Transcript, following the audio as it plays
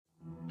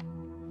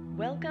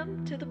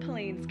Welcome to the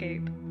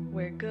Planescape,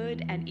 where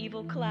good and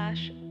evil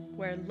clash,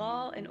 where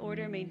law and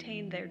order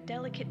maintain their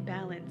delicate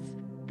balance,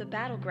 the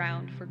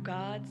battleground for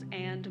gods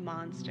and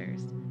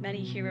monsters. Many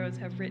heroes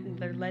have written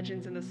their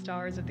legends in the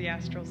stars of the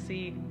astral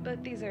sea,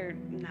 but these are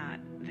not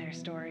their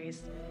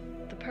stories.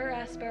 The Per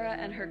Aspera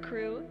and her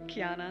crew,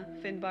 Kiana,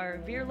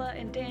 Finbar, Virla,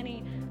 and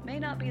Danny, may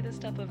not be the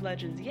stuff of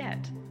legends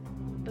yet,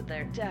 but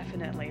they're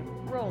definitely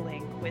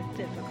rolling with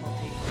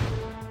difficulty.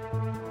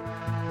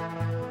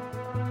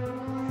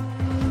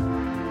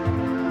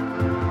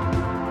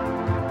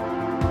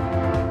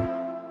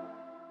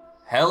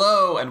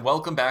 Hello, and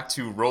welcome back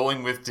to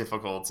Rolling with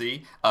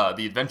Difficulty,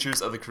 the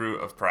adventures of the crew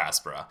of Per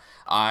Aspera.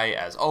 I,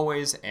 as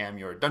always, am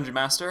your Dungeon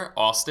Master,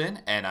 Austin,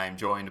 and I'm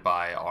joined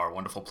by our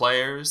wonderful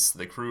players,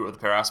 the crew of the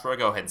Per Aspera.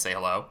 Go ahead and say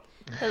hello.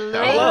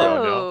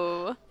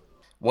 Hello.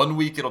 1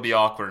 week it'll be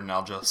awkward, and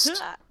I'll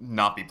just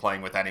not be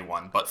playing with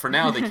anyone, but for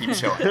now they keep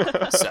showing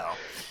up, so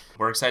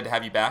we're excited to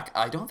have you back.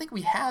 I don't think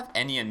we have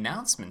any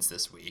announcements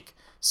this week,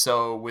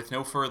 so with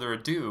no further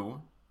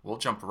ado, we'll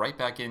jump right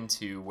back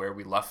into where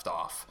we left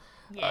off.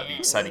 The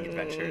exciting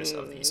adventures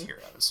of these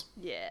heroes.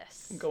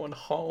 Yes. I'm going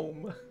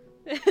home.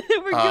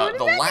 We're going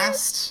the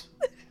last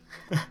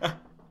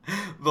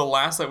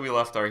that we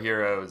left our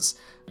heroes,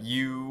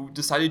 you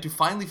decided to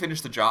finally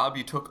finish the job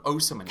you took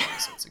so many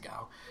episodes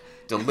ago.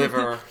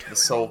 Deliver the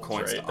soul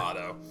coins to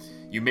Otto.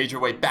 You made your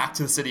way back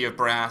to the City of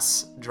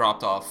Brass,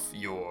 dropped off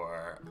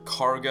your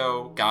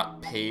cargo,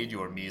 got paid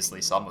your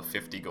measly sum of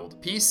 50 gold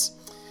apiece,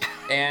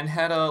 and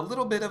had a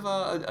little bit of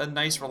a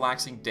nice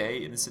relaxing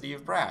day in the City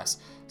of Brass.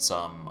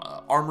 Some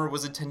armor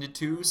was attended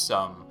to,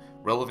 some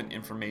relevant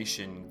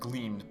information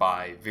gleaned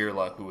by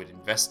Virla, who had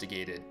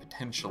investigated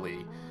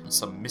potentially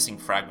some missing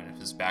fragment of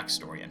his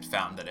backstory and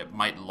found that it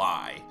might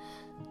lie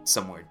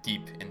somewhere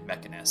deep in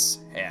Mechanite,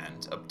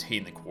 and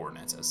obtain the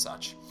coordinates as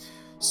such.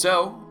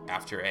 So,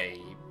 after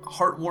a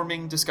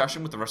heartwarming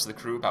discussion with the rest of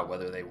the crew about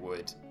whether they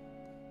would,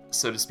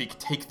 so to speak,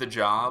 take the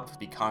job,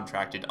 be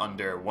contracted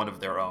under one of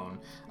their own,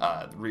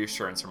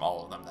 reassurance from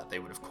all of them that they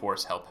would, of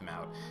course, help him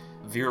out,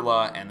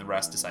 Virla and the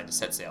rest decided to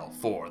set sail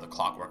for the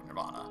Clockwork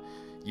Nirvana.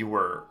 You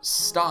were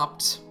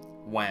stopped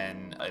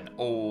when an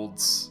old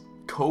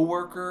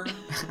co-worker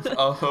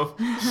of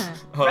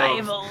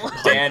Rival.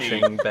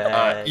 Danny,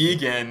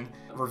 Egan,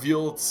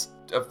 revealed,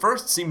 at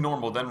first seemed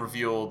normal, then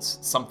revealed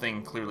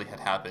something clearly had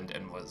happened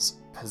and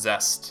was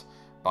possessed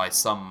by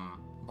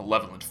some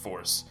malevolent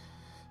force.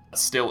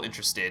 Still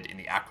interested in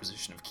the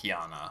acquisition of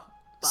Kiana,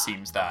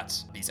 seems that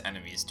these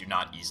enemies do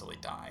not easily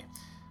die.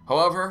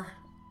 However,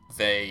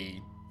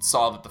 they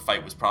saw that the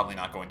fight was probably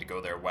not going to go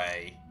their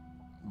way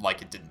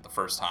like it did the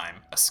first time,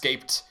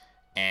 escaped,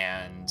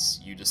 and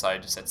you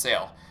decided to set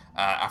sail.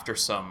 After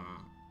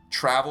some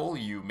travel,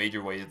 you made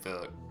your way to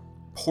the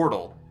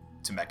portal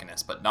to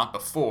Mechanite, but not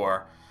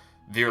before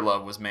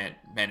Virla was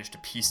managed to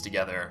piece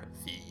together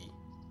the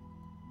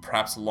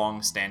perhaps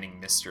long-standing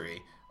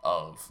mystery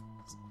of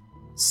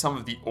some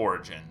of the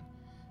origin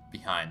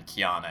behind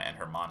Kiana and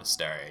her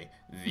monastery,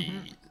 the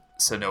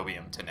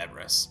Cenobium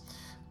Tenebris.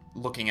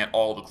 Looking at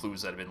all the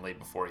clues that have been laid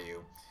before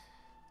you,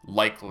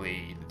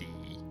 likely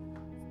the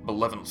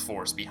malevolent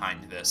force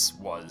behind this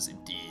was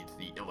indeed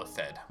the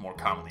Illithid, more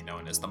commonly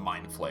known as the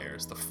Mind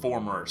Flayers, the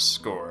former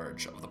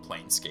scourge of the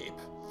Planescape.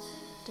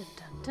 Dun,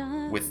 dun,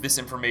 dun. With this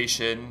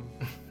information,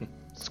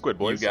 Squid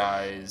Boys. you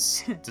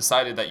guys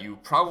decided that you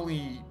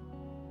probably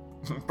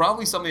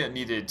something that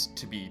needed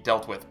to be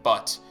dealt with,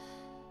 but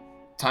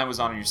time was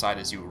on your side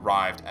as you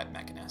arrived at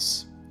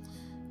Mechanite.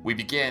 We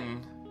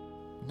begin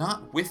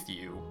not with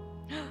you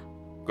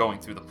going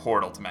through the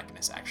portal to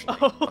Mechanite, actually,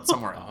 but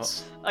somewhere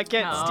else.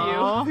 Against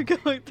you.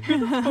 Going through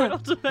the portal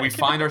to We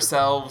find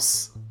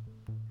ourselves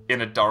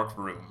in a dark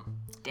room.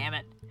 Damn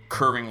it.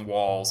 Curving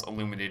walls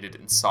illuminated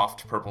in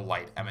soft purple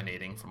light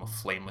emanating from a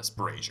flameless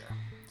brazier.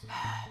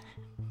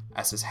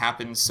 As has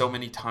happened so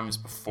many times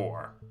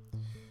before,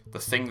 the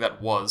thing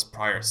that was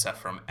Prior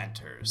Sephram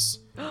enters,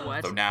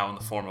 What? though now in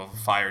the form of a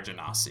fire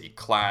genasi,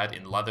 clad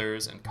in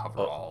leathers and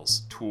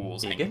coveralls,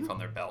 tools hanging Egan? from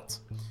their belt.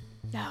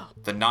 No.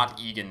 The not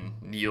Egan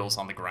kneels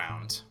on the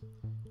ground,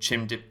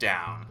 chin dipped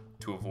down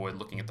to avoid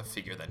looking at the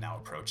figure that now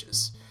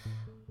approaches.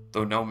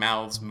 Though no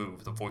mouths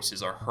move, the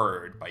voices are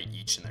heard by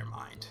each in their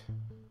mind.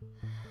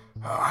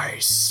 I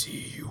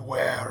see you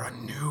wear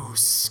a new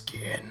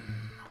skin.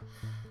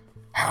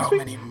 How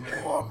many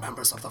more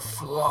members of the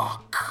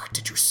flock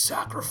did you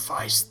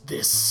sacrifice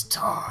this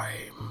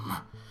time?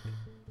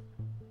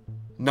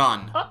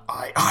 None.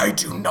 I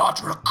do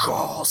not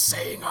recall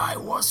saying I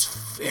was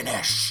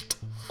finished.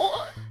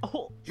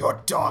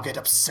 Your dogged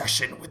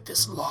obsession with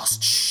this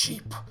lost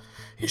sheep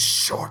is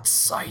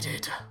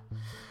short-sighted.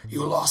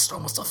 You lost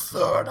almost a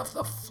third of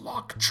the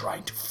flock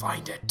trying to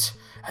find it,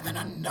 and then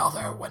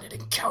another when it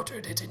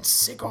encountered it in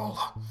Sigil.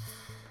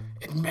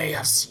 It may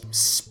have seemed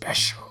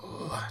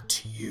special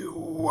to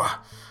you,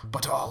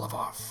 but all of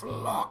our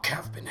flock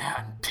have been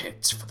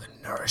handpicked for the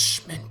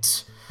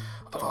nourishment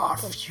of our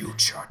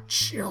future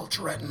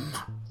children.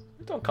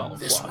 Don't call him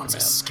This flock, one's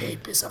man.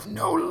 escape is of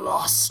no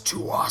loss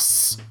to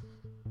us.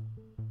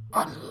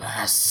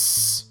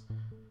 Unless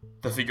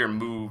The figure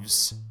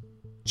moves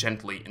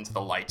gently into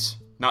the light,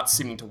 not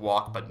seeming to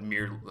walk, but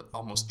merely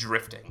almost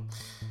drifting,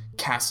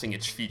 casting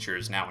its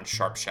features now in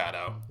sharp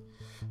shadow.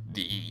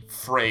 The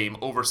frame,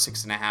 over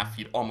 6.5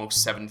 feet,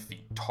 almost 7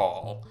 feet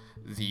tall,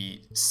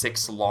 the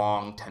 6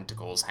 long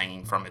tentacles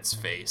hanging from its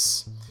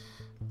face.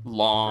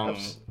 Long,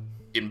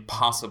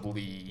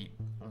 impossibly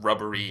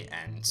rubbery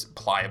and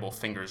pliable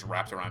fingers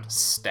wrapped around a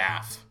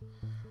staff.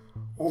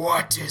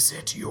 What is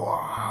it you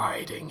are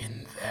hiding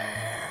in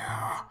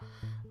there?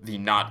 The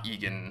not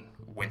Egan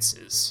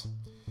winces.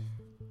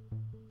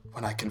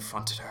 When I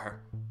confronted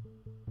her,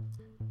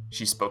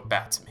 she spoke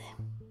back to me.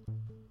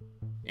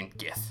 In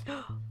Gith.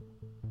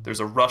 There's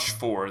a rush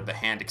forward, the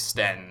hand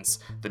extends,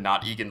 the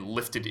not Egan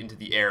lifted into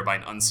the air by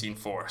an unseen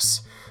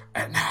force.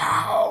 And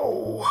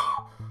how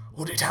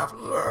would it have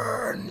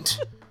learned?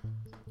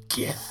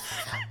 Gith.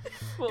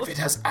 If it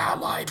has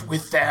allied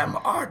with them,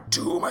 our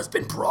doom has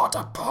been brought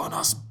upon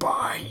us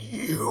by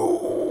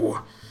you.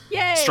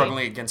 Yay!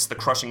 Struggling against the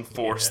crushing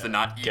force, the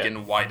not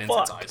Egan widens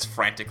its eyes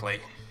frantically.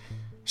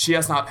 She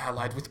has not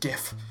allied with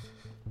Gith.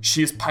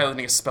 She is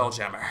piloting a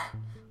spelljammer,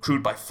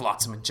 crewed by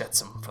Flotsam and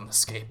Jetsam from the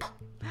Scape.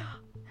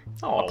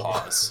 Oh, A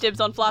pause. Dibs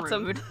on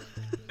Flotsam. Rude.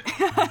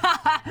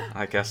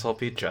 I guess I'll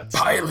be Jets.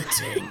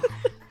 Piloting?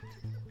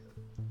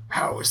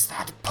 How is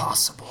that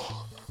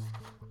possible?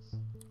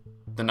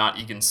 The not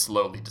Egan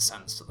slowly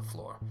descends to the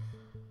floor.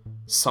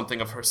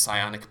 Something of her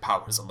psionic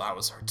powers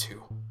allows her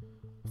to,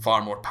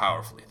 far more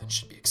powerfully than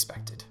should be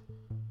expected.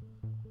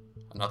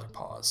 Another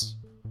pause.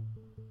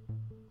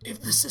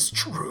 If this is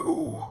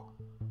true,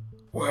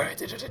 where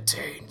did it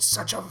attain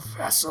such a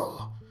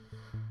vessel?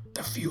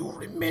 The few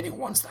remaining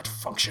ones that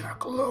function are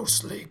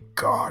closely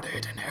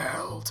guarded and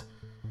held.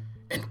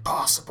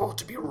 Impossible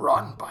to be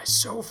run by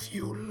so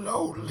few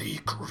lowly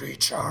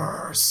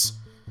creatures.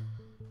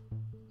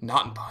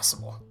 Not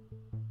impossible.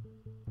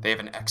 They have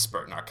an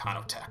expert in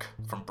arcanotech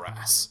from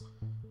Brass.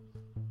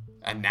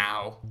 And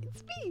now,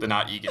 the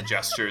not Egan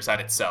gestures at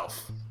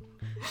itself.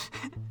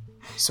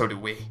 So do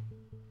we.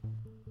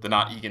 The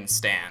not Egan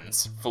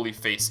stands, fully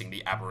facing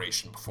the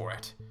aberration before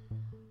it.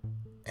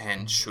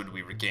 And should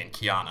we regain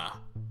Kiana,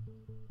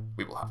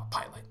 we will have a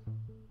pilot.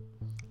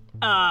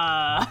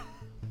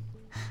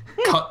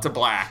 Cut to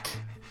black.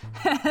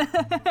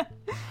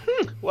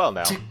 Well,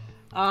 now.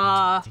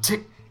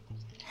 Tick,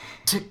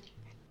 tick,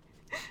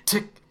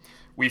 tick.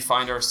 We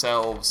find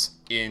ourselves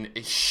in a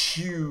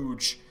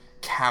huge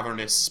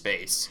cavernous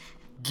space.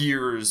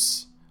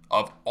 Gears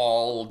of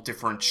all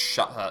different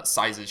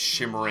sizes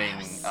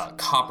shimmering,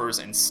 coppers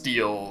and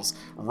steels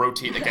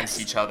rotate against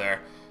each other.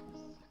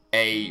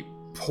 A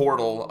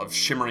portal of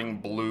shimmering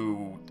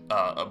blue,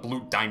 a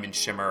blue diamond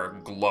shimmer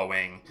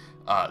glowing.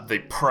 The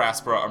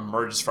Paraspora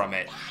emerges from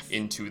it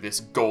into this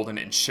golden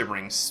and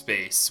shimmering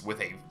space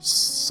with a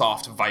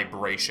soft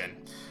vibration.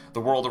 The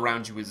world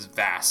around you is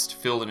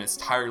vast, filled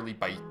entirely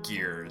by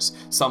gears,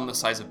 some the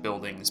size of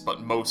buildings,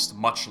 but most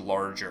much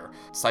larger,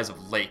 size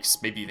of lakes,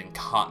 maybe even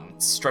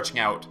continents, stretching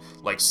out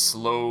like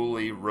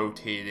slowly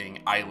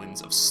rotating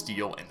islands of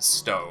steel and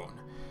stone.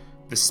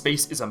 The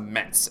space is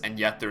immense, and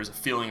yet there is a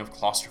feeling of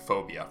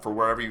claustrophobia, for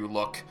wherever you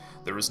look,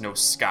 there is no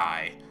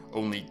sky,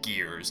 only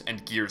gears,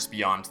 and gears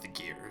beyond the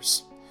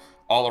gears.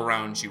 All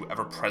around you,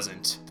 ever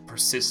present, the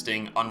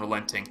persisting,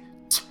 unrelenting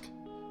tick,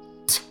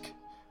 tick,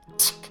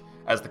 tick,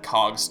 as the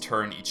cogs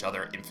turn each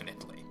other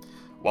infinitely.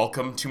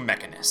 Welcome to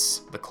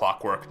Mechanus, the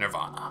clockwork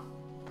nirvana.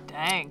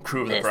 Dang.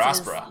 Crew of the This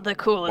Paraspora. is the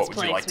coolest What would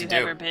place you like to we've do?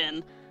 ever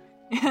been.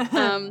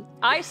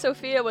 I,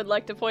 Sophia, would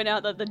like to point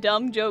out that the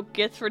dumb joke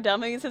Gith for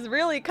Dummies has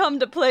really come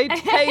to pay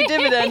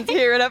dividends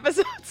here in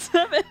episode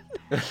 7.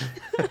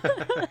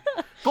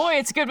 Boy,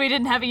 it's good we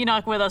didn't have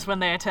Enoch with us when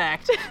they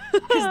attacked.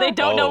 Because they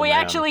don't know we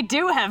man. actually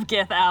do have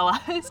Gith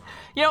allies.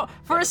 You know,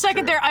 for a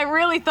second there, I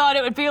really thought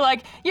it would be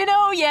like,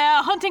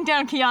 yeah, hunting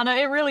down Kiana,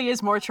 it really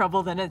is more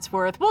trouble than it's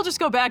worth. We'll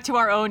just go back to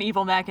our own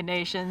evil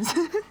machinations.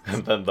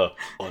 And then the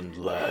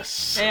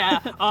unless. Yeah,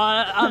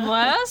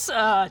 unless,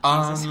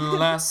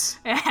 Jesus.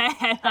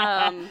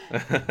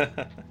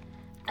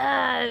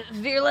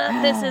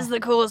 Virla, this is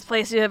the coolest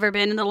place you've ever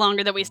been, and the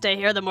longer that we stay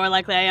here, the more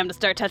likely I am to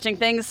start touching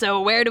things,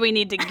 so where do we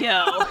need to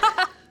go?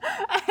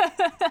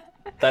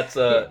 That's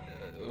that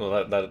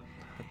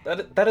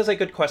is a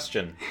good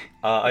question.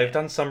 I've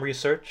done some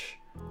research.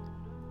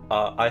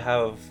 I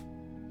have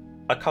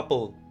a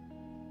couple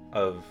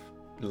of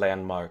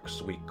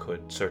landmarks we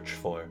could search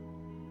for.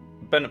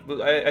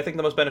 I think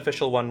the most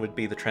beneficial one would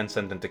be the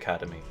Transcendent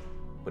Academy.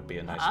 Would be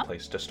a nice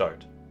place to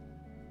start.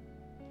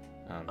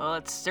 Well,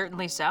 it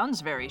certainly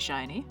sounds very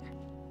shiny.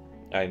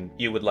 And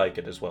you would like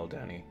it as well,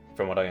 Danny.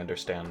 From what I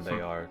understand,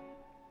 they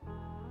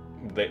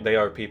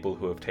are people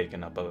who have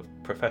taken up a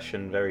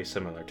profession very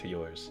similar to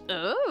yours.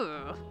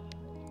 Ooh.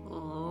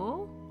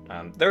 Oh?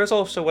 There is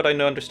also what I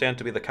understand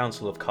to be the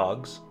Council of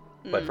Cogs,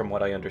 but from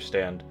what I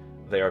understand,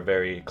 they are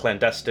very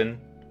clandestine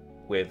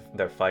with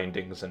their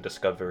findings and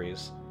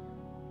discoveries,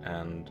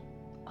 and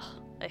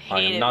I I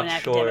hate am it not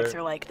when sure- academics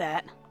are like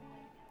that.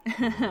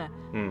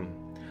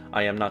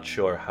 I am not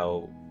sure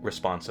how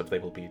responsive they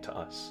will be to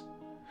us.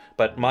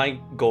 But my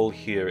goal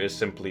here is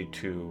simply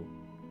to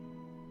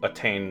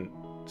attain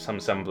some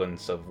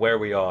semblance of where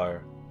we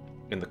are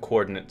in the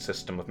coordinate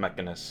system of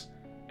Mechanus,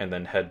 and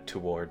then head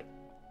toward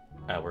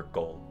our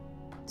goal.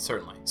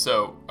 Certainly.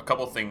 So, a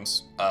couple of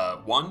things.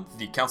 One,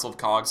 the Council of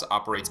Cogs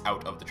operates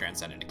out of the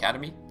Transcendent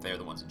Academy. They're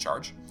the ones in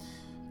charge.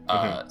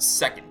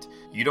 Second,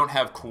 you don't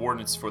have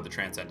coordinates for the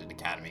Transcendent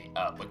Academy,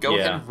 but go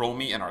ahead and roll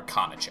me an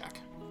Arcana check.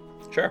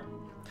 Sure.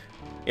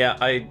 Yeah,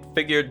 I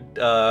figured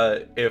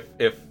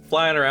if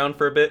flying around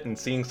for a bit and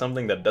seeing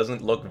something that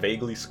doesn't look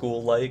vaguely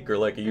school-like or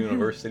like a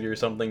university or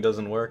something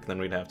doesn't work, then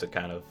we'd have to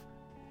kind of,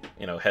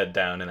 head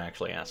down and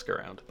actually ask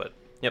around. But,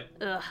 yep.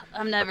 Ugh,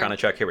 Arcana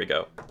check, here we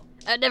go.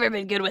 I've never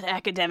been good with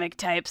academic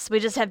types. We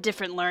just have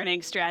different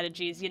learning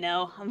strategies,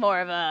 I'm more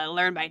of a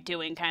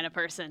learn-by-doing kind of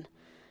person.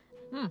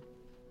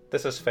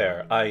 This is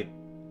fair. I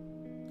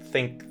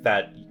think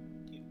that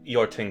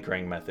your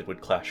tinkering method would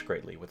clash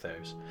greatly with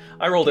theirs.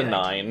 I rolled a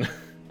 9.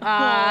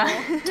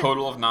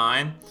 Total of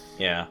 9?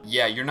 Yeah.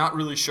 Yeah, you're not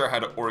really sure how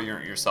to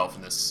orient yourself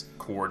in this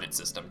coordinate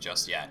system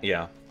just yet.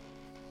 Yeah.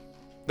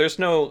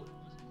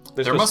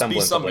 There must be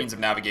some means of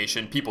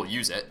navigation. People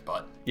use it,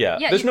 but... Yeah,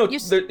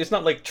 it's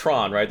not like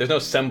Tron, right? There's no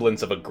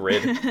semblance of a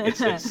grid.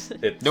 It's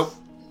Nope.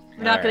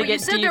 We're not going to get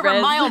You said there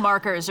were mile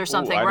markers or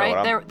something,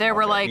 right? There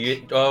were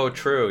Oh,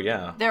 true,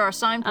 yeah. There are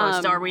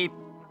signposts. Are we,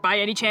 by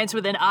any chance,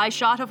 within eye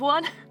shot of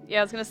one? Yeah,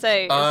 I was going to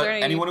say, is there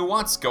any... Anyone who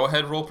wants, go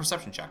ahead, roll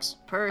perception checks.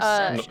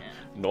 Perception.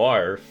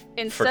 Noir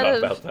Instead forgot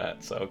of about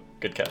that, so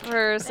good catch.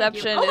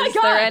 Perception, Oh my is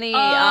God. there any...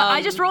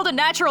 I just rolled a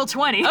natural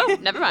 20. Oh,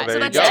 never mind. Well, So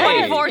there that's you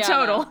go. 24 Yeah,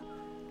 total. no.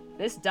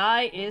 This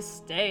die is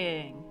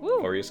staying.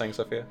 What were you saying,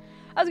 Sophia?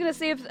 I was going to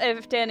see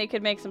if Danny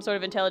could make some sort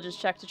of intelligence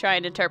check to try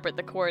and interpret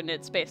the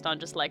coordinates based on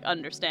just,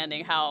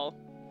 understanding how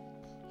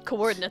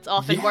coordinates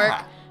often work.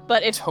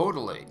 But if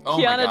Totally. Oh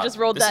Kiana my God. just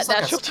rolled This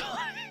that is like natural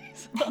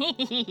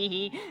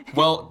 20.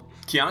 Well,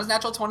 Kiana's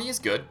natural 20 is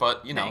good,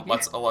 but,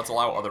 let's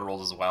allow other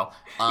rolls as well.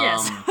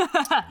 Yes.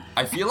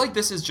 I feel like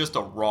this is just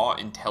a raw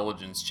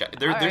intelligence check.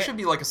 There should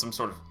be, some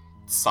sort of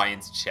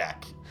science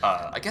check.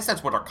 I guess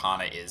that's what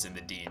Arcana is in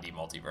the D&D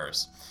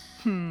multiverse.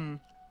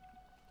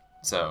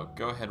 So,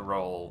 go ahead and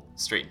roll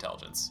straight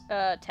intelligence.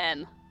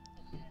 10.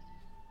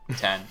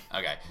 10?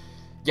 Okay.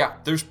 Yeah,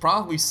 there's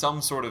probably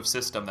some sort of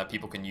system that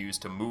people can use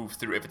to move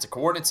through. If it's a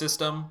coordinate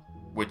system,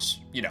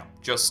 which,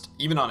 just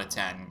even on a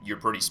 10, you're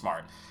pretty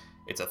smart.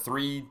 It's a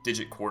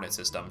 3-digit coordinate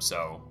system,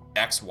 so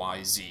X,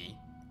 Y, Z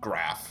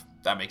graph.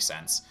 That makes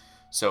sense.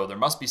 So there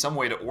must be some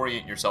way to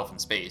orient yourself in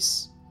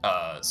space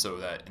so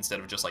that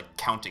instead of just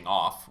counting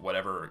off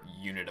whatever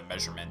unit of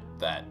measurement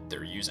that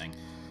they're using,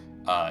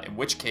 in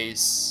which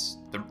case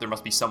there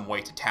must be some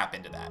way to tap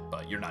into that,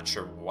 but you're not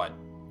sure what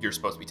you're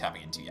supposed to be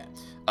tapping into yet.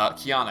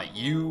 Kiana,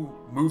 you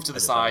move to the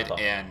side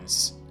and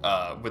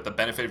with the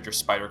benefit of your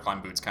spider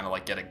climb boots, kind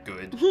of get a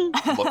good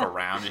look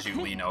around as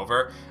you lean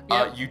over.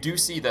 Yep. You do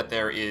see that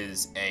there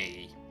is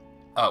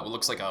what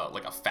looks like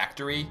a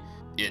factory.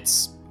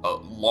 It's a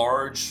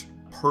large,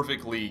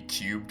 perfectly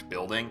cubed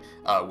building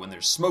when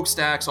there's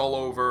smokestacks all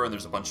over, and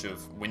there's a bunch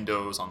of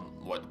windows on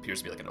what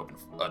appears to be an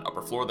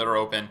upper floor that are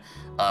open,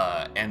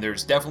 and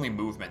there's definitely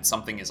movement.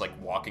 Something is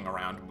walking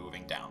around,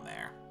 moving down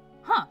there.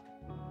 Huh.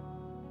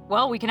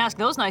 Well, we can ask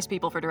those nice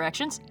people for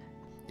directions.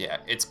 Yeah,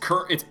 it's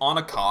on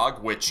a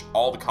cog, which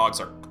all the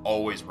cogs are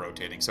always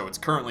rotating. So it's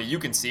currently, you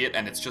can see it,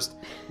 and it's just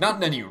not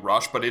in any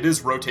rush, but it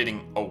is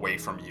rotating away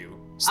from you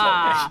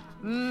slowly.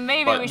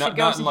 Maybe but we not, should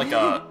go.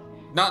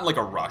 not in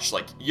a rush.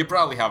 You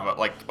probably have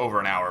over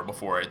an hour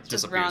before it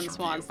disappears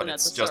from you. But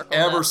it's just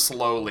ever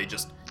slowly,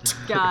 just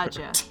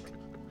Gotcha.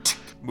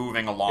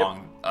 moving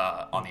along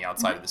on the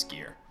outside of this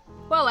gear.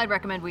 Well, I'd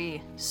recommend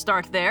we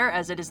start there,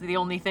 as it is the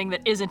only thing that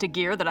isn't a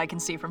gear that I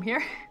can see from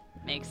here.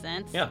 Makes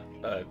sense. Yeah,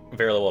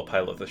 Verila will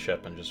pilot the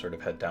ship and just sort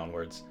of head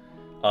downwards.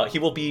 He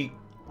will be,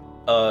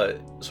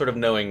 sort of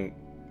knowing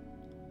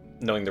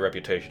the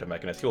reputation of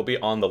Mechanus, he will be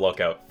on the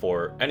lookout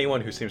for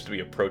anyone who seems to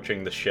be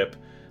approaching the ship,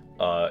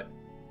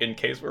 in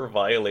case we're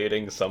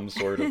violating some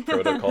sort of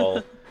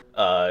protocol,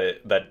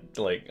 that,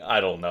 I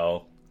don't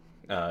know.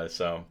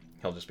 So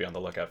he'll just be on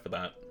the lookout for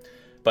that.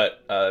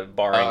 But,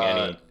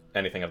 barring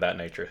anything of that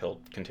nature, he'll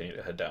continue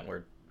to head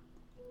downward.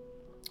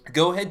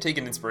 Go ahead, take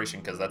an inspiration,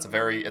 because it's a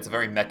very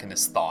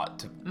Mechanist thought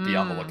to be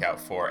on the lookout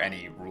for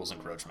any rules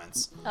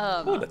encroachments.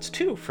 Oh, that's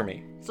 2 for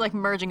me. It's like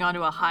merging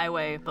onto a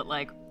highway, but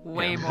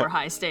way more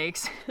high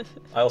stakes.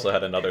 I also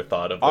had another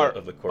thought of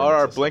the coordinate Are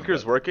our system,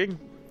 blinkers working?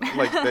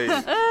 They...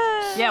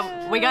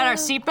 Yeah, we got our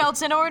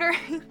seatbelts in order.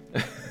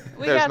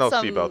 There's no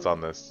seatbelts on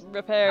this.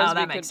 Repairs Oh,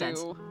 that we makes could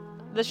sense. do.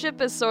 The ship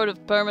is sort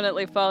of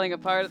permanently falling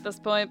apart at this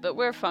point, but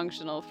we're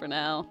functional for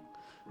now.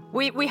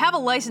 We have a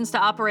license to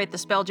operate the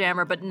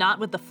Spelljammer, but not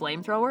with the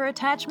flamethrower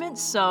attachment,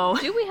 so...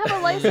 Do we have a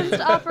license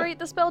to operate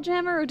the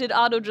Spelljammer, or did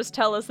Otto just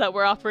tell us that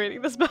we're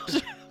operating the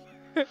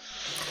Spelljammer?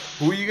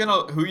 Who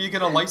are you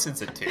gonna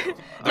license it to?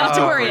 Not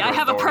to worry, greater I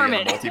have a authority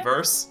in permit. the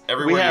multiverse.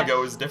 Everywhere you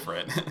go is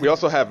different. We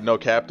also have no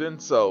captain,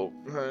 so.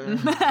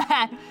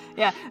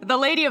 Yeah, the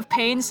Lady of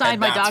Pain signed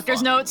my that's doctor's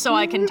fun. note, so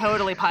I can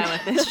totally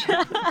pilot this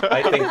ship.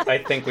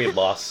 I think we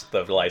lost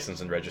the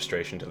license and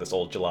registration to this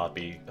old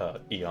jalopy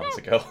eons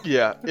ago.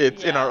 Yeah,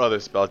 it's in our other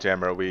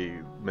Spelljammer. We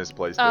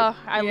misplaced it. Oh,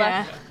 I Yeah.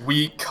 left.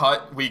 We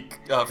cut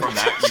from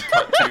that. We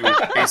cut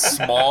to a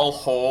small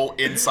hole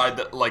inside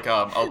the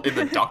in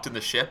the duct in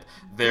the ship.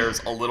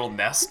 There's a little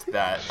nest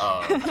that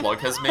Plug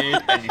has made,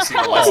 and you see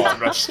the license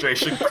and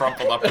registration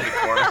crumpled up in the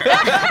corner,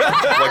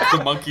 like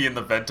the monkey in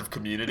the vent of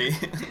Community.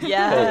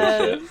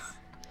 Yes. Holy shit.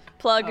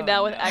 Plug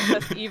now with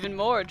access to even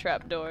more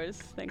trapdoors,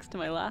 thanks to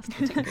my last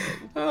tinkering.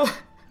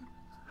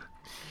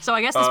 So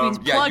I guess this means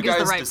yeah, Plug you is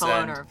the guys rightful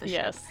descend. owner of the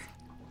ship.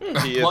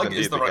 Yes. He Plug indeed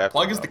is the captain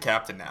Plug is now. the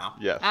captain now.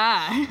 Yes.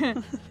 Ah.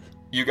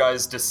 You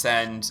guys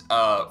descend.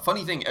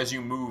 Funny thing, as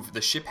you move,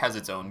 the ship has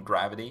its own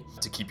gravity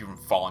to keep you from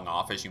falling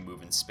off as you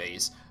move in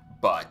space.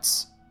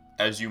 But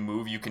as you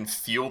move, you can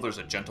feel there's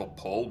a gentle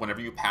pull.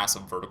 Whenever you pass a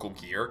vertical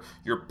gear,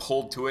 you're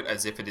pulled to it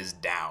as if it is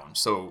down.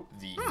 So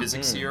the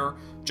physics here,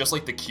 just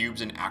like the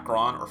cubes in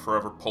Acheron, are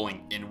forever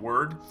pulling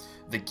inward.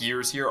 The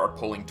gears here are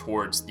pulling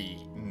towards the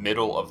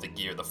middle of the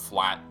gear, the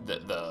flat,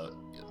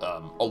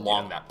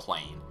 along that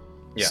plane.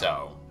 Yeah.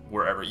 So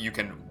wherever you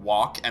can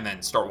walk and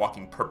then start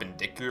walking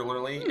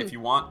perpendicularly if you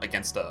want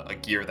against a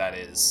gear that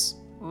is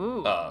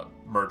Ooh.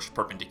 merged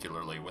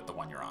perpendicularly with the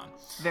one you're on.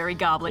 Very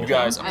Goblin You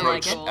guys King. I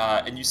like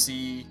approach it. and you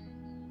see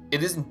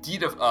it is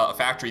indeed a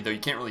factory, though you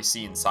can't really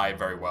see inside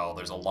very well.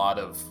 There's a lot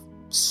of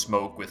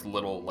smoke with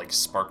little like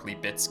sparkly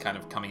bits kind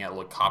of coming out,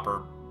 little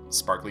copper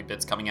sparkly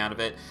bits coming out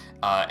of it,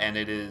 and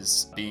it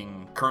is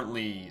being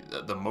currently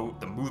the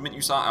movement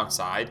you saw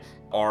outside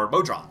are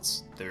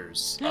Modrons.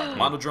 There's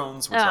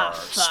monodrones, which are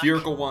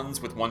spherical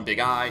ones with one big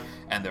eye,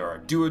 and there are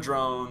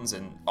duodrones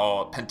and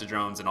all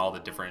pentadrones and all the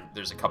different.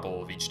 There's a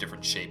couple of each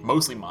different shape,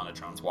 mostly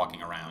monodrones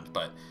walking around.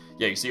 But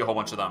yeah, you see a whole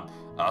bunch of them.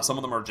 Some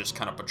of them are just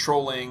kind of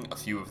patrolling. A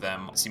few of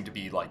them seem to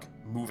be like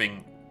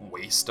moving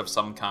waste of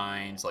some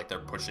kind, like they're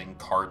pushing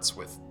carts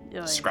with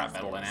scrap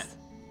metal in it.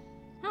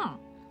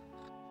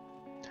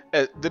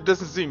 There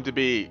doesn't seem to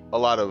be a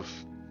lot of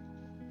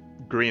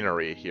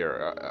greenery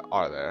here,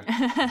 are there?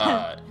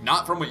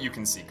 Not from what you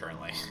can see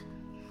currently.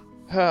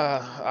 All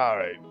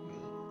right.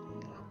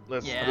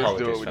 Let's do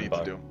Apologies, what we need to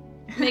Finbar. do.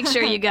 Make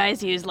sure you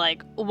guys use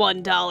like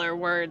 $1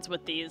 words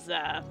with these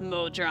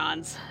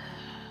Modrons.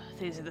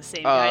 These are the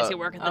same guys who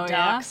work at the Oh,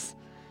 yeah? docks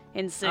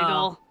in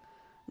Sigil.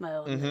 My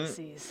old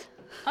Nixies.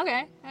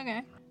 Okay.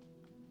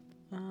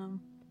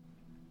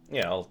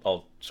 Yeah,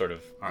 I'll sort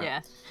of. All right.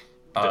 Yeah.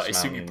 I dismount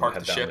assume you and park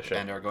head the down ship the ship.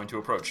 and are going to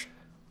approach.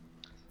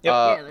 Yep.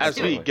 let's As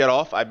do we it. get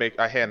off,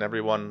 I hand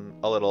everyone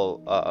a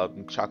little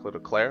chocolate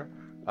eclair.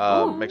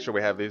 Make sure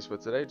we have these for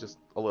today, just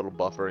a little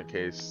buffer in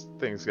case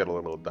things get a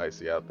little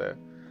dicey out there.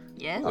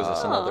 Yes. Was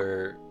this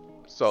another?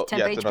 So Temp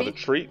yeah, it's HP? another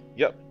treat.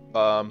 Yep.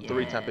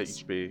 3 temp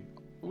Yes. HP.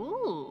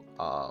 Ooh.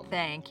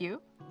 Thank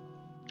you.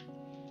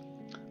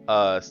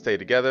 Stay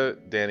together,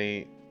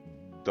 Danny.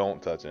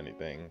 Don't touch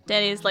anything.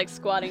 Danny's like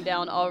squatting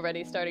down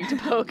already, starting to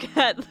poke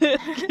at the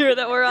gear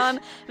that we're on,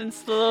 and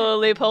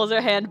slowly pulls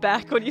her hand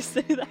back when you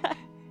say that.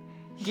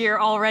 Gear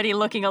already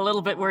looking a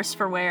little bit worse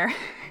for wear.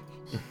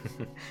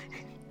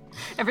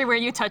 Everywhere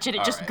you touch it,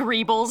 it just right.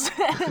 greebles.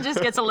 It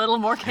just gets a little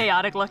more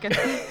chaotic looking.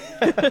 from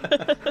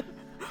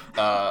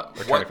Star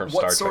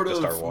What sort Trek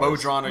of to Star Wars.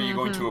 Modron are you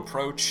going to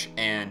approach,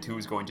 and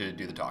who's going to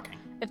do the talking?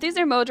 If these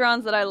are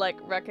Modrons that I like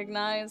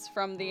recognize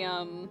from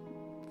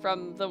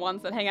the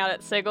ones that hang out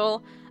at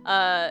Sigil,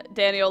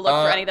 Danny will look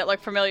for any that look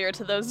familiar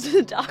to those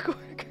dock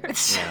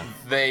workers.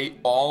 They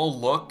all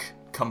look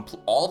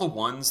all the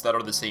ones that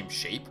are the same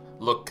shape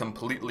look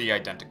completely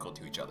identical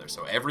to each other.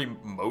 So every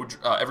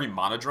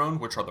monodrone,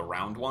 which are the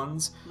round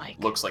ones,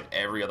 looks like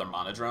every other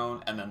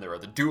monodrone, and then there are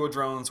the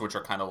duodrones, which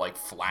are kind of like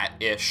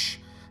flat-ish,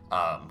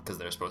 because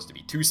they're supposed to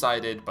be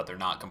two-sided, but they're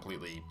not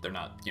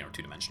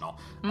two-dimensional.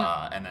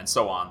 And then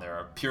so on. There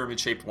are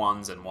pyramid-shaped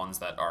ones and ones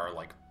that are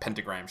like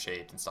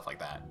pentagram-shaped and stuff like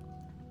that.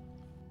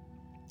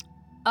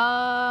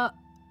 I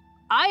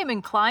am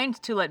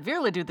inclined to let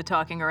Virla do the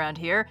talking around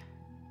here,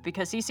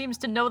 because he seems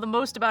to know the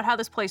most about how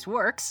this place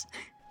works.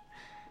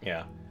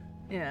 Yeah.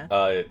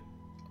 Yeah.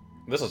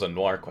 This is a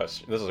Noir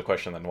question. This is a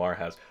question that Noir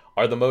has.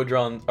 Are the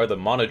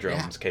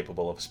monodrones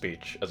capable of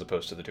speech as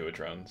opposed to the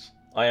duodrones?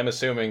 I am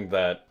assuming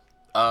that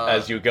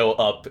as you go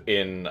up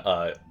in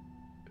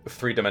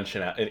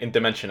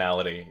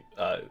dimensionality,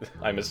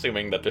 I'm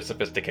assuming that their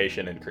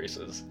sophistication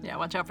increases. Yeah,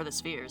 watch out for the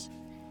spheres.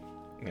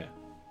 Yeah.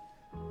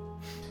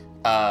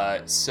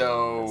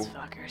 So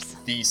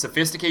Fuckers. the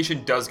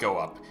sophistication does go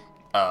up.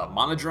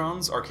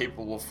 Monodrones are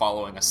capable of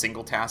following a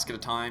single task at a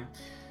time,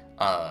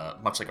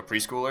 much like a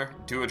preschooler.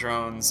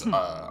 Duodrones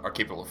are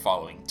capable of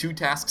following 2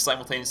 tasks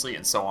simultaneously,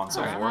 and so on and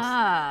so forth.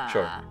 Ah.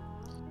 Sure.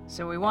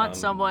 So we want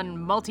someone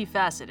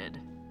multifaceted,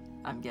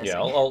 I'm guessing. Yeah,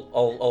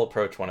 I'll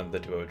approach one of the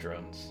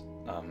duodrones,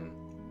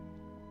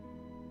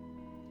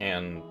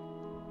 and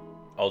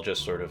I'll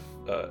just sort of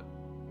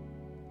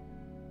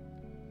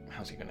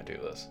how's he gonna do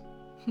this?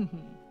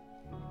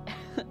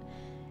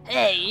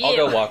 Hey, you. I'll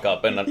go walk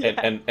up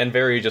and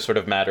very just sort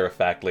of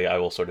matter-of-factly, I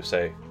will sort of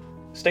say,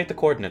 state the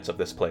coordinates of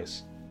this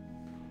place.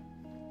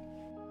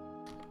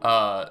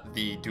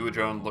 The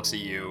duodrone looks at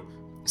you.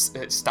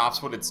 It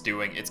stops what it's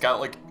doing. It's got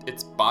like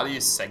its body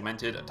is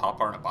segmented, a top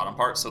part and a bottom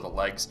part, so the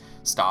legs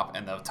stop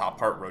and the top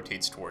part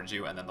rotates towards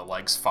you, and then the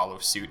legs follow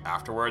suit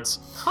afterwards.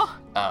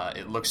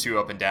 It looks you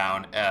up and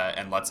down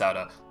and lets out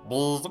a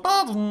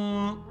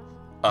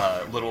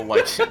little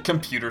like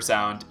computer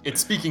sound.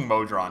 It's speaking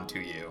Modron to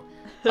you.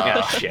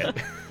 Yeah, shit.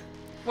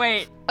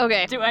 Wait,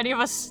 Okay, do any of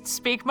us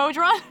speak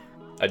Modron?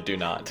 I do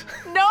not.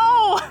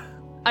 No!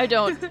 I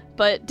don't,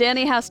 but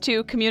Danny has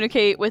to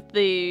communicate with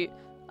the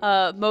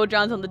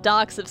Modrons on the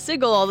docks of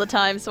Sigil all the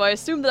time, so I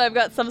assume that I've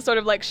got some sort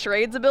of like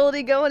charades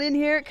ability going in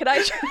here. Could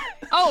I try?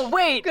 Oh,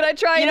 wait. Could I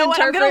try You and know what?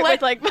 I'm interpret gonna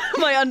with like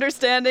my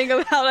understanding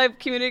of how I've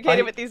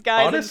communicated with these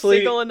guys honestly-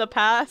 in Sigil in the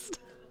past?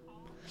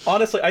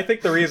 Honestly, I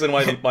think the reason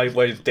why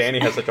Danny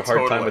has such a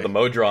hard time with the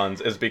Totally.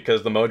 Modrons is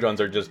because the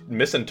Modrons are just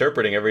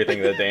misinterpreting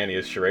everything that Danny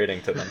is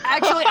charading to them.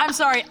 Actually, I'm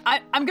sorry.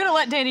 I'm gonna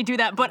let Danny do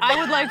that, but I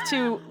would like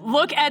to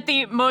look at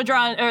the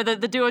Modron, or the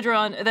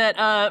duodrone that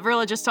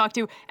Vrilla just talked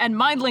to, and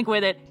mind link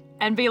with it,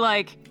 and be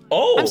like,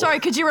 Oh! I'm sorry,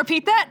 could you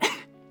repeat that?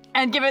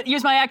 And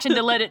use my action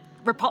to let it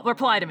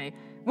reply to me.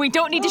 We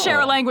don't need to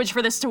share a language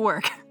for this to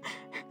work.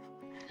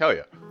 Hell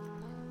yeah.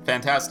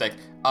 Fantastic.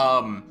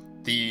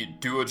 The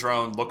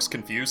duodrone looks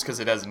confused because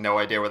it has no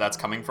idea where that's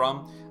coming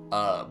from.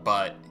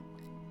 But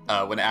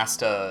when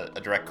asked a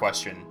direct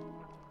question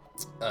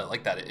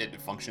like that, it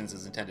functions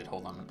as intended.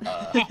 Hold on.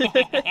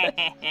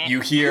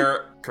 You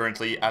hear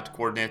currently at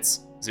coordinates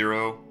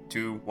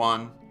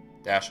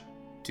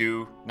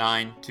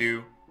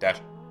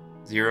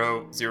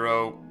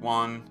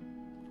 021-292-001.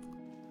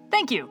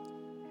 Thank you.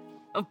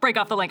 I'll break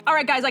off the link. All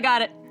right, guys, I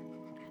got it.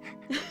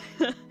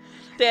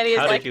 Danny is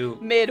How did like you-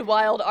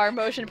 mid-wild arm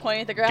motion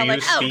pointing at the ground, Do you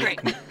like, oh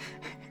speak? great.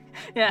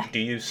 Yeah. Do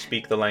you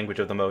speak the language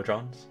of the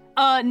Modrons?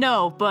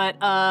 No, but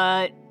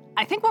I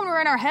think when we're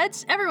in our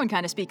heads, everyone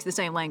kind of speaks the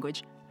same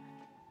language.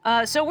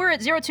 So we're at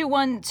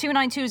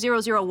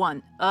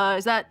 021-292-001.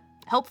 Is that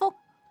helpful?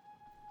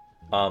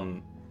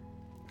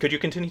 Could you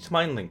continue to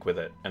mind link with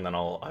it, and then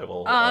I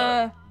will.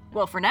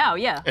 Well, for now,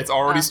 yeah. It's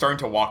already starting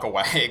to walk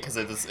away because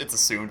it's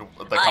assumed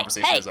the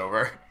conversation hey. is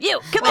over. You,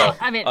 come Well, on.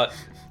 I mean,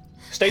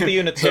 State the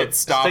units It of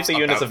stops state the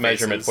units about of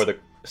measurement faces.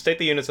 state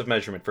the units of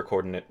measurement for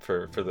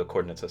the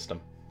coordinate system.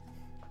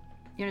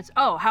 units.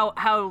 Oh,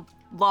 how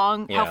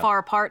long? How Yeah. far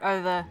apart are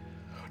the?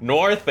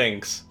 Nor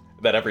thinks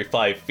that every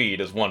 5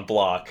 feet is 1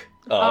 block.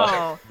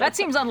 Oh, that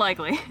seems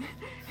unlikely.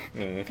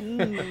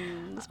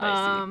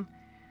 Spicy.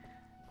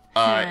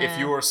 If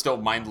you are still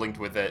mind linked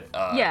with it,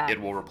 Yeah. it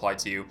will reply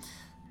to you.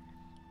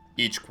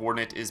 Each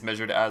coordinate is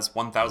measured as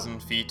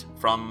 1,000 feet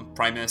from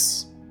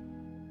Primus.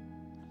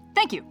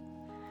 Thank you.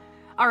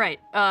 All right,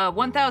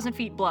 1,000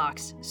 feet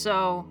blocks.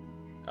 So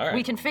All right.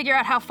 we can figure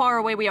out how far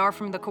away we are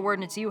from the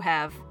coordinates you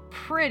have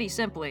pretty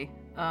simply.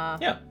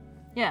 Yeah.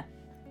 Yeah.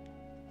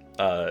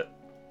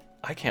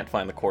 I can't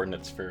find the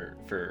coordinates for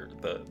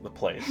the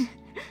place.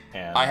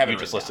 And I haven't you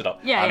just written listed up.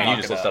 Yeah, I mean, yeah. you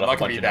just listed up a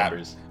bunch of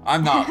numbers.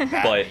 I'm not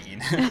that But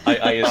mean.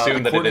 I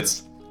assume The that it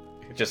is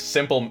just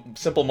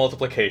simple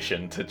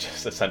multiplication to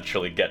just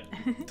essentially get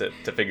to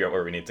figure out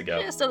where we need to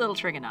go. Just a little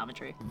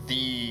trigonometry.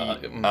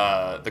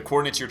 The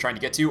coordinates you're trying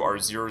to get to are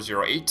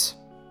 008,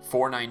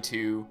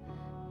 492,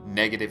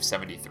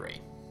 -73.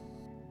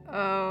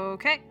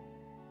 Okay.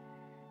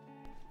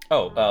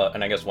 Oh,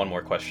 and I guess one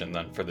more question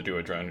then for the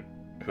duodrone,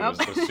 who is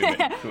assuming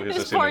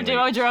This poor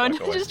duodrone,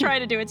 walk away. just trying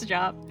to do its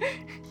job.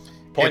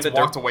 Point It's that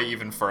walked away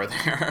even further.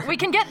 We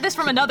can get this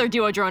from another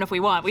duodrone if we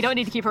want. We don't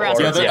need to keep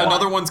harassing. Or- us. Yeah.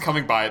 Another one's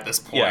coming by at this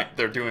point. Yeah.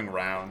 They're doing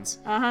rounds.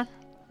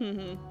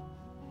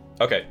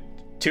 Okay,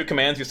 2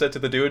 commands you said to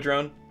the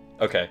duodrone.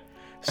 Okay,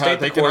 state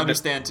They the can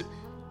coordinates. understand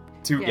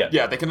two. Yeah.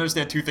 Yeah, they can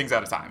understand 2 things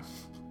at a time.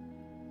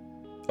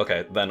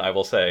 Okay, then I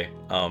will say,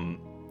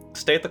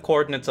 state the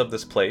coordinates of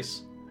this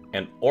place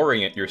and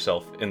orient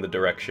yourself in the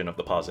direction of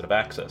the positive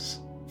axis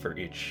for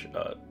each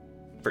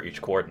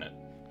coordinate.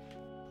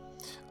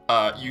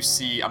 You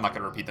see, I'm not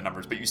going to repeat the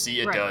numbers, but you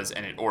see it Right. does,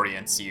 and it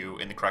orients you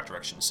in the correct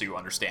direction, so you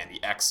understand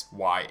the X,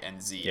 Y,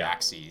 and Z Yeah.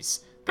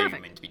 axes that Perfect.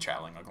 you meant to be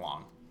traveling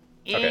along.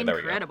 Okay, there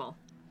we go. Incredible. All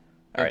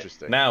right,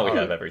 Interesting. now we Oh.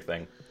 have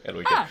everything, and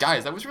we Ah. can.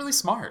 Guys, that was really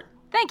smart.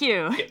 Thank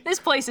you. This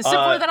place is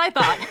simpler than I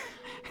thought.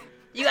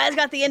 You guys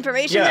got the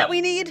information Yeah. that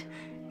we need?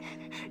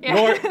 Yeah.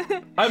 Nor,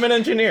 I'm an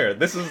engineer.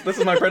 This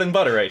is my bread and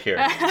butter right here.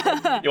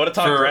 You want to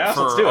talk grass?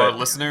 Let's do our it.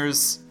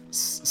 listeners,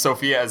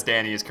 Sophia as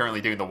Danny is currently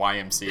doing the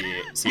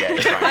YMCA.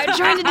 I'm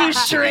trying to do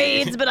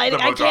charades, but I The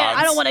can't. I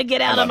Modrons. don't want to get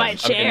out of my I'm in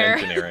chair.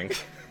 engineering.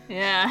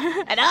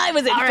 Yeah. And I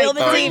was in All right, film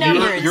and three TV.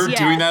 numbers. You're yeah.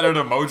 doing that at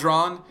a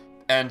Modron,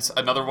 and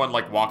another one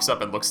like walks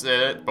up and looks at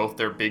it. Both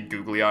their big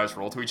googly eyes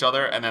roll to each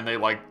other, and then they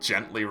like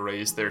gently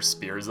raise their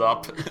spears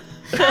up.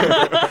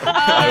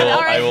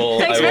 I will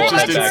Thanks very head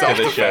much. back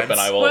to the ship, and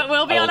I will,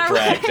 We'll be I on will our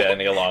drag way.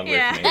 Danny along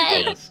Yeah. with me.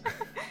 Hey. Yes.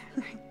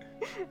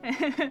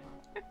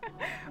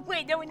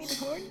 Wait, no, we need the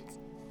coordinates.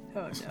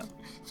 Oh no.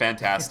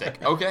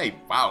 Fantastic. Okay,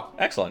 wow.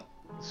 Excellent.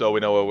 So we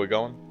know where we're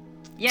going?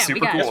 Yeah, Super we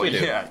got cool. it. Yes, we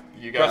do. Yeah,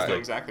 you guys know Right.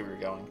 exactly where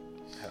you're going.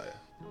 Hell yeah.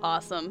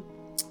 Awesome.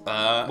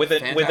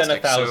 Within a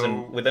Fantastic.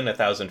 thousand So- within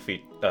 1,000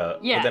 feet. Yeah,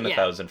 within yeah.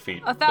 1,000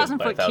 feet. 1,000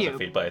 by foot 1,000 cube.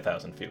 feet by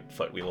 1,000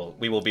 foot. We will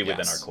be within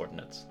our Yes.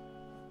 coordinates.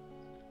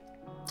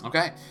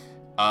 Okay.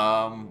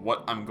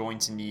 What I'm going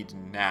to need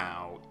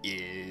now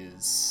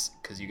is,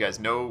 because you guys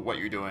know what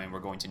you're doing, we're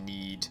going to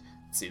need.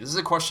 Let's see. This is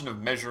a question of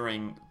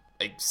measuring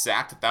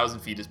exact 1,000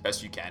 feet as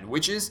best you can,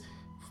 which is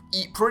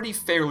pretty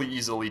fairly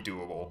easily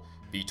doable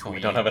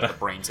between don't have the enough.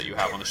 brains that you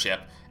have on the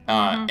ship,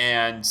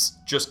 and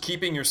just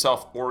keeping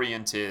yourself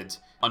oriented,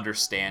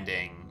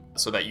 understanding,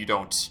 so that you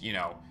don't,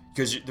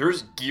 because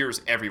there's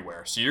gears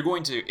everywhere. So you're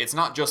going to. It's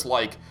not just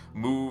like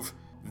move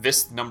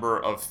this number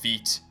of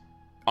feet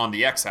on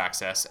the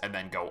x-axis and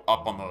then go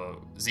up on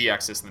the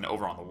z-axis and then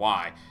over on the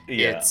y.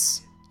 Yeah.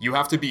 You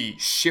have to be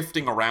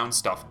shifting around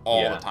stuff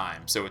all Yeah. the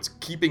time. So it's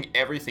keeping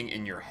everything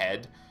in your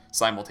head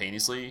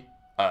simultaneously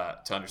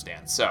to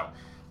understand. So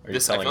you I feel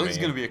telling like it's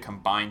me- going to be a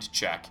combined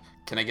check.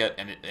 Can I get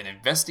an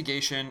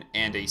investigation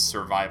and a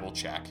survival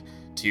check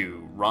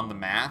to run the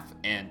math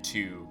and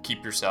to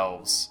keep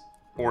yourselves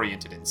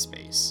oriented in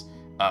space?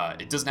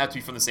 It doesn't have to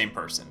be from the same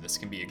person. This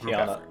can be a group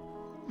Kiana, effort.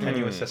 can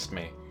you assist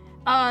me?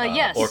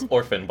 Yes.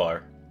 Or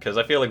Finbar, because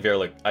I feel like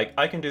Virla.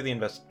 I can do the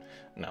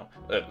No,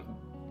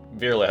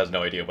 Virla has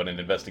no idea what an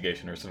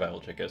investigation or survival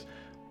check is.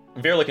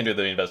 Virla can do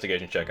the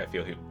investigation check. I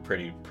feel he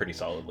pretty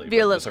solidly. but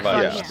Virla the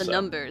survival crunched check, the so-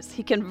 numbers.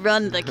 He can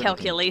run the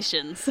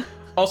calculations.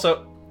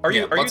 Also, are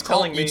you Let's call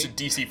telling me? each a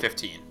DC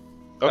 15.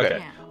 Okay.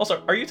 Yeah.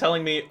 Also, are you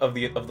telling me of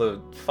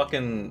the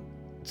fucking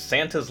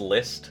Santa's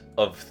list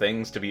of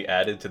things to be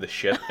added to the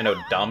ship, an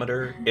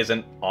odometer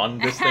isn't on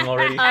this thing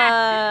already?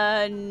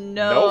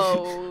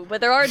 No.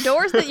 But there are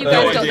doors that you No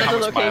guys don't idea know how the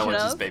much location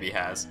mileage this of. baby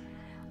has.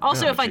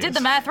 Also, Oh, if I did jeez.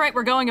 the math right,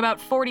 we're going about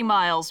 40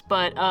 miles,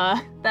 but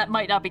that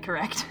might not be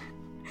correct.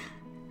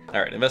 All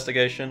right,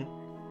 investigation.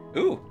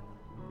 Ooh,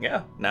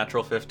 yeah,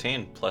 natural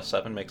 15 plus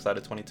 7 makes that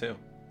a 22.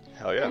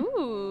 Hell yeah.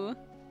 Ooh.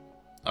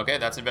 Okay,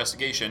 that's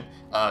investigation.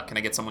 Can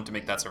I get someone to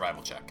make that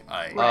survival check?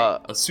 I Right.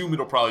 assume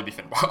it'll probably be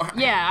Finbar.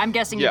 Yeah, I'm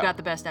guessing you Yeah. got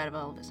the best out of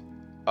all of this.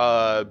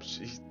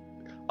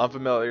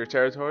 Unfamiliar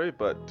territory,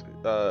 but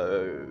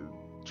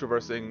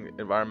traversing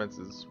environments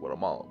is what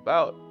I'm all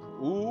about.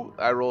 Ooh,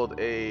 I rolled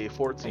a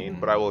 14,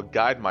 but I will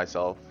guide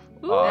myself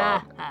Ooh.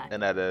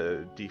 and add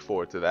a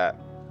d4 to that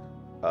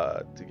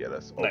to get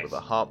us over Nice. the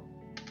hump.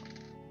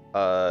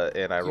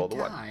 And I You rolled a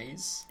 1.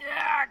 guys,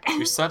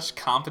 you're such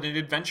confident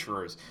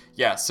adventurers.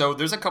 Yeah, so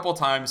there's a couple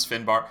times,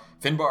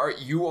 Finbar,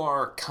 you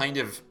are kind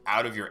of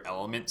out of your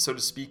element, so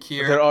to speak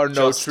here. There are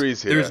no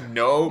trees here. There's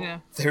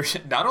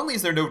not only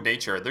is there no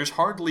nature, there's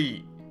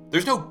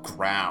no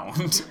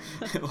ground.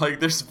 Like,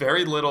 there's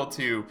very little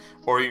to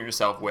orient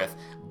yourself with,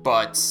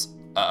 but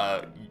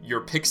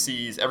your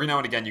pixies, every now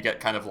and again you get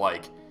kind of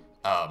like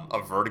a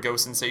vertigo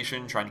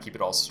sensation trying to keep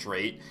it all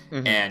straight,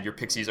 and your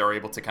pixies are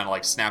able to kind of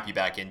like snap you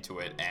back into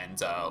it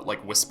and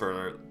like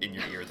whisper in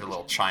your ear their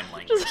little chime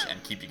language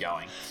and keep you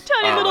going.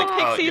 Tiny little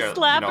like, pixie yeah,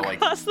 slap like-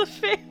 across the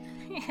face.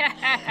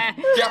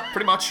 Yeah,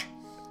 pretty much.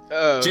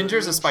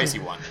 Ginger's a spicy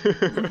one.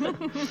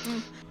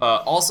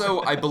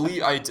 Also, I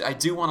believe I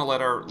do want to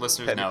let our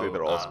listeners Technically, know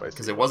they're all spicy.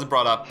 because it wasn't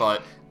brought up,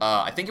 but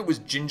I think it was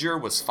Ginger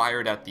was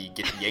fired at the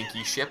Get the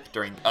Yankee ship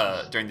during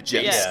the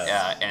chase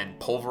Yes. and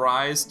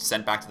pulverized,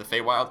 sent back to the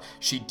Feywild.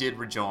 She did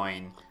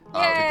rejoin the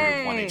Yay!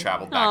 group when they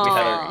traveled back to Aw.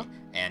 Fairy,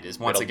 and is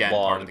once a again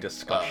long part of the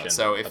discussion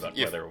So if about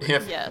if whether we-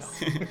 if,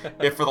 Yes.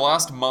 if for the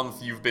last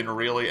month you've been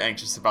really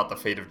anxious about the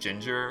fate of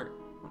Ginger,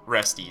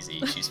 rest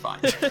easy, she's fine.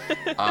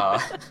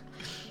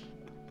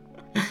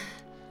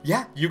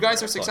 Yeah, you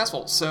guys are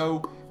successful.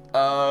 So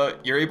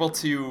you're able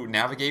to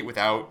navigate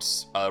without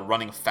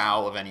running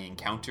afoul of any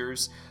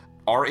encounters.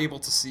 Are able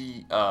to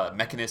see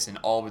Mechanist in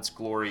all of its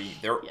glory.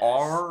 There Yes.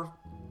 are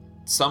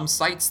some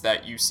sights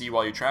that you see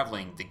while you're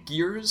traveling. The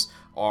gears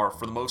are,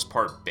 for the most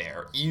part,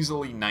 bare.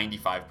 Easily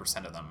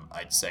 95% of them,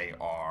 I'd say,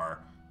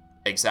 are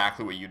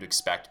exactly what you'd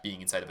expect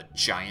being inside of a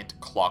giant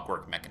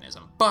clockwork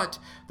mechanism. But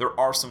there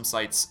are some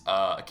sights.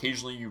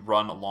 Occasionally you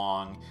run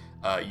along,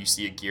 you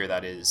see a gear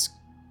that is,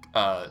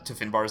 to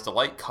Finbar's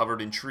delight,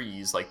 covered in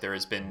trees, like there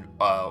has been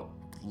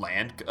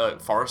land,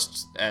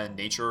 forests, and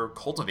nature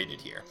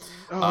cultivated here.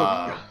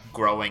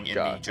 Growing in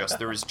the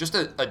there is just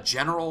a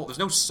general, there's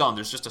no sun,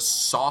 there's just a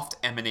soft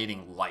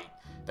emanating light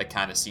that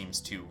kind of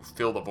seems to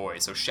fill the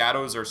void. So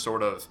shadows are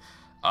sort of,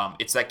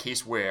 it's that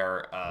case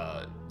where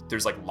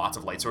there's like lots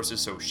of light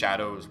sources, so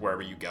shadows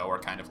wherever you go are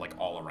kind of like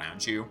all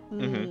around you.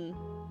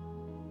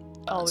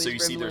 Always So you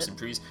see there's rimlit. some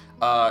trees.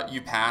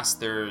 You pass,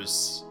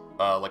 there's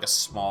like a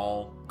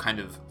small kind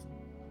of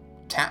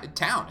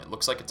town. It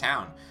looks like a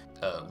town.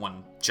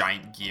 One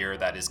giant gear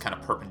that is kind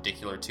of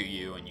perpendicular to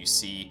you, and you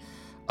see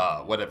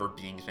whatever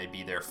beings may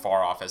be there,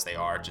 far off as they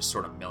are, just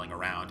sort of milling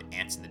around,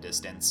 ants in the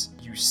distance.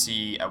 You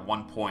see at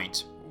one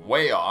point,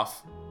 way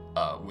off,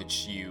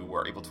 which you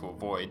were able to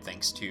avoid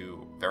thanks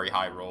to very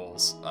high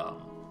rolls,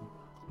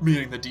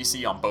 meeting the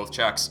DC on both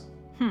checks.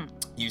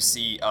 You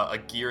see a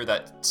gear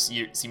that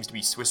seems to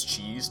be Swiss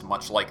cheesed,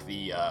 much like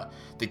the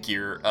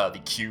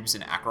cubes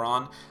in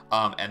Acheron,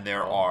 and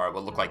there are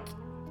what look like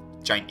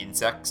giant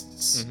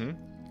insects,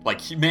 like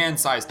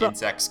man-sized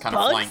insects, kind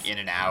of flying in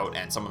and out,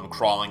 and some of them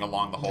crawling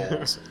along the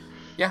holes.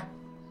 Yeah.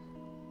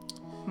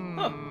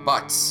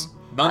 But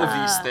none of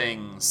these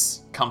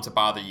things come to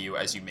bother you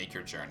as you make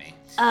your journey.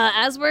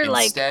 As we're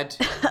Instead,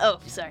 oh,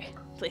 sorry,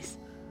 please.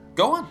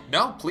 Go on.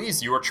 No,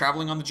 please. You are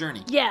traveling on the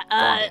journey.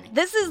 Yeah,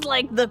 this is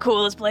like the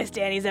coolest place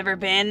Danny's ever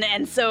been,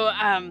 and so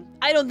I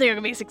don't think we're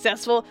gonna be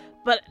successful.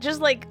 But just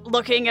like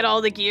looking at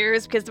all the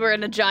gears, because we're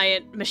in a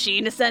giant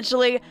machine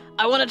essentially,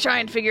 I want to try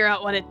and figure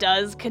out what it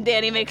does. Can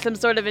Danny make some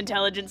sort of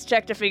intelligence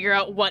check to figure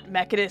out what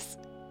Mechanist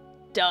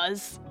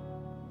does?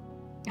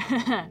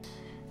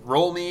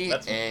 Roll me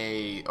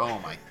oh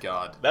my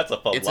god. That's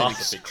a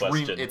philosophy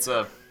question.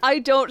 I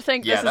don't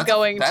think this is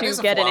going to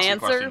get an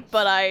answer, question.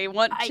 but I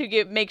want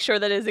to make sure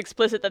that it is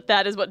explicit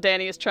that is what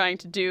Danny is trying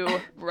to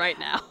do right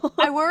now.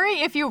 I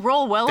worry if you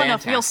roll well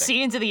enough, you'll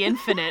see into the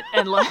infinite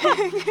and like...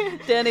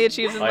 Danny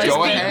achieves in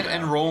Go ahead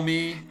and roll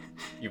me.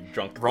 You've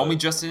drunk. Roll me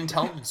just an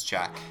intelligence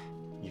check.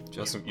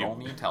 Roll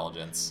me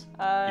intelligence.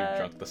 You've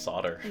drunk the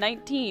solder.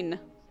 19.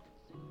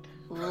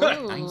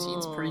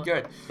 19's pretty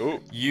good. Ooh.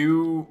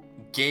 You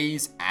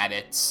gaze at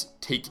it,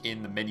 take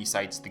in the many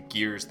sights, the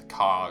gears, the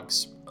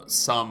cogs,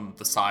 some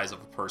the size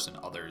of a person,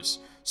 others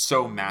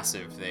so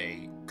massive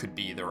they could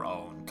be their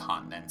own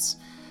continents.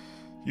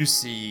 You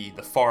see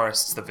the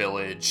forests, the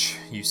village,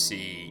 you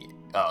see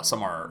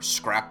some are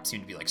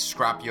seem to be like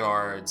scrap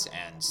yards,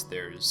 and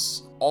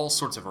there's all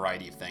sorts of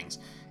variety of things.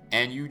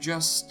 And you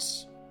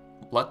just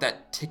let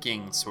that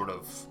ticking sort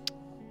of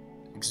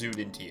exude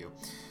into you.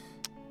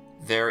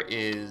 There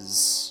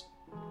is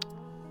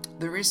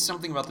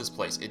something about this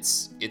place.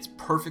 It's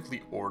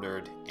perfectly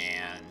ordered,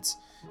 and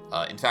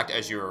in fact,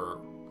 as you're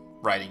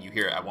riding, you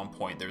hear at one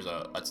point there's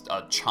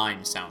a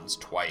chime sounds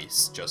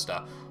twice, just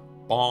a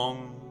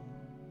bong,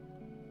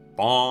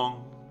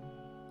 bong,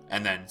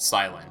 and then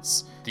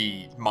silence.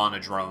 The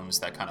monodrones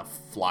that kind of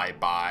fly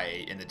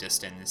by in the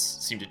distance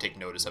seem to take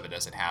notice of it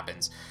as it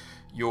happens.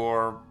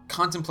 You're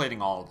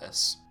contemplating all of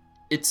this.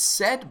 It's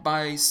said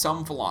by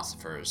some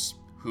philosophers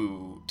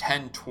who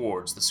tend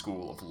towards the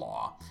school of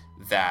law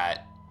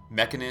that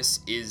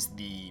Mechanist is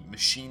the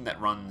machine that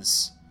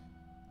runs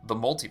the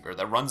multiverse,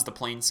 that runs the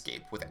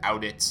planescape.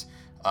 Without it,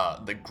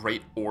 the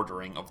great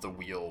ordering of the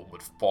wheel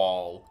would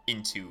fall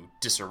into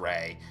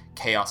disarray.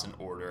 Chaos and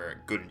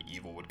order, good and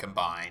evil would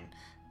combine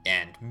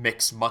and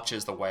mix much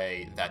as the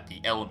way that the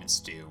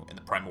elements do in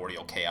the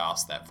primordial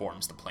chaos that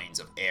forms the planes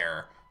of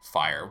air,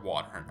 fire,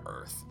 water, and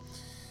earth.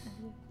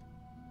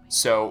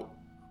 So,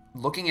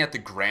 looking at the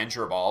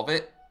grandeur of all of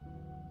it,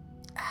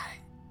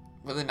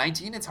 with a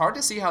 19, it's hard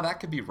to see how that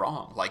could be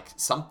wrong. Like,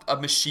 a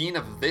machine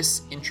of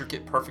this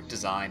intricate, perfect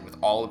design with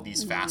all of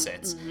these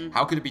facets,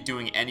 how could it be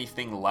doing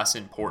anything less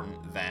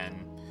important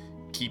than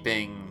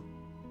keeping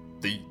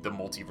the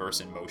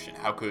multiverse in motion?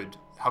 How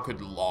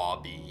could law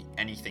be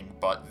anything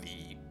but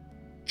the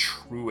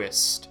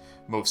truest,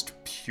 most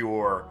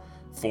pure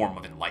form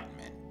of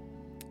enlightenment?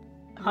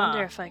 I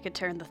wonder if I could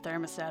turn the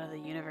thermostat of the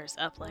universe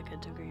up like a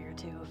degree or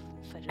two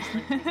if I just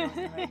like go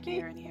the right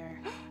gear in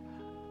here.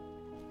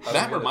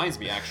 That reminds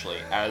me, actually,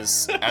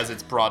 as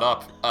it's brought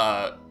up,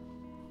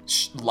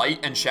 light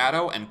and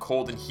shadow and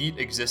cold and heat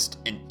exist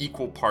in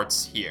equal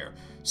parts here.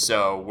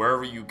 So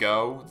wherever you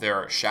go, there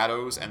are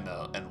shadows and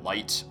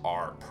light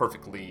are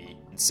perfectly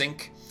in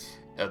sync.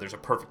 There's a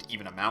perfect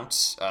even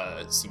amount.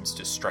 It seems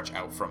to stretch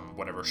out from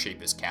whatever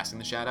shape is casting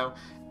the shadow.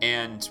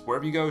 And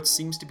wherever you go, it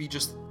seems to be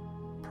just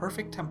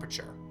perfect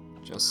temperature.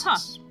 Just, I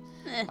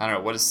don't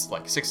know, what is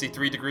like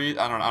 63 degrees?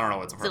 I don't know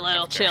what's the It's a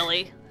little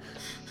chilly.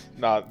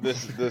 Nah,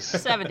 this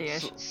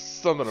 70-ish.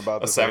 Something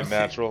about this ain't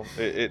natural.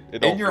 It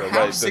don't in your feel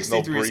house, right. There's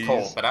 63 no is breeze.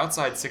 cold, but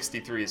outside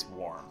 63 is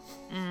warm.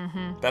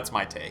 That's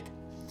my take.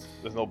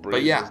 There's no breeze.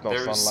 But yeah,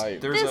 there's no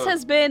sunlight. This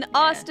has been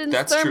Austin's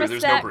That's true,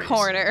 there's no thermostat breeze.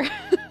 corner.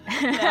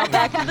 Now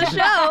back to the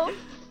show.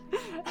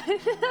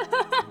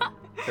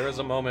 There was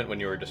a moment when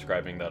you were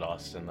describing that,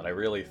 Austin, that I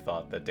really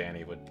thought that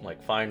Danny would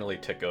like finally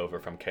tick over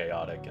from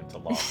chaotic into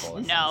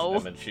lawful.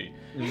 No.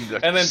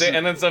 And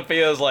then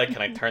Sophia's like,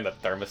 "Can I turn the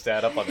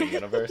thermostat up on the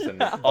universe?"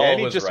 And all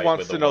Danny was just right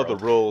wants with to know the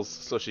world. rules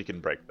so she can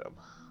break them.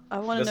 I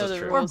want to This know is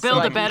the true. rules. Or build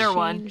so I a can better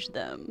one. change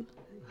them.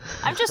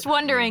 I'm just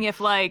wondering if,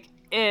 like,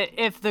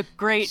 if the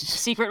great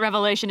secret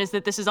revelation is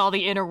that this is all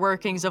the inner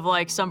workings of,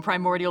 like, some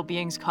primordial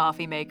being's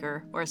coffee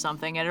maker or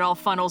something, and it all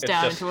funnels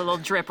down just- into a little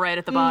drip right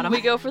at the bottom. We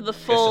go for the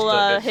full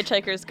just a-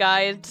 Hitchhiker's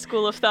Guide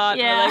school of thought.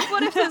 Yeah. We're like,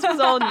 what if this was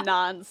all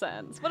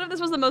nonsense? What if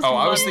this was the most Oh,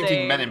 I was mundane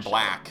thinking Men in shit?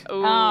 Black,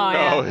 Ooh. Oh,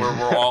 yeah. where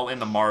we're all in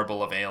the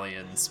marble of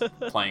aliens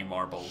playing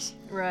marbles.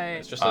 Right.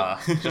 It's just a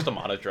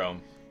monodrome.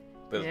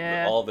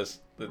 Yeah. All this.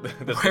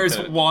 Where's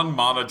one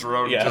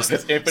monodrone Yeah, just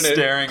this infinite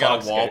staring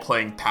at a wall clockscape.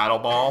 playing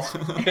paddleball?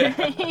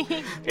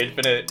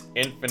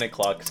 infinite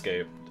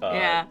clockscape.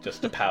 Yeah.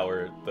 Just to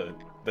power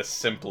the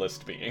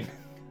simplest being.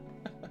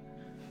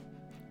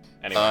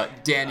 Anyway.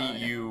 Danny,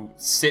 you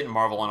sit and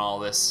marvel on all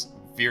this.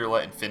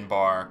 Virla and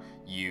Finbar,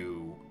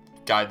 you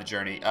guide the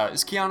journey.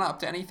 Is Kiana up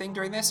to anything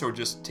during this, or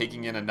just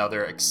taking in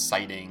another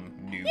exciting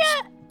new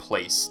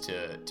place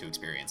to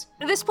experience?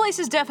 This place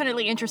is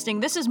definitely interesting.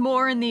 This is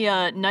more in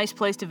the nice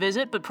place to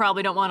visit, but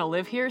probably don't want to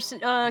live here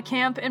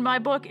camp in my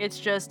book. It's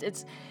just,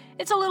 it's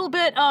a little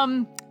bit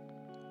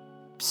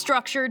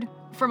structured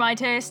for my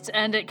tastes,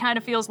 and it kind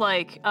of feels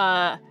like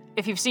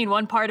if you've seen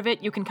one part of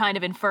it, you can kind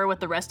of infer what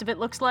the rest of it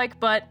looks like,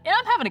 but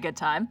I'm having a good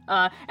time.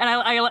 And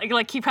I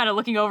like keep kind of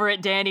looking over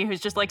at Danny,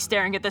 who's just like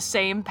staring at the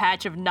same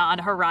patch of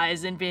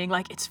non-horizon, being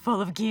like, it's full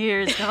of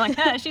gears. And I'm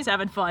like, she's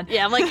having fun.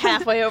 Yeah, I'm like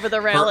halfway over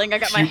the railing. I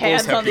got my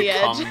hands on the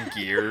edge.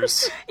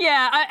 Gears.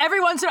 Yeah,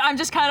 every once in a while, I'm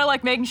just kind of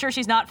like making sure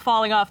she's not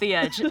falling off the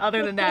edge.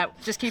 Other than that,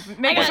 just keep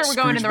making sure we're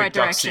going in the right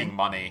direction.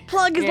 Money.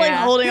 Plug is like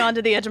holding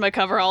onto the edge of my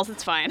coveralls.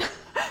 It's fine.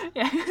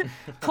 Yeah.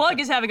 Plug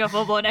is having a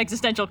full-blown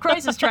existential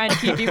crisis trying to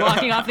keep you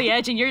walking off the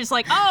edge, and you're just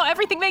like, oh,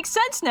 everything makes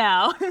sense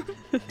now.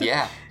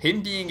 Yeah,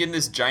 him being in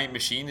this giant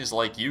machine is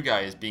like you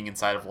guys being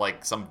inside of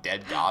like some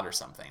dead god or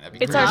something. That'd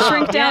be It's crazy. our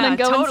shrink down and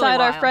go totally inside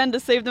wild. our friend to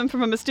save them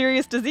from a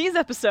mysterious disease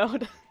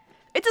episode.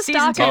 It's a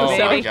Season stock 2, Oh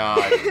baby. my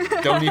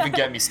god. Don't even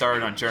get me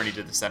started on Journey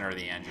to the Center of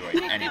the Android.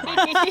 Anyway.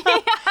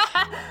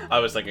 I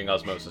was thinking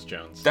Osmosis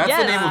Jones. That's the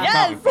Yes, name of the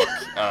yes.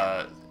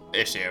 comic book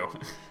issue.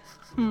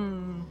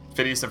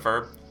 Phineas and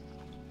Ferb.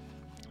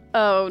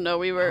 Oh no,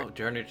 we were. Oh,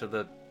 Journey to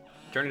the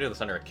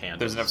Center of Candace.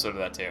 There's an episode of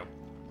that too.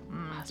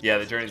 Yeah,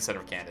 the Journey to the Center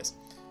of Candace.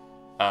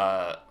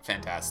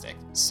 Fantastic.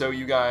 So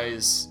you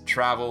guys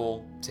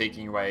travel,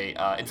 taking away.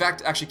 In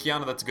fact, actually,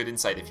 Kiana, that's a good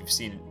insight. If you've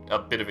seen a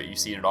bit of it, you've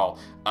seen it all.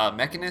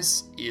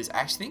 Mechanus is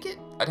actually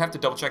I'd have to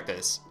double check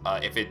this.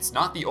 If it's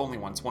not the only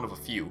one, it's one of a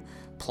few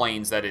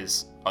planes that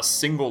is a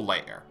single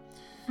layer.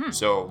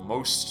 So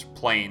most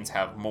planes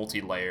have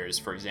multi-layers.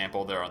 For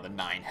example, there are the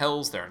 9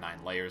 hells. There are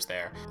 9 layers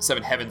there.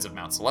 7 heavens of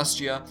Mount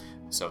Celestia.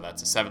 So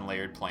that's a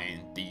 7-layered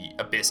plane. The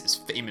abyss is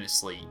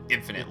famously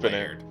infinite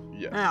layered.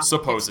 Yes. Yeah,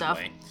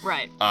 Supposedly. good stuff.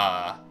 Right.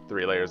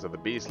 3 layers of the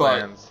beast But-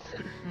 lands.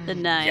 The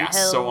 9 Yes,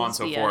 hells. so on and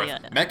so yada, forth.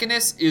 yada.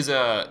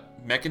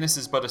 Mechanus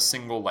is but a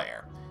single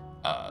layer.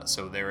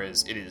 So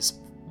it is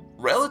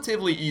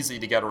relatively easy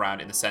to get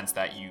around in the sense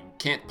that you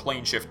can't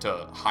plane shift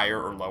to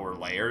higher or lower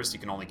layers. You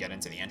can only get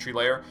into the entry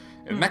layer.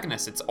 In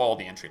Mechanus, it's all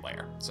the entry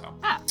layer. So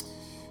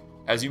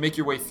as you make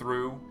your way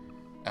through,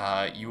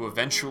 you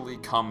eventually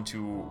come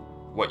to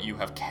what you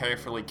have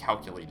carefully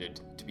calculated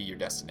to be your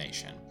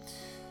destination.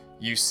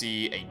 You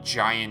see a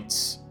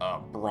giant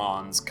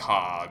bronze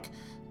cog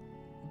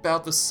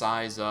about the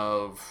size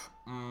of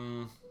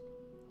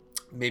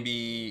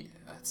maybe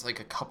it's like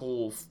a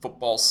couple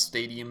football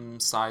stadium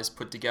size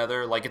put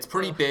together. Like it's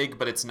pretty big,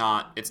 but it's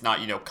not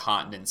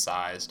continent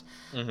sized.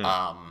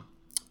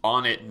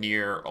 On it,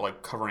 near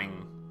like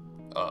covering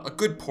a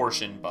good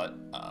portion, but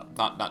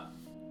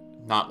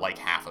not like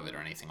half of it or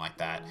anything like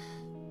that.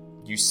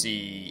 You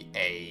see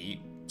a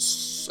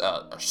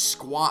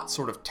squat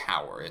sort of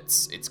tower.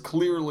 It's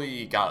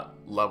clearly got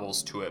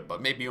levels to it,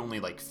 but maybe only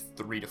like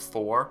 3 to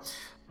 4.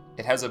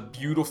 It has a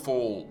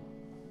beautiful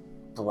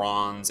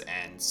bronze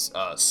and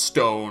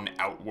stone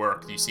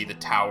outwork. You see the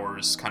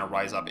towers kind of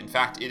rise up. In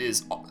fact, it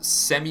is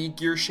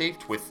semi-gear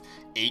shaped with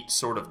 8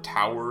 sort of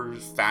tower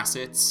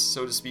facets,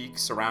 so to speak,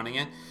 surrounding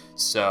it.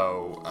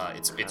 So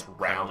it's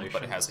round,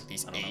 but it has like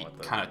these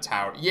 8 kind of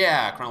tower.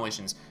 Yeah,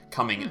 crenellations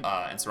coming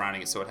and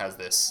surrounding it. So it has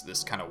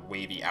this kind of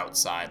wavy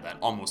outside that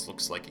almost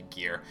looks like a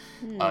gear.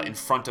 In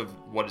front of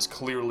what is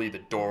clearly the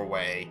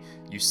doorway,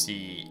 you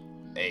see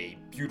a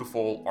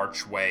beautiful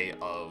archway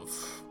of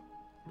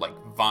like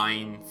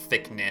vine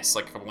thickness,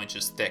 like a couple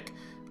inches thick,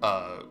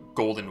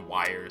 golden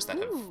wires that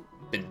have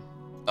been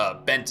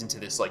bent into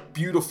this like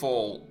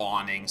beautiful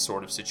awning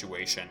sort of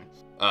situation.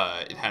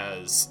 It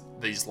has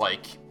these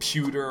like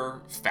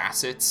pewter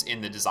facets in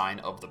the design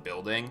of the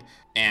building,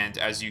 and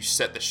as you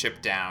set the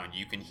ship down,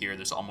 you can hear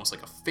there's almost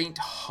like a faint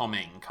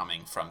humming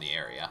coming from the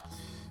area.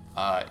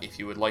 If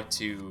you would like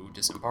to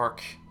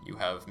disembark, you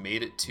have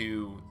made it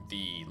to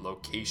the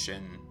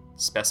location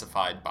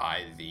specified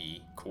by the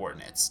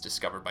coordinates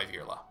discovered by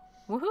Virla.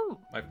 Woohoo!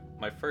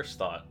 My first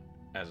thought,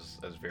 as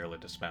Virla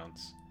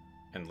dismounts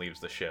and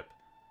leaves the ship,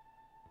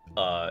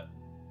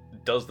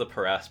 does the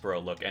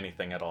Paraspora look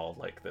anything at all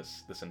like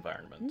this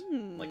environment?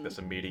 Like this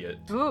immediate...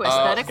 Ooh,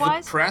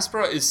 aesthetic-wise? The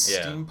Paraspora is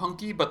Yeah.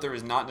 steampunky, but there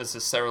is not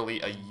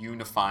necessarily a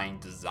unifying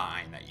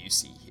design that you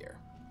see here.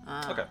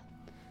 Okay.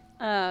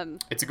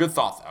 It's a good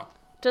thought, though.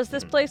 Does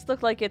this place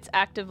look like it's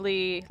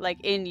actively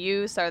like in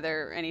use? Are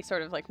there any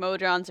sort of like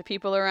modrons or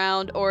people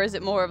around, or is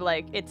it more of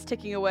like it's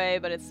ticking away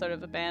but it's sort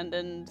of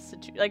abandoned?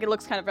 Like it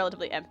looks kind of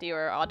relatively empty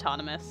or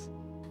autonomous.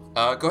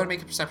 Go ahead and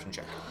make a perception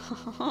check.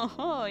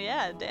 Oh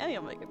yeah,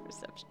 Daniel, make a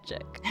perception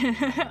check.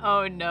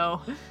 Oh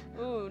no.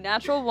 Ooh,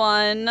 natural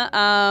 1,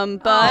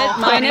 but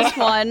minus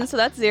 1, so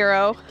that's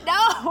 0.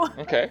 No!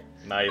 Okay.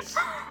 Nice.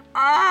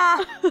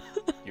 Ah!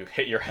 You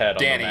hit your head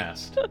Danny. on the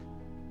mast.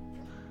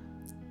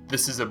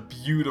 This is a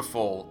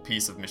beautiful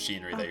piece of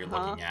machinery that you're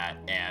looking at,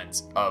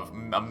 and of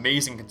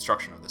amazing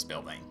construction of this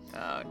building.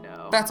 Oh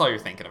no. That's all you're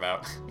thinking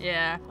about.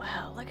 Yeah.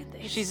 Wow, look at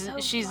this.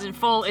 She's in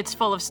full. It's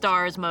full of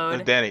stars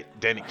mode. Danny,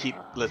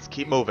 let's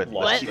keep moving.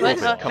 What? Let's keep What?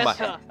 moving. Come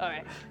on. All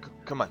right.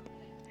 Come on.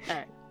 All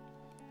right.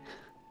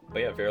 But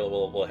yeah, Vera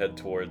will head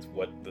towards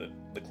what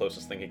the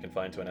closest thing he can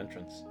find to an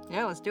entrance.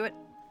 Yeah, let's do it.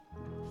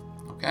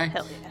 Okay.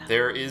 Hell yeah.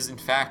 There is, in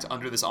fact,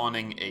 under this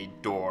awning, a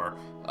door.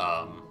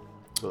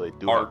 So they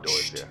do have doors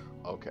Arched. here.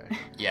 Okay.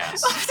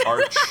 Yes,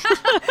 arched.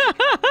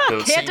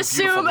 Those same Can't beautiful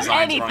assume designs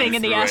anything running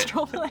in the through it.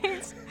 astral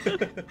planes.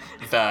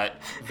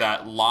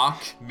 That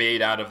lock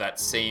made out of that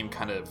same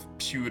kind of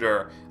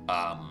pewter,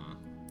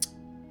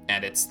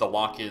 and the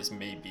lock is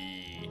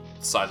maybe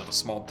the size of a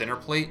small dinner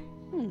plate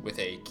with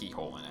a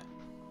keyhole in it.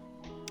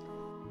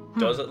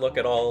 Does it look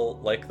at all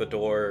like the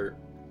door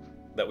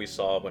that we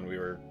saw when we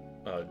were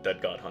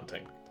dead god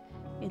hunting?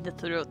 In the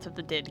throat of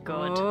the dead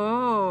god.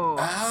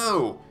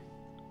 Oh.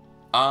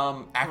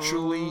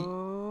 Actually,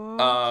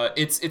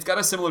 it's got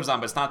a similar design,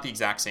 but it's not the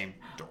exact same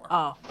door.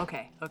 Oh,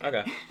 okay.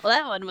 Okay. Well,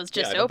 that one was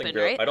just Yeah, I don't open, think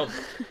Vera- right? I don't.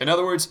 In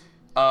other words,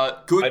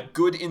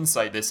 good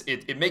insight.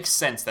 It makes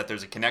sense that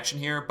there's a connection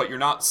here, but you're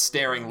not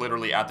staring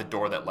literally at the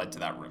door that led to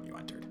that room you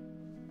entered.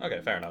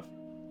 Okay, fair enough.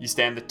 You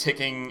stand the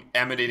ticking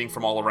emanating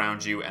from all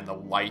around you and the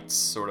lights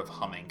sort of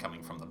humming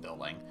coming from the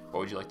building. What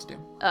would you like to do?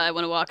 I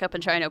want to walk up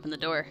and try and open the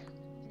door.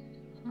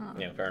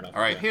 Yeah, fair enough.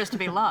 All right. Appears to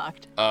be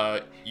locked.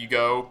 You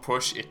go,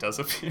 push. It does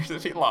appear to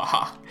be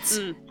locked.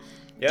 Yeah.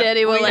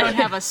 Daddy will We don't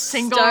have a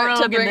single start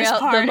to rogue in bring this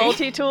out party. the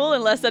multi-tool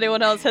unless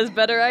anyone else has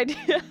better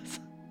ideas.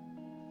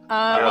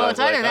 Well, it's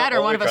either like, that or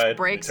oh, one we of us tried.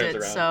 breaks It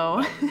it, turns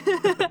so...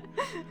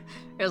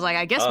 It was like,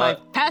 I guess my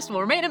past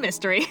will remain a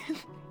mystery.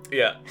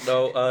 Yeah.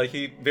 No.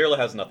 Virla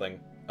has nothing.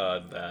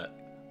 That.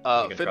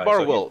 he can try, Finbar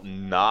so will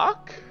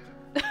knock.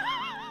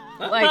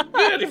 Like,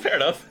 Yeah, fair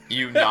enough.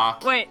 You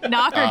knock. wait,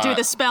 knock or do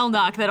the spell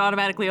knock that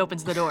automatically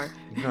opens the door?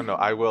 No,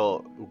 I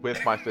will,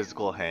 with my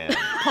physical hand,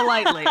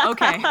 Politely,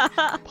 okay.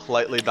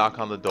 politely knock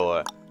on the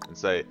door and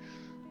say,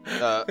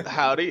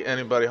 howdy,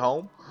 anybody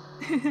home?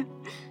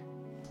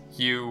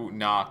 You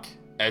knock.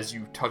 As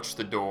you touch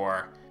the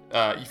door,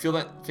 you feel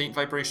that faint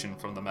vibration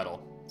from the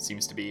metal.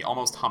 Seems to be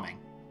almost humming.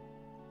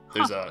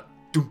 There's a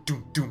doom,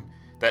 doom, doom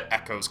that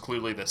echoes.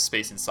 Clearly the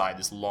space inside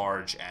is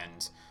large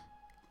and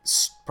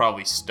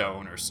probably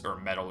stone or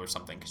metal or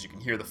something, because you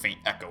can hear the faint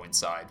echo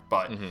inside,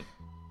 but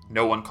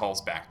no one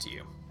calls back to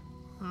you.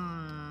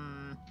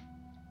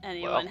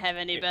 Anyone have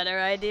any better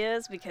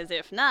ideas? Because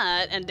if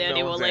not, and Daddy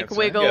No will one's like answering.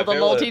 wiggle Yeah, the Virla-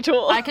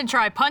 multi-tool. I can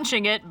try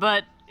punching it,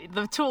 but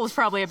the tool is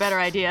probably a better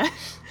idea.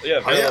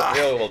 Yeah,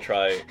 Virla will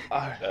try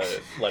I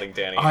letting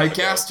Danny. I have a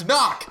go. cast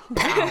knock.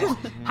 Pow!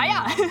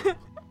 Hiya!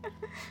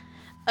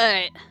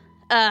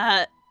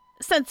 Alright.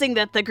 Sensing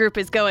that the group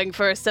is going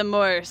for some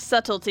more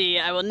subtlety,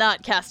 I will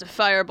not cast a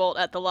firebolt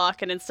at the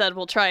lock and instead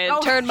will try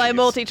and turn my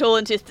multi-tool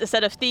into a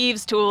set of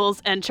thieves'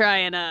 tools and try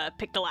and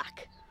pick the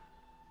lock.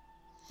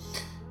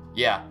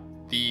 Yeah,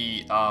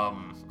 the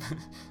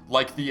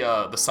like the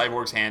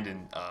cyborg's hand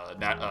in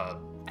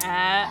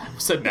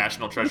said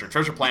National Treasure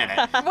Planet.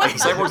 Like the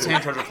cyborg's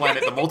hand, Treasure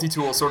Planet. The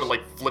multi-tool sort of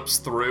like flips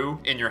through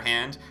in your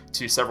hand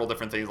to several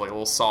different things, like a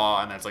little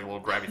saw, and then it's like a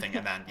little grabby thing,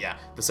 and then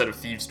the set of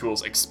thieves'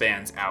 tools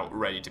expands out,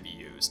 ready to be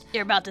used.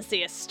 You're about to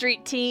see a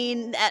street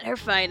teen at her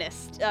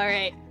finest.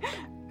 Alright.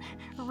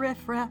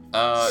 Riff raff.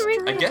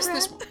 I guess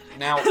this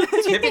now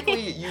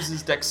typically it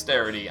uses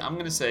dexterity. I'm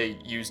gonna say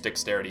use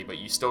dexterity, but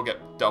you still get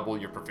double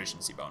your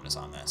proficiency bonus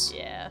on this.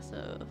 Yeah,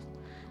 so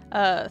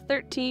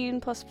 13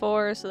 plus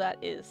 4, so that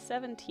is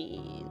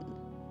 17.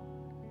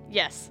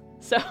 Yes.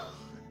 So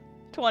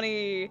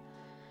 21.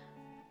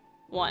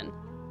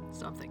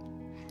 Something.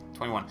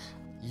 21.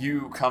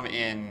 You come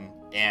in,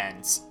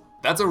 and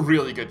that's a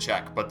really good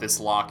check, but this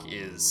lock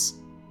is.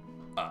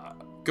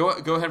 Go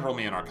ahead and roll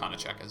me an Arcana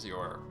check as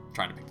you're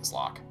trying to pick this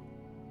lock.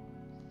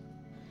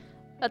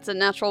 That's a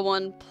natural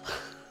 1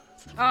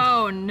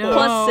 Oh no.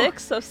 plus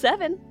 6, so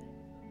 7.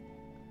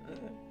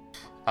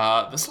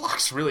 This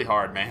lock's really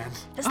hard, man.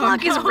 This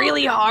lock is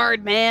really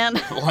hard, man.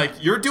 Like,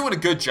 you're doing a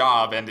good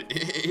job, and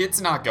it's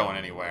not going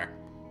anywhere.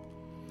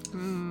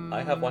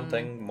 I have one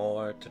thing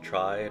more to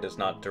try. It is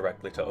not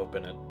directly to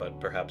open it, but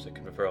perhaps it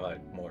can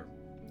provide more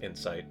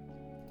insight.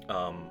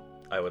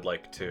 I would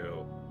like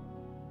to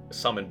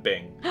summon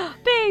Bing.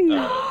 Bing!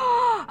 The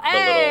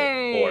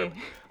Hey! little orb.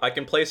 I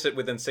can place it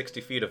within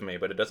 60 feet of me,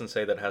 but it doesn't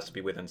say that it has to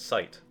be within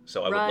sight.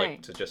 So I would like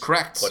Right. to just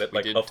Correct. put it We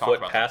like did a talk foot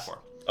about that past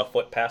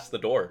before. the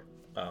door,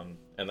 and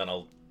then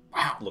I'll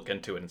Wow. look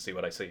into it and see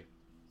what I see.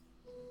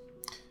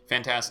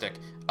 Fantastic.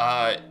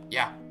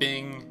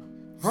 Bing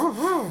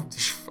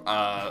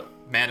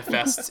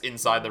manifests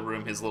inside the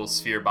room, his little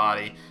sphere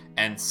body,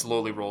 and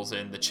slowly rolls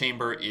in. The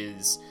chamber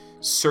is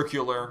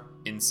circular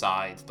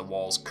inside, the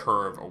walls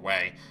curve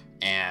away,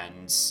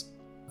 and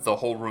the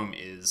whole room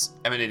is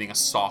emanating a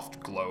soft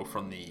glow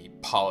from the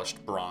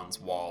polished bronze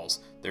walls.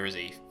 There is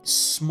a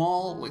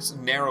small,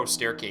 narrow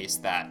staircase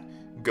that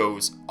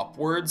goes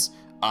upwards,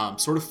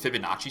 sort of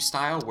Fibonacci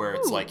style, where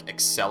it's like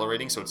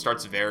accelerating, so it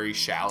starts very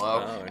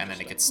shallow, and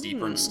then it gets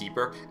steeper and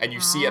steeper, and you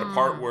see at a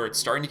part where it's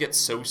starting to get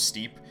so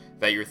steep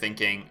that you're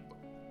thinking,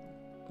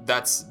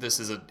 this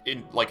is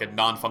like a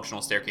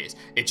non-functional staircase.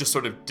 It just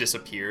sort of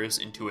disappears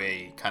into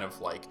a kind of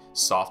like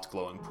soft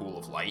glowing pool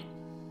of light.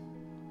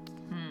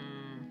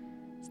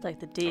 It's like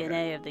the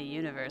DNA of the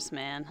universe,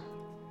 man.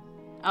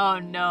 Oh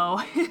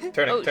no.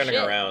 Turning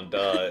around,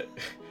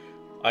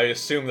 I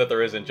assume that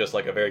there isn't just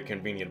like a very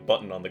convenient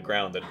button on the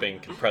ground that Bing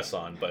can press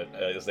on, but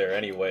is there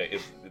any way?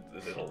 Is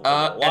it a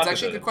lock? That's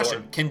actually a good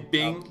question. Can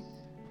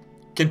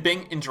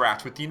Bing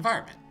interact with the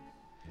environment?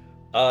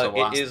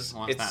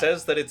 It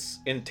says that it's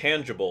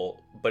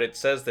intangible, but it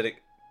says that it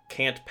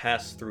can't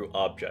pass through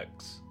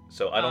objects.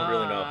 So I don't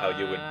really know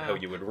how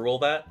you would rule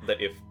that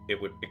if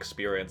it would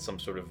experience some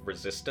sort of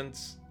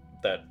resistance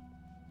that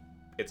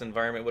its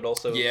environment would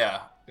also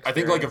experience. I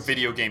think like a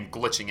video game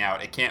glitching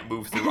out. It can't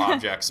move through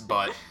objects,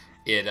 but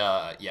it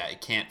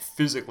can't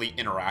physically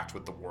interact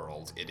with the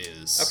world. It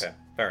is okay.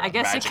 Fair enough. I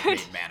guess magic it could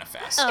made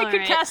manifest. it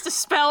could cast a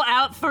spell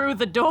out through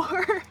the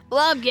door.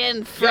 Well, I'm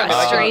getting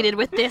frustrated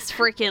with this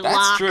freaking That's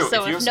lock. true.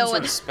 So if you have some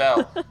sort of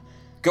spell,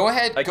 go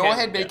ahead,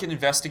 make an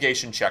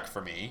investigation check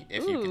for me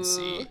if you can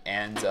see,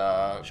 and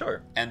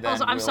sure. And then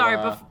also, I'm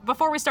sorry.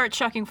 Before we start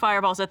chucking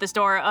fireballs at this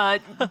door,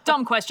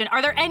 dumb question: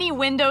 are there any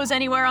windows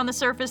anywhere on the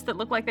surface that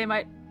look like they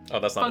might? Oh,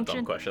 that's not function? a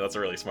dumb question. That's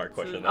a really smart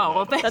question.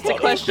 That's a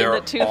question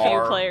that too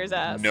few players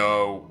ask.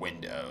 No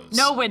windows.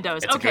 No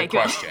windows. It's okay, a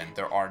good question.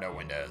 There are no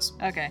windows.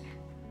 Okay.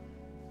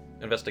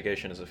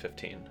 Investigation is a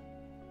 15.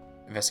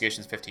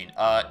 Investigation's 15.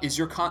 Is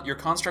your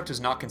construct is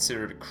not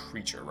considered a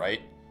creature,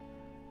 right?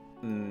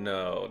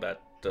 No,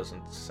 that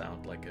doesn't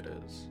sound like it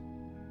is.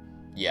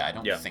 Yeah, I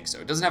don't think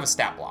so. It doesn't have a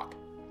stat block.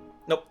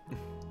 Nope.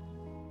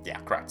 Yeah,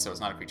 correct. So it's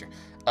not a creature.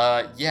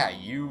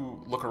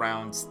 You look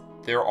around.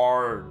 There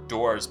are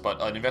doors,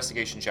 but an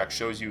investigation check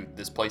shows you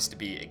this place to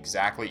be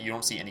exactly... You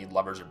don't see any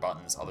levers or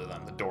buttons other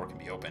than the door can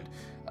be opened.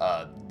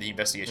 The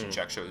investigation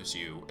check shows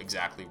you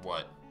exactly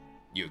what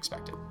you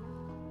expected.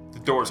 The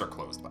doors are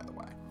closed, by the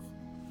way.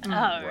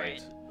 All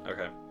right.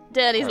 Okay.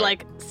 Daddy's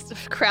like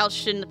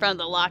crouched in front of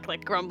the lock,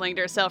 like grumbling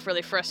to herself,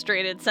 really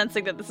frustrated,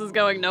 sensing that this is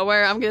going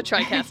nowhere. I'm going to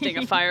try casting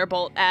a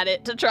firebolt at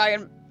it to try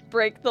and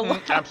break the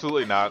lock.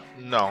 Absolutely not.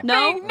 No.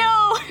 No? Bing,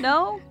 no!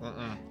 No?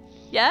 Mm-mm.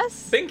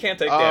 Yes? Bing can't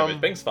take damage.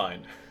 Bing's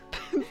fine.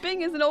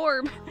 Bing is an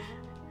orb.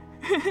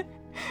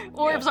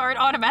 Orbs aren't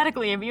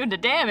automatically immune to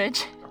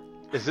damage.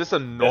 Is this a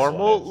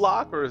normal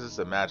lock or is this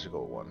a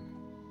magical one?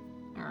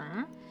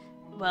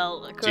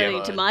 Well,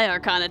 according to my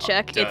Arcana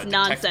check, it's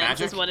nonsense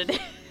is what it is.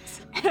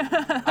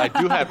 I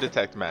do have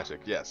detect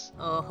magic, yes.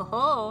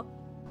 Oh.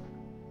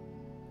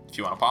 If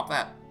you want to pop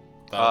that,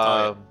 that'll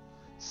tell you.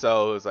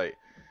 So it's like,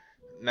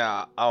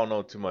 now I don't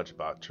know too much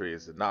about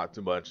trees and not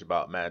too much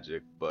about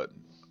magic, but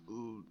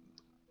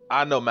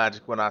I know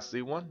magic when I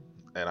see one,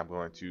 and I'm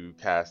going to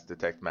cast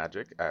detect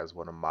magic as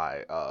one of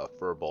my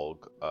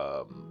Furbolg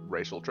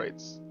racial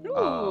traits.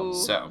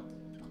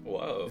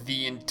 Whoa.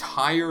 The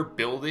entire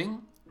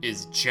building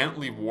is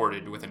gently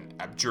warded with an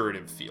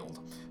abjurative field,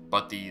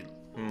 but the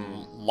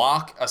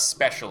lock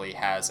especially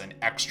has an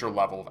extra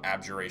level of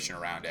abjuration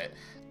around it.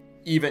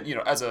 Even,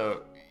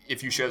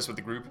 if you share this with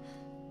the group,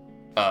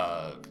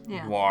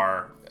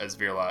 Noir as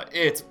Virla,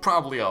 it's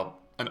probably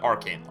an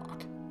arcane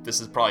lock.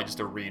 This is probably just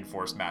a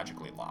reinforced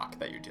magically lock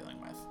that you're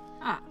dealing with.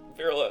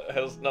 Virla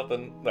has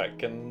nothing that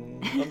can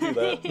undo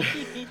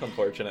that,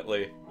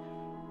 unfortunately.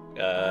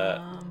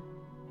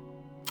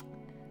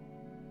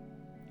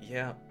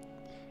 Yeah.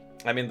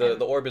 I mean, the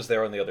orb is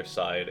there on the other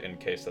side in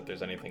case that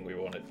there's anything we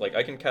wanted. Like,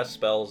 I can cast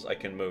spells, I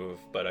can move,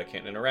 but I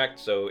can't interact,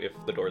 so if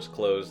the door's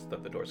closed,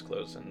 then the door's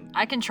closed, and...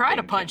 I can try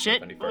to punch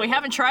it. We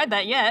haven't tried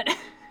that yet.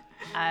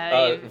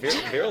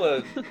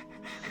 Virla...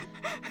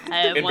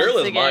 In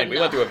Virla's mind, we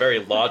went through a very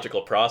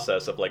logical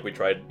process of, like, we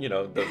tried,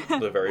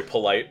 the very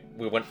polite...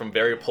 We went from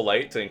very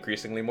polite to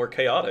increasingly more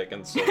chaotic,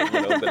 and so,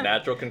 the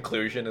natural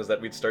conclusion is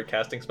that we'd start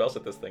casting spells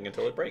at this thing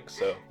until it breaks,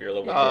 so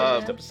Virla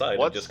will step aside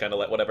and just kind of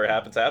let whatever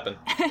happens happen.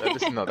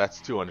 No, that's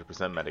 200%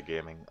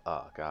 metagaming.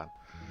 Oh, God.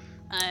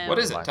 What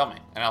is it? Tell me,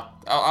 and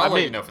I'll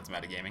let you know if it's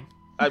metagaming.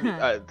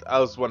 I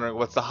was wondering,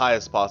 what's the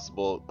highest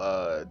possible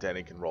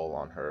Danny can roll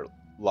on her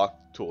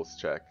lock tools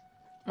check?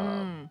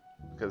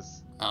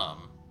 Because...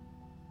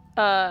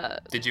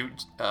 Did you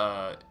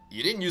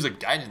didn't use a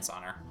guidance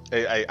on her.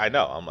 I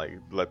know. I'm like,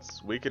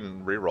 we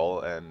can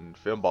reroll, and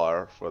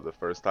Finbar, for the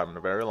first time in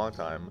a very long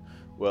time,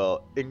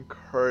 will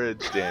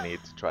encourage Danny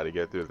to try to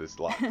get through this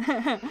lock.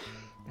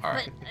 All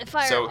right.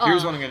 So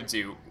here's what I'm gonna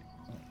do.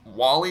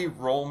 Wally,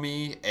 roll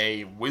me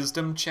a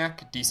wisdom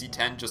check, DC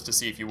 10, just to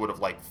see if you would have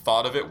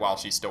thought of it while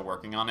she's still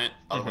working on it.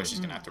 Otherwise, she's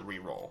gonna have to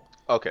re-roll.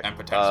 Okay. And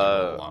potentially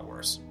roll a lot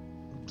worse.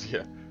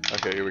 Yeah.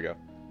 Okay. Here we go.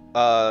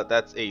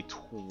 That's a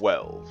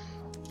 12.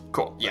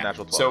 Cool. Yeah.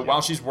 Natural 12, so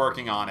while she's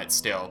working on it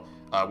still,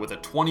 with a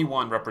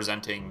 21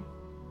 representing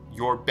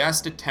your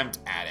best attempt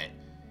at it,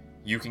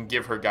 you can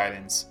give her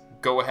guidance.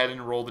 Go ahead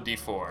and roll the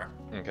d4.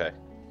 Okay.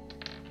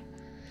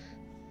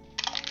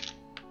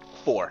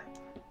 4.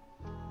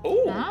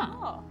 Ooh.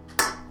 Oh.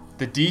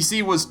 The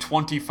DC was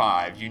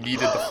 25. You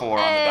needed the 4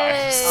 on the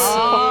dice.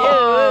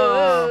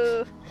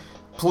 Oh.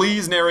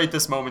 Please narrate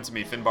this moment to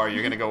me, Finbar.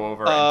 You're gonna go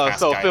over and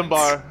cast guidance.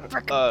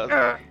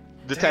 Finbar,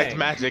 detect Dang.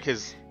 magic,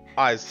 his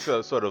eyes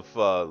sort of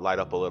light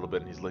up a little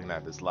bit, and he's looking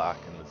at this lock,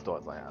 and the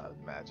door's like,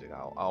 magic. I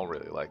don't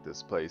really like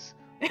this place,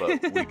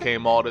 but we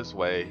came all this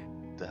way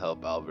to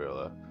help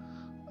Alvira.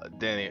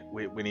 Danny,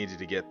 we need you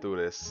to get through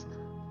this.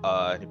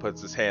 And he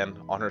puts his hand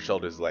on her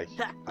shoulders, like,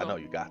 I know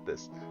you got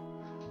this.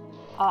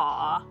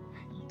 Aww.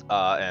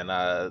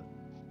 And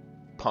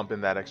pump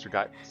in that extra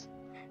guidance.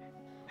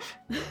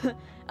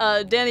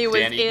 Danny was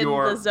Danny, in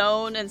you're- the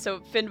zone, and so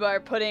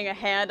Finbar putting a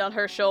hand on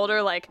her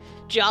shoulder, like,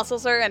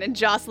 jostles her, and in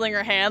jostling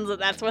her hands,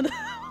 that's when the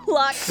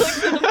lock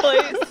clicks into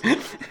place.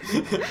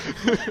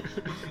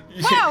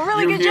 Wow,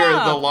 really you good hear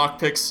job. the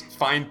lockpicks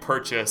find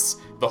purchase.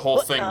 The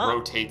whole thing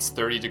rotates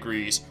 30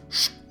 degrees,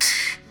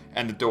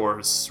 and the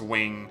doors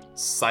swing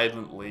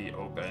silently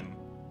open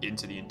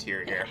into the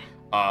interior.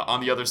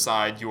 On the other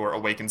side, your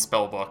awakened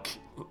spellbook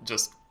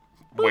just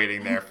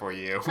waiting there for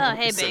you. Oh,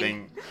 hey, just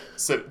sitting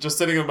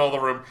in the middle of the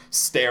room,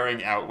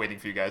 staring out, waiting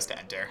for you guys to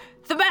enter.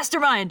 The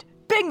mastermind!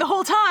 Bing the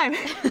whole time!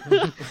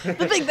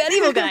 The big bad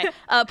evil guy.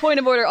 Point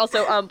of order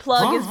also,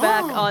 Plug is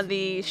back on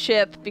the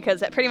ship,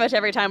 because pretty much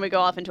every time we go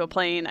off into a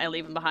plane, I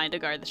leave him behind to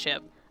guard the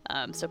ship.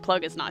 So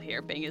Plug is not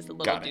here. Bing is the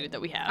little Got it. dude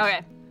that we have.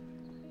 Okay.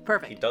 He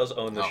Perfect. does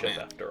own the Oh, ship man.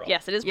 after all.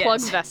 Yes, it is Yes.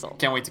 Plug's vessel.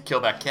 Can't wait to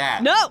kill that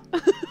cat. No!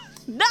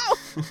 No!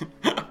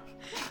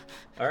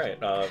 All right.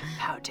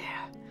 How dare.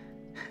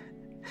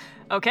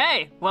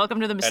 Okay, welcome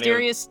to the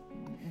mysterious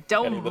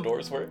dome. Any of the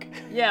doors work?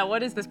 Yeah,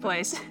 what is this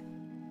place?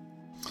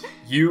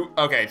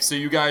 So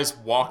you guys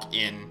walk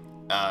in.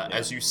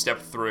 As you step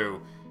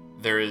through,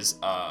 there is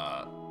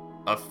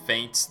a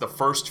faint. The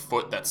first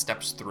foot that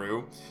steps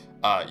through,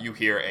 you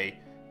hear a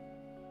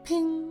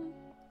ping,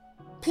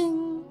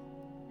 ping,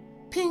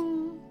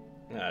 ping,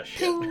 Ah, shit.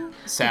 ping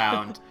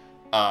sound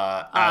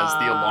as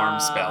the alarm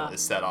spell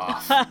is set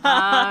off.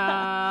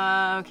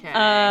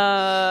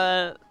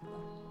 Okay.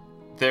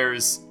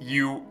 There's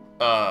you.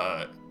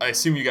 I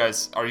assume you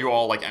guys are you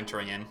all like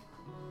entering in?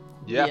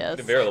 Yeah. Yes.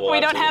 Vera will We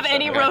don't have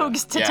absolutely any step in.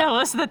 rogues to Yeah. tell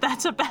us that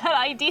that's a bad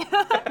idea.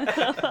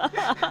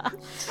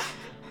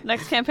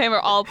 Next campaign, we're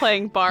all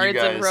playing bards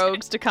and guys-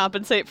 rogues to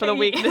compensate for the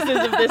weaknesses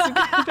of this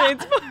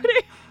campaign's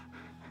party.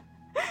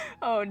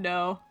 Oh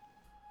no.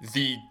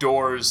 The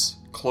doors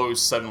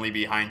close suddenly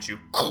behind you,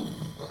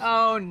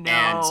 Oh no.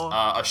 and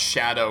a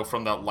shadow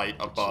from the light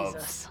above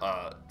Jesus.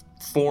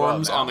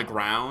 forms Wow, on the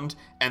ground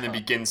and then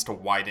begins to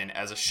widen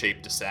as a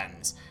shape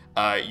descends.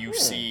 You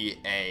see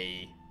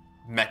a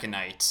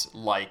Mechanite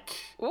like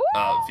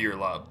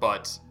Virla,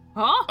 but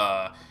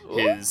Huh?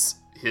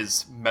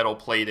 his metal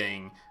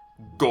plating,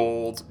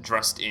 gold,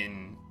 dressed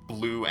in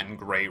blue and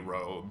gray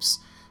robes,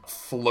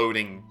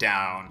 floating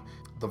down.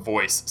 The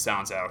voice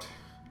sounds out.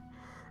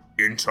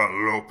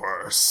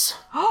 Interlopers.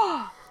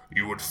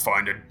 You would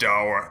find a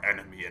dour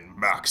enemy in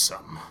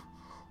Maxim.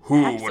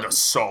 Who would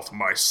assault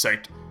my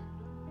saint?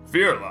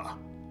 Virla.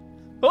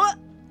 What?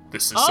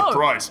 This is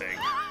surprising.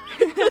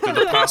 Did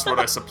the password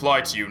I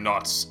supplied to you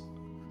not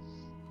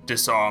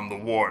disarm the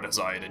ward as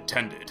I had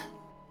intended?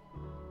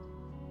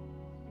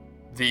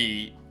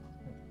 The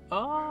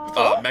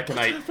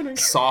Mechanite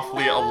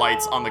softly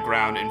alights on the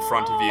ground in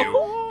front of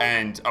you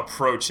and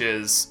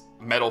approaches,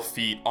 metal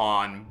feet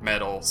on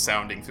metal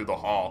sounding through the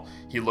hall.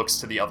 He looks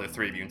to the other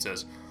three of you and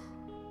says,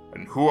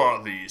 "And who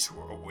are these who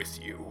are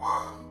with you?"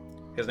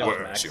 His name was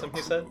Where's Maxim, your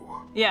he said?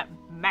 crew?" Yeah,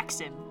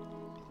 Maxim.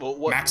 Well,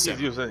 what Maxim.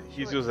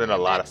 he's using a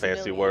lot of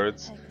fancy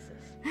words.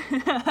 He's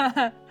using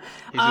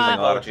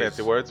a lot of jeez.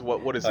 fancy words.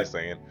 What is he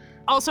saying?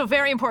 Also,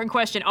 very important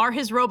question. Are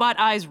his robot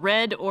eyes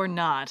red or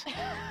not?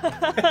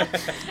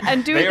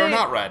 And do They are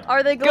not red.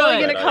 Are they glowing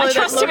Good. in a I color that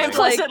trust him looks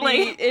like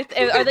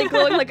implicitly. are they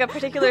glowing like a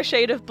particular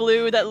shade of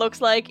blue that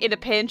looks like in a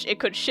pinch it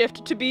could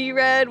shift to be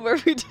red were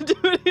we to do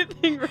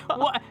anything wrong?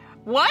 What?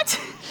 What?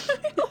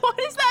 What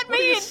does that What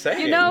are you mean?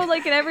 saying? You know,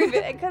 like in every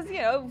because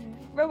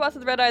robots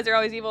with red eyes are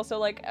always evil. So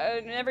like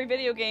in every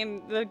video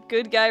game, the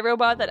good guy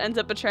robot that ends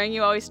up betraying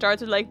you always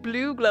starts with like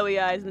blue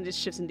glowy eyes and then just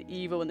shifts into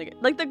evil when they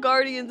get like the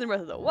Guardians in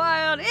Breath of the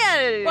Wild.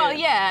 Yeah. Well,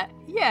 yeah.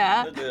 All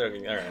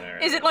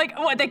right. Is it like,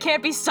 what, they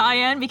can't be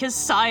cyan because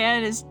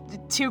cyan is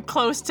too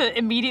close to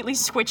immediately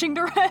switching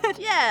to red?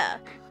 Yeah.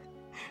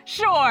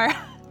 Sure.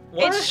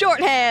 It's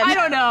shorthand. I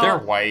don't know. They're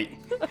white.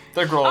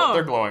 They're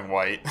glowing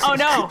white. Oh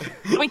no,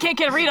 we can't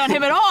get a read on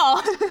him at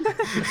all.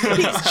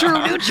 He's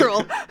true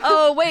neutral.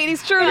 Oh wait,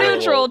 he's true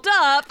neutral.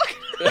 Duh.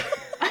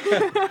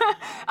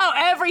 Oh,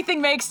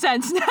 everything makes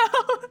sense now.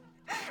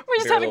 We're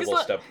just Vera having this. will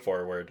step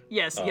forward.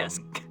 Yes, yes.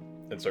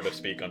 And sort of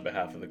speak on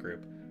behalf of the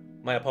group.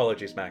 My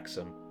apologies,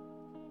 Maxim.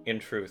 In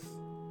truth,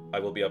 I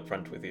will be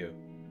upfront with you.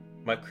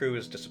 My crew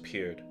has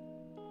disappeared.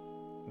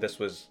 This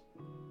was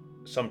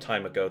some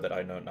time ago that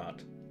I know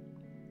not.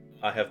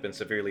 I have been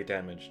severely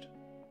damaged.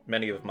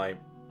 Many of my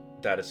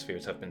data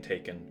spheres have been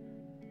taken,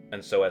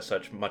 and so as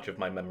such, much of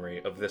my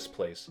memory of this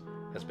place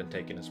has been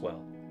taken as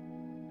well.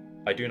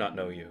 I do not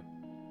know you,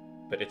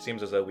 but it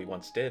seems as though we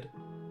once did,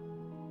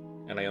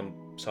 and I am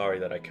sorry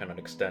that I cannot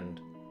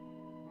extend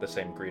the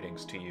same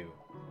greetings to you.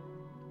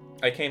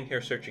 I came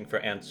here searching for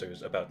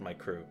answers about my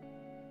crew.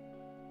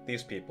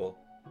 These people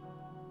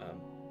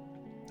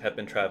have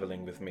been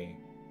traveling with me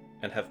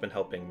and have been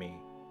helping me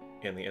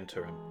in the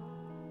interim.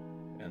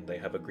 And they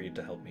have agreed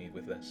to help me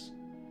with this,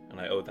 and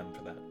I owe them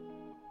for that.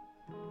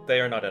 They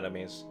are not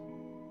enemies,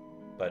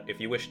 but if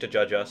you wish to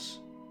judge us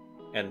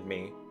and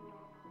me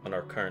on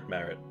our current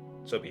merit,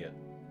 so be it.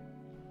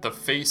 The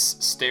face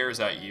stares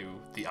at you,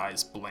 the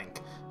eyes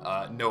blink,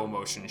 no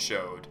emotion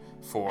showed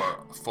for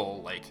a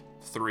full,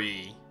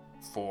 3,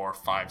 4,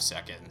 5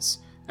 seconds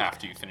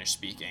after you finish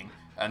speaking,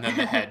 and then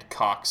the head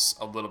cocks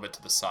a little bit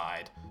to the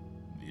side.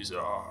 These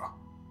are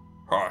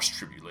harsh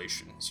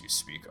tribulations you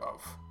speak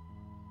of.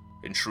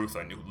 In truth,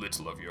 I knew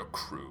little of your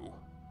crew,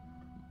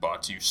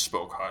 but you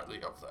spoke highly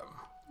of them.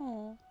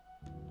 Aww.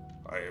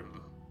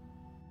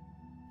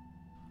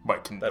 My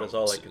condolences That is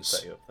all I can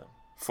say of them.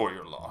 for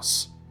your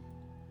loss,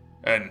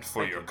 and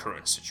for Thank your you.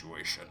 current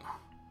situation.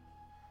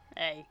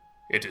 Hey.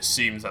 It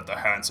seems that the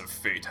hands of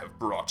fate have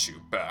brought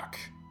you back.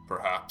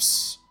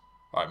 Perhaps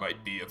I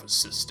might be of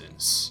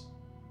assistance,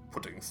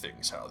 putting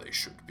things how they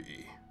should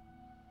be.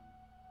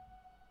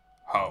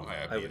 How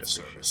may I be would of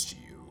service to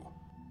you?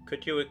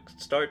 Could you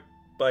start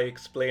by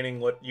explaining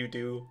what you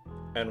do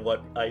and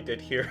what I did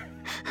here?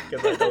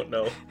 Because I don't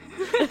know.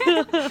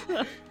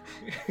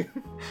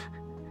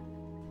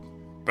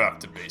 Back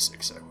to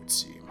basics, I would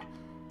seem.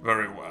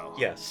 Very well.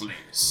 Yes.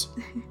 Please.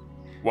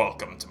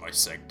 Welcome to my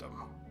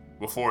sanctum.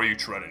 Before you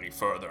tread any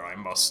further, I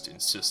must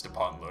insist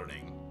upon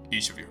learning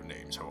each of your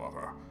names,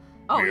 however.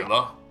 Oh,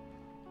 Mirla?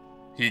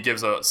 He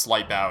gives a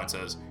slight bow and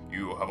says,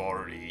 You have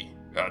already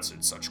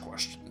answered such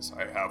questions.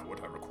 I have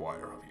what I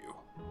require of you.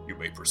 You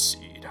may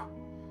proceed.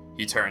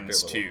 He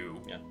turns to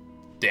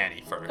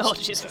Danny first. Oh,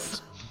 He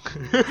Jesus.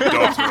 says,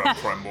 Daughter of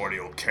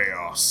primordial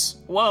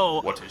chaos.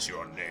 Whoa. What is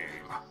your name?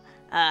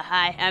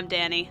 Hi, I'm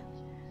Danny.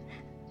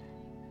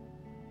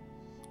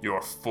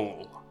 Your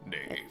full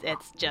name.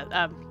 It's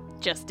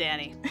just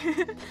Danny.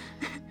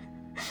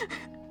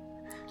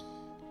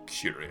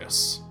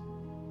 Curious.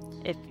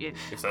 If you,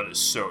 If that is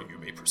so, you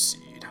may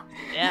proceed.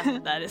 yeah,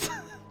 that is.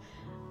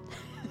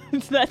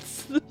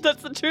 that's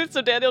the truth.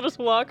 So Danny will just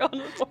walk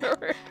on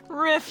forward.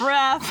 Riff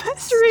raff.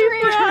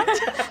 Street rat.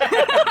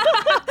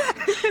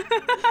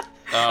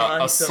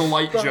 A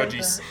slight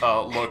judgy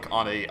look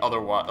on a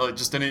otherwise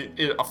just in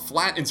a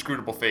flat,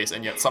 inscrutable face,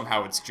 and yet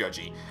somehow it's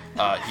judgy.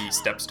 He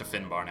steps to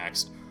Finbar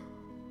next.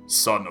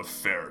 Son of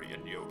Fairy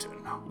and Jotun,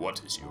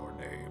 what is your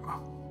name?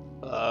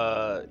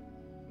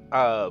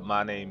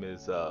 My name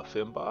is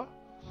Finbar.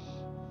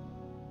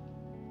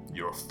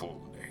 Your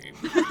full name.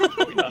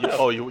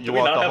 You do we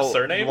want not the have whole?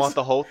 surnames? You want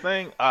the whole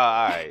thing?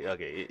 Alright,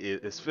 okay.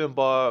 It's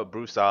Finbar,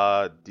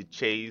 Broussard, the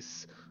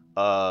Chase,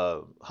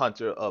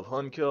 Hunter of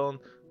Hunkiln,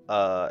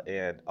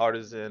 and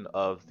Artisan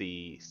of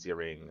the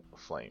Searing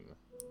Flame.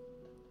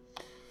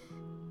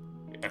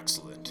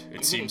 Excellent.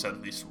 It seems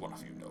at least one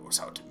of you knows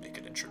how to make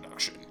an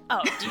introduction.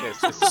 Oh,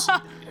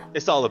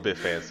 It's all a bit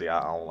fancy.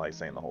 I don't like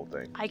saying the whole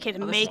thing. I can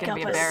this is make gonna up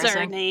be a embarrassing.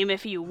 surname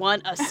if you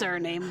want a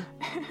surname.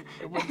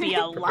 It would be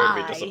a Prepare to be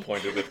lie.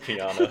 disappointed with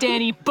Kiana.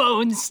 Danny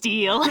Bone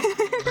Steel.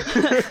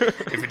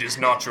 If it is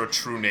not your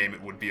true name,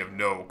 it would be of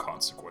no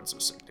consequence or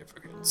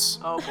significance.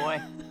 Oh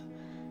boy.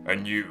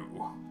 And you,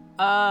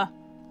 Well,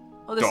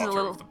 this is a daughter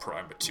little. of the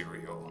prime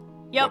material,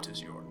 Yep. what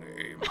is your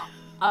name?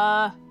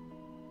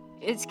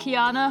 It's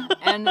Kiana,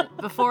 and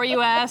before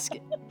you ask,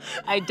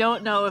 I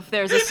don't know if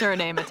there's a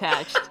surname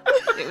attached.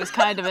 It was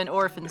kind of an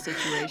orphan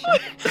situation.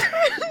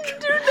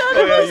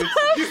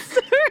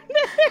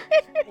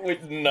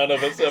 Wait, none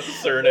of us have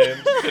surnames.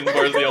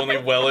 Finbar's the only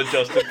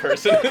well-adjusted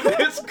person in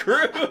this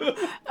group.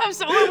 I'm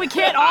so well, we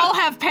can't all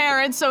have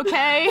parents,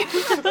 okay?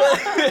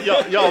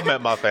 Y'all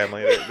met my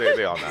family.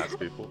 They all nice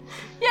people.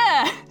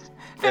 Yeah.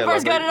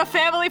 Finbar's got lovely. enough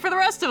family for the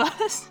rest of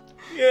us.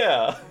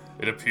 Yeah.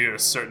 It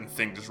appears certain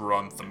things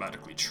run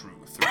thematically true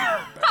through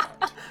your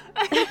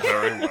band.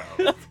 Very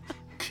well.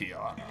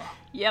 Kiana,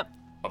 Yep.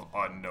 of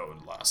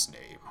unknown last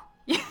name.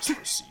 Please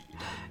proceed.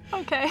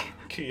 Okay.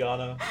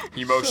 Kiana.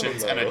 He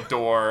motions, and a low.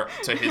 door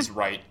to his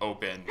right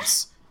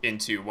opens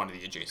into one of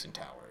the adjacent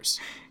towers.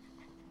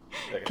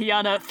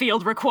 Kiana,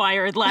 field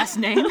required, last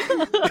name.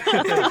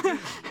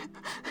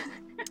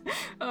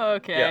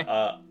 Okay.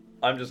 Yeah,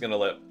 I'm just gonna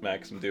let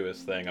Maxim do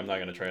his thing. I'm not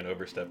gonna try and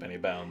overstep any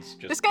bounds.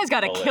 Just This guy's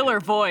got a I'll let killer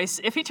him- voice.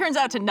 If he turns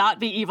out to not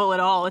be evil at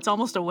all, it's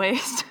almost a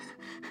waste.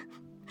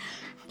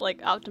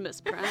 Like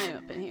Optimus Prime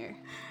up in here.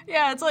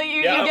 Yeah, it's like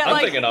you Yeah, get I'm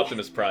like thinking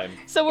Optimus Prime.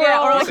 So we're yeah,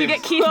 all or like you seems-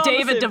 get Keith we're on the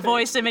David to same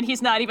voice him, and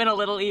he's not even a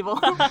little evil.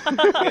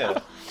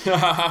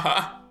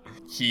 Yeah.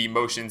 He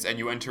motions, and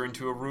you enter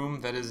into a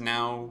room that is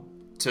now,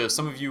 to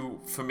some of you,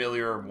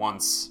 familiar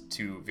once,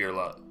 to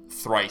Virla,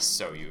 thrice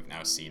so you've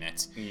now seen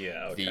it.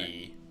 Yeah.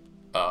 Okay.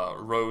 The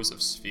rows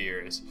of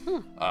spheres.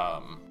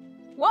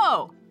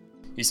 Whoa.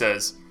 He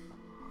says,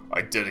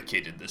 I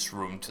dedicated this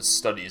room to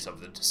studies of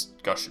the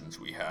discussions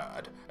we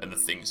had and the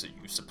things that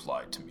you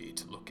supplied to me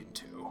to look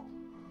into.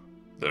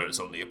 There is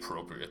only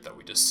appropriate that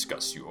we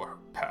discuss your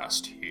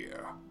past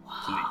here.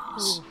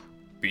 Please,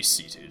 be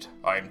seated.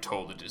 I am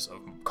told it is of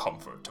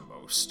comfort to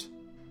most.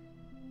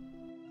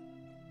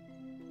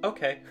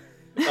 Okay.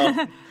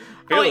 Phil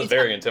wait. is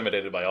very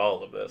intimidated by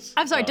all of this.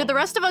 I'm sorry, did the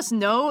rest of us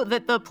know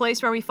that the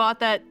place where we fought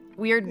that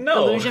weird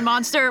illusion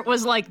monster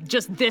was like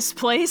just this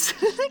place?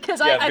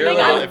 Because I think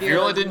if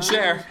Virla didn't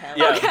share.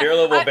 Yeah, okay.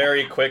 Virla will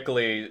very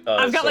quickly.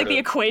 I've got like the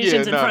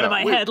equations in front of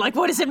my head. Like,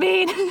 what does it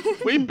mean?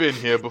 We've been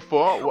here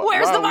before.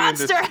 Where's the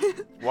monster?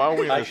 Why are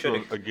we in this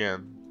room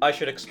again? I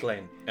should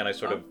explain, and I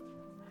sort of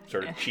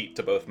cheat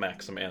to both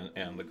Maxim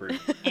and the group.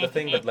 The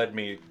thing that led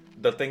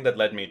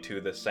me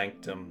to the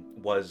sanctum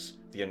was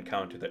the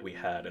encounter that we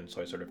had, and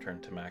so I sort of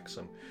turned to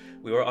Maxim.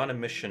 We were on a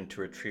mission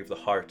to retrieve the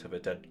heart of a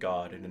dead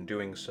god, and in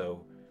doing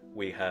so,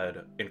 we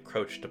had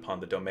encroached upon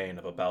the domain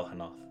of a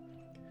Balhanoth.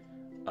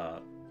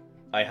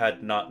 I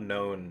had not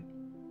known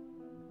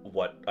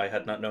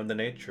the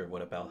nature of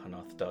what a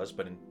Balhanoth does,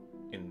 but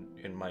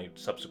in my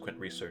subsequent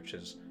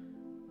researches,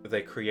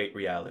 they create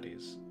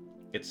realities.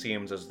 It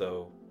seems as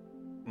though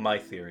my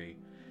theory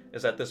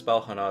is that this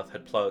Balhanoth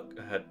had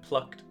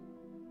plucked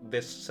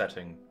this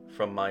setting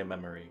from my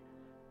memory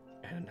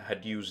and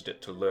had used it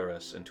to lure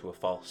us into a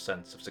false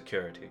sense of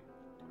security.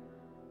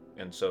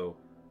 And so,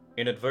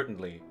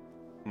 inadvertently,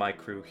 my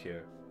crew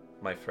here,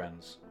 my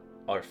friends,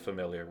 are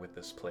familiar with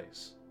this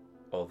place,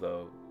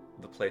 although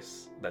the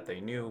place that they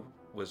knew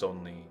was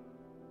only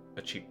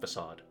a cheap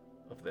facade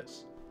of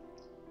this.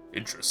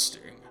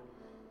 Interesting.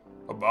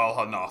 A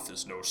Balhanoth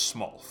is no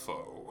small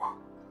foe.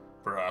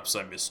 Perhaps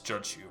I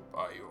misjudge you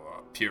by your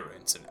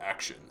appearance and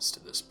actions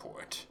to this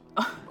point.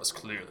 You must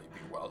clearly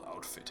be well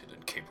outfitted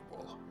and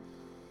capable.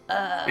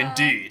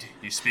 Indeed,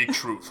 you speak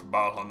truth.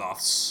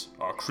 Balhanoths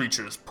are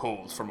creatures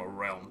pulled from a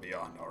realm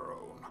beyond our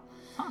own.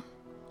 Huh.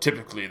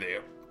 Typically, they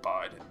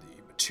abide in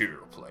the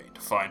material plane.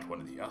 To find one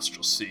in the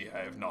astral sea, I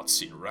have not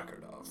seen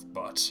record of,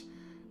 but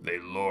they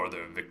lure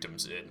their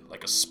victims in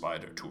like a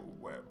spider to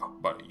a web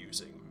by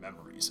using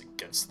memories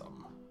against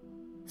them,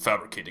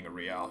 fabricating a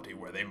reality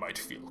where they might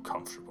feel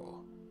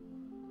comfortable.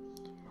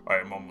 I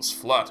am almost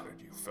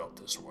flattered you felt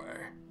this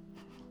way.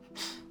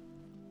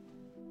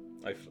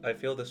 I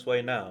feel this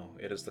way now.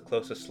 It is the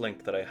closest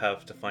link that I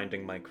have to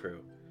finding my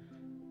crew.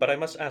 But I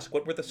must ask,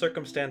 what were the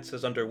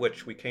circumstances under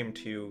which we came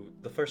to you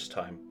the first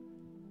time?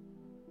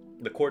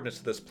 The coordinates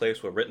of this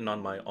place were written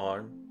on my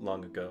arm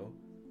long ago,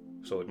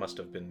 so it must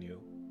have been you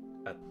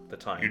at the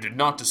time. You did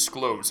not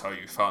disclose how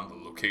you found the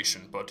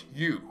location, but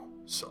you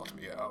sought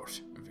me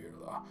out,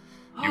 Virla.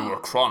 You were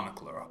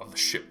chronicler of the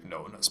ship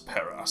known as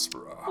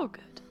Paraspera. Oh,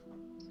 good.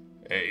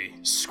 A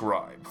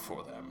scribe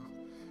for them.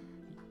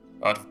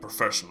 Out of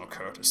professional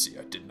courtesy,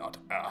 I did not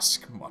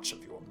ask much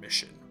of your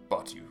mission,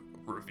 but you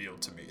revealed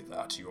to me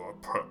that your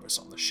purpose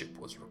on the ship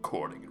was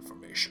recording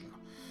information.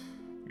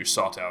 You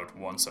sought out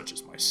one such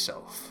as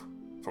myself.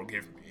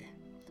 Forgive me.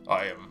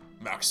 I am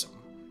Maxim,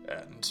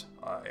 and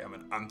I am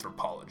an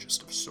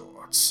anthropologist of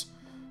sorts.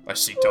 I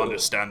seek to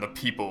understand the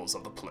peoples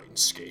of the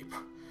Planescape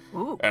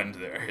and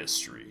their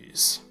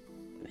histories.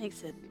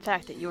 Makes the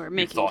fact that you were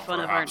making fun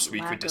of our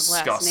lack of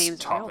last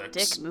names a real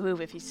dick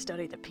move if you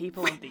study the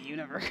people of the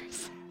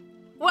universe.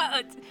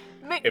 Well,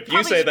 if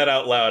you say that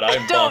out loud,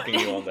 I'm bonking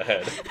you on the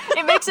head.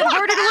 It makes it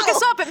harder to look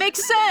us up. It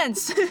makes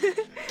sense.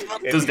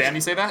 Does Danny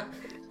say that?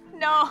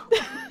 No.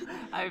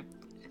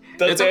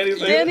 Does Danny say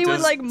that? Danny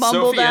would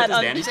mumble Sophia, that.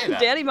 Does Danny say that?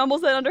 Danny mumbles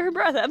that under her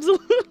breath.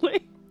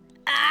 Absolutely.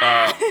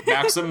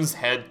 Maxim's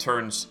head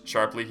turns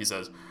sharply. He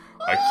says,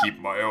 I keep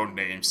my own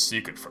name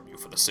secret from you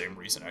for the same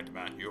reason I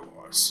demand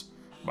yours.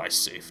 My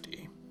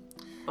safety.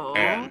 Oh.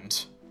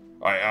 And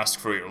I ask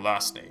for your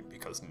last name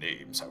because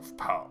names have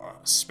power,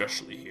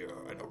 especially here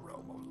in a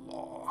realm of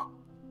law.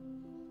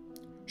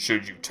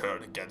 Should you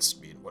turn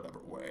against me in whatever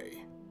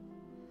way,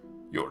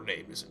 your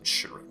name is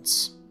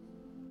insurance.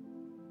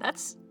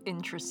 That's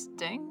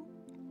interesting,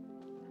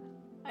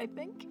 I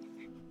think.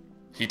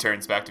 He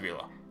turns back to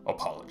Vila.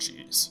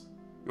 Apologies.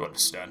 You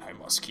understand I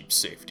must keep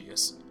safety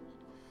as...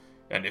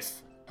 And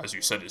if, as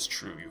you said is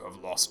true, you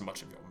have lost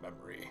much of your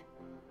memory,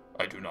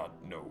 I do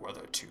not know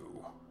whether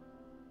to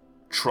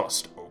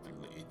trust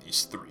openly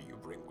these three you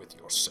bring with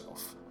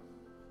yourself.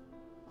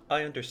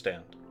 I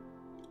understand.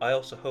 I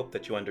also hope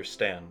that you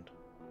understand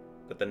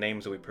that the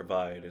names that we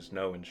provide is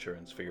no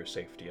insurance for your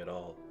safety at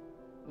all.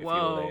 If you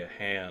lay a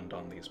hand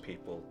on these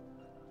people,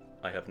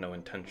 I have no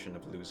intention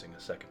of losing a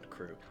second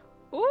crew.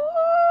 Ooh!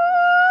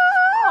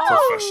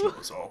 Professional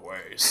as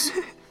always.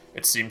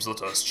 It seems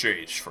little has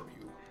changed from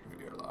you,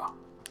 Virla.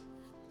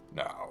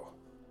 Now,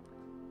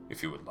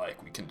 if you would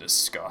like, we can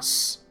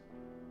discuss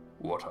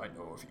what I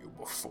know of you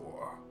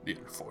before the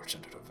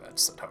unfortunate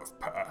events that have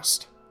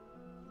passed.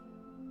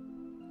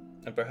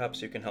 And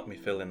perhaps you can help me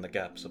fill in the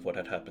gaps of what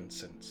had happened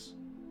since.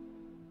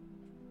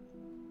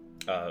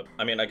 I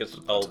guess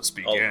I'll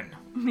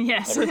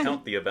Yes. I'll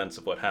recount the events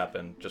of what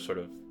happened. Just sort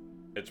of,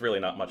 it's really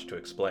not much to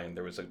explain.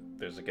 There's a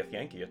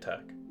Githyanki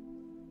attack,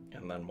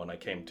 and then when I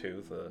came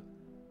to,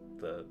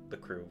 the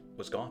crew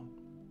was gone.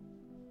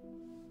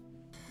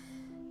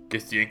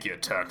 Githyanki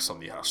attacks on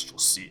the Astral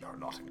Sea are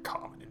not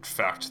uncommon. In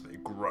fact, they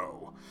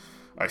grow.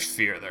 I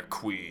fear their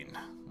queen,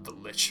 the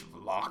Lich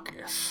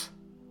Vlakith,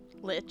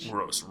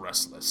 grows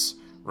restless,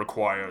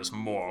 requires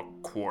more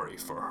quarry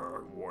for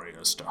her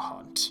warriors to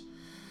hunt.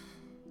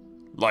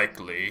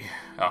 Likely,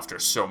 after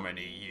so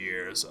many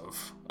years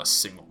of a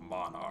single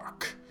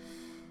monarch,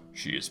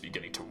 She is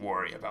beginning to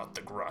worry about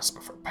the grasp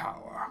of her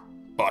power.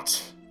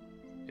 But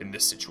in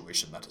this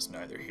situation, that is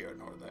neither here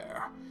nor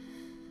there.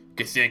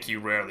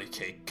 Githyanki rarely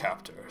take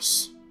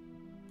captors.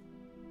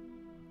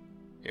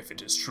 If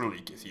it is truly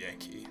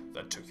Githyanki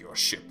that took your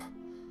ship,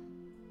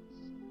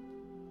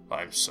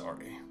 I'm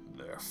sorry,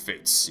 their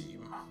fates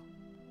seem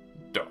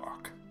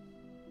dark.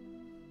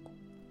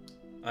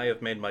 I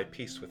have made my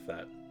peace with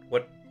that.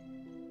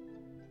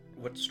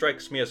 What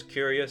strikes me as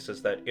curious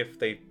is that if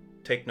they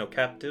take no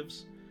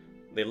captives,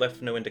 they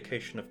left no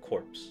indication of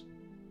corpse.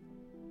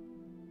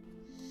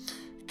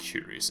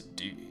 Curious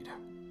indeed.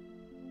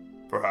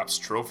 Perhaps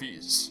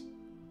trophies?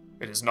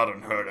 It is not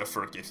unheard of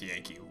for a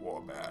Githyanki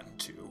warband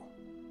to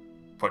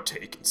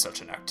partake in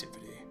such an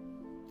activity.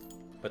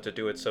 But to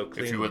do it so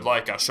cleanly. If you would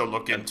like, I shall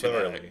look into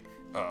thoroughly.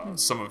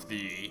 Some of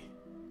the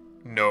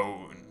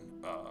known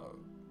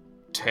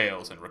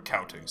tales and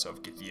recountings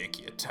of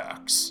Githyanki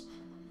attacks.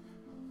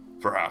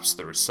 Perhaps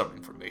there is some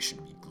information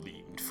to be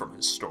gleaned from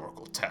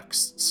historical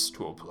texts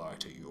to apply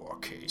to your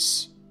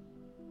case.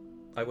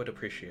 I would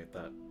appreciate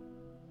that.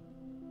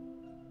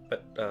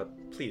 But,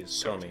 please,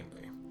 Certainly.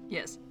 tell me.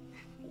 Yes.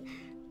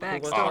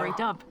 Backstory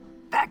dump.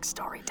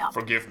 Backstory dump.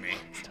 Forgive me,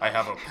 I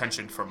have a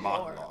penchant for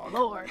monologue.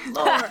 Lore.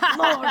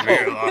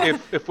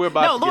 If we're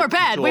about No, to lore get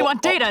bad. into We a-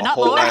 want data, a not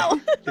whole lore.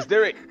 life-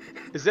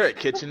 Is there a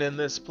kitchen in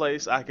this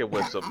place? I can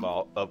whip something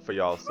up for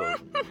y'all so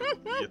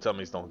your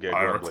tummies don't get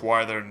I grumbly.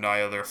 require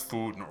neither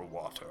food nor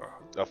water.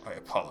 Of I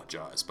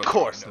apologize, but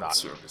course there are no not.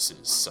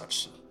 services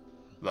such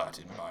that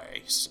in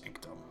my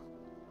sanctum.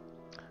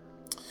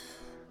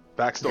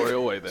 Backstory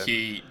away then.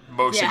 He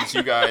motions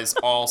you guys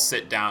all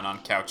sit down on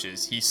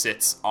couches. He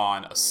sits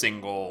on a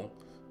single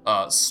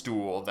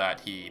stool that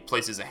he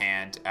places a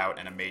hand out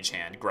and a mage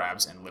hand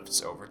grabs and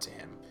lifts over to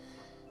him.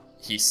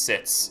 He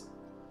sits,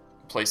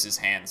 places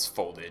hands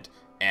folded,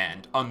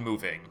 and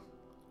unmoving,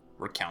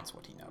 recounts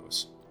what he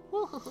knows.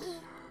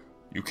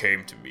 You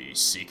came to me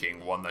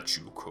seeking one that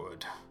you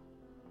could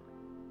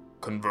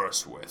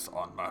converse with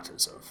on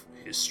matters of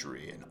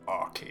history and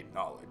arcane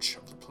knowledge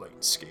of the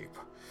planescape.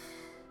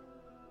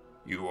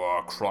 You are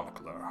a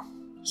chronicler,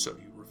 so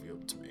you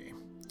revealed to me.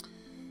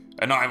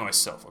 And I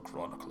myself a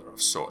chronicler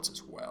of sorts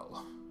as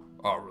well.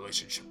 Our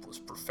relationship was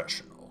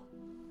professional.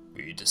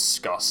 We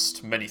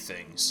discussed many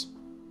things.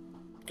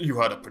 You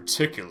had a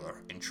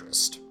particular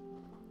interest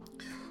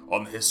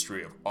on the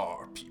history of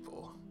our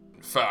people.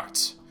 In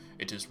fact,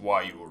 it is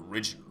why you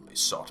originally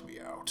sought me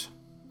out.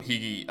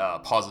 He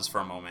pauses for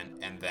a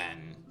moment and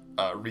then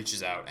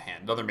reaches out a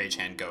hand. Another mage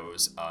hand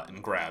goes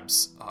and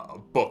grabs a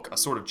book, a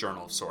sort of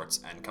journal of sorts,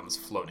 and comes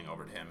floating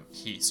over to him.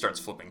 He starts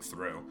flipping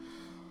through.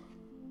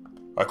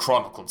 I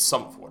chronicled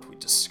some of what we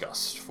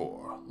discussed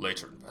for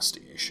later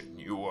investigation.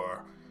 You were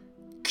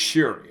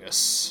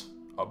curious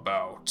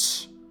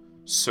about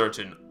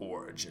certain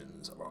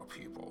origins of our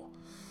people.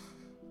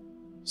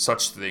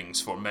 Such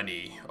things for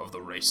many of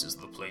the races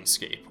of the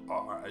planescape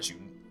are, as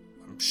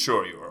I'm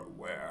sure you are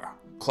aware,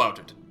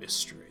 clouded in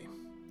mystery.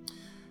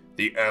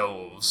 The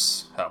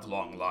elves have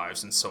long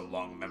lives and so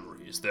long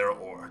memories. Their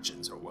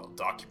origins are well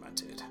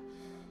documented.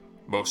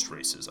 Most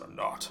races are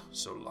not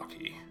so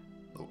lucky.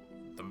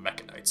 The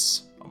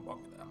Mechanites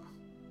among them.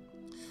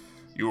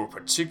 You were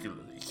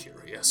particularly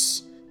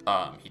curious.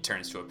 He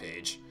turns to a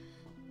page,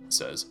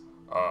 says,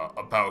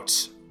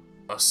 about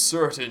a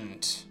certain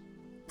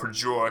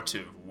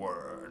pejorative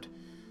word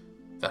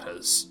that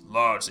has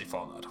largely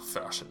fallen out of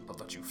fashion, but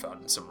that you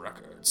found in some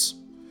records.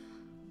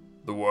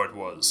 The word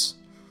was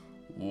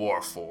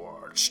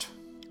Warforged.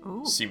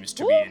 Ooh. Seems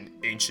to be an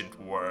ancient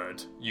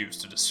word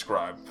used to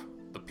describe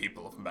the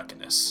people of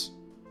Mechanus.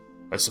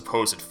 I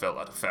suppose it fell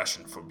out of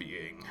fashion for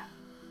being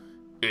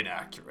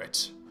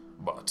inaccurate,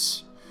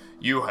 but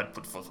you had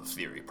put forth a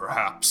theory,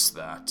 perhaps,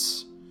 that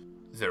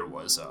there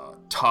was a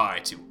tie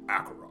to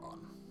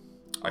Acheron.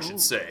 I should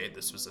say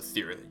this was a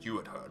theory that you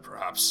had heard.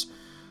 Perhaps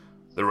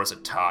there was a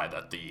tie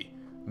that the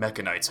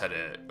Mechanites had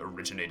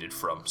originated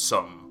from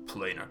some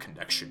planar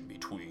connection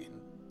between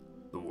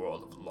the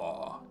world of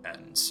law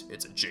and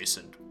its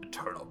adjacent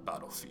eternal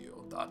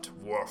battlefield, that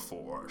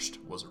Warforged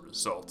was a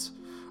result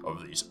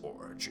of these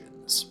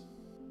origins.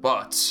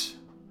 But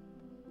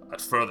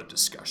at further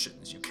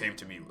discussions, you came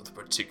to me with a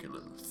particular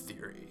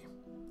theory.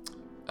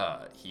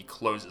 He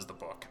closes the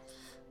book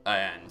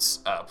and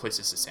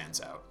places his hands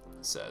out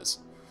and says,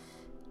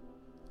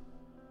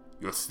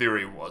 your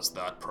theory was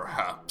that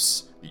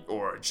perhaps the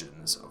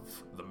origins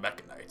of the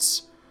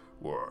Mechanites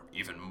were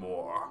even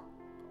more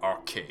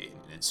arcane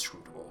and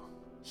inscrutable.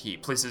 He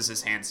places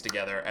his hands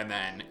together and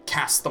then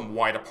casts them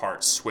wide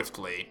apart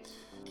swiftly.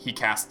 He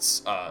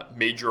casts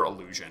Major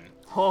Illusion.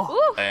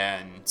 Oh.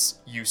 And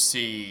you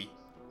see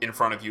in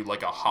front of you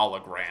like a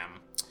hologram,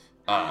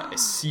 a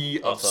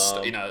sea of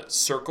in a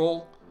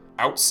circle,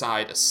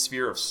 outside a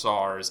sphere of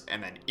stars,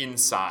 and then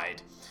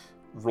inside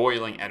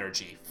roiling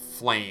energy,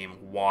 flame,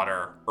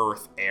 water,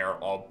 earth, air,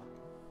 all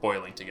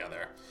boiling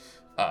together.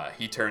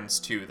 He turns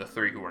to the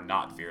three who are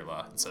not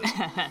Virla and says,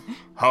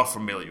 how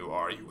familiar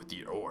are you with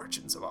the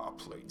origins of our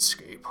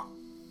planescape?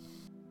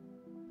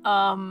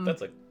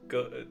 That's a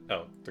good.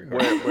 Oh,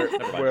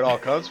 Where it all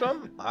comes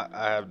from?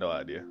 I have no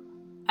idea.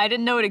 I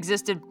didn't know it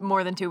existed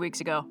more than 2 weeks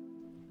ago.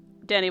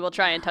 Danny will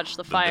try and touch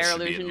the fire should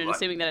be illusion, and enlightened.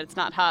 assuming that it's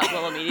not hot,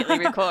 will immediately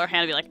recoil her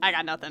hand and be like, I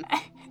got nothing.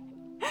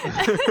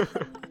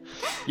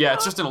 Yeah,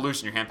 it's just an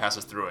illusion. Your hand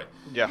passes through it.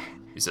 Yeah.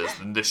 He says,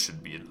 then this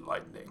should be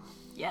enlightening.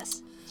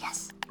 Yes.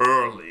 Yes.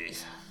 Early,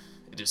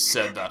 it is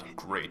said that a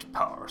great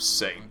power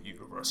sang the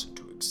universe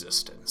into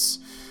existence.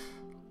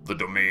 The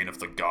domain of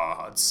the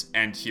gods,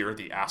 and here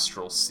the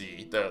astral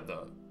sea,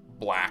 the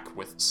black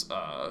with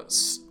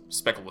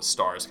speckled with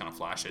stars kind of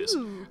flashes,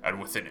 and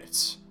within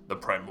it, the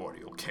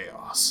primordial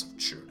chaos of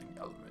churning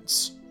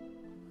elements.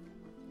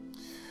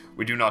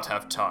 We do not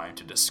have time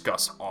to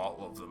discuss all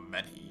of the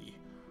many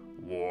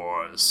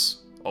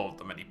wars, all of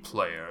the many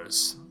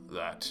players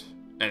that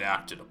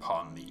enacted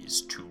upon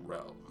these two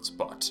realms,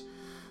 but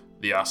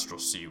the astral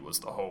sea was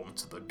the home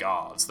to the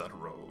gods that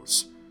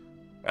rose,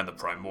 and the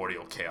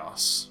primordial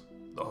chaos,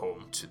 the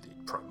home to the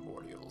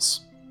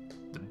primordials.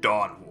 The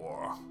Dawn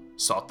War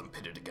sought them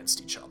pitted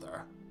against each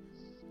other,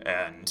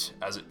 and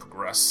as it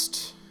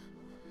progressed,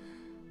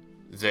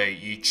 they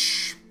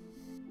each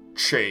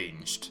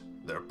changed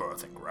their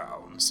birthing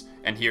grounds.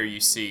 And here you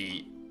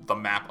see the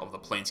map of the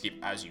planescape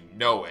as you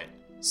know it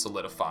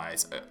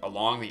solidifies.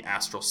 Along the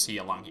astral sea,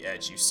 along the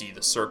edge, you see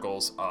the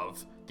circles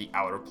of the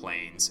outer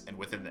planes, and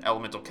within the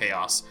elemental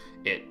chaos,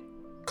 it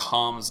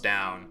calms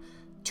down,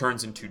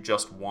 turns into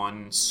just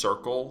one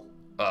circle,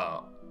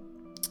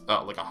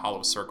 like a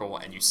hollow circle,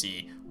 and you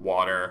see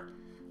water,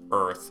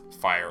 earth,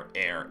 fire,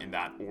 air in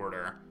that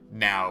order.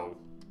 Now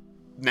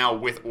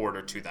with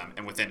order to them,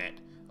 and within it,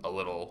 a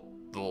little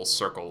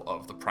circle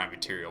of the prime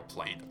material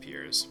plane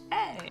appears.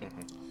 Hey.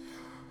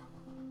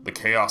 The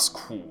chaos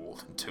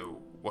cooled into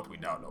what we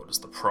now know as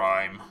the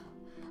prime,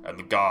 and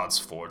the gods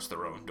forged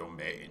their own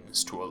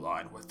domains to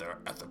align with their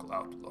ethical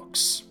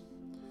outlooks.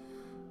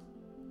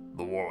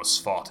 The war was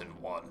fought and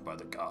won by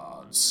the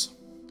gods,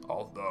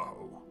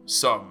 although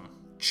some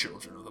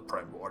children of the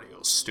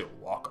primordials still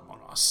walk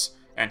among us.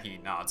 And he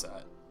nods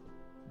at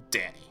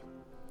Danny.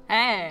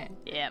 Hey.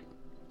 Yep.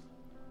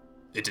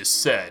 It is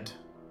said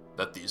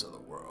that these are the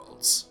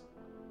worlds,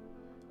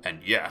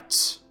 and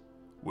yet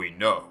we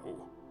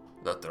know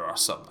that there are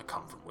some that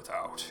come from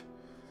without.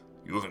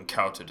 You have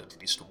encountered at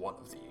least one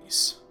of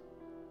these,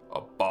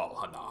 a Bal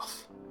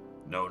Hanath,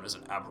 known as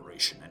an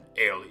aberration, an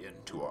alien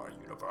to our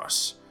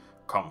universe,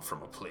 come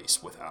from a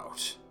place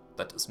without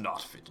that does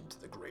not fit into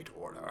the Great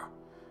Order,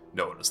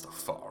 known as the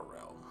Far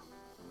Realm.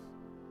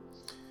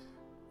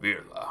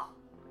 Virla,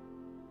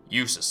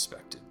 you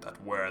suspected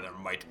that where there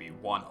might be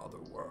one other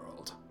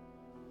world,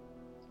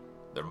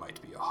 there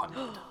might be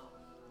 100.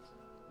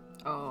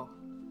 Oh.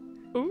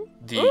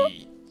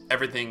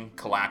 Everything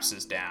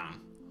collapses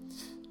down,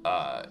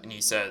 and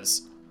he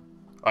says,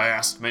 I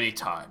asked many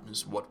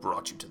times what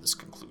brought you to this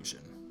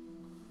conclusion.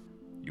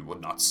 You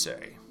would not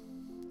say.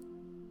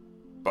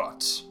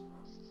 But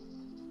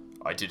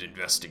I did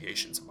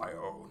investigations of my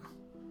own.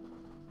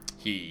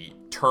 He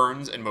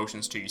turns and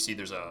motions to you. See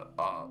there's a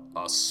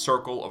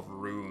circle of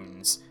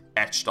runes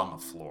etched on the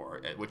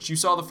floor, which you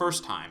saw the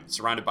first time,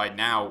 surrounded by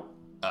now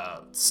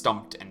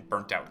stumped and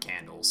burnt out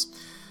candles.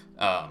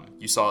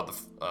 You saw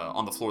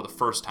on the floor the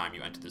first time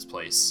you entered this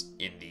place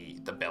in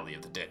the belly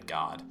of the dead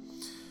god.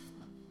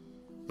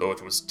 Though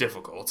it was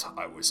difficult,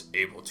 I was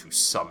able to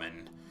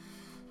summon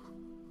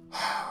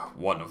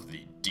one of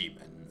the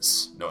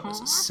demons, known as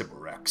a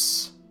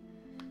Sybarex,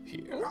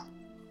 here.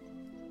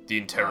 The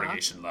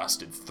interrogation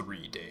lasted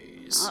 3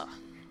 days,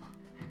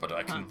 but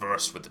I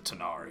conversed with the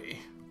Tanari,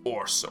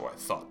 or so I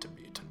thought to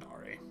be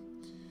Tanari,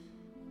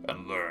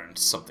 and learned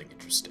something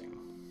interesting.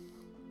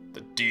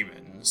 The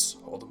demons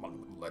hold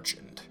among them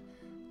legend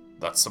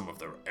that some of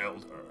their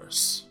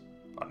elders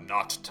are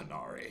not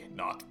Tanari,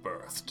 not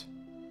birthed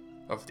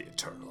of the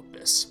eternal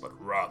abyss, but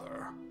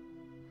rather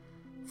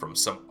from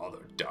some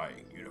other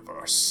dying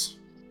universe.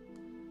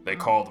 They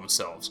call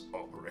themselves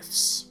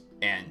Oberiths.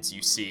 And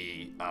you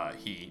see,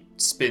 he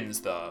spins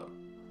the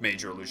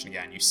major illusion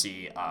again. You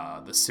see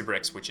the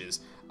Sybarex, which is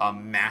a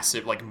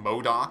massive, like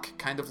MODOK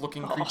kind of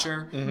looking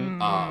creature.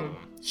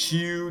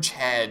 Huge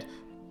head,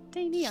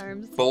 Tiny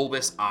arms.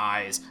 bulbous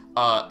eyes,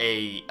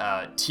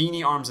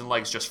 teeny arms and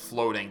legs just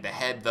floating. The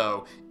head,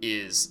 though,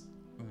 is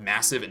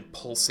massive and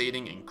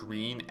pulsating and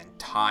green and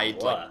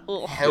tied,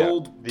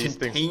 held,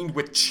 contained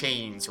with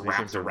chains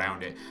wrapped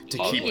around it to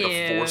keep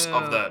the force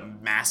of the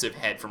massive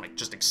head from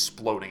just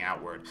exploding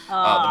outward. The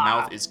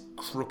mouth is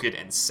crooked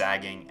and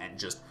sagging, and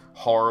just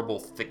horrible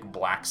thick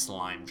black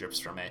slime drips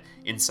from it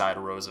inside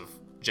rows of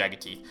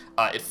jagged teeth.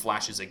 It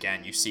flashes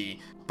again. You see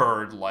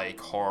bird-like,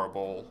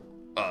 horrible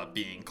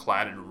being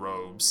clad in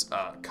robes,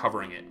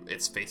 covering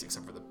its face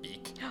except for the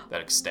beak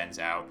that extends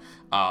out.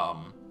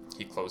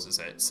 He closes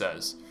it,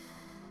 says,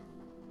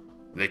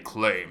 they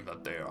claim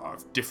that they are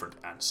of different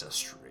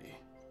ancestry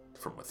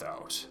from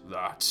without,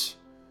 that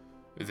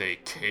they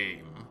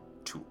came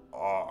to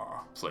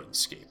our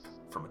planescape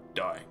from a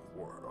dying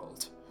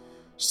world,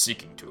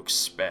 seeking to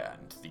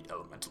expand the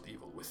elemental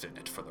evil within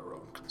it for their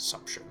own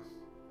consumption.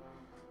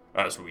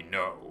 As we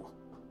know,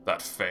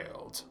 that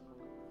failed,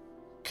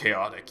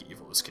 Chaotic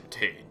evil is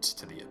contained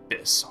to the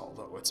abyss,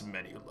 although its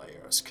many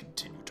layers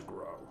continue to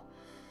grow.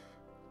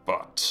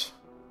 But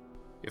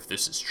if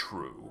this is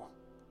true,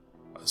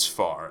 as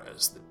far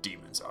as the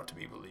demons are to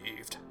be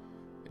believed,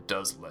 it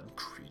does lend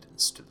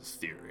credence to the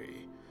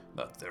theory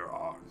that there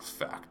are, in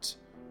fact,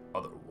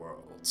 other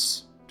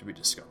worlds to be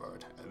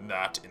discovered, and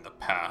that in the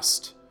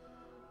past,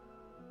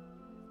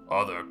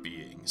 other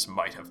beings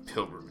might have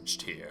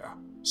pilgrimaged here,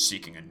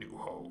 seeking a new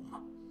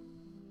home.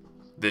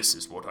 This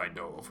is what I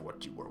know of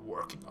what you were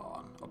working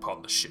on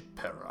upon the ship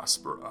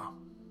Paraspera.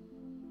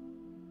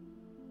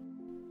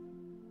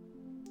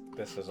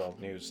 This is all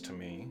news to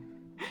me.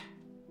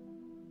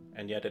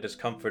 And yet it is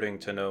comforting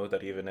to know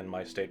that even in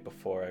my state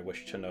before, I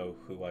wished to know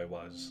who I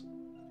was,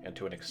 and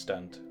to an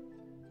extent,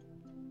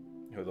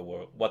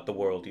 what the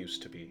world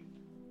used to be.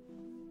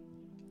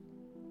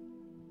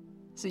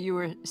 So you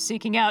were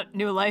seeking out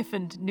new life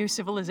and new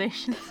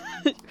civilizations?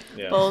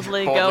 Yeah.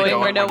 Boldly going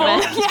where no where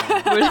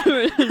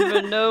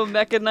no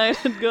Mechanite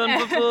had gone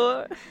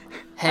before.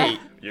 Hey,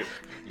 You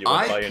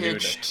went by I a new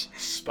pitched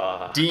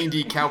spa.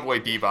 D&D Cowboy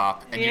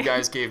Bebop, and you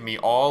guys gave me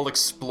all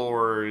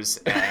explorers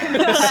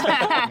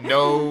and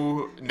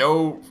no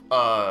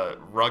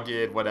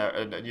rugged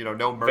whatever,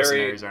 no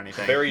mercenaries or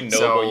anything. Very noble.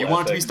 So you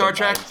want it to be ethics Star and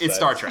Trek? It's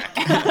Star mindsets. Trek.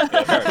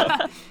 Yeah, fair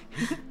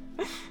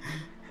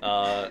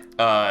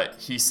enough.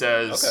 He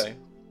says, Okay.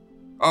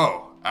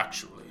 "Oh,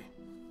 actually,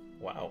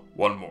 Wow.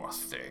 one more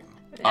thing."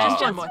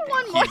 Just one more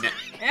thing.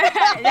 He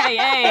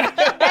Hey!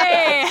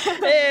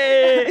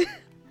 Hey.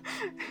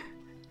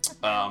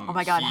 Oh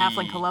my god,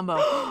 Halfling Columbo.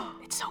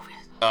 It's so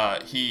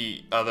weird.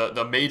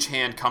 The mage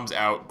hand comes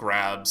out,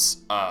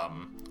 grabs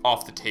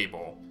off the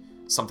table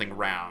something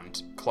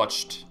round,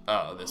 clutched.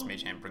 This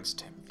mage hand brings it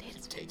to him. He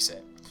takes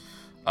it.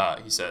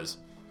 He says,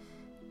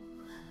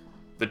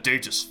 "The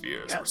data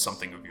spheres were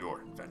something of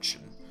your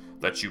invention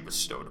that you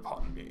bestowed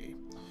upon me.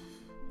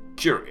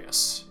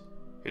 Curious.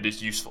 It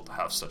is useful to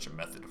have such a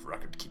method of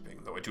record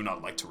keeping, though I do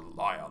not like to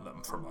rely on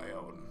them for my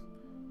own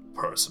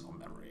personal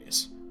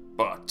memories.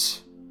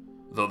 But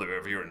though they're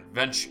of your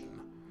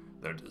invention,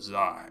 their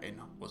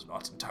design was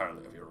not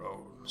entirely of your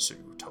own, so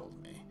you told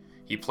me."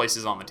 He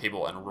places it on the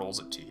table and rolls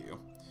it to you.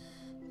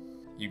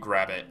 You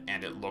grab it,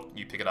 and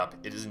you pick it up.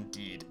 It is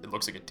indeed, it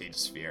looks like a data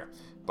sphere,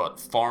 but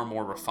far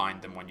more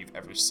refined than one you've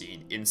ever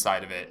seen.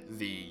 Inside of it,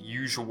 the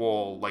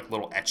usual,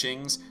 little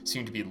etchings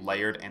seem to be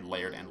layered and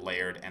layered and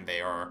layered, and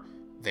they are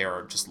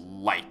just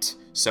light.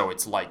 So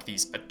it's like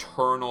these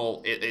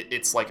eternal,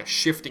 it's like a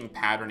shifting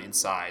pattern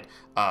inside,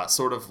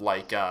 sort of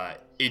like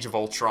Age of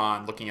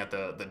Ultron looking at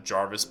the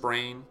Jarvis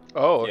brain.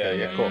 Oh, okay,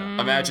 yeah, cool.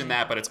 Imagine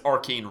that, but it's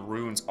arcane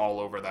runes all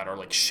over that are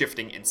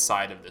shifting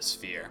inside of this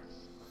sphere.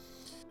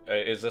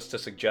 Is this to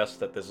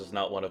suggest that this is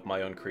not one of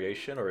my own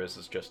creation, or is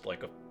this just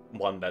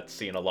one that's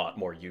seen a lot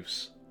more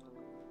use?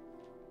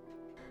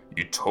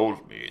 You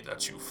told me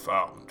that you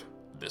found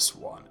this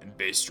one and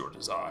based your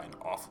design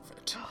off of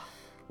it.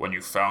 When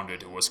you found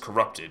it, it was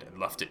corrupted and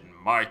left it in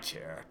my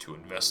care to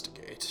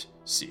investigate,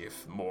 see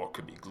if more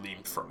could be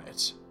gleaned from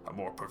it, a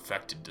more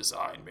perfected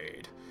design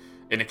made.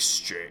 In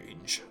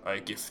exchange, I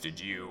gifted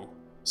you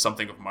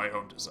something of my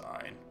own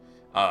design.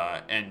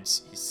 And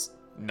he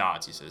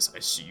nods, he says, "I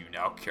see you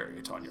now carry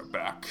it on your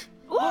back.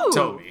 Ooh.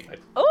 Tell me,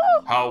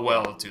 Ooh. how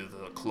well do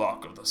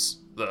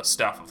the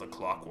staff of the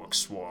Clockwork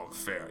Swarm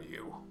fare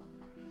you?"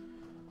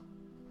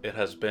 It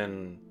has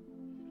been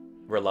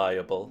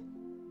reliable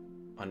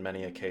on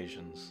many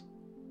occasions.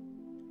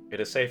 It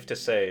is safe to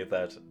say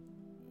that,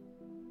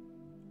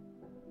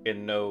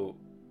 in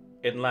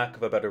lack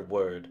of a better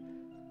word,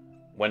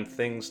 when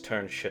things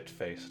turn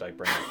shit-faced, I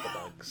bring out the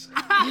bugs.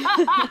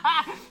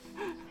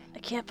 I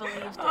can't believe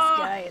this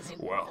guy is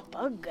Well. a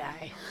bug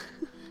guy.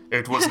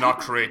 It was not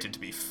created to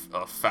be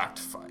a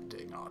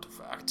fact-finding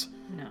artifact.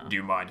 No. Do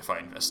you mind if I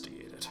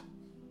investigate it?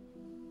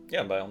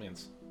 Yeah, by all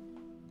means.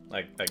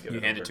 I give You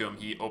it hand over. it to him,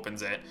 he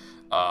opens it.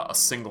 A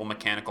single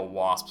mechanical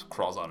wasp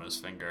crawls on his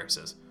finger,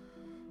 says,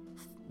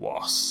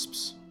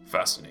 "Wasps.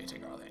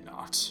 Fascinating, are they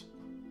not?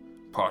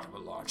 Part of a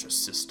larger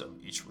system,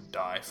 each would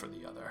die for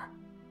the other.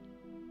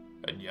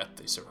 And yet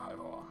they survive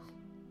on.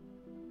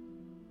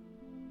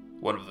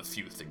 One of the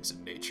few things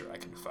in nature I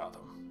can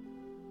fathom.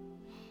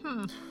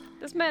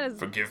 This man is.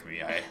 Forgive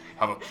me, I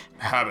have a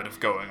habit of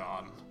going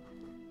on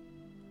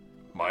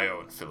my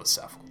own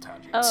philosophical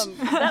tangents."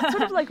 That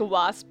sort of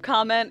wasp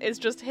comment is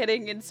just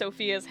hitting in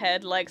Sophia's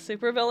head like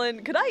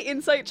supervillain. Could I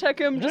insight check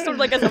him just sort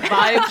of as a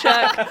vibe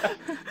check?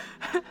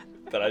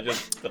 Did I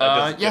just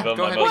yeah, give him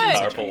go my ahead. most What?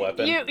 powerful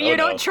weapon? You Oh,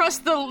 don't no.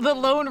 trust the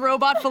lone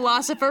robot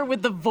philosopher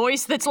with the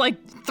voice that's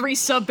 3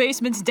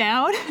 sub-basements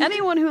down?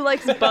 Anyone who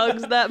likes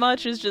bugs that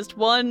much is just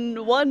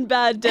one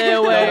bad day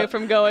away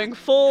from going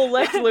full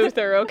Lex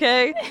Luthor,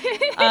 okay?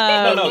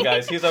 No,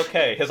 guys, he's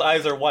okay. His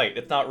eyes are white.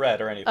 It's not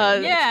red or anything.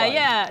 It's Yeah, fine.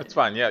 yeah. It's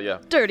fine, yeah.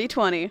 Dirty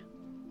 20.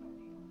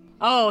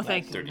 Oh,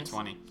 thank you.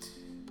 30-20.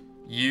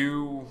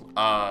 You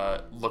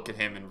look at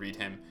him and read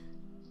him.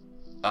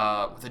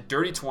 With a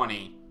dirty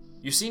 20,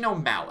 you see no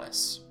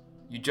malice.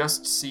 You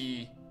just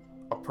see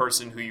a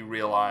person who you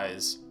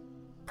realize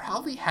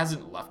probably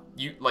hasn't left.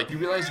 You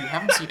realize you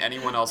haven't seen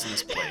anyone else in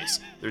this place.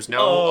 There's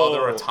no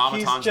other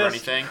automatons or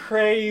anything.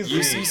 Crazy.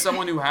 You see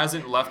someone who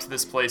hasn't left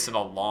this place in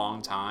a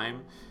long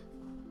time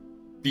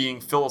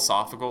being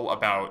philosophical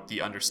about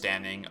the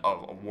understanding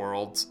of a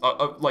world,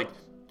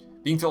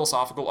 being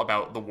philosophical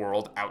about the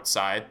world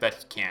outside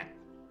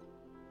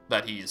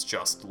that he is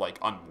just, like,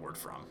 unmoored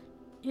from.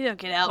 You don't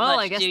get out Well,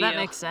 much, I guess do that you?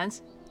 makes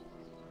sense.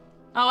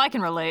 Oh, I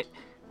can relate.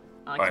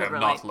 I have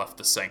not left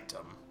the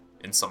sanctum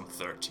in some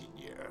 13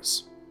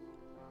 years.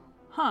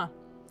 Huh.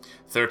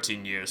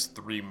 13 years,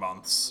 3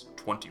 months,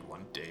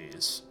 21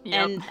 days,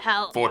 Yep. And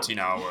how 14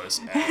 hours,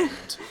 and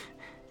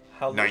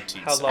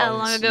 19 seconds. how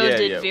long ago Yeah,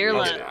 did yeah,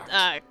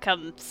 Virla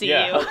come see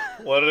Yeah. you?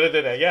 What did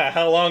it? Yeah.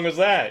 How long was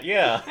that?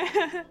 Yeah.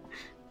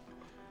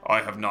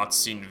 I have not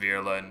seen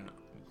Virla in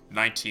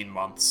 19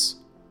 months,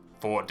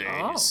 4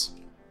 days.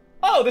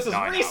 Oh, this is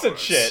 9 recent hours.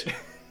 shit.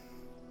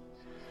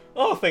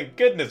 Oh, thank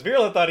goodness.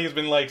 Virla thought he's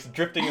been, like,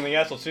 drifting in the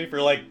astral sea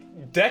for, like,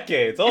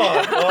 decades. Oh,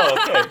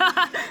 okay.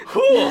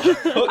 Cool.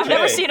 Okay. I've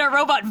never seen a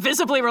robot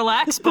visibly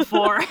relax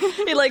before.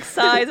 He like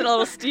sighs and a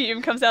little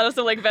steam comes out of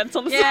some like vents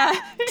on the side.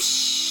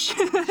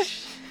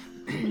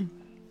 Yeah.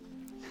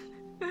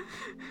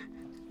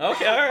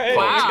 Okay, alright.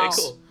 Wow. Okay,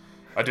 cool.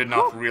 I did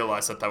not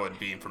realize that would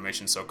be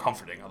information so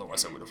comforting,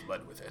 otherwise I would have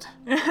led with it.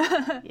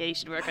 Yeah, you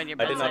should work on your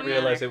I did not bedside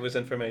realize manner. it was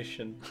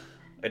information.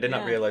 I did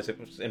not Yeah. realize it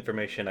was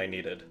information I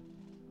needed.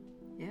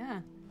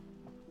 Yeah.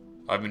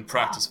 I'm in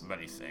practice of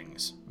many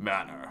things.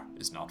 Manner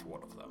is not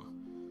one of them.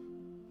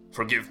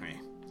 Forgive me.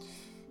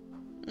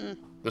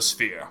 The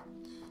sphere.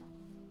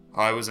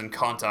 I was in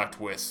contact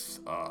with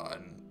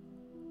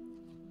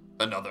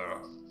another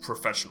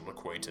professional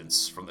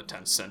acquaintance from the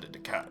Transcendent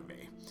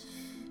Academy.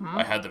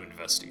 I had them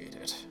investigate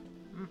it.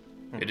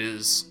 It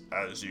is,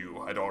 as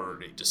you had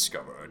already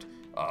discovered,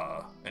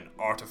 an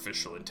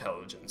artificial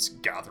intelligence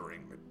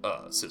gathering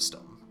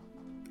system.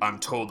 I'm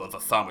told that the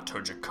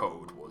thaumaturgic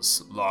code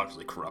was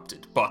largely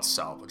corrupted, but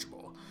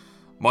salvageable.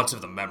 Much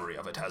of the memory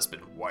of it has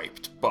been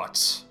wiped,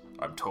 but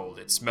I'm told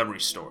its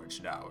memory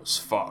storage now is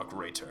far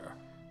greater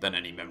than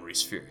any memory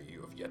sphere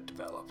you have yet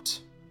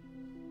developed.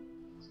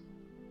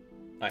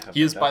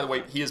 He is, by the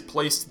way, he has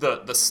placed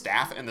the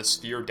staff and the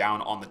sphere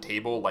down on the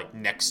table, like,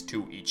 next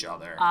to each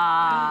other.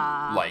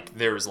 Like,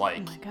 there's,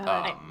 like,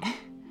 God.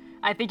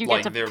 I think you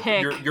like, get to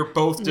pick. you're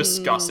both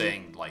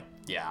discussing, like,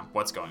 yeah,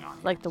 what's going on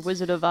here. Like the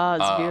Wizard of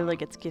Oz, Virla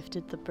gets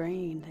gifted the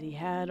brain that he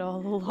had all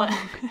along.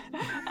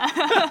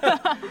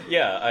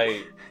 Yeah,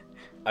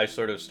 I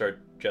sort of start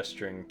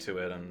gesturing to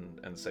it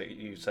and say,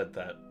 you said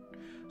that.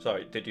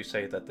 Sorry, did you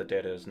say that the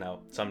data is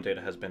now, some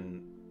data has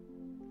been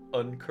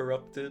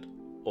uncorrupted,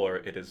 or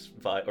it is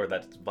or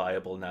that it's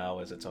viable now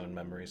as its own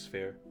memory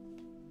sphere?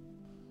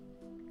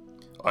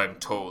 I'm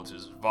told it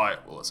is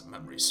viable as a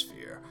memory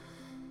sphere,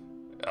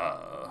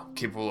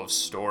 capable of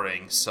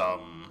storing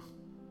some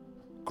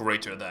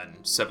greater than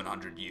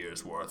 700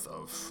 years worth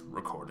of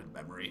recorded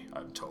memory,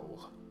 I'm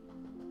told.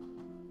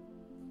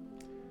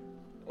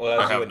 Well,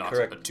 I as you have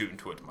had not attuned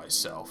to it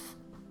myself.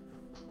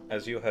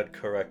 As you had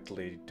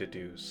correctly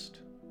deduced,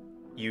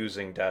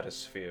 using data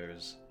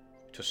spheres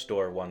to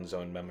store one's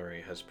own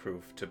memory has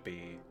proved to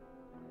be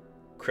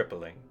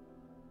crippling.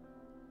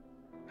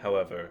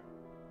 However,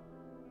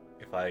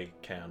 if I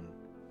can,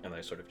 and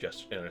I sort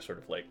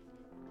of like,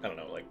 I don't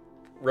know, like,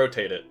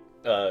 rotate it,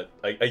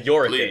 I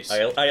yorick Please,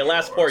 it. I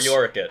last pour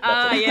yorick it.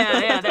 That's it.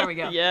 Yeah, there we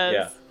go.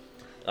 Yes.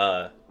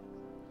 Yeah.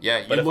 Yeah,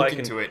 you But if I look can-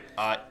 into it.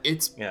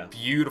 It's Yeah.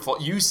 beautiful.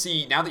 You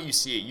see, now that you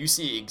see it, you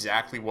see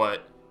exactly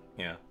what...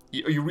 Yeah.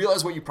 You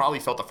realize what you probably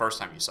felt the first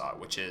time you saw it,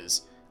 which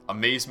is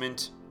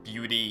amazement,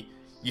 beauty.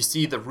 You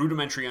see the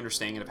rudimentary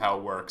understanding of how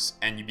it works,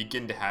 and you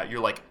begin to have... You're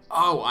like,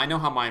 oh, I know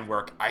how mine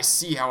work. I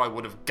see how I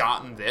would have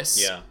gotten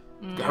this. Yeah.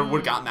 I would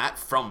have gotten that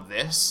from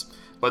this.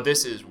 But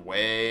this is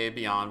way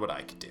beyond what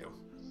I could do.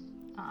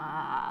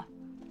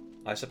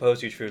 I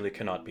suppose you truly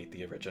cannot beat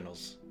the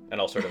originals.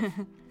 And I'll sort of...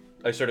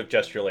 I sort of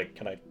gesture like,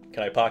 can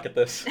I pocket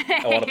this?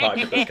 I want to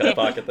pocket this. Can I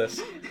pocket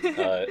this?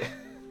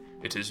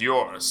 It is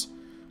yours.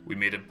 We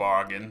made a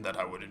bargain that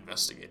I would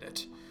investigate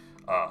it.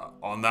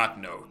 On that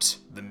note,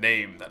 the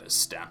name that is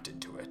stamped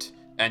into it.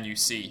 And you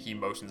see, he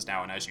motions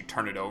now, and as you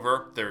turn it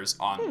over, there's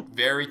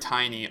very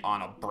tiny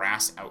on a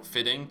brass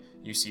outfitting,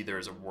 you see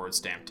there's a word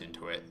stamped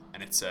into it,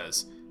 and it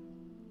says,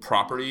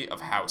 Property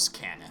of House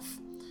Cannith.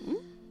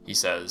 He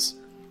says,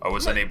 I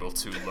was unable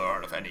to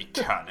learn of any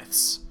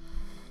Canniths.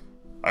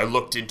 I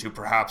looked into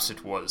perhaps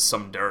it was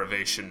some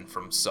derivation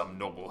from some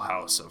noble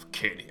house of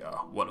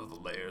Cania, one of the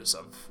layers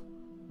of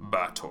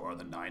Bator,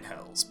 the Nine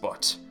Hells,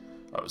 but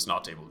I was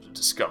not able to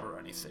discover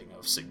anything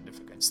of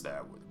significance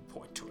there would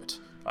point to it.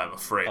 I'm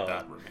afraid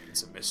that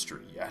remains a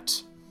mystery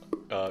yet.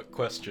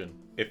 Question.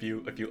 If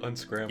you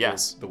unscramble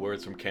Yes. the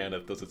words from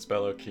Cannith, does it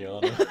spell out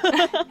Kiana?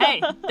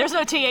 Hey, there's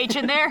no TH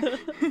in there.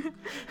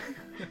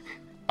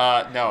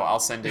 No, I'll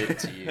send it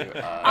to you.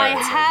 I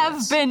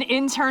have been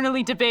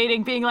internally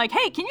debating, being like,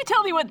 hey, can you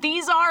tell me what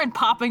these are? And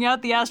popping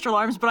out the astral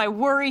arms, but I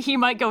worry he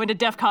might go into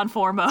DEFCON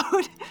 4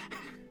 mode.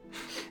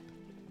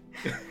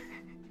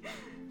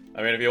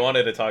 I mean, if you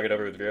wanted to talk it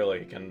over with Virla,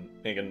 he can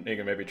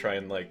maybe try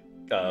and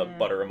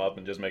butter him up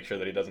and just make sure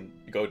that he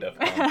doesn't go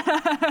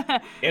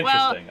DEFCON. Interesting.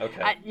 Well,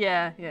 okay.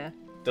 Yeah.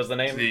 Does the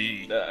name?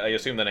 I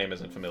assume the name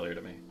isn't familiar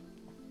to me.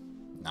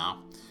 No.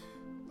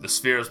 The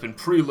sphere has been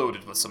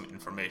preloaded with some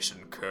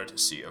information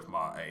courtesy of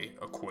my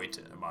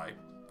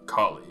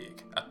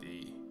colleague at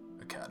the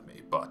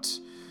academy, but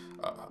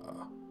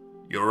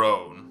your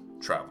own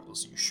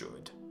travels you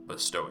should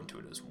bestow into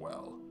it as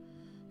well.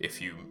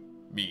 If you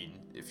mean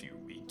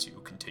to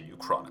continue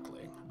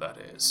chronicling, that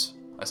is.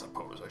 I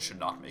suppose I should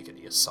not make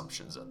any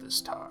assumptions at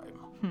this time.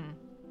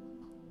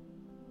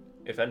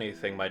 If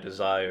anything, my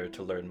desire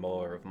to learn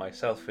more of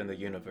myself in the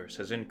universe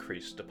has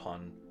increased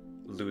upon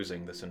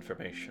losing this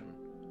information.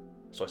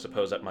 So I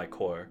suppose at my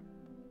core,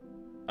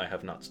 I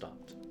have not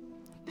stopped.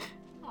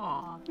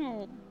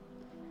 Aww.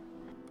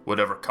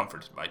 Whatever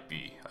comfort it might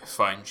be, I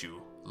find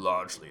you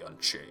largely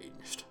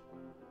unchanged,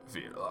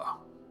 Virla.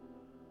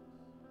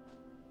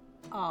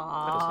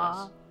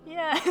 Aww. That is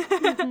Yeah.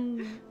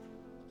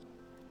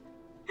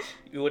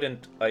 You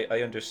wouldn't...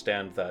 I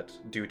understand that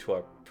due to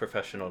our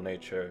professional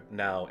nature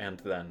now and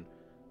then,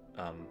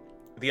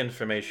 the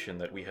information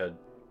that we had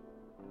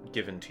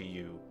given to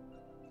you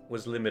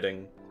was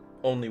limiting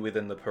only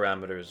within the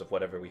parameters of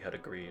whatever we had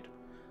agreed.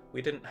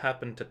 We didn't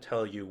happen to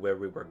tell you where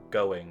we were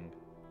going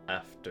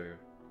after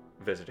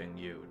visiting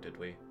you, did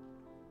we?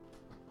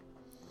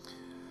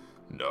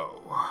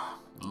 No.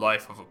 The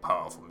life of a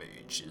powerful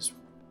mage is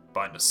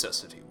by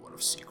necessity one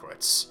of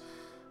secrets.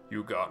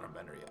 You garner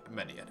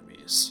many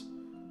enemies.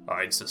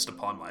 I insist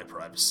upon my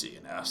privacy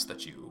and ask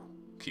that you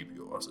keep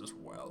yours as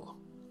well.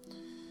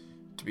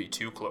 To be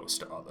too close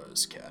to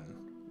others can,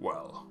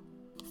 well,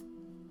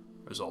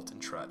 result in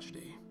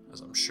tragedy,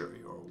 as I'm sure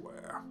you're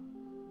aware.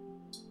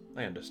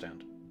 I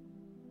understand.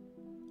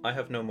 I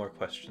have no more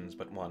questions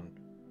but one.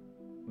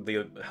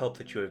 The help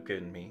that you have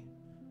given me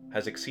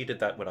has exceeded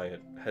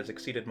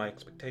my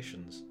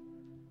expectations.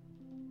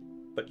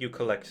 But you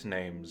collect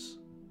names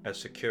as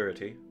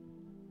security.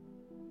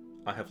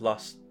 I have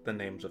lost the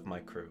names of my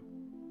crew.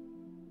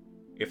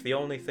 If the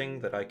only thing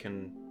that I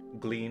can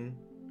glean,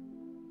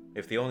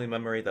 if the only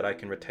memory that I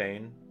can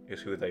retain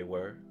is who they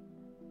were,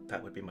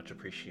 that would be much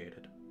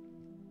appreciated.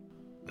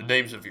 The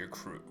names of your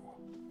crew,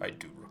 I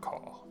do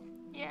recall.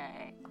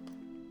 Yay.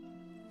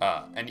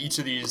 And each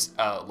of these,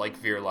 like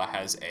Virla,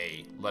 has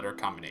a letter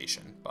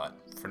combination, but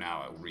for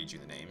now I will read you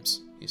the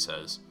names. He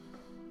says,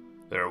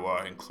 there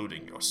were,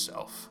 including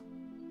yourself,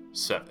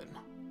 7.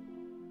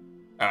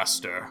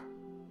 Aster,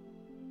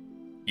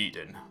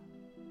 Eden,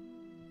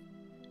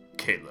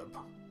 Caleb,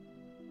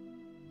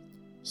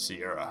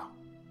 Sierra,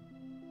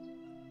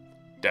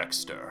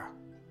 Dexter,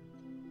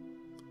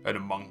 and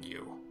among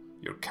you,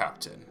 your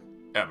captain,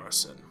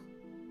 Emerson.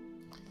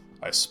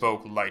 I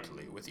spoke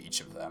lightly with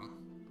each of them.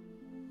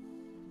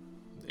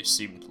 They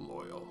seemed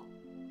loyal.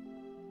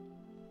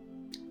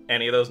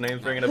 Any of those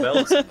names ringing a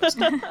bell?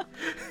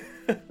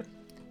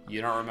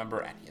 You don't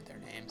remember any of their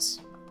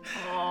names.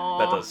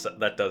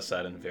 That does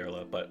sadden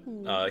Virla, but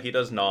he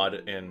does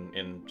nod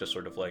in just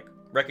sort of like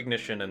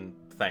recognition and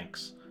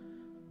thanks.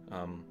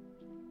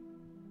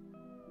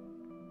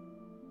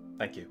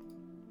 Thank you.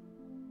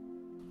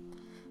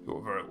 You're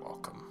very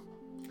welcome.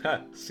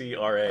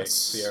 C-R-A.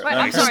 Wait, I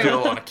I'm sorry.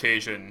 still, on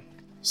occasion,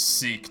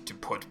 seek to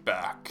put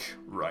back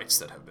rights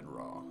that have been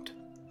wronged.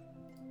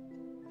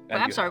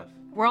 And I'm you sorry. have.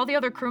 Were all the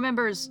other crew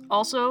members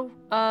also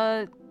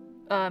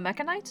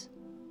Mechanites?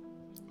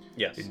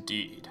 Yes.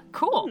 Indeed.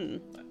 Cool.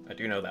 I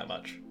do know that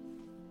much.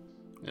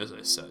 As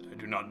I said, I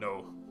do not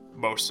know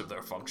most of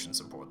their functions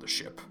aboard the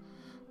ship,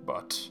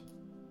 but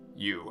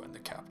you and the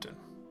captain.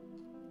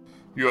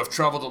 You have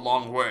traveled a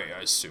long way,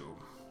 I assume.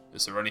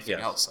 Is there anything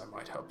Yes. else I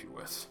might help you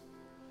with?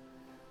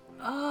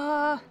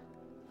 I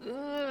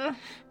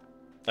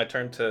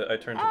turn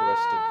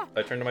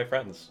to my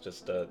friends.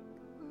 Just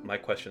my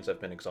questions have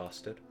been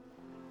exhausted.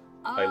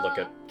 I look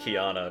at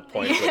Kiana,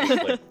 point like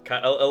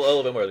a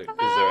little bit more. Is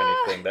there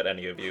anything that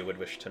any of you would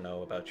wish to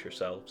know about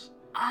yourselves?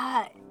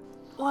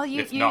 Well,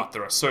 If not,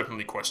 there are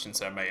certainly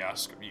questions I may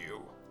ask of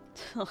you.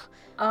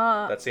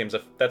 That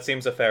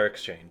seems a fair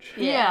exchange.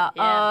 Yeah.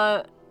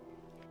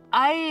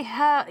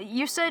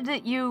 You said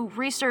that you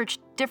researched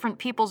different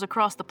peoples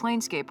across the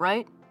planescape,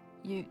 right?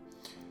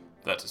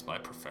 That is my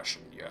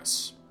profession,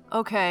 yes.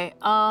 Okay,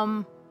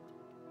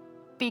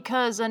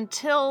 because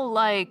until,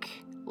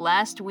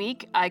 last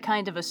week, I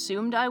kind of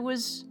assumed I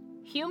was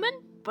human,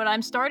 but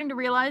I'm starting to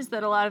realize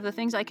that a lot of the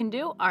things I can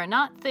do are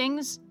not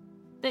things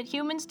that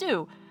humans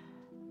do.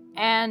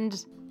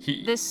 And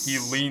He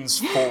this... leans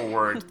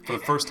forward for the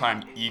first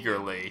time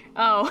eagerly.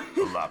 Oh.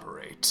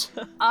 Elaborate.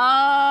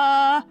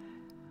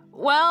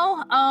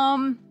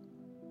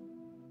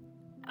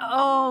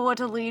 What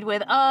to lead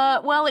with?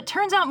 Well, it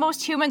turns out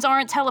most humans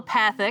aren't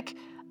telepathic.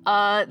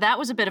 That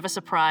was a bit of a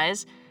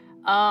surprise.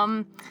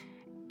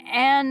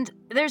 And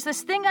there's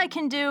this thing I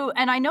can do,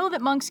 and I know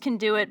that monks can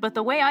do it, but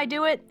the way I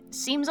do it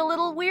seems a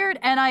little weird,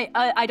 and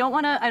I don't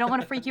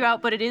wanna freak you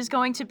out, but it is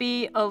going to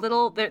be a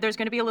little, there's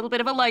going to be a little bit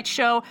of a light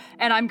show,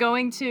 and I'm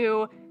going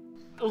to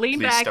lean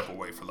Please back. step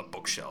away from the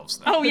bookshelves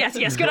then. Oh yes,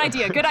 good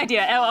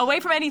idea. Away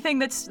from anything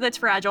that's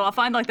fragile. I'll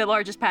find like the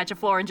largest patch of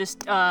floor and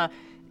just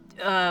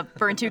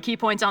burn 2 key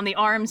points on the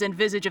arms and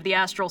visage of the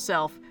astral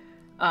self.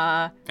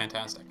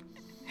 Fantastic.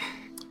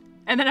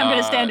 And then I'm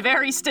gonna stand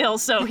very still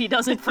so he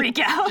doesn't freak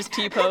out. Just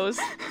T-pose.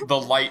 The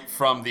light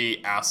from the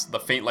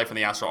faint light from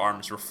the astral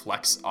arms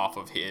reflects off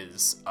of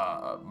his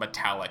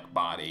metallic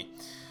body.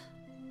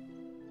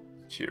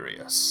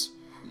 Curious.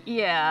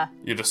 Yeah.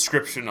 Your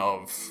description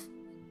of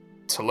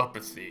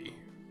telepathy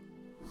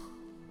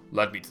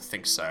led me to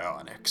think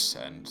psionics,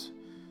 and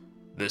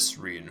this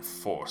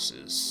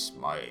reinforces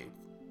my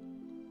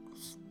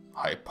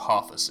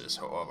hypothesis,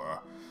 however.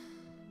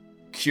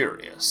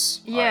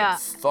 Curious. Yeah. I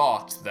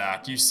thought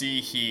that, you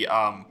see he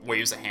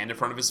waves a hand in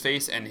front of his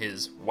face, and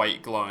his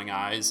white glowing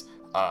eyes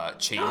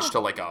change to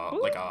like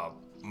a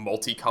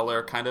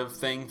multicolor kind of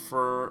thing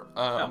for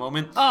a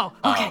moment. Oh,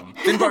 okay.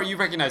 Finbar, you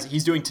recognize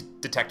he's doing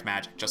detect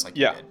magic, just like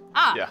you did.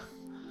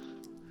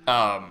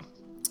 Yeah.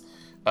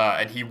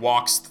 And he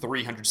walks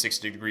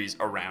 360 degrees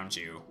around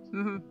you,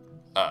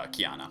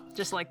 Kiana.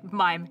 Just like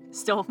mime,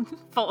 still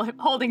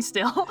holding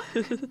still.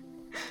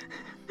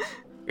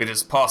 It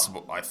is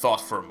possible, I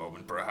thought for a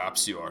moment,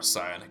 perhaps your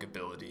psionic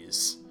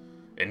abilities,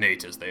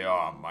 innate as they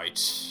are,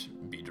 might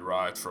be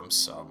derived from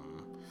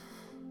some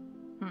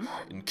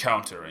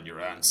encounter in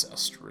your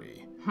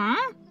ancestry.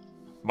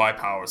 My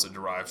powers are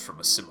derived from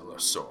a similar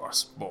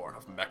source, born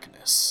of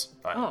Mechanus.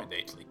 I am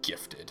innately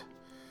gifted.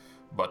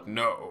 But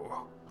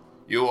no,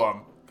 you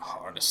are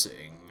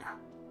harnessing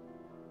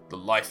the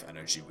life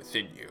energy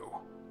within you.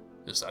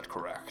 Is that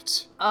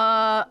correct?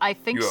 I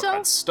think you so. have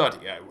had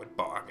study, I would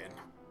bargain.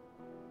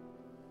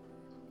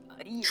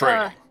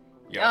 Training.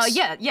 Yes.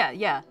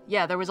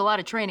 Yeah, there was a lot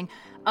of training.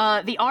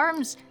 The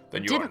arms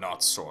Then you are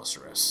not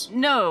sorceress.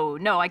 No,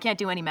 I can't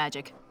do any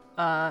magic.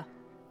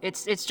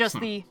 It's just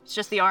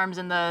the arms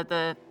and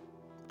the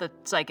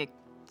psychic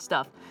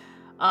stuff.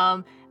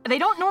 They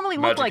don't normally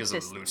look like this.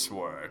 Magic is a loose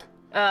word.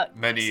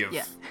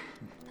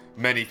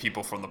 Many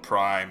people from the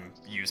Prime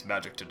use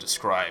magic to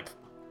describe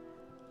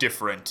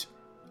different,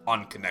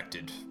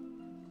 unconnected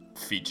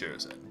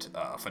features and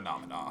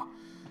phenomena.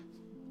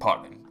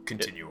 Pardon,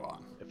 continue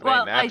on. If it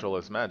ain't natural,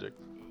 it's magic.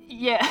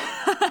 Yeah.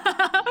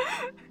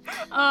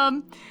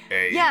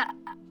 Yeah,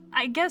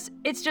 I guess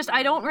it's just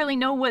I don't really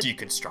know what...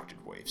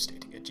 Deconstructed way of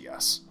stating it,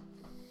 yes.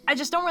 I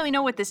just don't really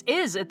know what this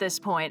is at this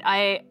point.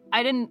 I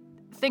didn't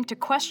think to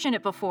question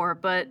it before,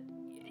 but,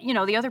 you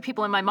know, the other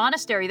people in my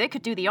monastery, they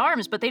could do the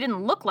arms, but they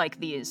didn't look like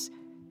these.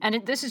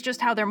 And this is just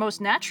how they're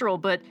most natural,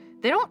 but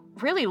they don't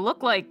really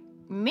look like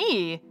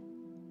me.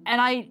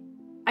 And I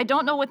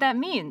don't know what that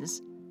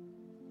means.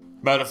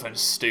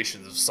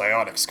 Manifestations of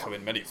psionics come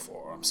in many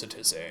forms. It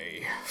is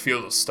a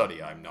field of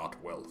study I'm not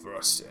well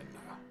versed in.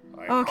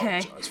 I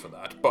apologize for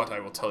that, but I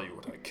will tell you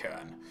what I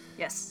can.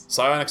 Yes.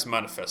 Psionics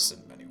manifest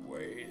in many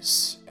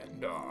ways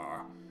and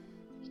are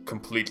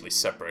completely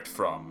separate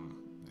from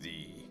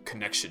the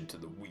connection to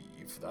the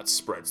weave that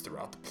spreads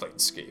throughout the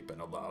planescape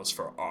and allows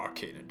for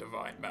arcane and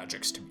divine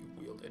magics to be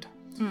wielded.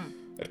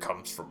 It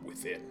comes from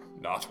within,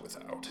 not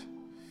without.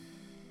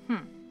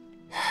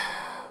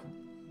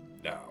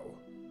 Now,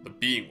 the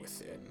being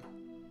within,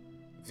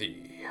 the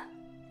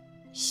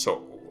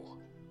soul,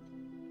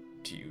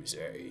 to use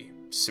a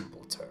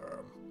simple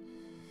term,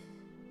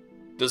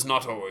 does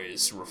not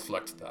always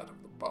reflect that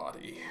of the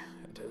body.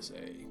 It is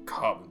a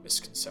common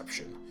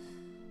misconception.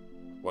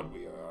 When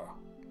we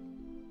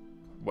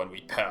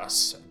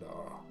pass and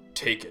are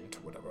taken to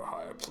whatever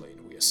higher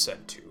plane we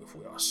ascend to, if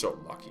we are so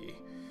lucky,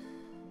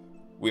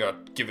 we are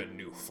given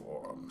new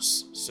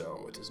forms,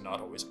 so it is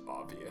not always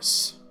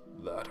obvious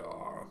that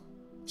our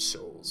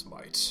souls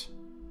might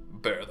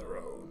bear their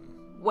own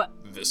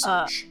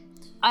visage.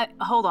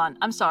 Hold on,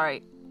 I'm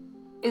sorry.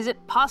 Is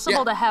it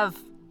possible to have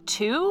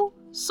 2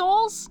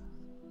 souls?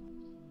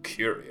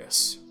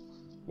 Curious.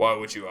 Why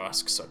would you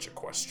ask such a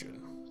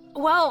question?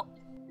 Well,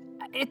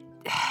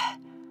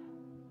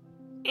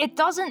 it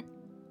doesn't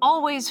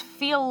always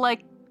feel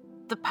like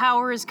the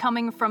power is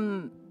coming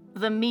from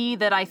the me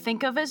that I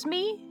think of as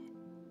me.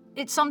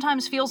 It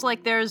sometimes feels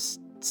like there's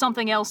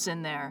something else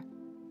in there.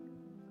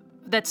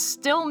 That's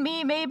still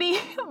me, maybe,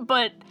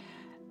 but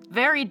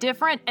very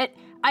different.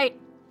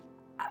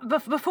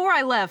 Before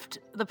I left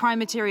the Prime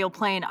Material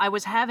Plane, I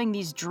was having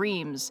these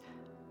dreams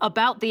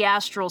about the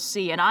Astral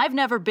Sea, and I've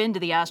never been to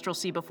the Astral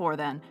Sea before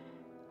then.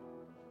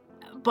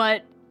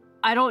 But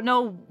I don't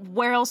know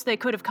where else they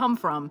could have come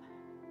from.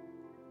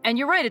 And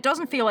you're right, it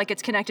doesn't feel like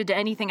it's connected to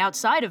anything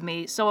outside of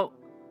me, so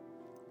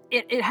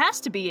it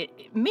has to be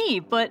me,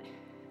 but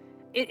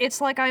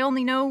it's like I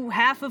only know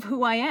half of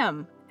who I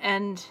am.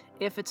 And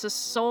if it's a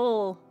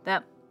soul,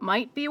 that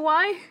might be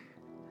why?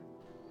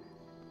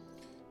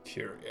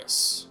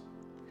 Curious.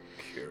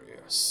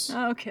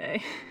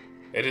 Okay.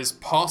 It is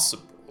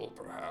possible,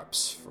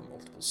 perhaps, for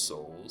multiple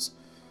souls.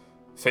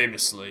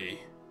 Famously,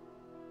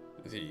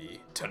 the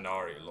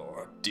Tanari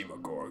Lord,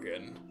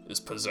 Demogorgon, is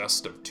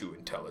possessed of 2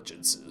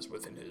 intelligences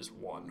within his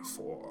one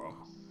form,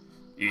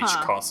 each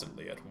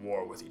constantly at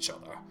war with each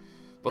other.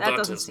 But That that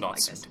doesn't does seem not like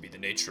seem us. to be the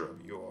nature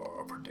of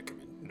your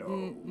predicament.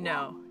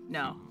 No.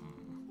 No.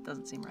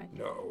 Doesn't seem right.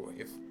 No,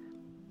 if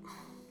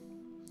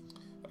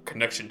a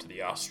connection to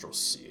the astral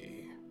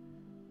sea.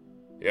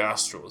 The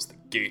astral is the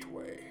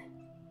gateway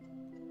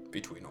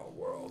between all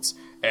worlds,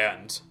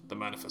 and the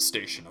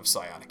manifestation of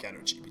psionic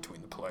energy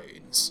between the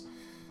planes.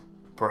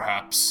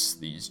 Perhaps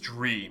these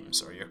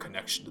dreams are your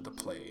connection to the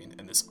plane,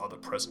 and this other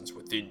presence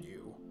within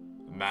you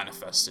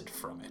manifested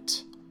from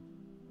it.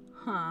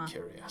 Huh.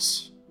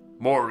 Curious.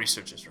 More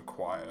research is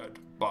required,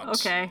 but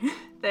Okay,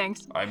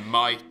 thanks. I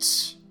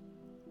might...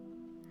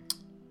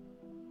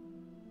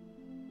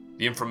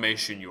 The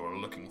information you are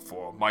looking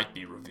for might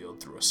be revealed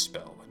through a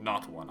spell, and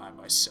not one I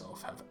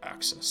myself have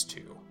access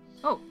to.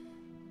 Oh,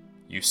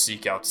 You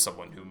seek out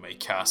someone who may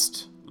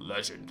cast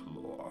legend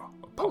lore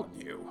upon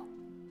you.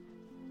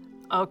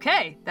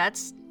 okay.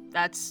 That's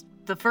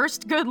the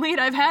first good lead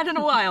I've had in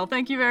a while.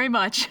 Thank you very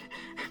much.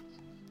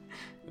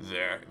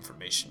 Their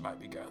information might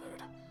be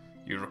gathered.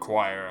 You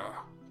require a...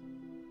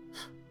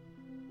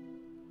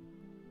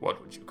 What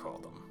would you call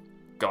them?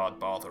 God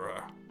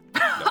botherer?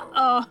 No.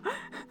 Oh,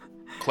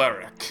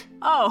 Cleric.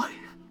 oh.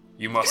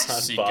 You must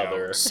God seek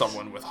botherer. out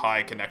someone with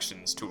high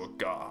connections to a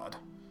god.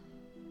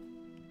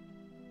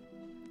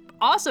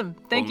 Awesome.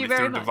 Thank Only you very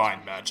through much.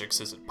 divine magics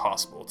is it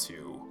possible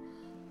to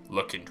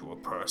look into a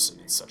person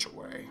in such a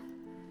way.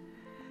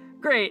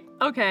 Great.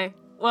 Okay.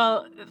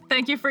 Well,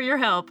 thank you for your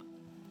help.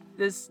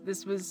 This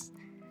was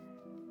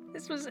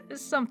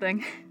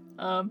something.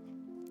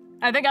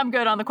 I think I'm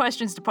good on the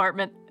questions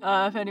department.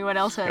 If anyone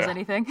else has Yeah.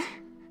 anything.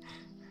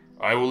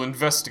 I will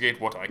investigate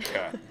what I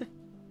can.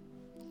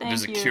 Thank It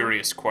is a you.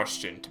 curious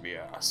question to be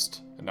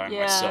asked, and I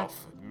Yeah.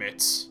 myself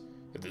admit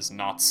it is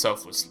not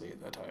selflessly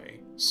that I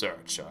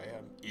search. I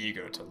am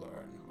eager to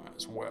learn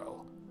as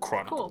well.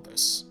 Chronicle Cool.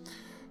 this.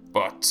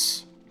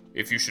 But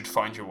if you should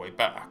find your way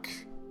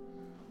back,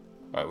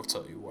 I will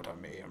tell you what I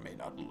may or may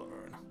not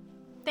learn.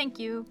 Thank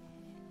you.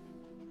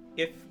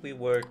 If we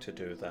were to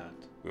do that,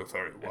 You're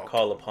very and welcome.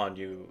 call upon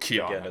you again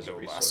Kiana, as a no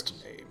resource.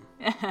 last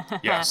name.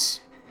 Yes.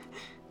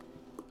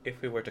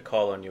 If we were to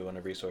call on you on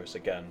a resource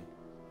again,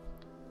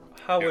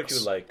 how would you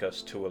Yes. like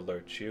us to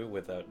alert you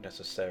without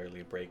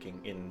necessarily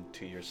breaking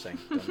into your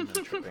sanctum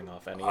and tripping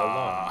off any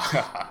alarms?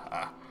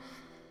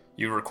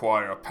 You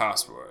require a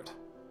password.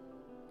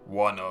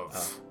 One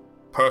of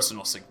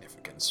personal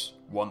significance.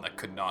 One that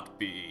could not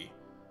be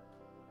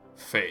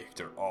faked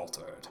or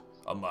altered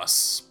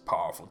unless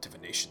powerful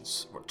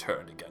divinations were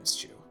turned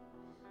against you.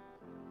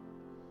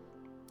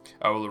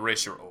 I will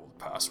erase your old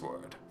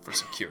password for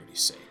security's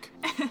sake.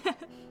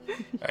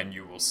 And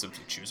you will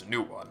simply choose a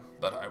new one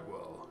that I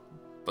will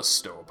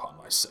bestow upon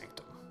my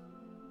sanctum.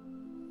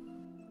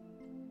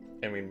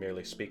 And we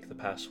merely speak the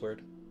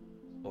password?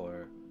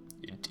 Or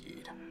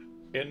Indeed.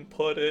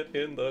 input it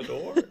in the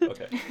door?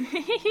 Okay.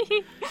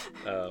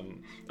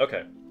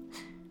 Okay.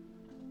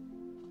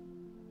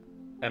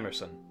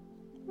 Emerson.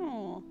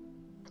 Oh.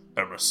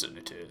 Emerson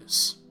it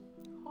is.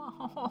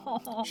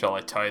 Shall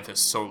I tie this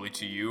solely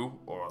to you,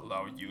 or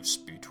allow use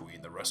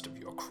between the rest of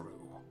your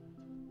crew?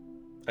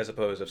 I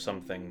suppose if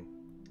something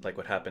like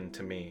what happened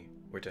to me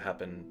were to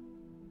happen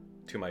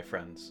to my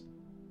friends,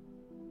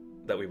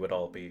 that we would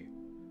all be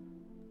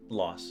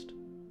lost,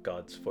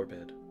 gods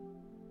forbid.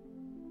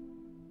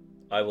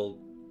 I will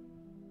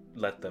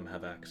let them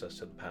have access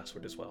to the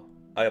password as well.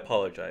 I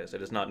apologize.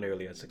 It is not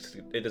nearly as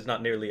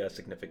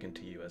significant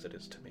to you as it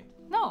is to me.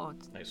 No,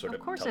 I sort of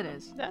of course tell it them.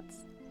 is.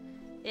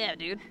 Yeah,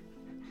 dude.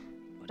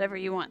 Whatever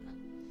you want.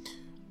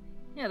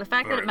 Yeah, the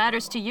fact that Very it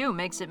matters well. to you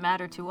makes it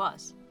matter to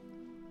us.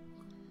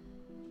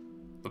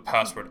 The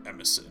password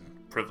Emerson,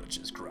 privilege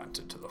is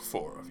granted to the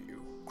four of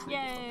you, crew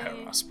Yay. of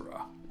the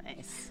Paraspera.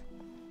 Nice.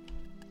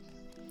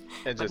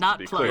 And just not to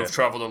be You plug. clear, have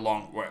traveled a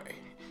long way.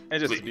 and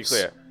just to be Please.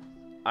 clear,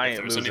 I If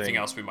ain't there's losing anything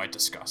else we might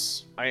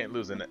discuss. I ain't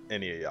losing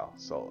any of y'all,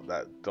 so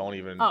that don't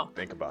even Oh.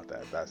 think about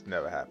that. That's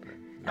never happening.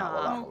 Not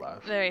while I'm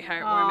alive. Very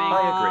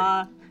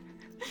heartwarming.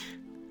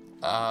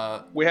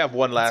 I We have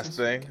one last seems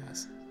thing.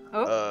 guys.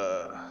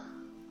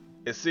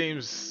 It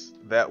seems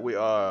that we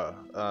are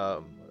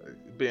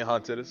being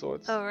hunted of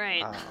sorts. Oh,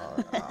 right.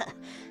 Uh,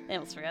 I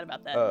almost forgot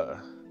about that.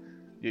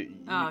 you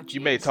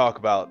may jeez. talk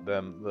about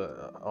them,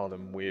 all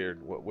them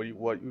weird.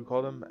 What you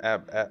call them?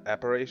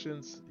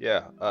 Apparitions?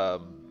 Yeah.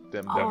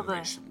 Them Oh, the-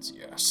 Generations,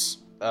 yes.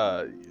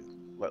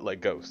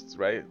 like ghosts,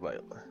 right?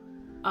 Like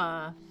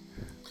No.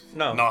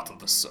 Not of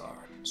the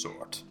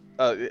sort.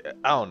 I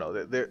don't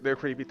know. They're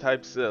creepy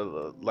types,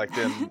 like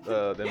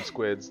them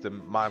squids,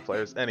 them mind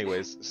flayers.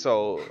 Anyways,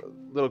 so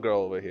little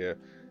girl over here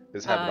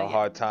is having a Yeah.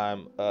 hard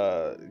time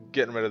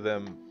getting rid of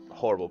them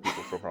horrible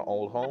people from her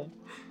old home.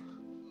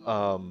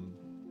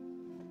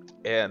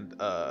 And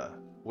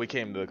we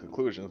came to the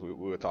conclusions. We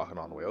were talking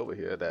on the way over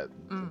here that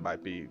it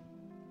might be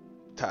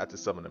tied to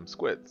some of them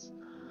squids.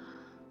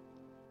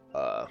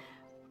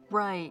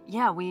 Right.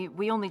 Yeah,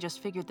 we only just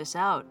figured this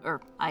out,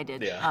 or I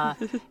did. Yeah.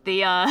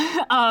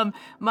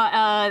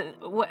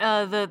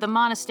 The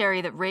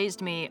monastery that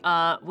raised me,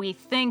 we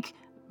think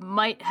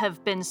might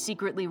have been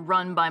secretly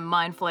run by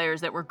mind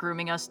flayers that were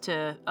grooming us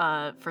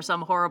to for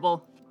some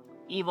horrible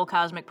evil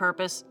cosmic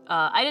purpose.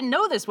 I didn't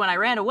know this when I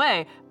ran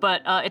away,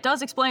 but it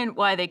does explain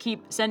why they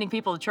keep sending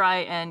people to try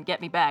and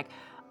get me back.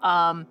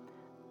 I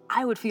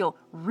would feel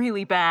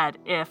really bad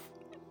if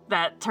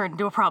that turned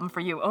into a problem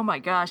for you. Oh my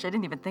gosh, I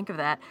didn't even think of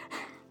that.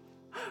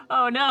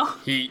 Oh no.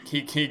 He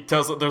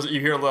tells, you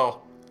hear a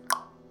little,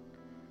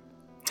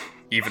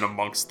 even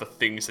amongst the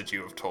things that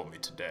you have told me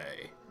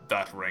today,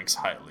 that ranks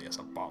highly as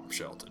a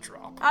bombshell to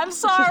drop. I'm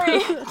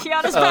sorry.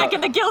 Kiana's back in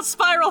the guilt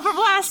spiral from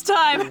last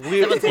time.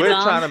 We're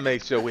trying to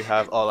make sure we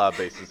have all our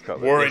bases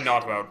covered. Worry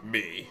not about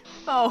me.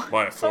 Oh,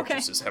 My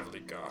fortress is heavily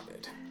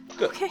guarded.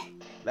 okay.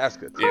 That's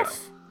good.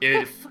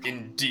 If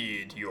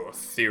indeed your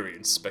theory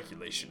and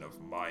speculation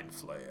of mind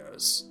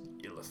flayers,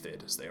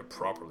 Illithid as they are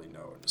properly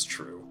known, is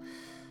true,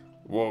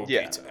 woe be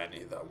to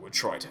any that would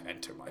try to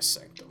enter my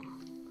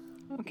sanctum.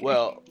 Okay.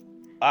 Well,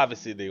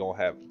 obviously the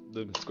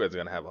squares are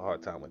gonna have a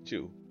hard time with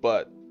you,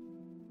 but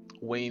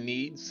we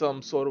need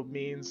some sort of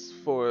means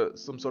for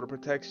some sort of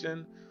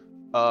protection.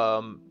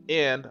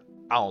 And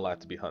I don't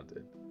like to be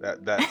hunted.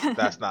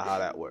 That's not how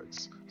that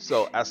works.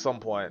 So at some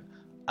point,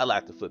 I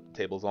like to flip the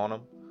tables on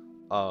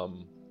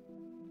them.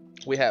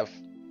 We have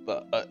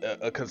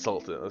a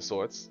consultant of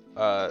sorts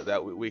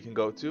that we can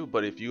go to,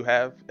 but if you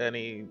have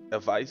any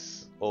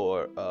advice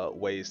or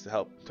ways to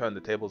help turn the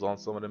tables on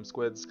some of them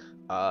squids,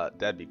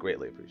 that'd be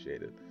greatly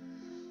appreciated.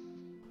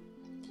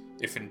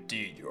 If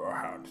indeed you are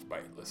hounded by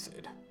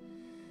Illithid.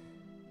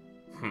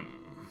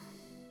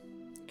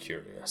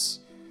 Curious.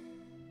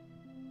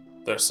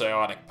 Their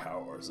psionic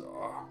powers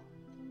are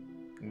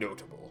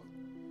notable,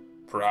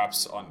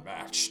 perhaps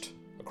unmatched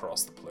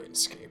across the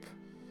planescape.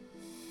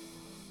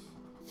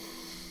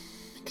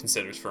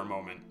 Considers for a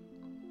moment.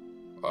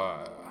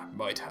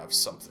 Might have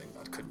something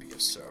that could be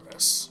of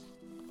service.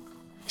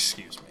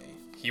 Excuse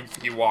me.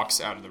 He walks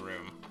out of the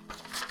room.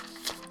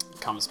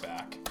 Comes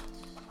back.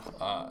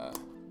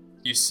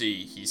 You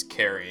see he's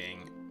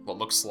carrying what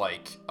looks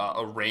like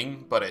a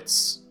ring, but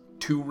it's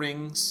 2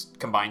 rings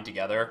combined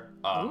together.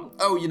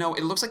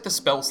 It looks like the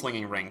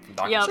spell-slinging ring from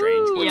Doctor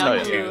Strange, which are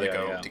the two that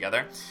go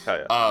together.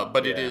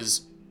 But it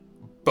is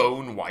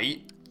bone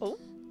white. Oh.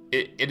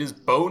 It is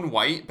bone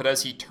white, but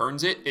as he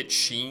turns it, it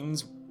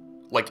sheens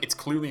like it's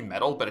clearly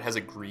metal, but it has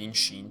a green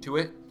sheen to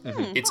it.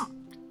 It's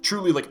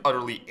truly like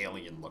utterly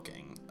alien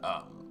looking.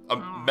 A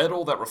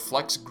metal that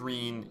reflects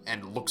green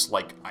and looks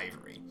like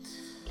ivory.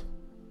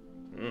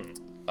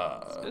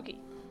 Spooky.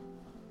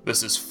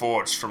 This is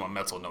forged from a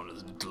metal known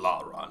as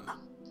Dlaran.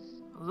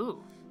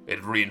 Ooh.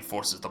 It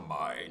reinforces the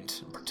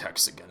mind and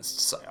protects against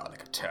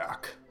psionic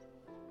attack.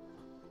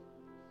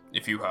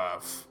 If you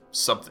have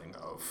something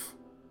of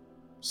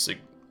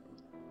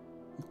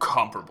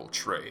comparable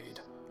trade,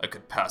 I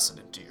could pass it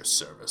into your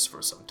service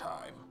for some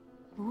time.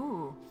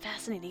 Ooh.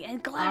 Fascinating.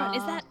 And Glaron,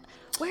 is that...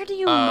 Where do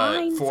you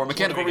mine... For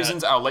mechanical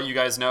reasons, I'll let you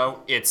guys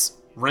know, it's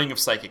Ring of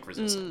Psychic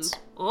Resistance.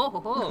 Oh.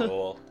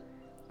 Cool.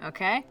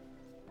 Okay.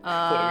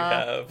 What do we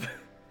have?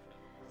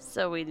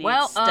 So we need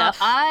uh, stuff.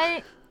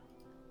 I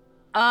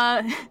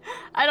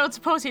don't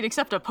suppose he'd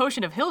accept a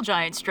potion of hill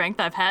giant strength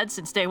I've had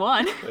since day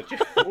one.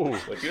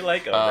 Would you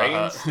like a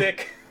rain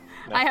stick?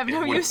 No. I have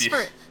no use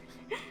for it.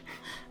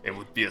 It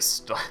would be a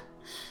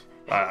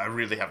I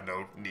really have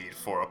no need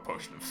for a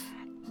potion of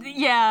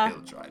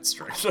hill giant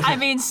strength. I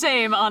mean,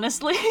 same,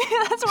 honestly.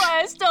 That's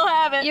why I still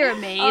have it. You're a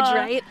mage,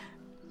 right?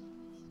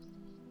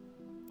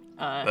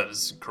 That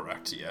is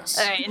correct, yes.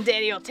 All right, and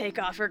Danny will take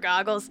off her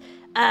goggles.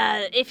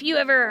 If you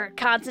ever are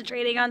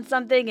concentrating on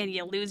something and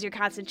you lose your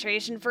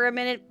concentration for a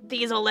minute,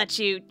 these will let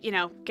you,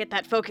 get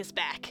that focus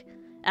back.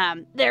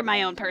 They're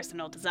my own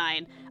personal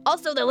design.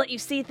 Also, they'll let you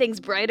see things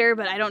brighter,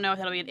 but I don't know if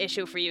that'll be an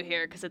issue for you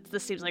here, because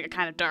this seems like a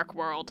kind of dark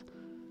world.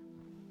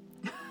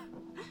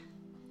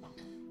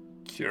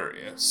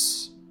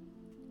 Curious.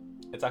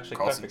 It's actually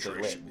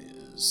perfectly lit.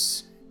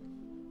 Concentration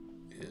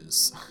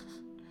is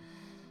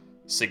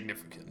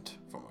significant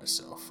for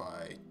myself.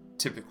 I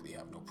typically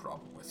have no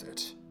problem with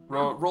it.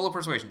 Roll a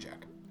persuasion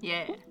check.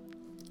 Yeah.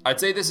 I'd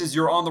say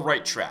you're on the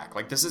right track.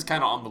 Like, this is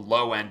kind of on the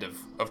low end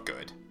of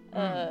good.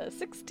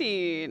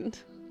 16.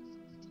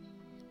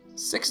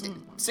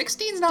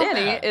 16's not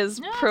Danny bad.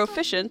 is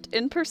proficient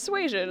in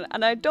persuasion,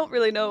 and I don't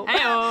really know.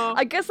 Heyo.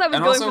 I guess I was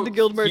And going also, for the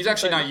guild merchant he's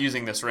actually thing. not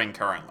using this ring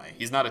currently.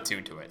 He's not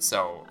attuned to it,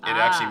 so it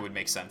actually would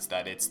make sense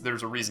that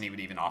there's a reason he would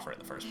even offer it in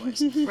the first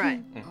place.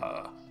 Right.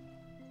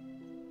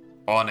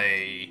 On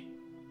a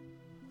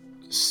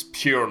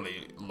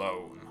purely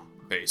loan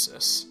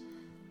basis,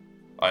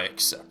 I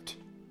accept.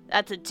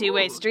 That's a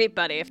two-way street,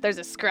 buddy. If there's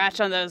a scratch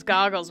on those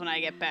goggles when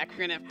I get back,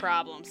 we're gonna have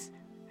problems.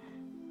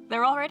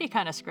 They're already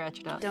kind of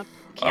scratched up.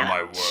 On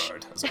my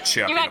word, as a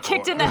champion You got of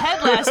kicked in order, the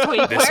head last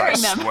week this I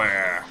wearing them.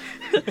 swear,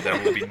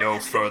 there will be no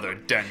further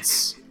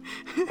dents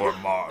or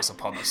mars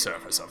upon the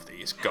surface of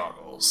these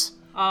goggles.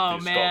 Oh,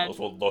 These man. goggles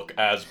will look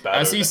as bad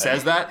As he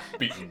says that,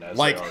 beaten as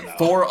like they are now.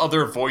 4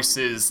 other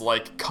voices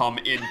come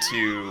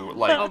into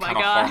kind Oh of my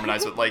God.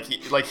 harmonize with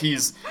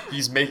he's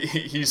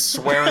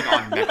swearing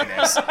on Mechanite, and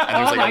there's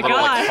Oh a my little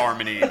God.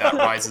 harmony that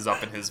rises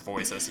up in his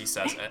voice as he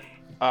says it.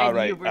 And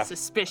right. you were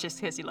suspicious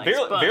because he likes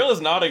Viral bugs.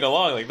 is nodding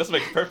along. Like, this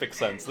makes perfect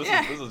sense. This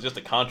is just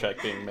a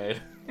contract being made.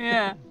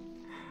 Yeah.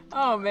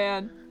 Oh,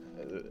 man.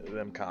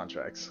 Them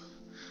contracts.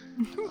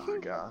 Oh,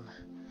 God.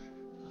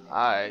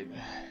 Alright.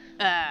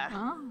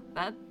 Oh,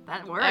 that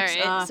works.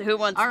 Alright, so who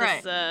wants all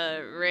this right.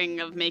 ring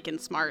of making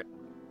smart?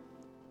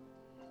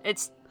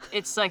 It's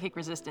psychic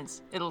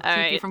resistance. It'll All keep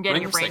you right. from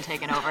getting your Ring brain of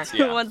taken over.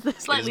 Yeah. Who wants this? It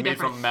is Slightly made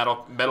different.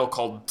 from metal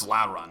called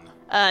Dlarun.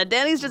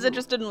 Danny's just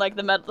interested in like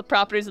the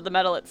properties of the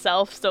metal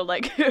itself. So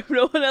like, if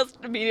no one else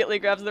immediately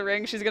grabs the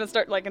ring, she's gonna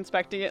start like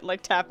inspecting it and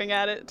like tapping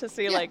at it to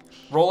see like.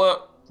 Roll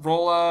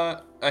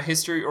a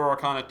history or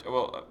arcana.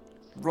 Well,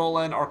 roll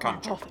an arcana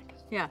check.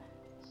 Yeah.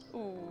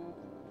 Ooh,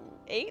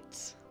 8.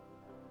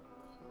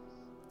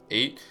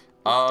 8. This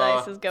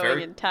dice is going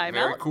very, in timeout.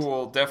 Very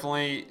cool.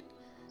 Definitely.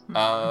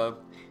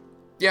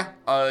 Yeah.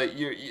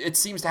 It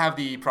seems to have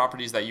the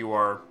properties that you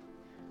are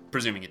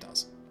presuming it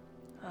does.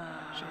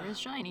 Sure is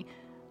shiny.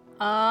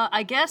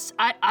 I guess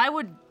I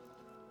would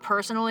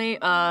personally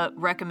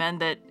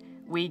recommend that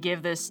we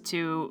give this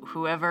to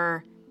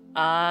whoever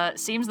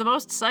seems the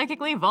most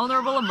psychically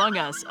vulnerable among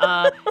us.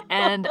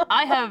 And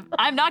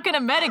I'm not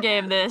gonna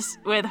metagame this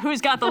with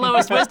who's got the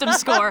lowest wisdom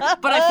score,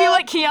 but I feel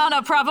like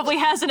Kiana probably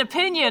has an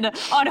opinion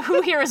on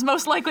who here is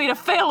most likely to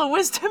fail a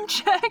wisdom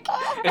check.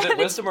 Is it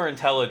wisdom or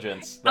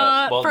intelligence?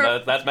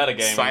 That's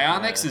metagaming.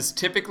 Psionics is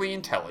typically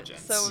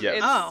intelligence. So Yes.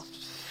 it's Oh.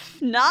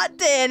 not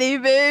Danny,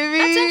 baby.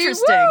 That's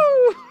interesting.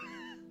 Woo!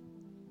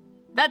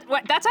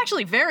 That's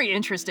actually very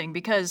interesting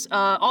because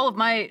all of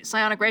my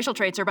psionic racial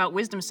traits are about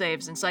wisdom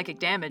saves and psychic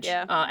damage.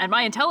 Yeah. And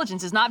my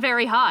intelligence is not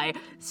very high,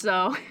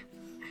 so...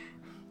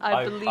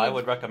 I believe. I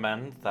would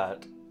recommend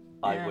that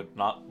I Yeah. would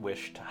not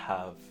wish to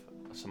have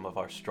some of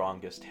our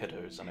strongest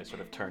hitters, and I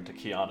sort of turn to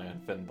Kiana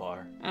and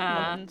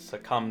Finbar,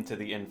 succumb to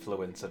the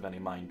influence of any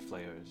mind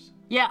flayers.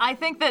 Yeah, I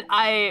think that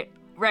I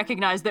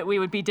recognize that we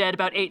would be dead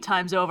about 8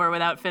 times over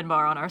without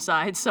Finbar on our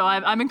side, so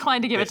I'm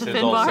inclined to give This it to is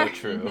Finbar. also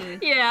true.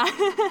 Yeah.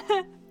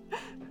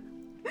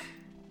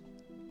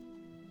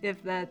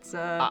 If that's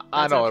I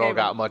that's know I okay don't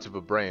got much of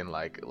a brain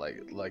like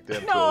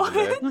them No. two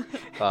over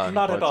there. Not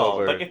but at it's all,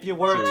 over but if you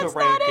were to to-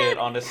 rank it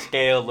on a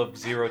scale of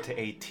 0 to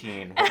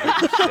 18, what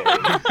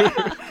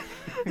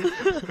would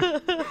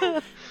you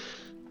say?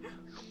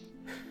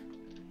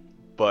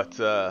 But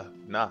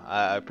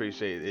I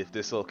appreciate it. If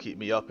this will keep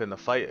me up in the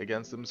fight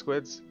against them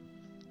squids,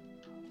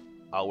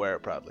 I'll wear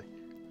it proudly.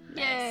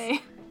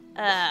 Yay.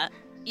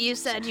 You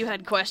said you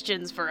had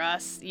questions for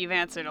us. You've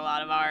answered a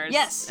lot of ours.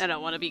 Yes. I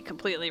don't want to be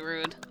completely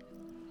rude.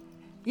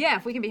 Yeah,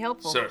 if we can be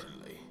helpful.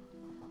 Certainly.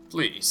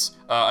 Please.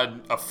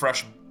 A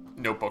fresh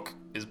notebook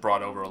is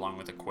brought over along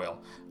with a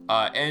quill.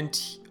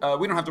 And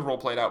we don't have to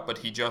roleplay it out, but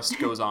he just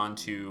goes on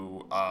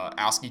to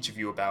ask each of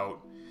you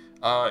about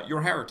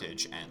your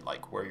heritage and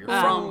like where you're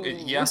from.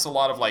 He asks a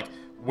lot of like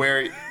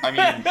where. I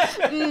mean,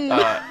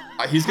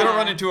 he's gonna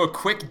run into a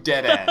quick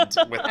dead end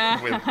with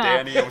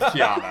Danny and with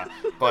Kiana,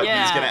 but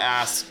he's gonna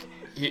ask.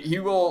 He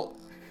will.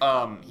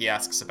 He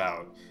asks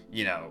about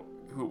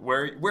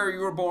where you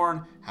were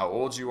born, how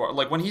old you are.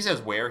 Like when he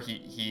says where,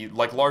 he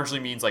like largely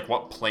means like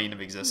what plane of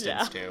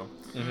existence too.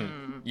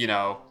 Mm-hmm.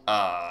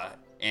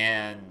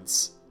 And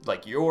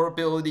like your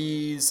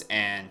abilities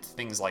and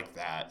things like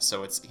that.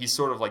 So he's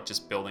sort of like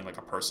just building like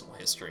a personal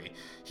history.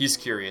 He's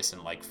curious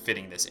and like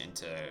fitting this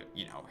into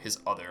his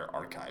other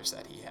archives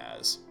that he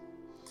has.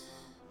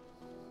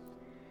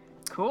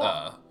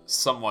 Cool.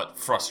 Somewhat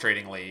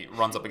frustratingly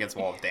runs up against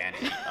the wall of Danny.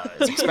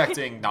 Is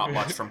expecting not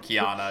much from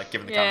Kiana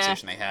given the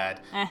conversation they had.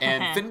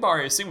 And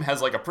Finbar, I assume,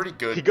 has like a pretty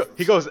good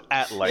He goes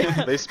at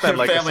length. They spend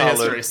like family a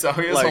solid history, so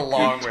he has a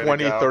long way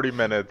 20, to go. 30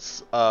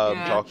 minutes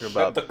talking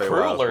about The Feywild,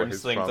 crew where learns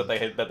he's things from.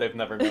 that they've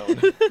never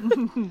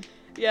known.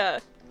 Yeah.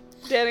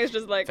 Danny's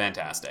just like,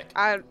 Fantastic.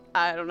 I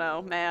don't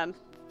know, man.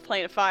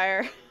 Playing a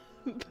fire.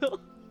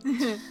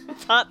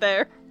 It's hot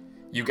there.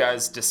 You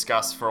guys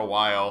discuss for a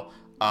while.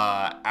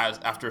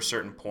 After a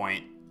certain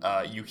point,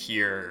 you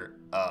hear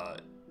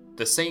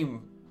the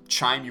same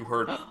chime you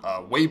heard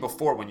way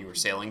before when you were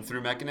sailing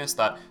through Mechanist.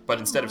 But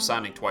instead of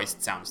sounding twice,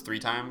 it sounds 3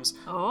 times.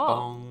 Oh.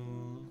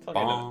 Bong, It's like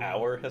bong, an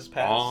hour has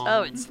passed. bong.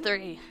 Oh, it's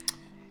 3.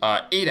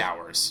 8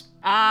 hours.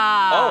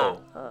 Ah.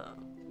 Oh.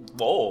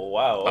 Whoa!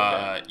 Wow.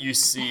 Okay. You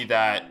see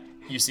that.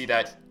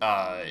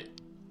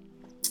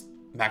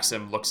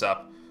 Maxim looks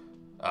up.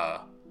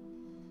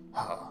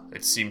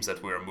 It seems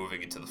that we are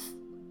moving into the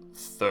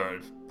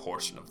third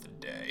portion of the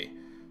day.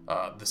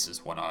 This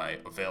is when I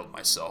availed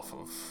myself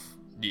of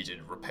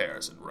needed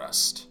repairs and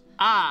rest.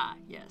 Ah,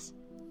 yes.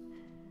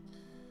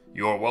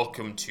 You are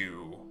welcome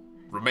to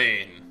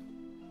remain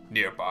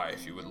nearby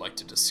if you would like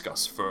to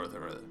discuss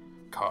further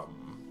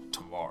come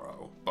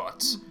tomorrow,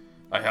 but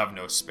I have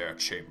no spare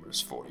chambers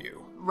for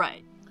you.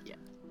 Right. Yeah.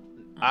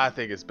 I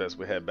think it's best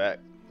we head back.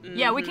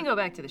 Yeah, we can go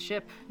back to the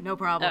ship. No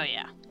problem. Oh,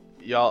 yeah.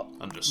 Y'all,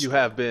 Understood. you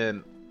have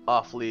been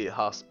awfully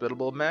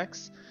hospitable,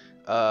 Max.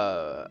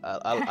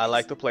 I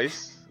like the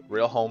place,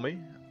 real homey.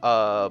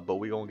 But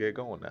we gonna get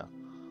going now.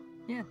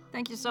 Yeah,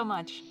 thank you so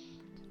much.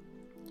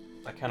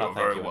 I cannot You're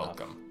thank very you enough.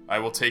 welcome. I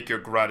will take your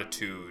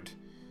gratitude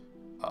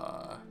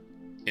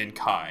in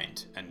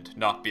kind and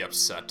not be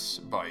upset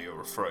by you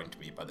referring to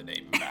me by the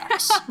name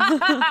Max.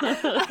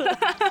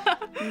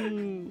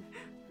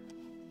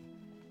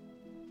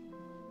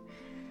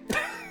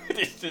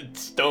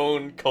 It's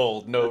stone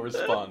cold, no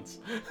response.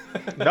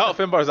 No,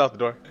 Finbar's out the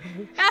door.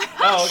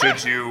 Oh, okay.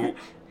 Should you...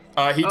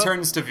 he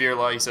turns to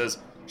Virla, he says,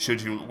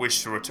 should you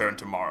wish to return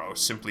tomorrow,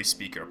 simply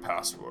speak your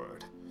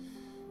password.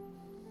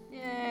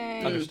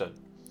 Yay. Understood.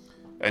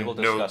 And We'll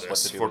know discuss what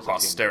this to do for as a team.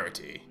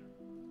 posterity.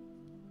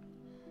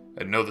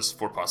 And know this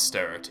for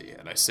posterity,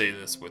 and I say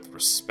this with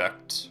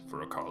respect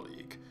for a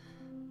colleague.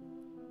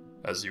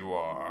 As you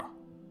are,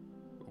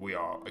 we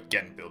are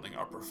again building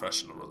our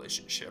professional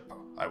relationship.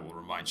 I will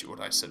remind you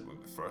what I said when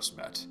we first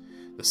met.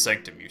 The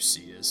sanctum you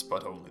see is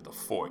but only the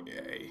foyer.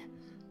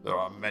 There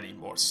are many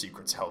more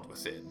secrets held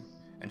within,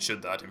 and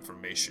should that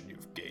information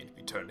you've gained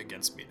be turned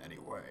against me in any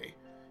way,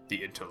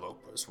 the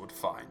interlopers would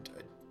find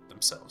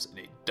themselves in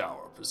a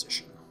dour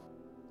position.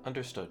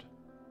 Understood.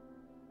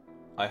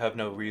 I have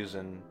no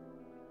reason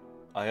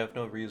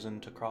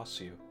to cross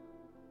you,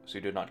 so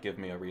you do not give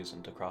me a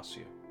reason to cross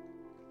you.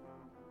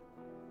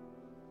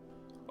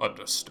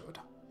 Understood.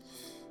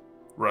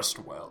 Rest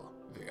well,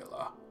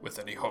 Virla. With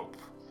any hope,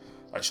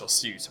 I shall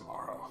see you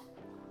tomorrow.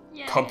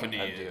 Yay. Company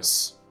Adieu.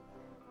 is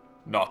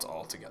not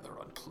altogether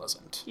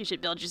unpleasant. You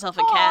should build yourself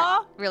a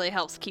cat. Really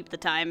helps keep the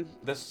time.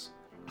 This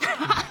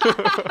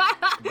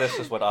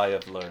is what I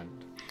have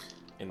learned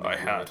in the I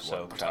year had or so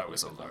one, but I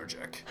was traveling.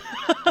 allergic.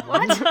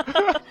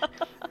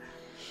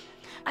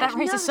 That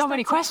raises so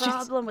many questions.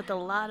 That's a problem with a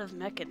lot of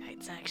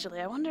Mechanites, actually.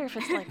 I wonder if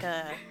it's like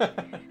a...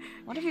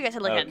 What if you guys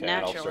had like a Okay,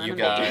 I'll natural show you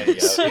enemy?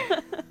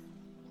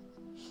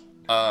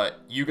 guys.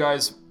 You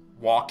guys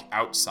walk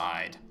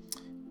outside,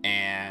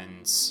 and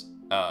it's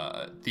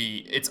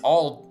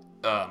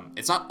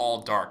not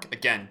all dark.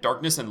 Again,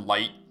 darkness and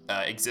light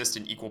exist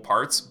in equal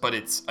parts, but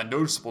it's a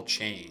noticeable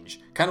change.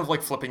 Kind of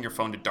like flipping your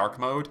phone to dark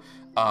mode.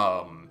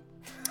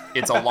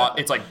 It's a lot.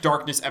 It's like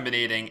darkness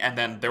emanating, and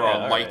then there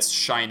are lights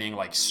shining,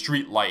 like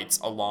street lights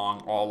all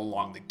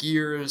along the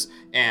gears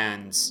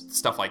and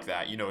stuff like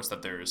that. You notice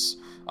that there's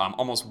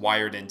almost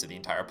wired into the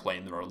entire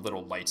plane. There are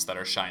little lights that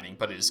are shining,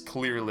 but it is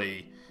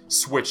clearly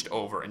switched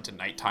over into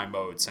nighttime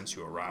mode since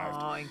you arrived.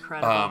 Oh,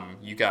 incredible.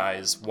 You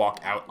guys walk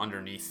out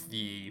underneath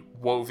the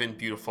woven,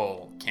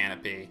 beautiful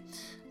canopy.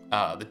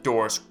 The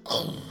doors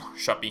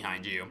shut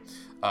behind you.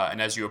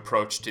 And as you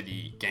approach to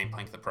the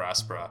gangplank of the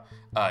Paraspora,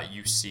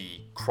 you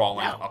see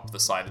crawling up the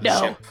side of the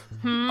ship,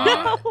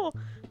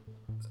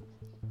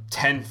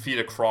 10 feet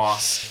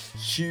across,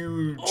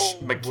 huge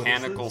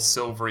mechanical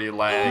silvery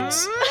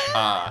legs,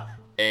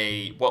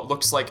 what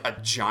looks like a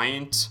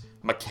giant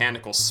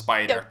mechanical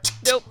spider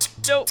Nope.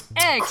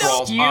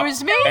 crawls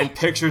Excuse up me? and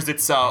pictures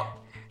itself,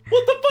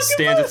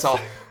 stands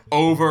itself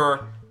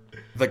over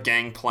the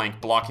gangplank,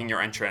 blocking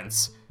your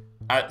entrance.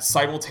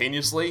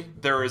 Simultaneously,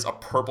 there is a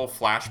purple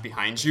flash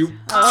behind you.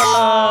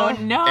 Oh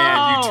no!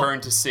 And you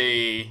turn to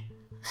see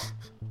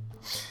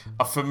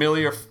the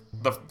familiar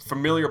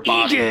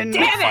body of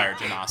Fire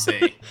Genasi,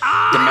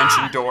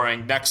 dimension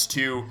dooring next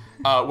to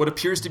what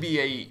appears to be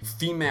a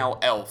female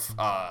elf,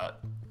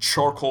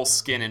 charcoal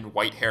skin and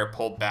white hair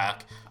pulled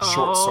back,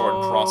 short sword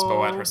and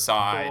crossbow at her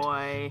side.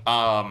 Boy.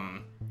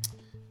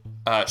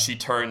 She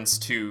turns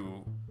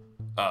to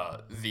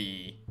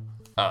the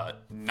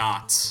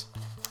not.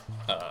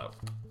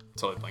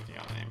 Totally blanking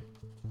on the name.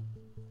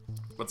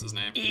 What's his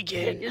name?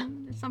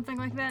 Egan, something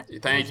like that.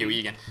 Thank you,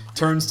 Egan.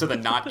 Turns to the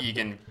not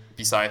Egan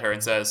beside her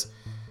and says,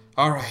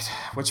 "All right,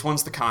 which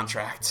one's the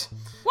contract?"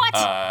 What?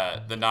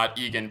 The not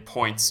Egan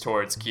points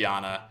towards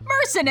Kiana.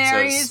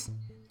 Mercenaries. Says,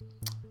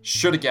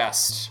 "Should have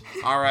guessed.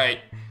 All right,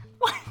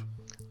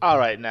 All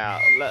right, now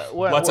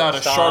let's out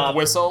a sharp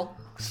whistle."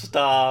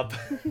 Stop.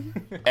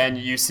 And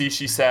you see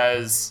she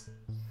says,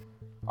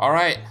 "All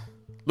right,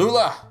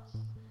 Lula,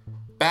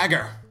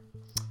 Bagger."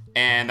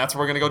 And that's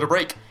where we're gonna go to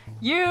break.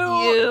 You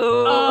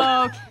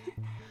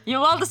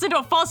lulled us into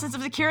a false sense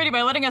of security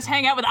by letting us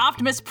hang out with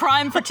Optimus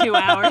Prime for 2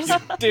 hours. You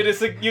did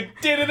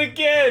it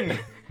again.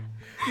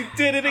 You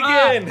did it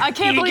again. I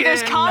can't believe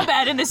there's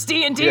combat in this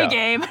D&D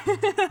game.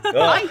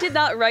 I did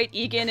not write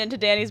Egan into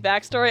Danny's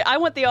backstory. I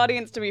want the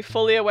audience to be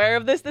fully aware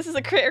of this. This is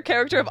a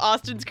character of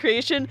Austin's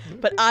creation,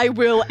 but I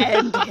will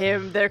end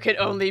him. There can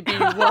only be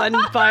one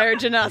Fire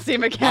Genasi I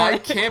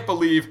mechanic. can't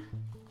believe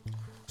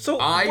So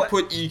I what-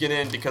 put Egan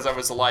in because I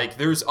was like,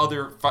 there's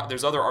other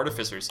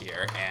artificers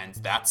here, and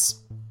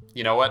that's,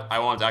 you know what? I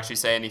won't actually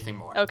say anything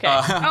more. Okay.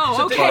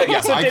 Oh, okay. But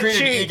yes, So I did created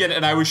she- Egan,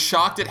 and I was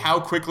shocked at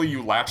how quickly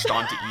you latched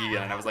onto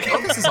Egan, and I was like,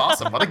 oh, this is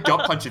awesome. What a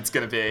gut punch it's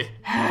gonna be.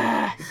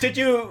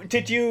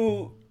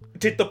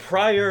 Did the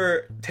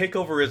prior take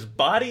over his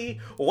body?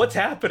 What's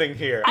happening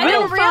here? I didn't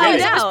We'll realize find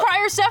it was out.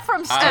 prior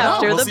Sephram stuff. I don't know.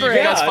 After We'll the see if you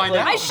break. guys find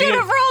Yeah, out. I should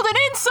have rolled an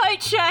insight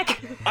check.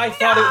 I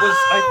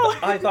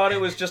thought it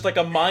was just like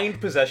a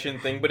mind possession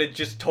thing, but it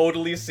just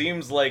totally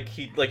seems like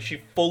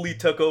she fully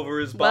took over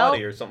his body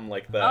Well, or something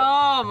like that.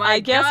 Oh my I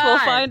guess god. we'll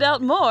find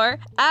out more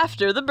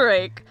after the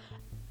break.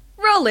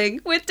 Rolling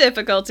with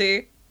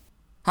difficulty.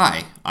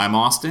 Hi, I'm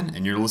Austin,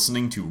 and you're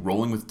listening to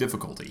Rolling with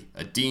Difficulty,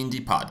 a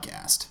D&D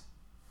podcast.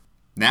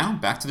 now,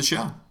 back to the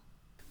show.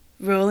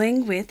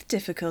 Rolling with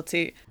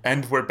difficulty.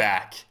 And we're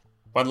back.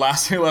 When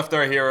last we left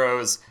our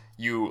heroes,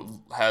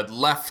 you had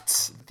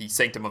left the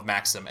Sanctum of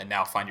Maxim and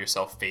now find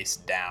yourself face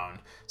down,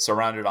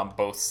 surrounded on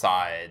both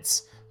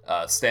sides,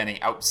 standing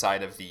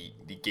outside of the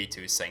gate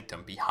to his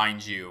sanctum.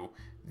 Behind you,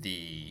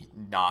 the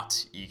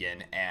not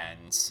Egan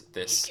and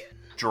this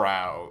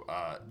drow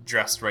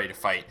dressed ready to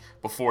fight.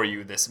 Before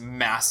you, this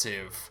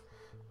massive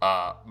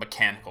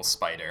mechanical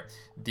spider.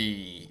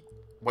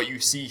 What you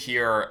see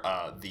here,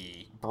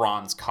 the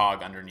bronze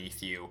cog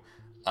underneath you,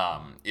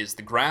 is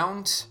the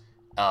ground.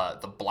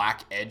 The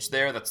black edge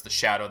there, that's the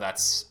shadow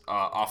that's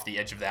off the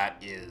edge of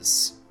that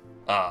is,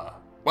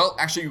 well,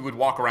 actually you would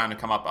walk around and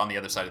come up on the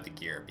other side of the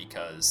gear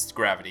because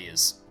gravity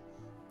is,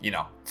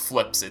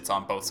 flips, it's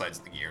on both sides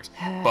of the gears.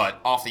 But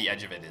off the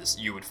edge of it is,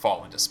 you would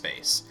fall into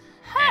space.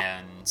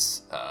 And,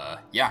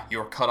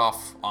 you're cut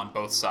off on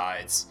both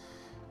sides.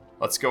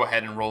 Let's go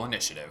ahead and roll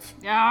initiative.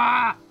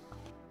 Ah!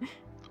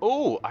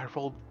 Oh, I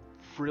rolled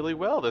really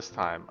well this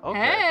time. Okay.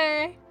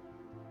 Hey!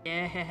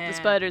 Yeah. The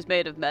spider's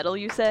made of metal,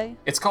 you say?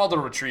 It's called a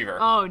retriever.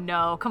 Oh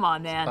no, come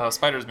on, man.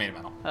 Spider's made of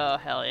metal. Oh,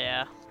 hell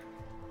yeah.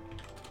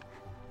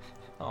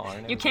 Oh, I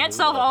never You can't knew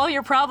solve that. all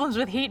your problems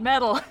with heat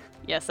metal.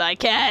 Yes, I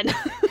can.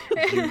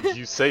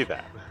 You say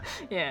that.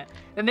 Yeah.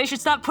 Then they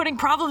should stop putting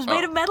problems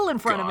made of metal in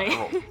front of me.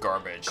 Oh,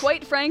 garbage.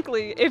 Quite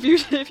frankly, if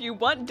you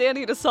want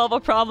Danny to solve a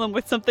problem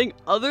with something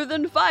other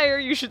than fire,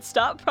 you should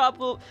stop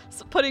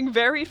putting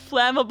very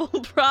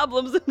flammable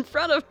problems in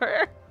front of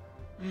her.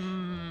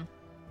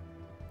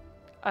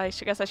 I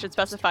guess I should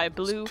specify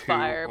blue too-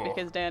 fire oh.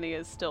 because Danny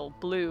is still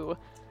blue.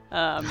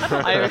 That's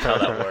how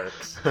that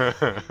works.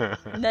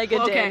 Nega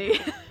Okay.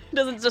 Danny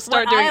doesn't just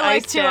start What doing I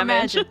like ice to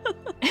damage.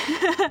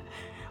 imagine.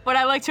 What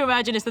I like to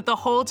imagine is that the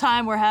whole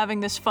time we're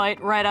having this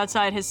fight right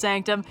outside his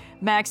sanctum,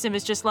 Maxim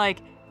is just like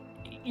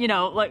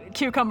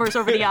cucumbers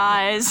over the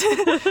eyes,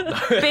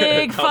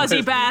 big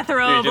fuzzy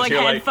bathrobe, like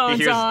headphones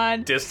he hears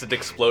on. distant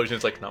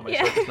explosions, like not my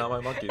circus, not my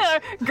monkeys.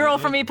 Girl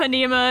from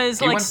Ipanema is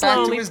He like went back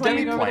to slowly his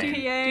playing demi over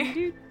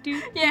plane.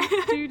 the PA. Yeah.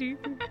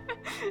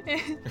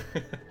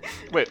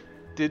 Wait,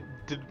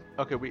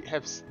 okay, we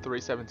have 3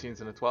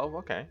 17s and a 12?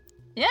 Okay.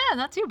 Yeah,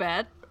 not too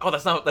bad. Oh,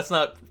 that's not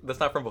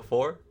from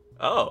before.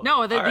 Oh.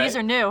 No, all these right.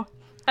 are new.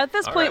 At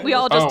this All point, right. we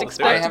all just Oh, I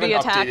expect to be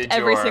haven't attacked updated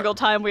every your- single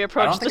time we I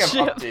approach don't the think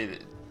ship. I've updated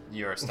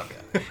your stuff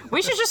yet.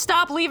 We should just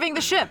stop leaving the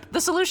ship. The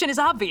solution is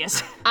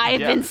obvious. I've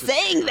Yeah, been just-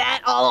 saying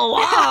that all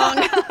along.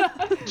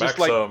 Just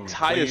Maxim,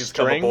 tie a please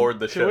come string aboard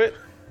the to ship. it,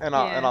 and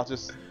I'll Yeah.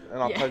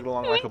 tug it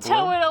along We like a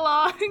tow balloon. it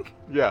along.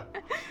 Yeah.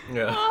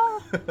 Yeah.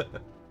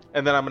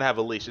 And then I'm gonna have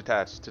a leash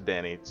attached to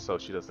Danny so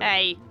she doesn't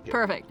Hey,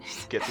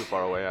 Perfect. get too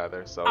far away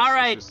either. So All it's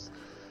right. just-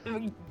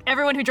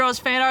 Everyone who draws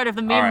fan art of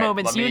the meme All right,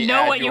 moments, let me you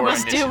know add what you your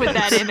must do with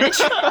that image.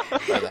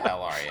 Where the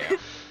hell are you?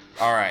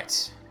 All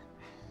right.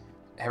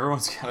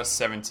 Everyone's got a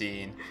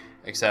 17,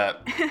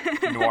 except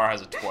Noir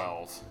has a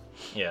 12.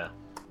 Yeah.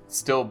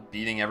 Still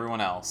beating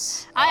everyone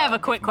else. I have a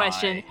with quick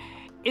question.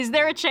 Is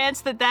there a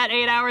chance that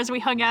 8 hours we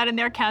hung out in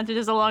there counted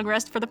as a long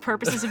rest for the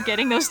purposes of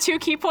getting those 2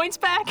 key points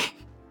back?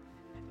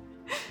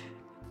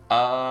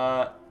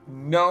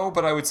 No,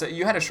 but I would say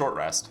you had a short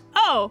rest.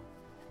 Oh,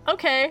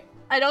 okay.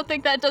 I don't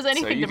think that does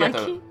anything you to my get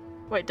the- key.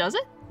 Wait, does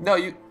it?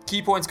 No,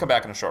 key points come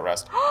back in a short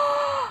rest.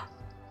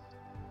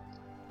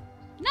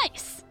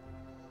 nice.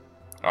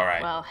 All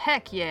right. Well,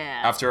 heck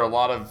yeah. After a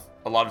lot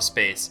of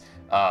space,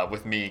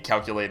 with me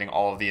calculating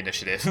all of the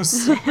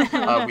initiatives, we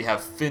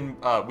have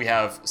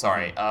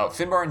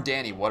Finbar and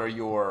Danny. What are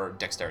your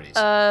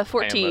dexterities?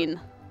 14.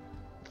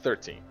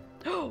 13.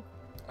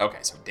 Okay,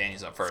 so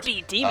Danny's up first.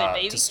 Speed demon,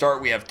 baby. To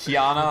start, we have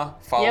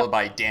Kiana, followed Yep.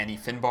 by Danny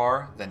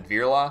Finbar, then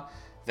Virla.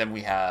 Then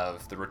we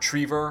have the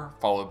Retriever,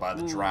 followed by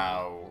the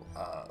Drow,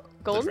 the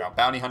Golden? Drow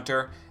Bounty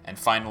Hunter, and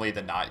finally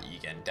the Not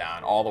Egan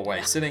down all the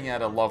way, sitting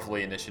at a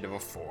lovely initiative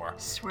of 4.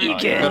 Sweet. You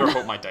Egan. better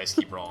hope my dice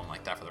keep rolling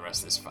like that for the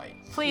rest of this fight.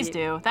 Please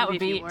do. That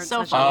would Maybe if be you weren't so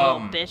such fun. a little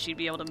Um, bitch, you'd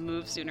be able to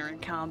move sooner in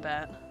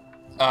combat.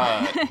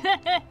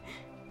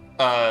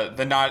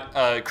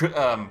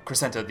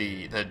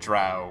 Crescenta, the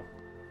Drow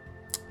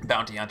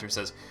Bounty Hunter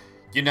says,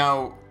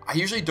 I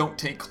usually don't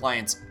take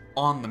clients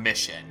on the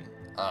mission.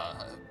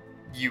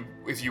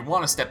 If you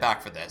want to step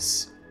back for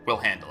this, we'll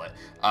handle it.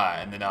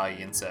 And then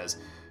Ian says,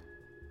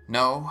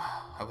 no,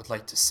 I would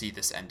like to see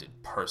this ended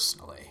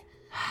personally.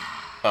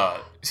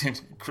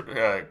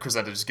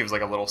 Crescenta just gives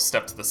like a little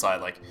step to the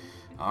side, like,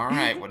 all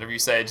right, whatever you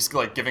say, just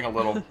like giving a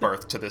little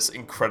birth to this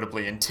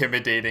incredibly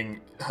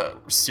intimidating,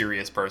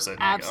 serious person.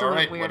 Like, Absolute all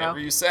right, weirdo. whatever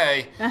you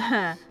say.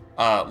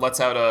 Let's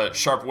out a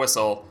sharp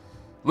whistle.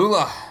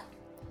 Lula,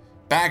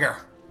 Bagger,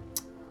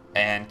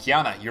 and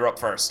Kiana, you're up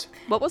first.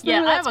 What was the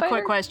name Yeah, of I that have a quick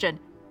spider? question.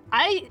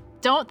 I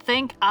don't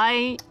think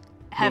I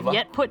have Luva?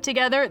 yet put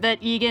together that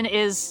Egan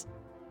is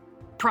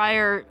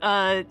prior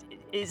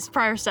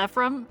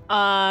Sephram.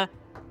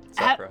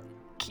 Sakura.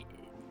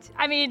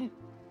 I mean,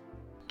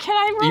 can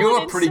I roll You an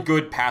have a pretty insight?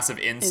 good passive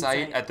insight.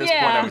 Insight. At this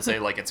point, Yeah. I would say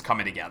like it's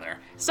coming together.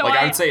 So like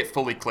I I- would say it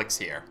fully clicks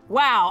here.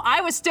 Wow,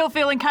 I was still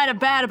feeling kind of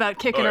bad about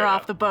kicking Oh, her yeah.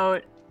 off the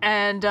boat,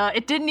 and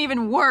it didn't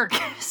even work.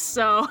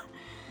 So,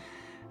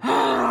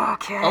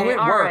 Okay. Oh, it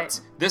all worked.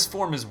 right. This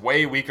form is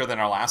way weaker than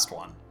our last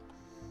one.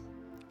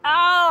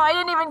 Oh, I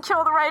didn't even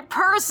kill the right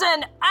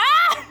person.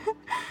 Ah!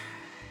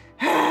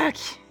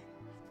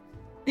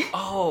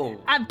 Oh.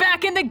 I'm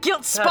back in the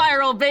guilt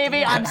spiral,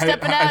 baby. I'm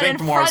stepping out I think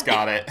in Noir's front.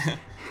 got it.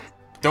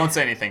 Don't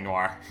say anything,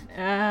 Noir.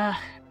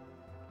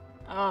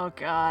 Oh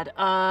God.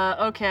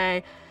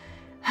 Okay.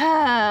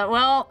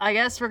 Well, I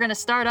guess we're gonna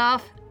start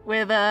off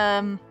with do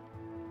I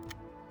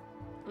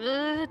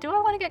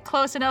want to get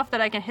close enough that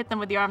I can hit them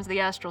with the arms of the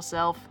astral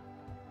self?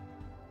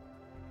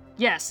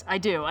 Yes, I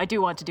do. I do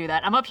want to do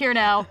that. I'm up here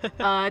now,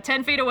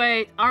 10 feet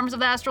away, arms of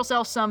the astral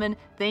self summon.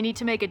 They need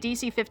to make a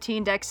DC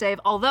 15 dex save,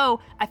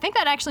 although I think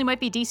that actually might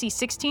be DC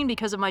 16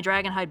 because of my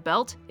Dragonhide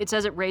belt. It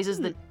says it raises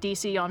the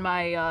DC on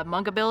my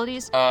monk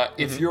abilities.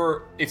 If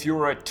you're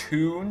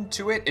attuned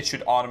to it, it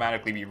should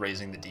automatically be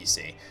raising the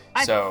DC.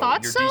 I So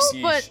thought your so,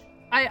 DC but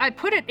I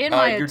put it in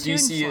my your attuned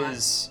DC slot.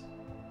 is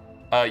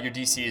your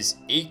DC is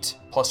 8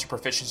 plus your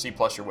proficiency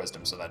plus your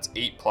wisdom. So that's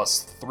 8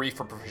 plus 3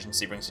 for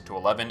proficiency brings it to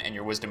 11, and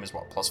your wisdom is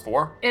what, plus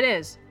 4? It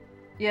is.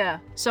 Yeah.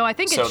 So I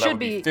think So it that should would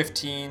be be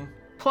 15.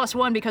 plus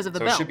 1 because of the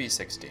So belt. it should be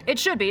 16. It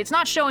should be. It's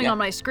not showing Yeah. on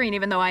my screen,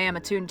 even though I am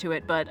attuned to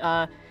it. But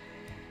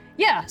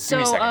yeah. So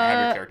Give me a second. I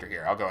have your character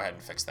here. I'll go ahead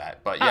and fix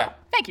that. But yeah,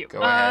 thank you.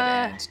 go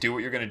ahead and do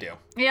what you're gonna do.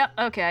 Yeah.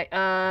 Okay.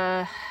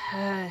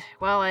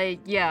 Well,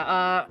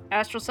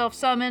 astral self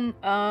summon.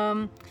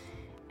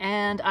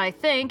 And I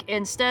think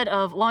instead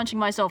of launching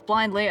myself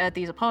blindly at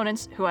these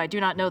opponents, who I do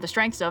not know the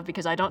strengths of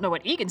because I don't know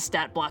what Egan's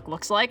stat block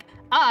looks like,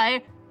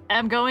 I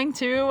am going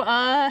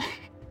to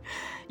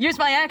use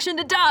my action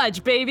to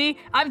dodge, baby.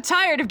 I'm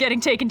tired of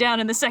getting taken down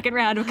in the second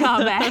round of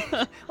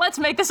combat. Let's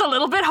make this a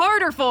little bit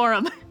harder for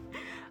him.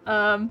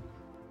 And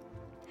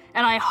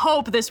I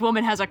hope this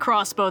woman has a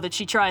crossbow that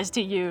she tries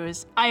to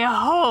use. I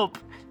hope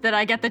that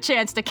I get the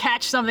chance to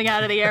catch something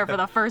out of the air for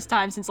the first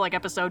time since like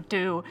episode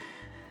 2.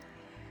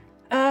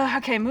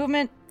 Okay,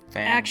 movement,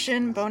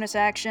 action, bonus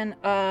action.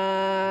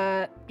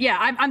 Yeah,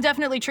 I'm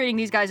definitely treating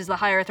these guys as the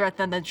higher threat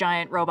than the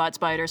giant robot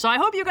spider, so I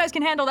hope you guys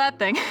can handle that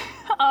thing.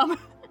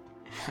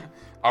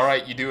 All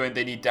right,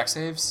 they need dex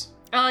saves?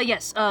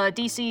 Yes,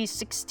 DC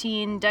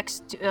 16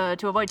 dex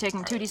to avoid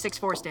taking 2d6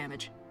 force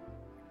damage.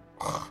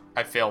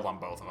 I failed on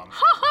both of them.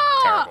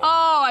 Ha! Terrible.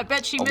 Oh, I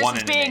bet she A 1 misses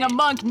and an being a 8.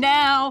 monk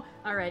now.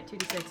 All right,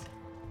 2d6.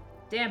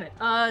 Damn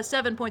it.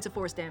 7 points of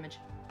force damage.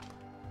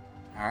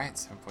 All right,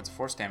 7 points of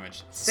force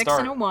damage. 6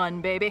 Start. and a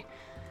 1, baby.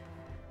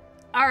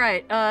 All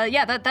right,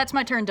 yeah, that's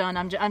my turn done.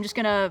 I'm just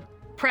gonna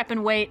prep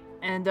and wait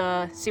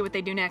and see what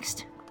they do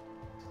next.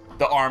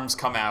 The arms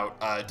come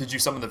out. Did you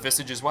summon the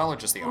visage as well, or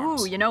just the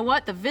arms? Ooh, you know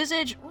what? The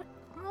visage.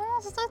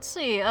 Let's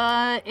see.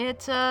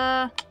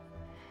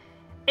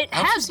 It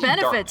has see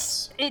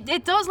benefits.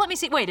 It does let me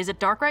see. Wait, is it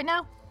dark right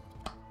now?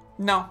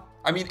 No,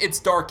 I mean it's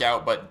dark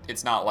out, but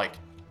it's not like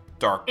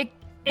dark.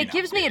 It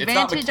gives me It's advantage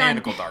not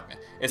mechanical on. darkness.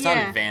 It's Yeah.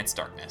 not advanced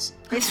darkness.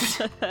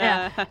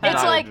 Yeah, it's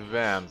Not like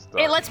advanced,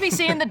 it lets me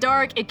see in the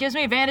dark. It gives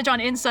me advantage on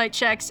insight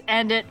checks,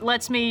 and it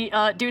lets me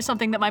do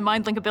something that my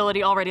mind link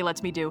ability already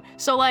lets me do.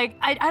 So like,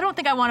 I don't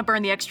think I want to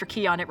burn the extra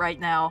key on it right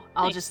now.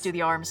 I'll Nice. just do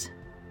the arms.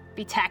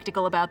 Be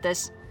tactical about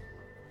this.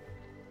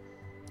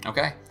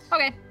 Okay.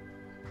 Okay.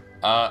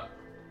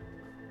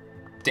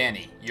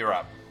 Danny, you're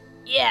up.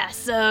 Yeah,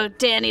 so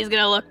Danny's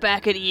gonna look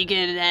back at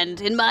Egan, and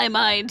in my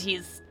mind,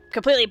 he's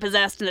completely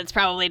possessed, and it's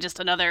probably just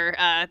another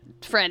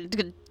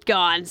friend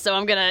gone, so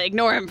I'm gonna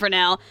ignore him for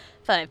now.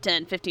 5,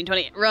 10, 15,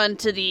 20. Run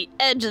to the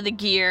edge of the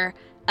gear,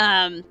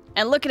 and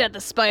looking at the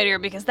spider,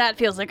 because that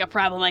feels like a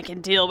problem I can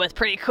deal with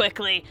pretty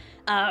quickly.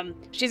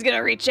 She's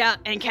gonna reach out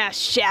and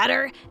cast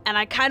Shatter, and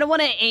I kind of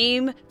want to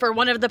aim for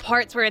one of the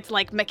parts where it's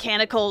like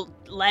mechanical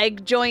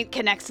leg joint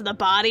connects to the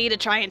body to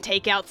try and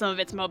take out some of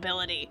its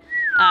mobility.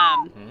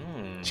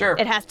 Sure.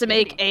 It has to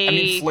make a... I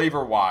mean,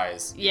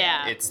 flavor-wise,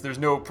 Yeah. there's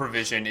no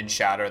provision in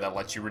Shatter that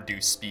lets you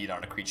reduce speed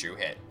on a creature you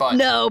hit. But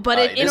No, but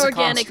it is a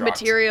inorganic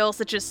construct. material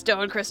such as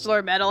stone, crystal,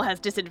 or metal has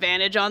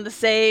disadvantage on the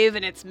save,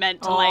 and it's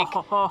meant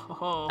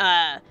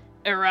to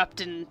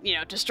erupt and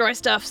destroy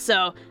stuff.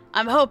 So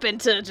I'm hoping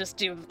to just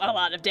do a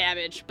lot of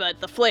damage, but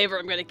the flavor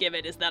I'm gonna give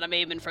it is that I'm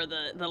aiming for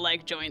the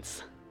leg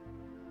joints.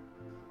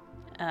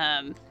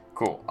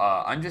 Cool.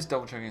 I'm just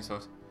double checking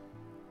so.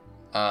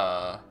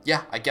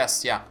 Yeah, I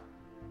guess yeah.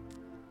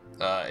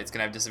 It's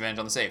gonna have disadvantage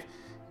on the save.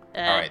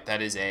 All right,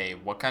 that is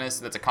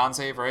that's a con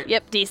save, right?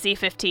 Yep, DC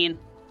 15.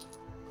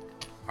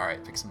 All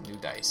right, pick some new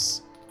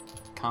dice.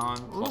 Con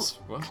plus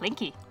Ooh, what?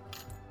 clinky.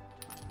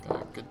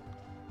 Good.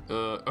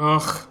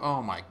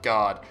 Oh my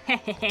god. 2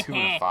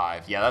 and a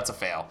 5. Yeah, that's a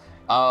fail.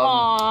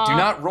 Do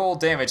not roll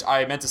damage.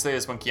 I meant to say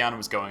this when Kiana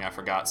was going. I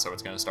forgot, so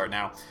it's gonna start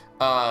now.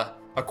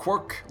 A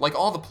quirk, like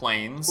all the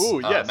planes,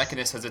 Ooh, yes.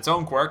 Mechanist has its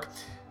own quirk.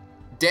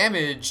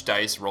 Damage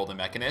dice rolled in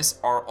Mechanist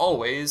are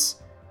always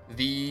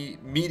the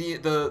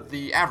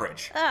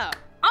average.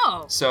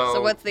 Oh.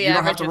 So what's the you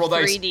don't have average to of roll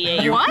dice.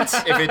 3d8? You- What?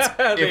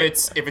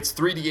 If it's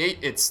 3d8,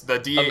 it's the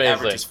d8 Amazing.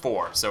 average is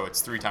 4, so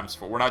it's 3 times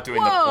 4. We're not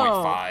doing the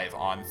Whoa. 0.5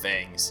 on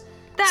things.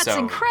 That's So,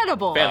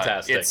 incredible.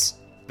 Fantastic.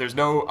 there's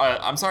no.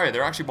 I'm sorry,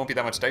 there actually won't be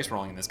that much dice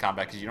rolling in this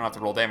combat because you don't have to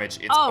roll damage.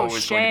 It's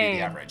always going to be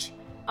the average.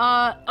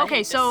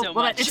 Okay, so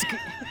well,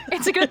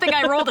 it's a good thing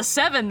I rolled a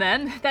 7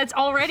 then. That's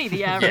already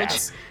the average.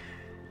 Yes.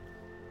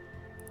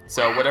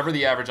 So whatever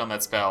the average on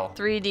that spell.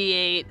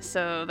 3d8,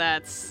 so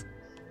that's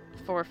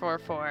 4, 4,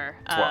 4.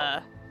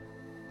 12.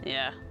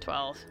 Yeah,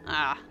 12.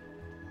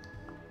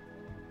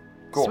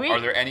 Cool. Sweet.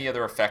 Are there any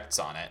other effects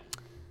on it?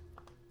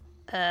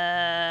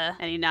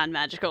 Any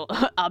non-magical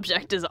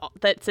object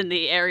that's in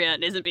the area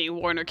and isn't being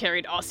worn or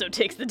carried also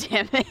takes the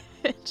damage.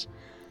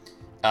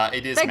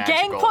 It is The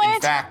magical. gangplank?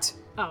 In fact,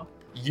 Oh.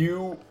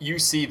 you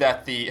see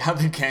that the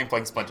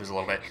gangplank splinters a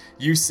little bit.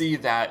 You see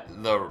that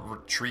the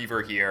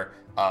retriever here,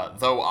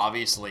 though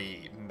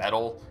obviously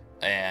metal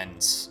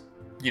and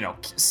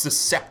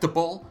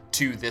susceptible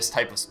to this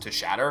type of to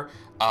shatter,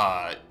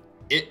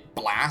 it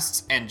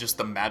blasts and just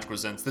the magic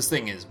resistance. This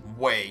thing is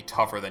way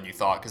tougher than you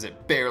thought because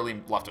it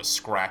barely left a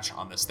scratch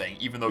on this thing,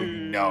 even though you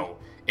know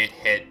it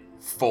hit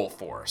full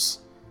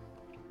force.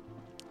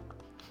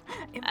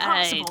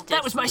 Impossible.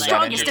 That was my dislike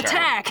strongest your turn.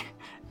 attack.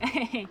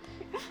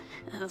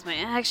 That was my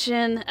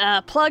action.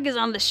 Plug is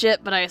on the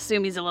ship, but I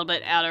assume he's a little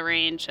bit out of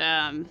range.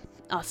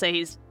 I'll say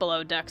he's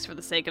below Dex for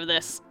the sake of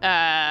this.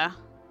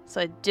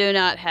 So I do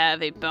not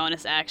have a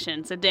bonus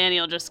action. So Danny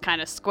will just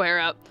kind of square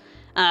up.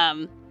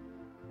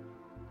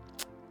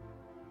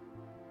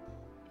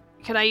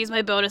 Could I use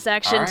my bonus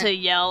action to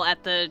yell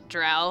at the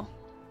drow?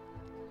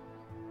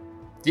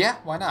 Yeah,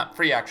 why not?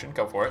 Free action,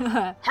 go for it.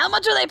 How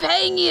much are they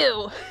paying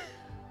you?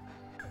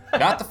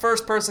 Not the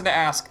first person to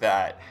ask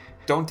that.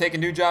 Don't take a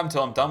new job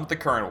until I'm done with the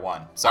current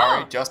one.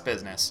 Sorry, Oh. just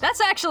business.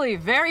 That's actually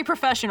very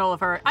professional of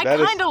her. I That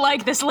is- kind of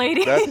like this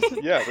lady.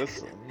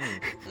 That's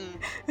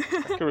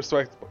I can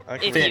respect.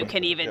 If Finn. you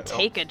can even Yeah.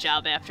 take a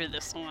job after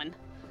this one.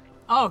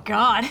 Oh,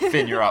 God.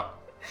 Finn, you're up.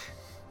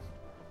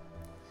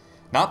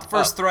 Not the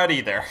first threat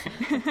either.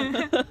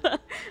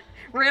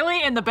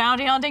 Really? In the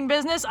bounty hunting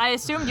business? I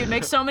assumed you'd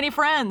make so many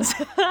friends.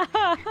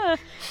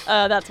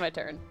 That's my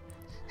turn.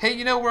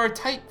 Hey, we're a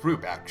tight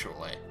group,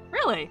 actually.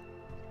 Really?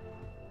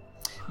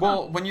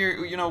 Well, when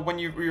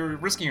you're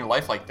risking your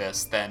life like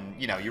this, then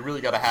you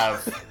really got to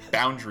have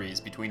boundaries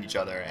between each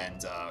other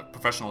and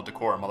professional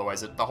decorum.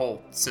 Otherwise, the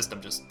whole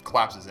system just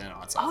collapses in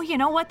on itself. Oh, you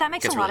know what? That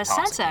makes Gets a lot really of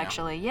toxic, sense,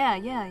 actually.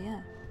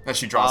 Yeah. As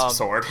she draws a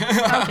sword.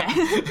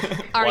 Okay.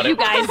 Are What you if-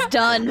 guys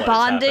done what is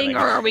bonding, happening?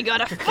 or are we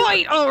gonna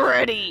fight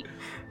already?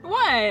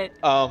 What?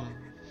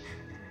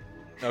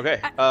 Okay.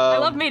 I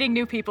love meeting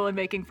new people and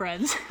making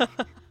friends.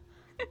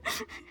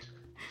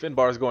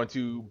 Finbar is going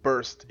to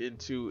burst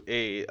into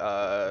a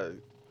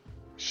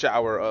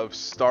shower of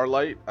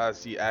starlight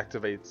as he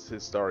activates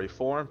his starry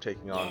form,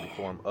 taking on the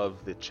form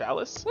of the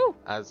chalice. Woo.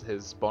 As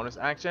his bonus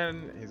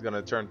action, he's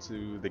gonna turn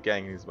to the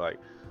gang and he's like,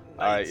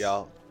 "All right,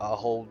 y'all, I'll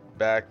hold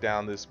back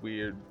down this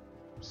weird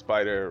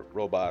spider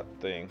robot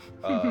thing.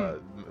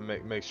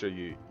 Make sure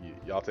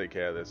y'all take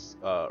care of this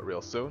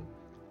real soon."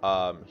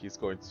 He's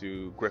going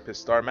to grip his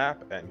star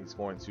map and he's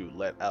going to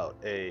let out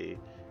a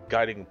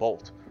guiding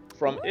bolt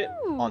from it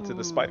onto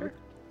the spider.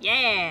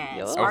 Yeah.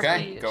 Yo. Smart.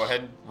 Okay, go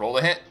ahead, roll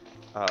a hit.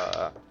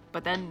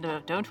 But then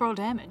don't roll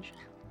damage.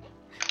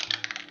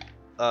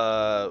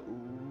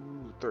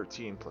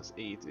 13 plus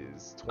 8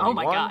 is 21. Oh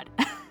my God.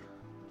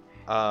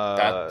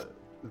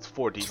 It's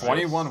 4d6.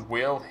 21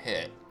 will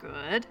hit.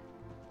 Good.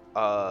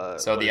 So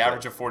What the is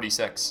average of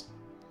 46.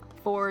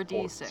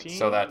 4d6. 14?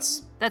 So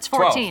that's 14.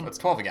 12. That's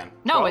 12 again.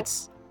 No, 12?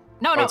 it's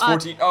no. Oh, it's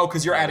 14. Oh,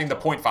 because you're adding the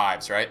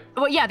 0.5s, right?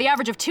 Well, yeah, the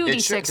average of It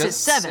 2d6 should- does is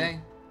 7. say-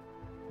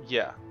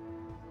 Yeah.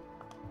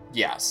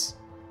 Yes.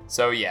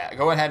 So yeah,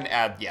 go ahead and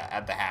add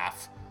the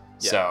half.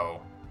 Yeah.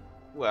 So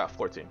Well,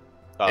 14.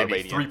 it'd be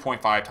Radiant.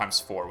 3.5 times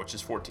 4, which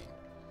is 14.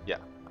 Yeah.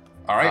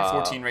 All right,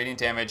 14 radiant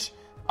damage.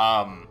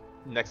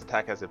 Next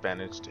attack has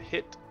advantage to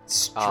hit.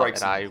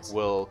 Strikes. And I and-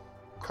 will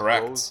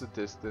Correct. close the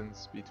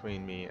distance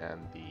between me and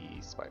the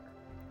spider.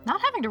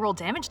 Not having to roll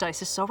damage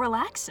dice is so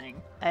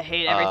relaxing. I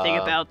hate everything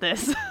about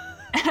this.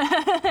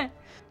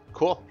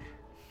 Cool.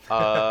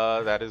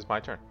 That is my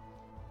turn.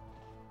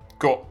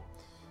 Cool.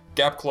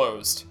 Gap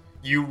closed.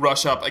 You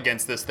rush up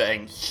against this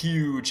thing,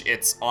 huge.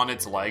 It's on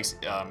its legs.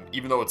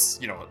 Even though it's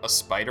a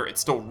spider,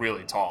 it's still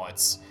really tall.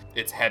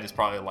 Its head is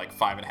probably like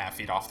 5.5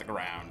 feet off the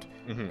ground,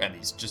 and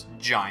these just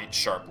giant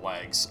sharp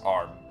legs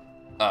are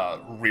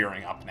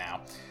rearing up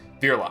now.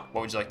 Virla,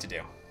 what would you like to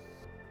do?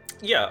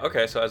 Yeah,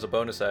 okay, so as a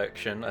bonus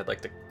action, I'd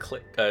like to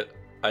click,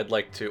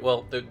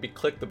 well, it would be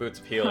click the Boots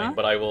of Healing, Huh?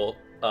 but I will,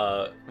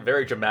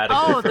 very dramatically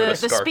Oh, throw the a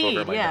scarf speed,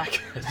 over my yeah.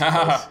 neck. I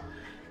suppose.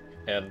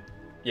 And,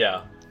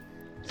 yeah.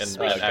 And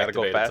Sweet. Gotta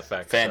go activate its fast.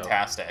 effect. so-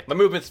 Fantastic. My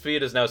movement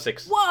speed is now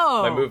 6.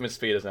 Whoa! My movement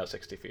speed is now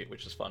 60 feet,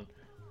 which is fun.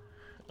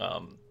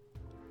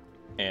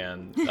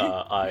 And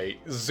I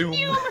zoom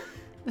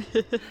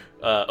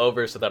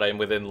over so that I am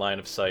within line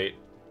of sight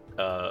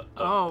of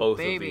both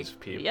baby. of these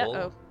people. Yeah.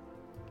 Oh.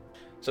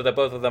 So that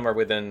both of them are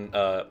within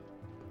a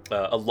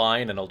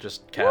line, and I'll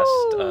just cast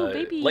Woo,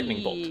 baby.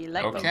 lightning bolt.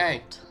 Lightning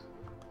Okay.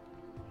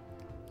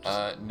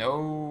 bolt.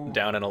 No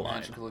Down in a line.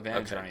 magical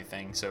advantage or Okay.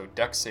 anything, so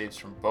dex saves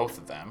from both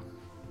of them.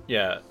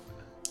 Yeah.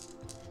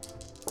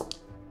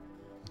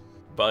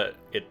 but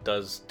it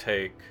does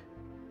take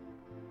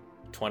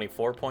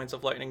 24 points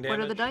of lightning damage.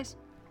 What are the dice?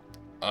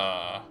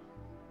 8d6.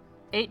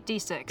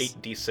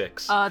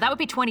 8d6. That would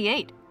be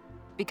 28.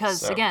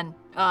 Because, again,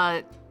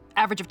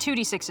 average of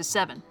 2d6 is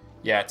 7.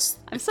 Yeah, it's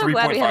I'm so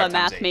glad we have a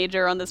math 8.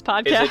 major on this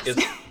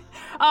podcast.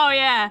 Oh,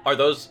 yeah. Are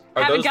those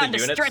Haven't the gotten to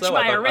units, stretch though?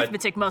 my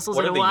arithmetic muscles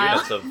what in a are the while.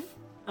 units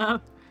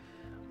of...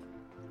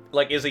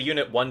 Like, is a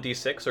unit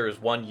 1d6 or is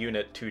one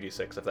unit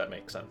 2d6, if that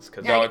makes sense?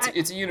 Cause No,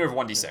 it's a unit of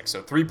 1d6,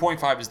 so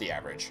 3.5 is the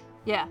average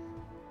Yeah.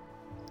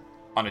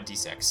 on a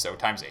d6, so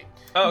times 8.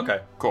 Oh, okay.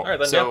 Cool. All right,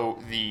 then, So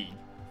the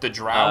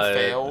drow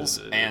fails,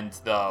 and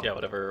the yeah,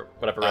 whatever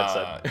Red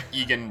said.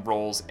 Egan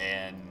rolls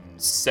in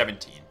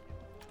 17.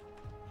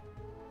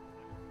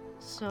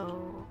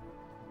 So...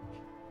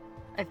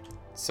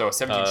 So a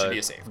 17 should be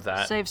a save.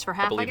 That Saves for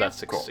half, I believe guess?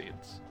 that Cool.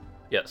 succeeds.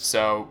 Yes.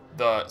 So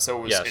it'll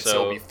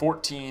so- be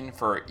 14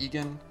 for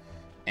Egan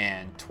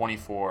and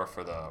 24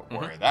 for the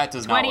warrior. That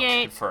does not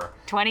 28. look good for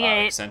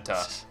 28.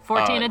 Senta.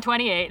 14 and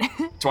 28.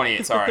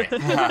 28. Sorry.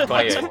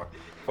 28.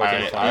 14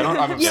 and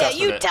I'm obsessed Yeah, with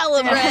you it. tell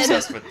him, I'm Red.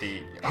 obsessed with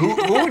the.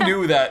 Who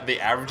knew that the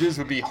averages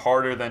would be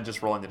harder than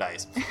just rolling the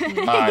dice?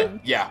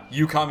 Yeah,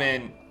 you come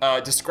in.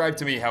 Describe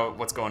to me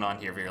what's going on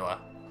here, Virla.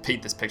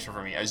 Paint this picture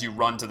for me as you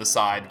run to the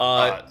side.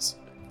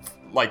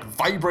 Like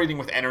vibrating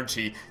with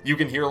energy, you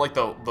can hear like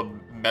the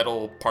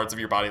metal parts of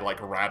your body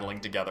like rattling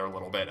together a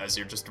little bit as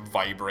you're just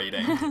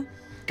vibrating.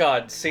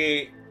 God,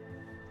 see,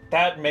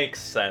 that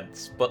makes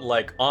sense. But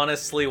like,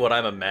 honestly, what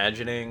I'm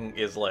imagining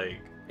is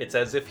like it's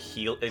as if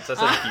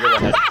Virla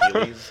had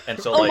Heelys, and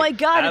so Oh like my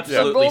God, it's the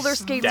absolutely roller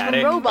skates from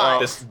static, Robot.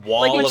 This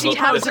wall Like when of she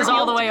has Houses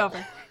all the way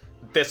over.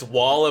 this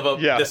wall of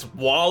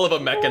a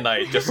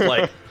Mechanite just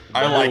like.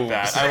 I like moves.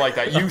 that. I like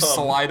that. You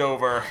slide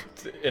over.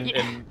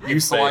 You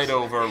slide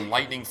over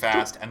lightning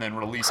fast and then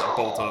release a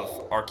bolt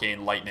of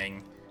arcane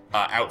lightning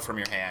out from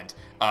your hand.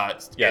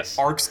 Yes. It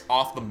arcs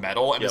off the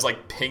metal and Yep. is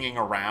like pinging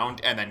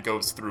around and then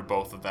goes through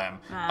both of them.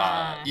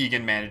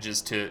 Egan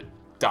manages to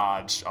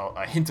dodge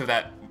a hint of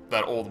that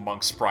old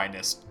monk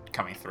spryness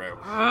coming through.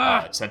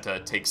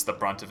 Senta takes the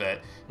brunt of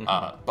it,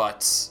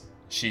 but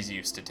she's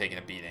used to taking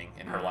a beating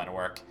in her line of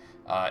work.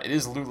 It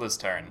is Lula's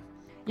turn.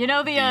 You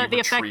know the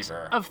effect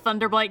retriever. of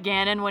Thunderblight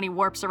Ganon when he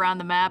warps around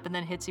the map and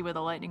then hits you with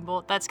a lightning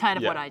bolt? That's kind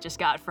of what I just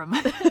got from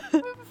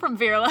from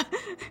Virla.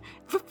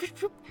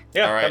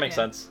 Yeah, All right. that makes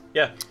sense.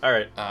 Yeah, all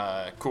right.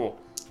 Cool.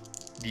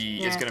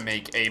 Is going to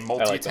make a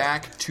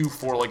multi-attack, 2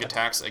 4-leg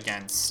attacks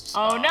against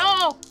Oh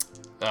no!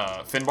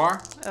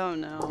 Finbar. Oh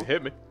no. It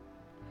hit me.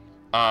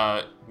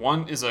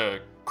 One is a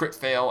crit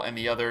fail and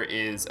the other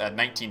is a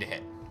 19 to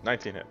hit.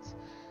 19 hits.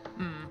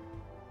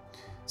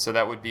 So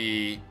that would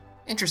be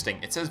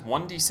interesting. It says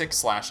 1d6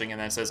 slashing and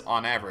then it says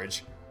on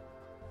average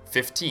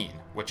 15,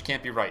 which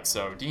can't be right.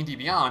 So D&D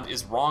Beyond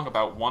is wrong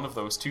about one of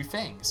those two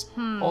things.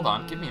 Hold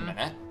on, give me a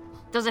minute.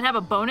 Does it have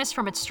a bonus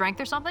from its strength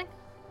or something?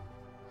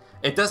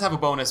 It does have a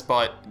bonus,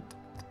 but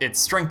its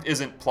strength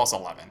isn't plus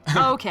 11.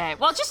 Okay,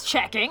 well, just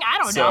checking. I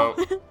don't know.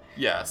 So,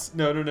 yes.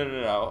 No.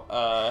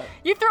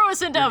 You throw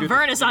us into You're good to-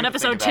 Avernus you're on good to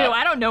think episode of 2. that.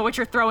 I don't know what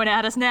you're throwing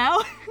at us now.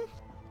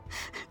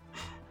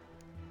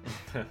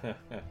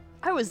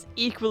 I was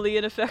equally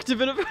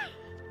ineffective in a.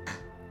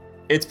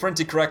 It's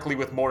printed correctly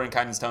with more in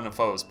kindness, tone, and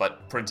foes,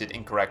 but printed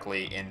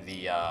incorrectly in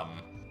the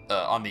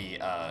on the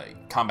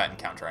combat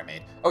encounter I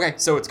made. Okay,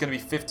 so it's going to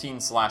be 15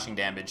 slashing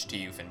damage to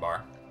you,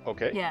 Finbar.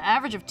 Okay. Yeah,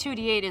 average of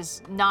 2d8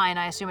 is 9.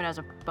 I assume it has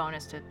a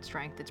bonus to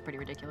strength. It's pretty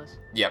ridiculous.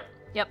 Yep.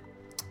 Yep.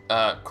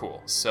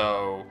 Cool.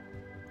 So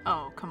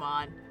Oh, come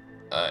on.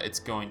 it's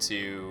going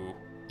to...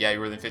 Yeah,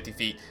 you're within 50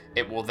 feet.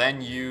 It will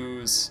then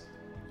use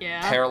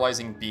Yeah.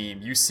 Paralyzing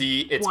Beam. You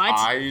see its What?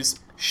 eyes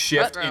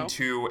shift Ruh-roh.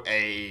 into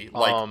a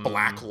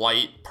black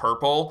light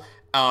purple,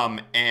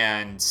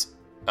 and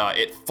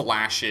it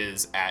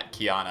flashes at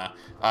Kiana.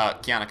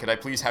 Kiana, could I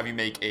please have you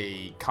make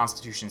a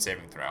Constitution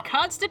saving throw?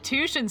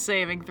 Constitution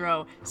saving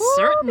throw.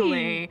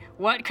 Certainly.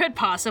 What could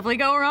possibly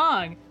go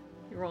wrong?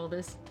 You roll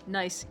this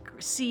nice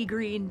sea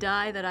green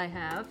die that I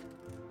have.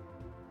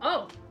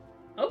 Oh,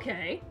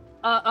 okay.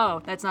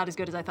 That's not as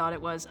good as I thought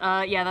it was.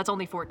 Yeah, that's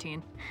only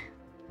 14.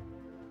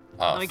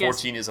 me guess.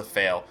 14 is a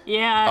fail.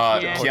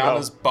 Yeah.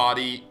 Kiana's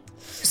body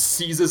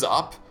seizes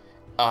up,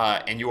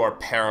 and you are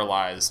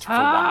paralyzed for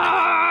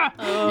 1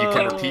 minute. You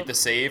can repeat the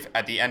save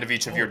at the end of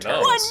each of your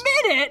turns. 1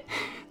 minute?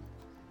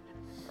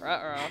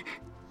 Ruh-roh.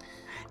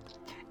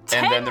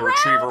 And then the 10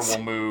 retriever rounds?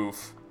 will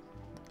move.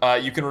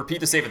 You can repeat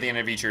the save at the end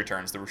of each of your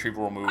turns. The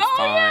retriever will move Oh,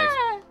 5,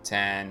 yeah.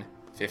 10,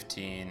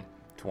 15,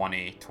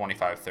 20,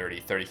 25, 30,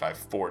 35,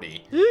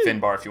 40.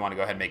 Finbar, if you want to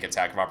go ahead and make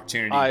attack of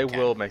opportunity, I you can.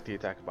 will make the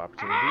attack of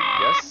opportunity.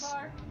 Yes.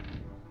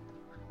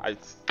 I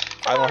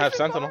don't have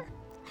Sentinel.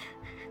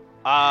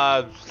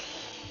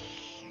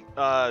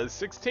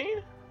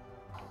 16?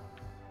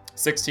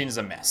 16 is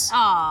a miss.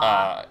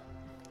 Aw.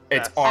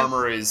 Its That's-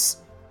 armor is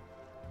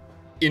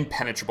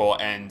impenetrable,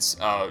 and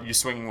you're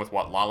swinging with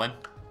what, Lalin?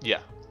 Yeah.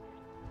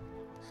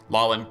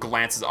 Lalin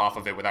glances off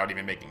of it without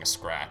even making a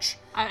scratch.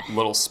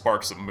 Little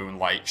sparks of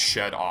moonlight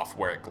shed off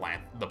where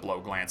the blow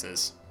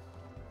glances.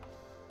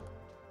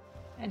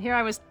 And here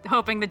I was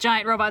hoping the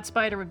giant robot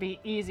spider would be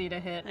easy to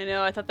hit. I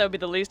know, I thought that would be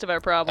the least of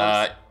our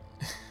problems.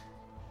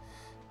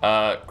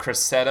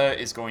 Cressida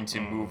is going to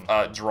move,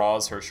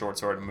 draws her short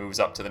sword and moves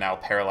up to the now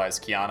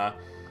paralyzed Kiana.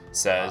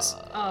 Says,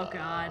 Oh,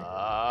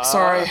 God.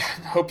 sorry,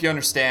 hope you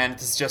understand.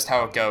 This is just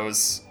how it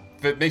goes.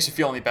 If it makes you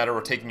feel any better, we're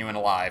taking you in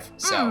alive.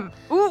 So,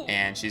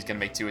 and she's going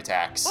to make 2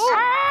 attacks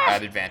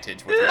at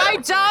advantage. With My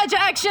dodge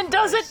action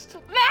doesn't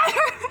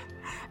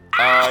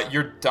matter!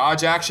 your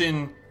dodge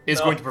action is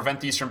going to prevent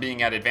these from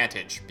being at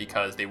advantage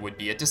because they would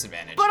be at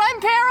disadvantage. But I'm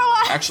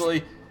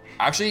paralyzed!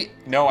 Actually,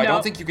 no, I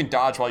don't think you can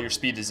dodge while your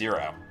speed is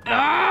 0. Why'd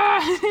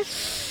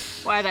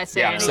I say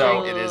Yeah, anything?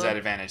 so it is at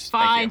advantage.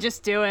 Thank Fine, you.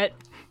 just do it.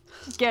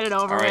 Just get it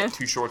over All right, with.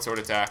 2 short sword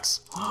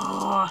attacks.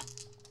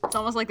 It's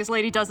almost like this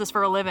lady does this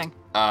for a living.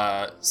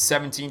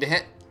 17 to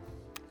hit.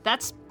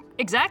 That's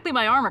exactly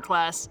my armor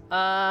class.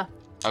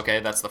 Okay,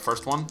 that's the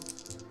first one.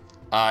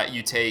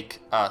 You take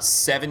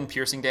 7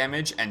 piercing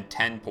damage and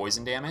 10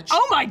 poison damage.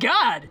 Oh my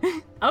god!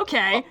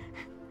 Okay.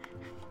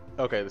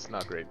 Okay, that's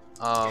not great.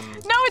 No,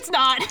 it's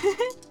not!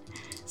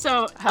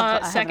 So, I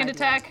have second an idea.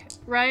 attack,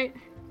 right?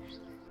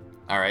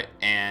 All right,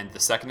 and the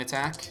second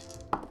attack,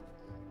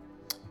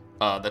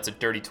 that's a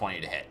dirty 20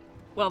 to hit.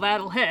 Well,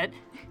 that'll hit.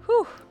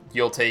 Whew.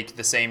 You'll take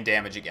the same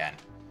damage again.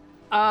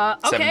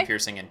 Okay. 7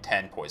 piercing and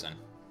 10 poison.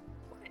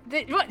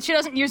 What, she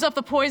doesn't use up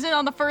the poison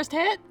on the first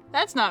hit?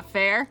 That's not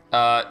fair.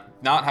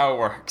 Not how it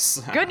works.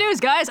 Good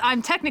news, guys.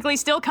 I'm technically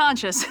still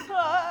conscious.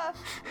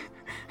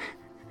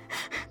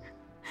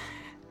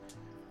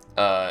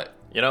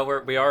 You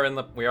know, we are in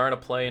a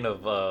plane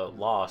of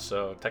law,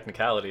 so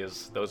technicality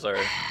is those are.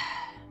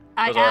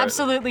 I Those are-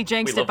 absolutely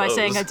jinxed we it by love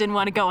saying those. I didn't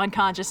want to go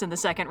unconscious in the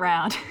second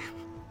round.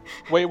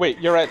 Wait,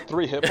 you're at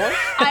 3 hit points?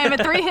 I am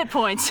at 3 hit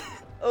points.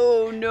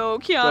 Oh no,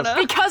 Kiana.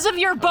 Because of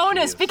your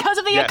bonus, jeez. because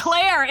of the Yes.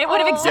 eclair, it would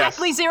have Oh.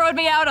 exactly zeroed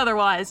me out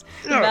otherwise.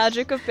 The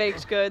magic of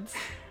baked goods.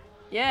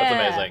 Yeah.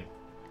 That's amazing.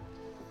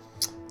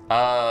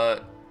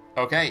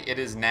 Okay, it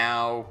is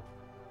now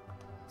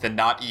the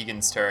not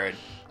Egan's turn.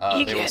 They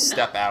will Egan.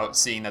 step out,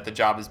 seeing that the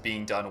job is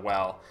being done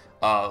well.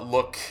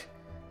 Look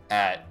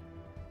at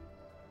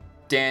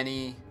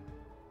Danny,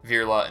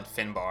 Virla, and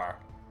Finbar.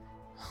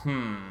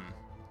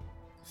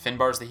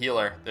 Finbar's the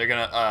healer. They're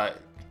gonna,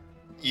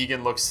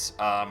 Egan looks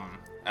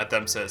at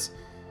them, says,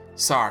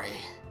 sorry,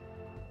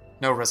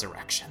 no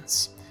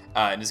resurrections.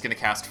 And is gonna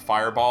cast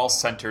Fireball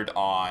centered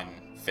on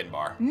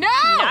Finbar. No!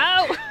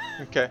 No!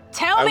 Okay.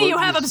 Tell I me will you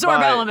have use absorb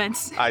my-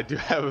 elements. I do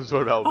have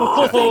absorb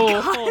elements.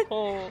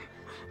 Oh.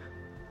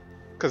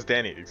 Because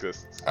Danny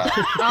exists.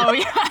 Oh,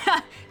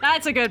 yeah.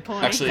 That's a good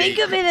point. Actually, Think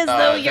of it as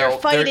though you're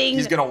fighting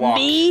he's gonna walk.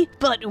 me,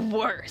 but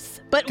worse.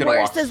 But Gonna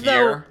worse walk as though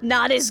here,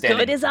 not as standing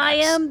good as I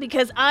next. am,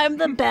 because I'm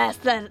the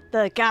best at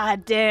the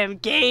goddamn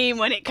game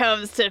when it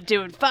comes to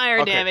doing fire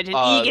Okay, damage, and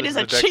Egan this is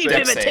a is a cheap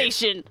dex save.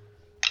 imitation.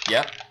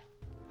 Yep,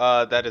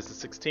 That is a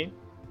 16.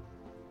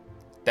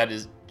 that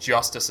is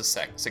just a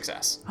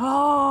success.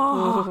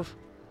 Oh.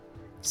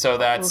 So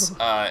that's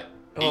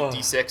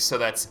 8d6, so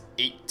that's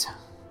 8.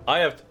 I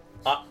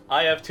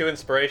have 2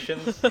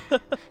 inspirations. will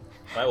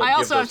I give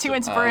also have those 2 to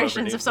inspirations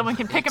whoever if needs someone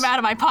can pick them out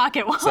of my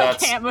pocket while So I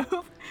that's- can't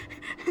move.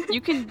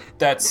 You can.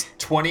 That's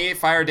 28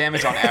 fire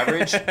damage on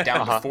average,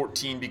 down to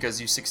 14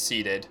 because you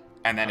succeeded,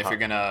 and then if you're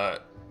gonna,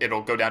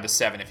 it'll go down to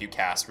 7 if you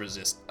cast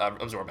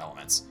absorb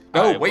elements. Oh,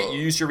 Alright, wait, well-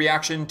 you used your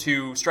reaction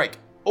to strike,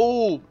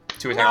 Oh,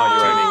 to attack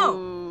opportunity.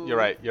 Oh.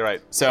 you're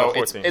right. So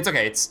 14. it's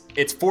okay,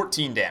 it's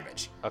 14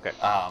 damage. Okay,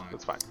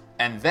 that's fine.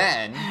 And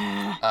then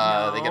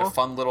they get a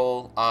fun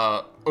little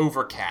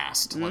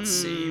overcast. Let's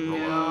see.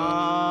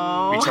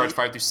 Roll recharge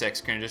 5 through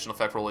 6. Can additional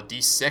effect. Roll a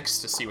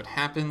d6 to see what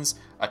happens.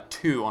 A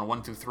 2 on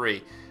 1 through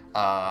 3.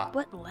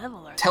 What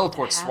level are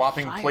Teleport, they to have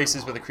swapping fireball?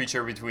 places with a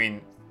creature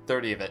between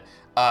 30 of it.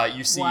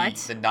 You see What?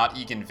 the not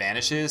Egan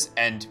vanishes,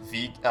 and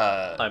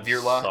I'm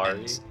Virla sorry.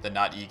 and the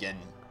not Egan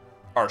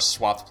are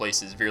swapped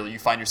places. Virla, you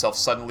find yourself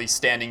suddenly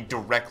standing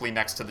directly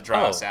next to the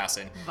Drow Oh.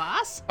 assassin.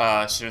 Voss?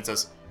 She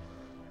says,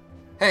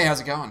 "Hey, how's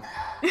it going?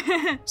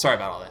 Sorry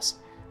about all this."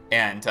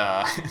 And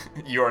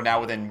you are now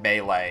within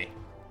melee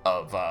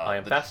of. I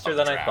am the- faster of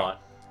the than I drow.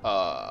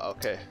 thought.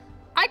 Okay.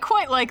 I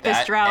quite like this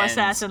That drow ends-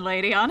 assassin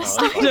lady,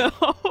 honestly. No.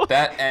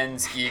 That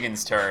ends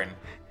Egan's turn,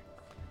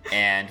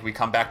 and we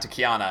come back to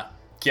Kiana.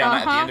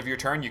 Kiana, at the end of your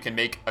turn, you can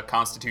make a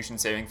Constitution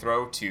saving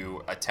throw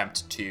to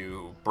attempt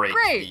to break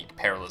Great. the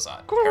paralyzed.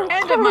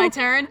 End of my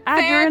turn. Add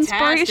your Fantastic.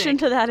 inspiration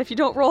to that if you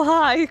don't roll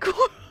high.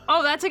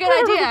 Oh, that's a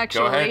good idea,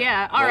 actually. ahead.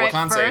 Yeah. All Roll a right.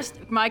 con First,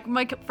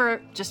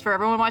 for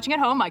everyone watching at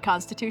home, my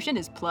Constitution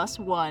is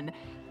 +1.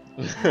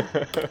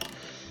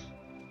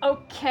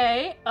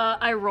 Okay.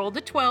 I rolled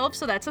a 12,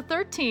 so that's a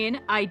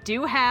 13. I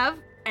do have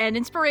an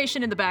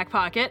inspiration in the back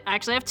pocket.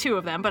 Actually, I have 2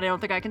 of them, but I don't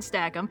think I can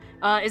stack them.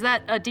 Is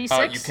that a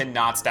D6? You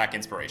cannot stack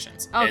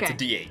inspirations. Okay. It's a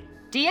D8.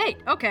 D8.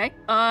 Okay.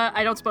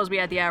 I don't suppose we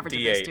add the average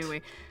of this, D8. do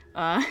we?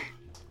 All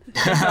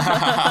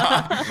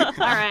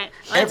right.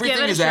 Let's Everything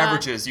give it a is shot.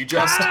 averages. You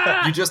just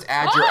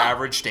add your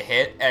average to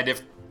hit, and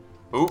if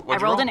I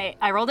rolled an 8.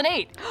 I rolled an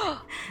 8.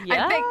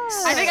 Yeah.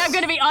 I think I'm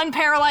going to be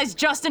unparalyzed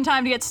just in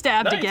time to get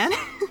stabbed Nice. again.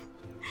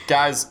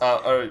 Guys,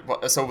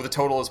 so the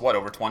total is what,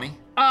 over 20?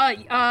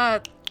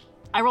 I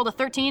rolled a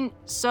 13,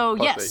 so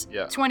Plus yes, 8,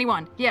 yeah.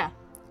 21. Yeah,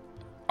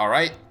 All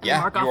right, yeah,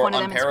 mark you off are one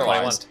of them as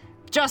unparalyzed.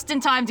 just in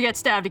time to get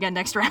stabbed again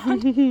next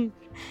round. Yep.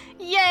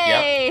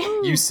 Yay!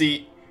 You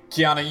see,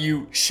 Kiana,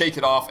 you shake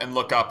it off and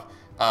look up.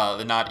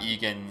 The not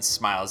Egan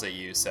smiles at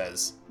you,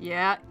 says,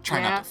 Yeah.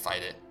 try yeah. not to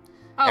fight it.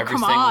 Oh, Everything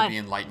come on. will be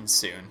enlightened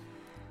soon.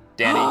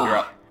 Danny, you're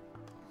up.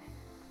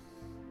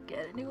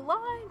 Get a new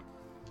line.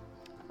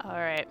 All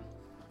right.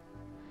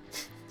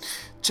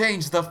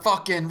 Change the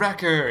fucking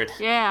record.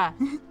 Yeah.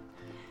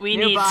 We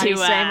New need body, to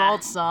same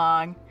old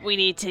song. we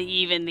need to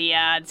even the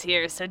odds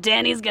here. So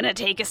Danny's gonna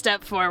take a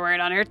step forward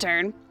on her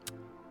turn,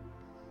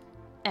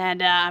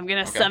 and I'm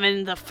gonna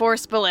summon the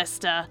Force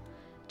Ballista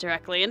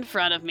directly in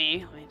front of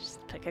me. Let me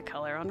just pick a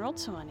color on roll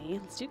 20.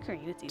 Let's do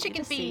green. It's easy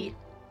Chicken to see. feed.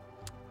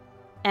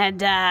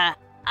 And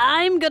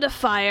I'm gonna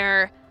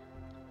fire.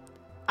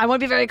 I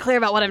want to be very clear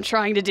about what I'm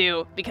trying to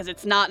do because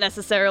it's not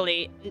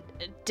necessarily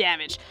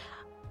damage.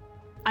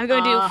 I'm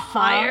going to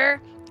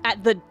fire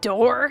at the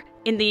door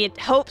in the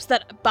hopes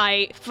that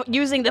by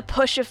using the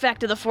push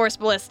effect of the Force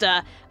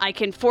Ballista, I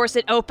can force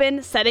it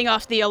open, setting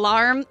off the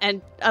alarm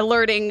and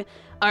alerting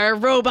our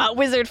robot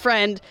wizard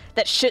friend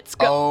that shit's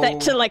come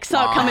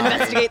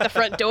investigate the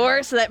front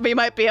door, so that we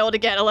might be able to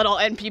get a little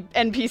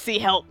NPC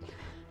help.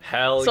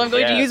 Hell So I'm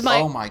going to use my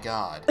Oh my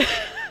god.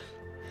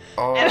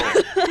 Oh.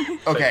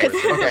 Okay.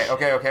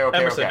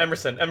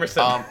 Emerson.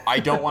 I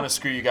don't want to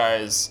screw you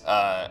guys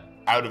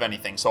out of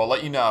anything, so I'll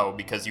let you know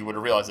because you would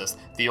have realized this.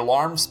 The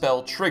alarm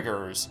spell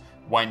triggers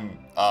when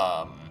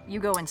You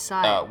go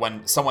inside.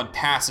 when someone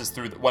passes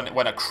through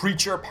when a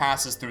creature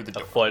passes through the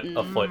door.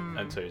 A foot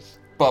enters.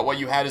 But what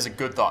you had is a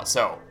good thought.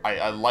 So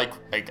I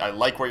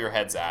like where your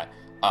head's at.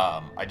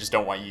 I just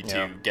don't want you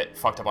to get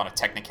fucked up on a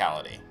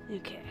technicality.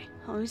 Okay.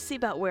 Let me see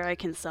about where I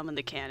can summon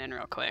the cannon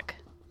real quick.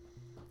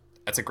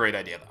 That's a great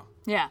idea, though.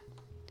 Yeah.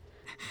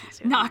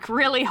 Knock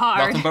really hard.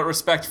 Nothing but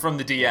respect from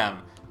the DM.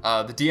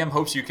 The DM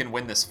hopes you can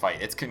win this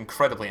fight. It's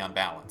incredibly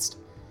unbalanced.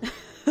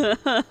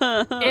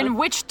 In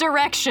which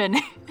direction?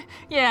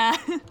 Yeah.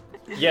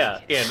 Yeah,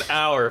 in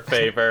our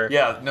favor.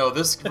 Yeah, no,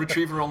 this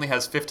retriever only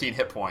has 15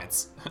 hit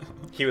points.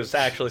 He was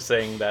actually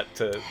saying that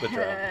to the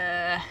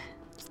drone.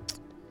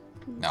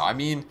 No, I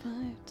mean,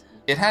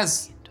 it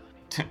has...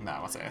 No,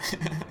 what's that?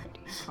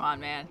 Come on,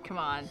 man. Come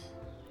on.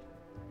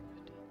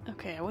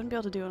 Okay, I wouldn't be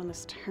able to do it on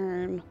this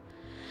turn.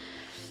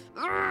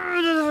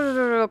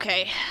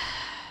 Okay.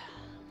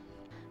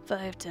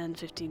 5, 10,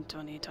 15,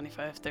 20,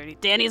 25, 30.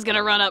 Danny's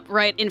gonna run up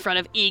right in front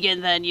of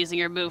Egan then, using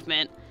her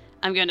movement.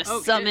 I'm gonna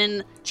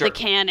summon the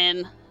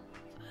cannon.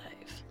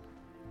 5.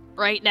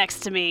 Right next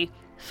to me.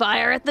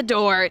 Fire at the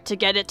door to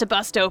get it to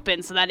bust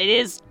open so that it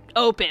is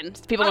open.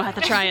 So people don't have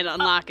to try and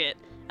unlock it.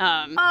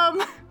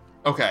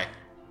 Okay.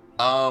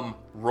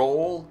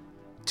 Roll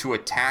to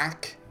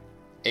attack.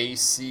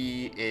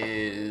 AC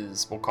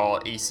is, we'll call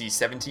it AC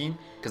 17,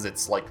 because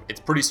it's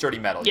pretty sturdy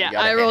metal. Yeah,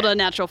 I rolled a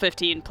natural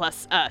 15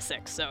 plus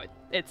 6, so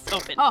it's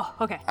open. Oh,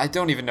 okay. I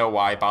don't even know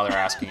why I bother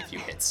asking if you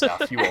hit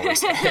stuff. You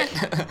always hit.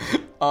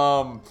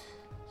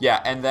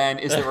 Yeah, and then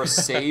is there a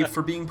save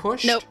for being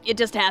pushed? Nope, it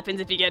just happens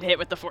if you get hit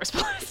with the Force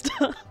Blast.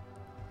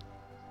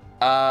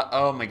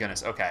 Oh my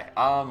goodness, okay.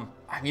 I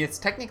mean, it's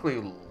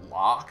technically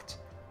locked,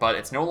 but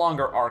it's no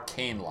longer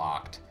arcane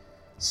locked.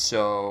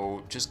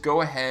 So just go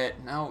ahead.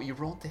 No, you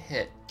rolled the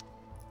hit.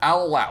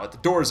 I'll allow it. The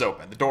door's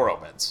open. The door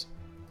opens.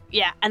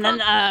 Yeah, and then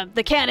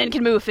the cannon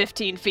can move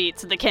 15 feet,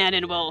 so the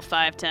cannon will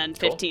 5, 10,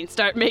 15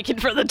 start making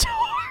for the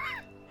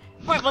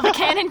door. Wait, will the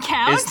cannon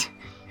count?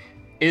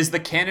 Is the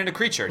cannon a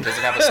creature? Does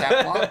it have a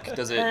stat block?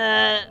 Does it?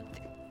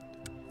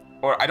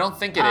 Or I don't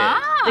think it is.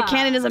 The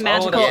cannon is a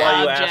magical that's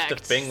why you asked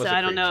object, if Bing was so a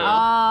I don't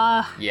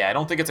know. Yeah, I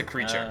don't think it's a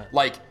creature.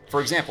 Like, for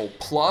example,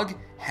 Plug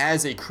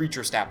has a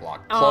creature stat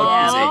block.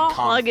 Plug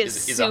Plug is a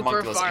super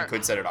homunculus far. and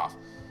could set it off.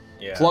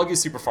 Yeah. Plug is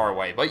super far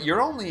away, but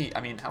you're only,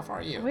 I mean, how far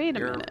are you? Wait a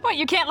minute. What,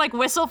 you can't, like,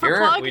 whistle for You're-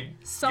 Plug? we-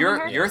 Summon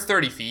her? You're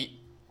 30 feet.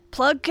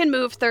 Plug can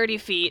move 30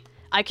 feet.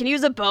 I can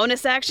use a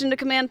bonus action to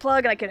command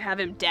Plug, and I could have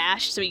him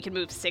dash, so he can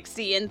move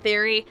 60 in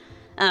theory.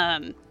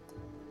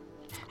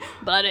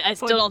 But I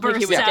still don't think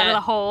he would bursts out of the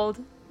get hold,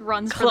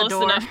 runs for the close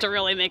door. enough to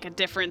really make a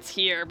difference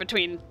here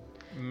between.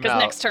 Because No,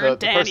 next turn, the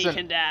Danny person-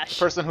 can dash.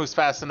 The person who's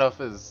fast enough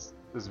is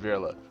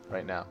Virla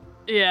right now.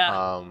 Yeah.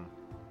 Um,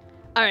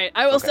 All right,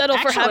 I will okay. settle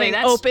for Actually, having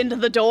that's- opened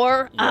the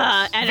door,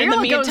 Yes. and in the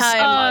Virla goes,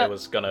 meantime, I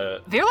was gonna.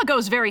 Virla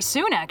goes very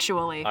soon,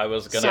 actually. I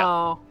was gonna.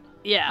 So,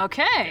 yeah.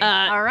 okay.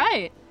 Uh, all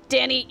right.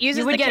 Danny uses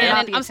You would the get an cannon.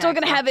 obvious I'm still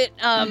gonna attack, have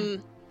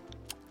it.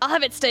 I'll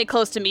have it stay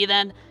close to me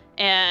then,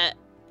 as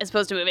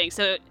opposed to moving.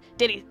 So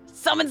Danny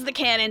summons the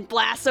cannon,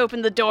 blasts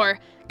open the door,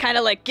 kind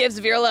of like gives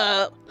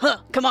Virla a, "Huh,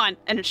 come on,"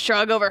 and a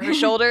shrug over her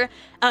shoulder,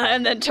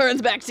 and then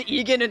turns back to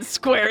Egan and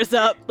squares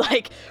up.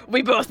 Like,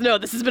 we both know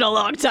this has been a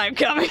long time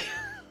coming.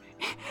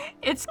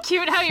 It's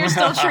cute how you're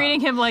still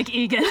treating him like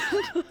Egan.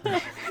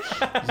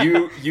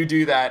 You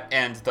do that,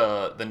 and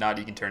the not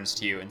Egan turns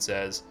to you and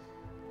says,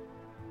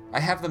 "I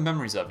have the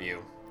memories of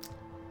you.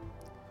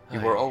 You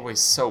were always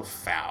so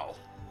foul."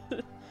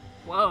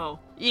 Whoa.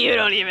 You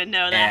don't even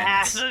know the And-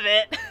 half of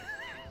it.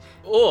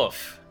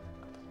 Oof.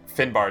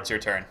 Finbar, it's your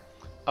turn.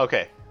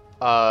 Okay.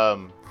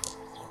 All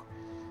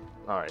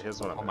right. Here's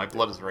what I'm. Oh, gonna my do.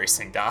 blood is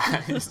racing,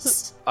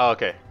 guys.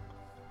 Okay.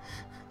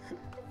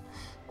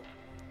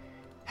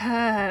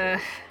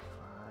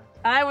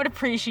 I would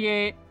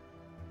appreciate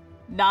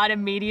not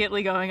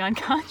immediately going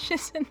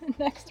unconscious in the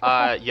next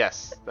one.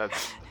 Yes.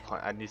 That's the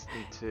plan. I just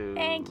need to.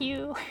 Thank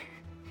you.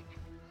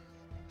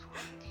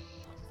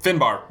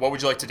 Finbar, what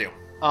would you like to do?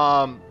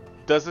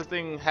 Does the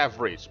thing have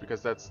reach?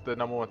 Because that's the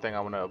number one thing I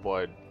want to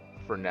avoid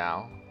for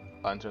now,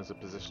 in terms of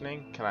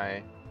positioning.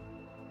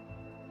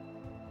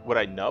 Would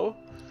I know?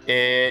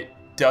 It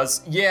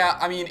does. Yeah,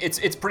 I mean,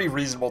 it's pretty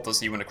reasonable to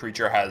see when a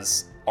creature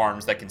has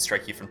arms that can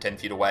strike you from 10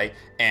 feet away,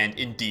 and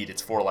indeed,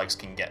 its forelegs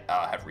can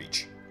have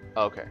reach.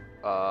 Okay. Okay.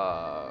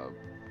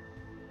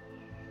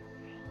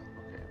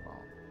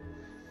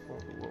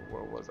 Well,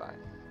 where was I?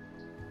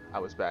 I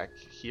was back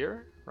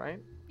here, right?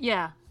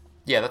 Yeah.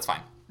 Yeah, that's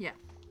fine. Yeah.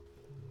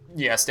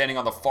 Yeah, standing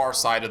on the far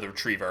side of the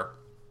retriever.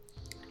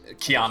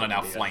 Kiana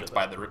now the edge flanked of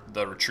by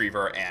the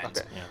retriever and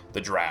Okay.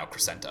 the drow,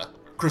 Crescenta.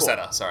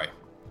 Cressida, sorry.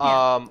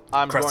 I'm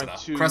Cressida. going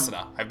to.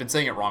 Cressida. I've been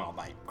saying it wrong all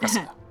night.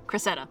 Cressida.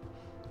 Cressida.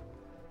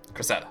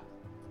 Cressida.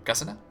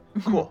 Cressida?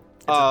 Cool.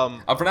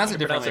 I'll pronounce it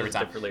differently pronounce it every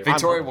time. differently.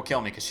 Victoria will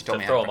kill me because she told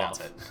me how to throw 'em pronounce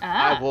off. it.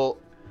 Ah. I will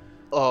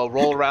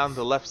roll around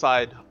the left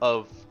side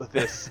of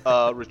this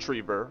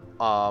retriever,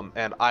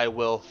 and I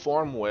will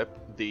form whip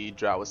the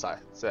Drowisite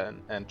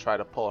and try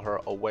to pull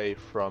her away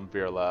from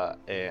Virla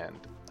and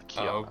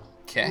Kiana.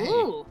 Okay.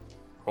 Ooh.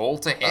 Roll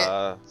to hit.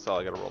 So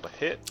I gotta roll to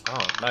hit.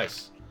 Oh,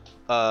 nice.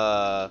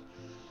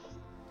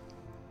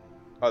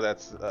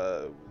 That's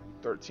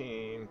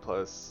 13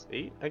 plus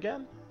 8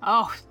 again?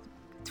 Oh,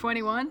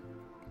 21?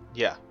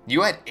 Yeah.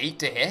 You had 8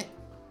 to hit?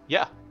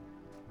 Yeah.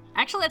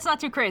 Actually, that's not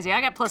too crazy. I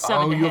got plus 7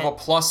 Oh, to you hit. have a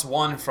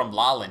 +1 from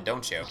Lalin,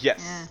 don't you?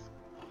 Yes. Yeah.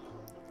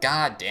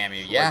 God damn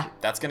you. Yeah,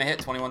 that's gonna hit.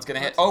 21's gonna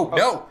hit. Oh,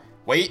 no!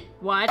 Wait.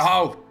 What?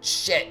 Oh,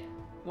 shit.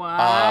 What?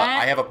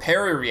 I have a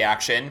parry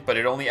reaction, but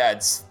it only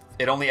adds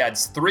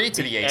 3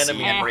 to the AC,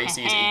 enemy- and her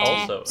AC is 18.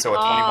 Also. So a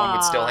 21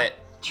 would still hit.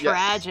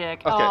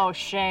 Tragic. Okay. Oh,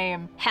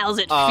 shame. How's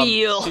it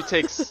feel? She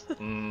takes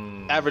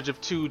Mm. average of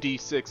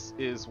 2d6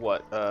 is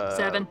what?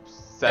 7.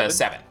 7.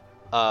 7.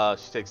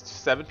 She takes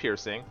 7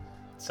 piercing.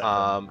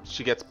 Seven.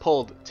 She gets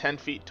pulled 10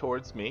 feet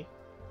towards me.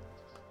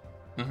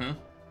 Mm-hmm.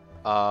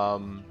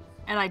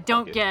 And I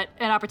don't Okay. get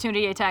an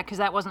opportunity attack because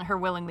that wasn't her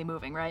willingly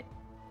moving, right?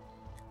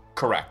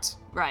 Correct.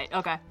 Right,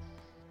 okay.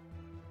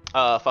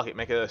 Fuck it,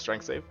 make it a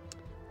strength save.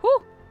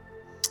 Whew.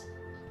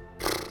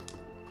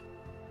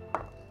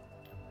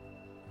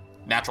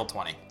 Natural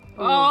 20.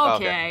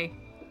 Okay.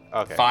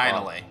 Okay.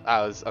 Finally.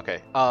 I was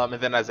okay. And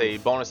then as a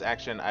bonus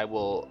action, I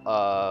will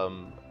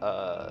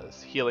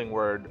healing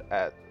word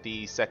at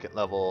the second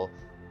level.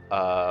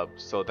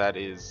 So that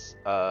is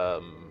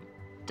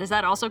Does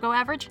that also go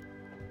average?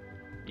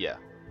 yeah.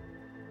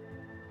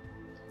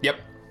 Yep.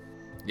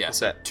 Yeah,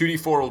 so that?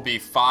 2d4 will be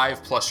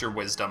 5 plus your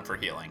wisdom for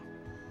healing.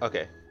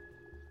 Okay.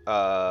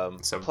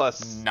 So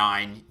plus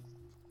 9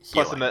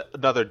 plus healing.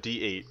 another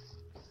D8.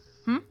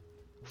 Hmm?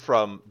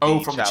 From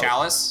From the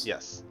chalice?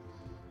 Yes.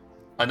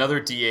 Another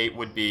d8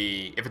 would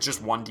be, if it's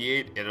just one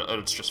d8,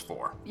 it's just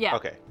 4. Yeah.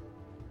 Okay.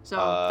 So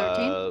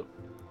 13?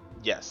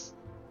 Yes.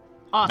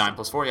 Awesome. 9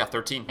 plus 4, yeah,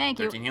 13. Thank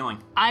you. 13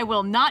 healing. I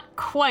will not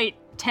quite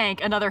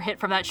tank another hit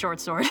from that short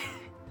sword.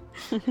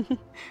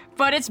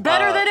 But it's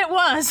better than it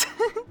was.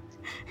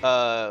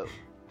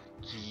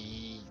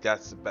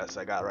 That's the best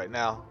I got right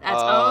now.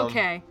 That's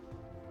okay.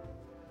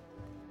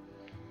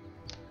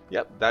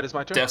 Yep, that is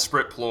my turn.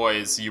 Desperate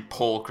ploys, you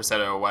pull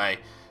Cressida away.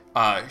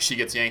 She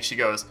gets yanked. She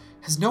goes,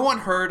 "Has no one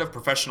heard of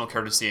professional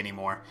courtesy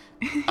anymore?"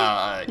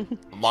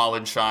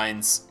 Lalin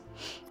shines.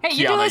 Hey,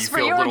 you Kiana, do this you for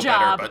feel a your little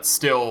job. better, but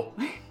still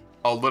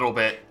a little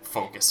bit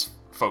focused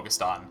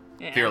on.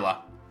 Yeah. Virla,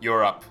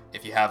 you're up.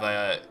 If you have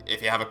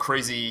a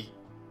crazy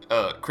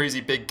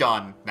big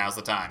gun, now's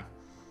the time.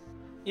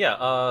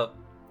 Yeah,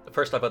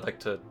 first off, I'd like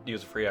to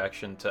use a free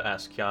action to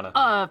ask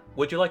Kiana.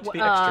 Would you like to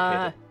be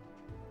extricated?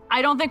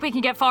 I don't think we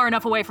can get far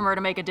enough away from her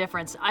to make a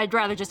difference. I'd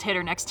rather just hit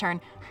her next turn.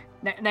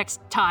 Next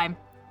time.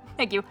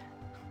 Thank you.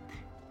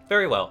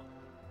 Very well.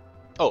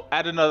 Oh,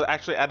 add another.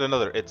 Actually, add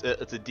another. It's a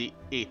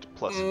D8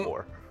 plus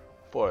 4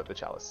 for the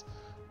chalice.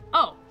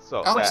 Oh,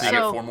 So, Oh, that- so you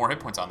So- get 4 more hit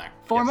points on there.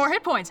 4 Yes. more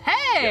hit points.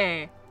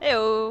 Hey!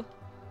 Ew.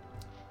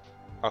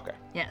 okay.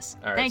 Yes.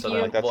 All right, Thank so you.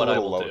 then- Like that's What a I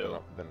little will lower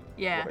do. than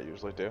Yeah. what I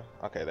usually do.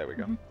 Okay, there we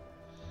go.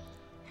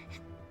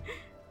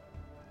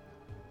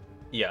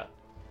 Yeah.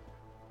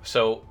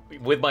 So,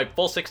 with my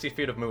full 60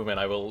 feet of movement,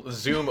 I will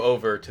zoom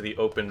over to the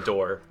open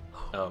door,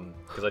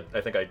 because I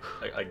think I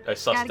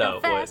sussed Gotta go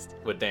out fast.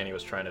 what Danny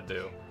was trying to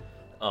do.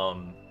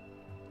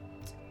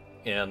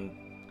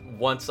 And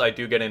once I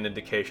do get an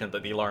indication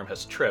that the alarm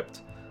has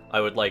tripped,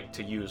 I would like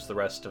to use the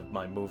rest of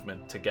my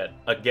movement to get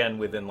again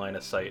within line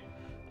of sight,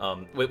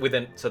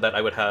 so that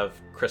I would have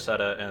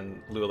Cressida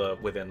and Lula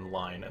within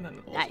line, and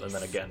then Nice.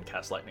 again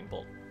cast lightning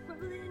bolt.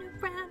 Rolling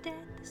around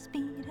at the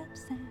speed of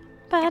sound.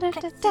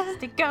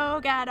 To go,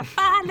 gotta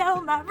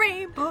follow my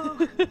rainbow.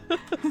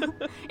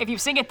 If you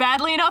sing it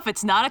badly enough,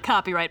 it's not a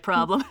copyright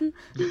problem.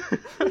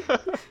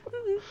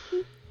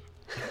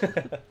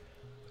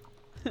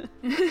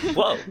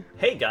 Whoa,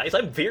 hey guys,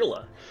 I'm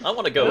Virla. I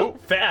want to go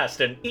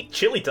fast and eat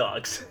chili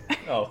dogs.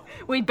 Oh.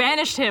 We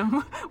banished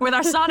him with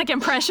our Sonic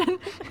impression.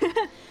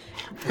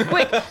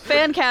 Quick,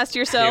 fan cast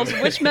yourselves.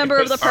 Which member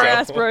of the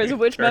Prospero is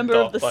which member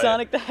of the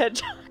Sonic the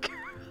Hedgehog?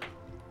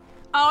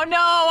 Oh no,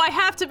 I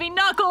have to be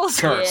Knuckles.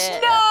 Cursed. Yeah.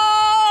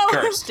 No!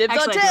 Cursed. Dibs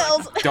on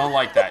tails. Don't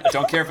like that.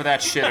 Don't care for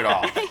that shit at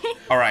all.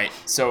 All right,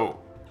 so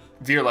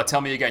Virla, tell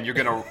me again. You're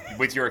gonna,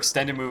 with your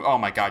extended move. Oh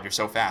my God, you're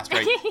so fast,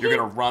 right? You're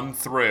gonna run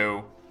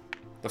through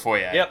the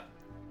foyer. Yep.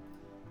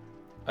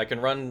 I can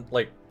run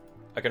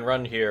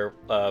here.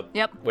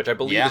 Yep. Which I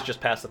believe is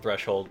just past the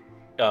threshold.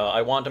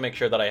 I want to make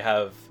sure that I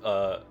have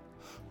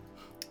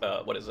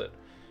what is it?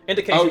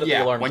 Indication that the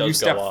alarm when does you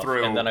step go off,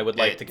 through, and then I would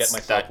like to get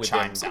myself that within.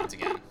 chime sounds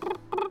again.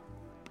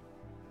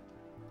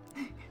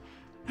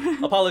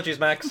 Apologies,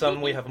 Max.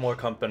 We have more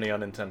company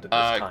unintended this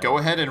time. Go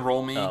ahead and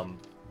roll me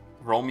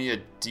a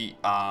D.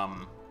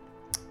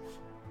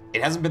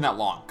 It hasn't been that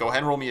long. Go ahead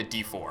and roll me a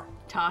D4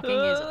 Talking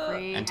is a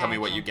free and tell me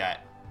what action. you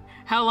get.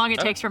 How long it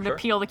takes for him sure.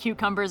 to peel the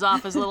cucumbers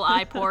off his little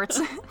eye ports.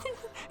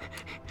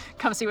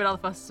 Come see what all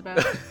the fuss is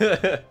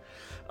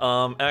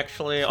about.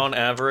 Actually, on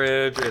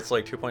average, it's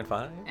like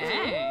 2.5.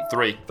 Hey.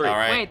 3. All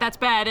right. Wait, that's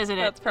bad, isn't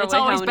it? That's probably It's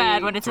always how bad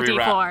many- when it's a 3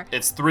 D4.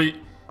 It's 3.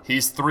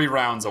 He's 3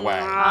 rounds away.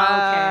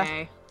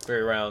 Okay.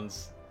 3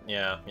 rounds.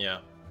 Yeah.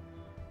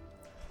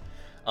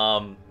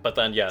 But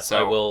then yes, So,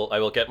 I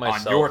will get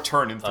myself On your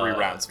turn in 3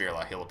 rounds,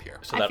 Virla, he'll appear.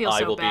 so I that feel I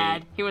so will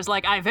bad. He was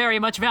like, I very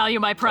much value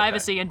my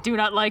privacy and do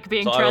not like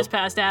being So I will-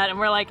 trespassed at. And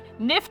we're like,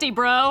 nifty,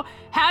 bro.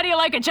 How do you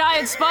like a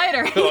giant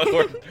spider?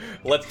 be.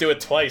 Let's do it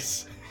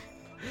twice.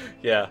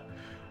 Yeah.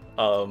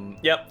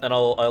 Yep. And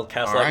I'll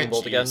cast All lightning right,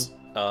 bolt again.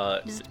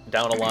 jeez.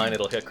 Down a line,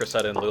 it'll hit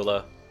Cressetta and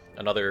Lula.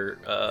 Another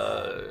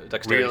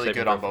dexterity Really saving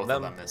good throw on from both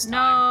them. of them this time.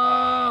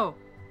 No.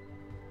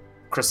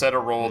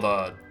 Cressetta rolled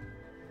a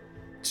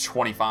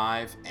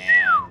 25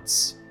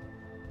 and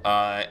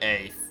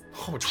a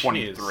Oh,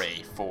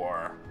 23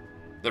 for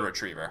the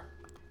retriever.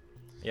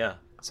 Yeah.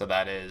 So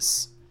that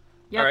is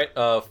Yep.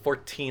 All right.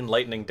 14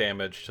 lightning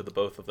damage to the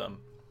both of them.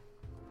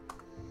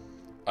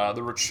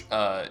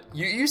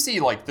 you see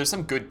like there's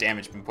some good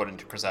damage been put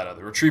into Cressetta.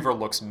 The retriever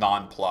looks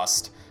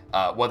nonplussed.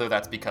 Whether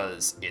that's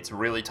because it's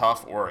really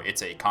tough or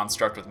it's a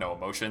construct with no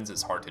emotions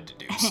is hard to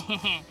deduce.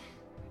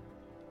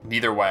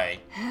 Neither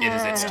way, it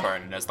is its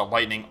turn, and as the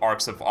lightning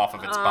arcs off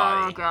of its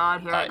body,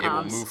 God, here it will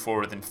comes. move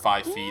forward within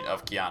 5 feet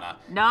of Kiana,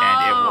 No.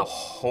 and it will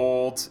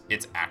hold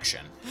its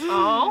action.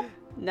 Oh.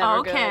 Never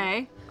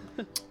Okay.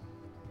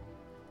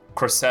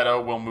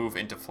 Cressetta will move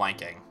into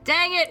flanking,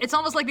 Dang it! It's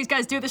almost like these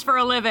guys do this for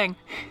a living.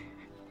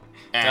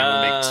 and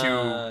will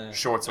make 2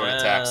 short sword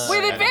attacks.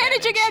 With at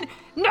advantage again!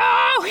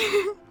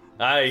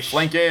 No!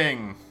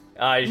 Flanking!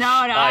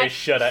 I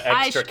should have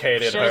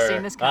extricated should have her.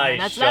 seen this coming.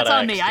 That's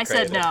on me. I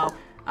said no.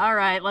 All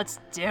right, let's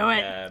do it.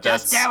 Yeah,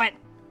 Just that's- do it.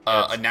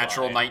 A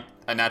natural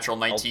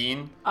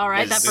 19 All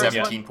right, is that first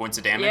 17 one. points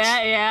of damage.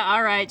 Yeah.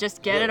 All right,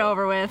 just get it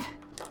over with.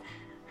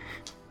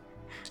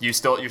 You're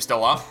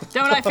still up?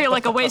 Don't I feel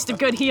like a waste of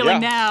good healing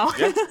now?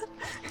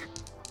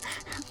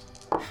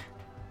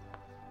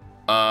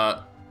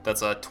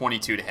 That's a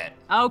 22 to hit.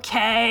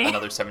 Okay.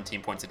 Another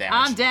 17 points of damage.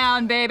 I'm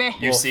down, baby.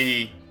 You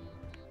see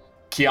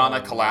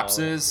Kiana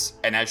collapses,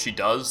 and as she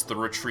does, the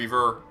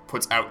retriever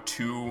puts out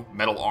 2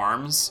 metal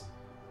arms,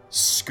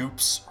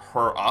 scoops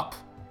her up,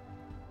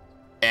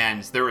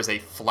 and there is a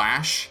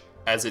flash.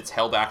 As its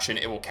held action,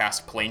 it will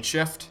cast plane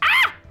shift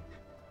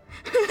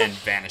and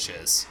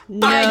vanishes.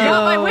 I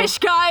got my wish,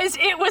 guys.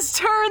 It was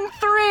turn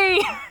 3.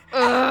 Yay!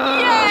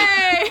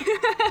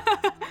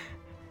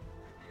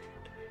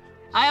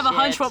 I have a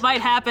hunch what might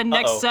happen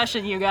next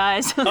session, you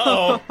guys.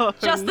 Oh,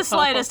 Just the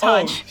slightest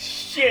hunch.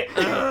 Shit!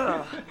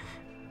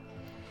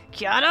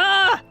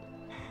 Kiana!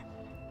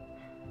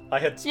 I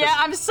had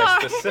I'm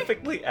sorry. I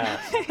specifically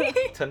asked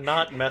to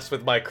not mess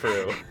with my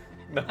crew.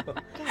 No.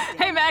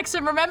 Hey,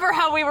 Maxim, remember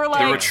how we were The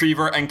like...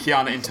 retriever and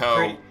Kiana in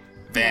tow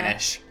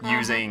vanish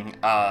using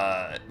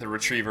the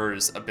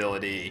retriever's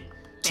ability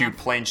to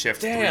plane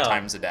shift 3 Damn.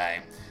 times a day,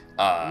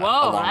 Whoa,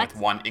 along that's-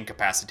 with 1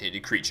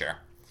 incapacitated creature.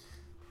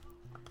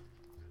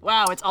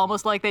 Wow, it's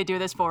almost like they do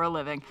this for a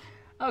living.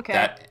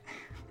 Okay.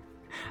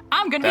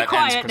 I'm gonna be That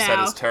quiet ends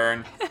now. Cressetta's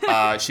turn.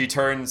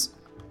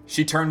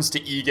 She turns to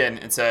Egan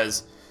and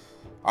says,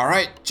 "All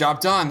right,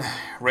 job done.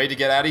 Ready to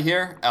get out of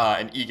here?"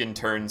 And Egan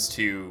turns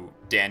to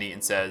Danny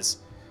and says,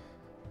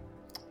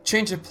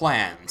 "Change of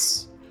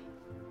plans.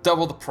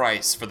 Double the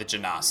price for the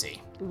Genasi."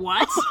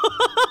 What?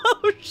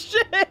 Oh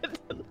shit!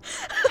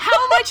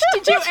 How much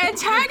did you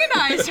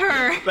antagonize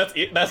her?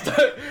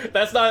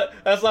 That's not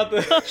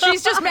the.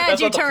 She's just mad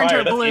that's you not the turned prior,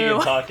 her that's blue. Ian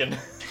talking.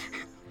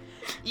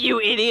 You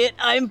idiot!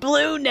 I'm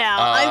blue now.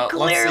 I'm let's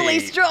clearly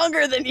see.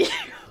 stronger than you.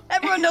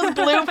 Everyone knows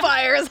blue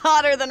fire is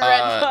hotter than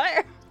red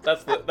fire. Yeah.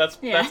 That's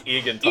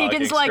Egan talking.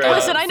 Egan's like, straight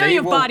listen, up. I know They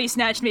you've will- body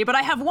snatched me, but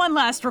I have one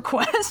last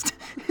request.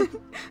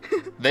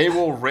 They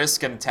will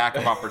risk an attack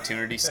of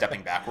opportunity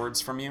stepping backwards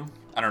from you.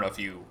 I don't know if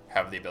you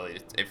have the ability,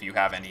 if you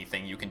have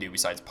anything you can do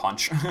besides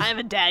punch. I have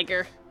a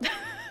dagger.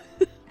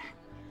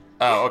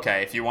 Oh,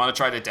 okay. If you want to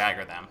try to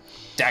dagger them.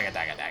 Dagger.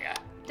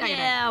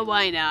 Yeah,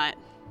 why not?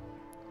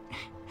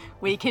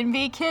 We can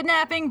be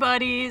kidnapping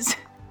buddies.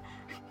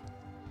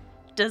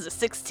 Does a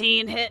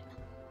 16 hit?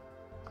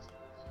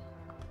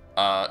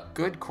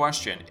 Good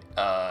question.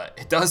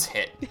 It does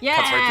hit. Yeah.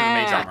 Cuts right through the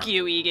mage armor. Fuck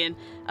you, Egan.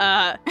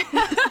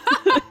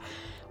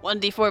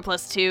 1d4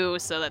 plus 2,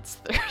 so that's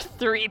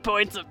 3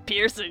 points of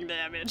piercing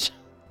damage.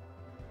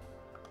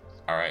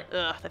 All right.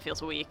 Ugh, that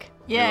feels weak.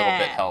 Your little bit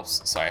Yeah.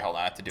 helps. Sorry, hold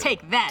on. I have to do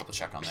Take a that. double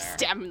check on there.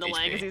 Stab him in the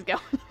leg HP. as he's going.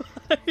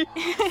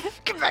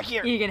 Come back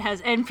here. Egan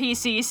has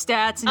NPC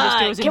stats and just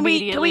goes can we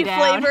immediately down.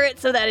 flavor it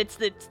so that it's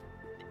the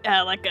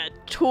like a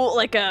tool,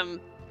 like a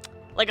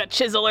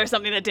chisel or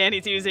something that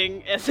Danny's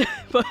using?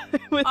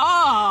 With,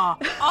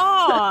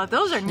 Oh,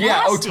 those are nasty.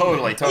 Yeah. Oh,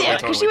 totally. yeah,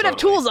 because she would have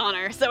tools on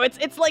her, so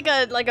it's like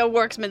a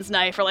worksman's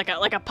knife or like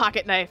a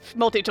pocket knife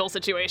multi-tool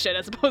situation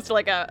as opposed to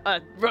like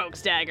a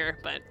rogue's dagger.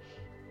 But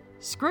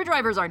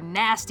Screwdrivers are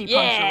nasty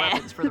puncture Yeah.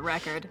 weapons, for the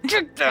record.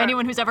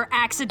 Anyone who's ever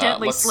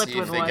accidentally Let's slipped see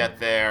if with they one. get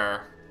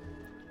their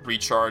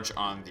recharge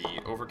on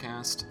the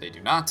overcast. They do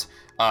not.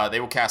 They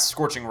will cast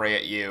Scorching Ray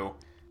at you.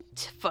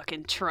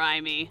 fucking try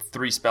me.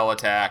 3 spell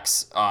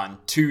attacks on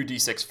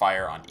 2d6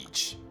 fire on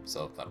each.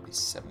 So that'll be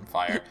 7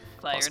 fire. Fire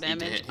plus 8 to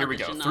damage hit. Here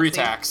we on the go. Genasi. 3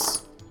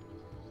 attacks.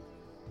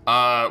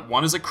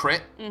 1 is a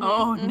crit.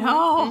 Oh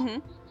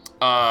no.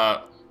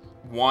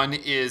 1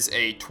 is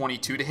a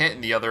 22 to hit,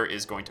 and the other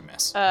is going to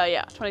miss.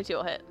 Yeah, 22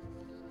 will hit.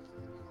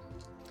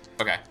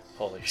 Okay.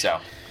 Holy shit. So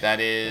that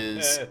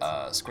is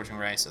Scorching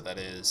Ray. So that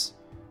is.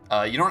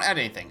 You don't add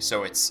anything,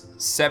 so it's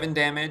 7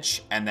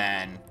 damage and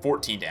then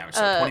 14 damage,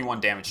 so 21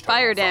 damage total.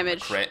 Fire from the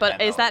damage, crit but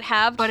and is that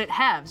halved? But it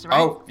halves, right?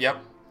 Oh, yep.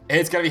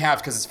 It's gonna be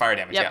halved because it's fire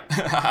damage. Yep.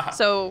 Yeah.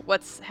 So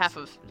what's half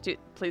of?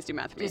 Please do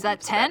math for me. Is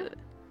that 10?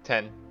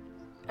 10.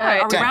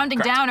 Are we 10, rounding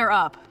correct. down or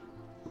up?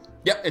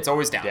 Yep. It's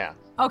always down. Yeah.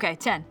 Okay,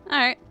 10. All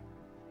right.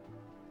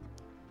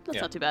 That's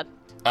Yeah. not too bad.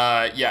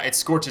 Yeah. It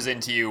scorches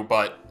into you,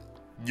 but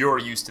you're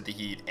used to the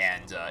heat,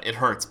 and it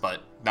hurts,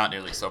 but not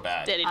nearly so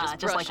bad. Danny just,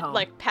 just brush, like home.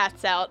 like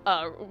pats out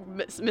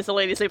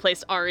miscellaneously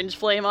placed orange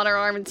flame on her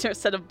arm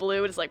instead of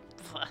blue. It's like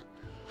ugh.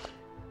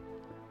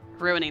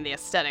 Ruining the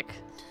aesthetic.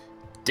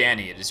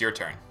 Danny, it is your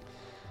turn.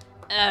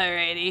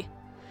 Alrighty.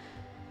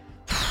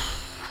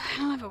 I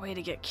don't have a way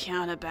to get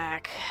Kiana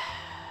back.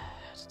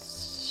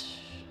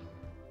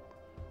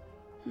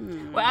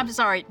 Well, I'm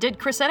sorry. Did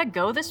Crisetta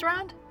go this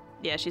round?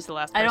 Yeah, she's the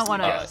last I person. don't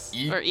wanna-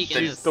 to go. Uh, Or Egan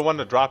She's is. the one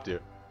that dropped you.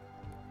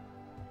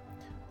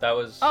 That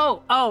was.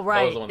 Oh, right.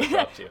 That was the one that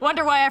dropped you.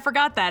 Wonder why I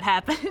forgot that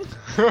happened.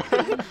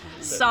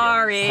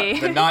 Sorry.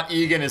 The not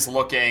Egan is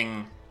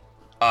looking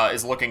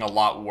a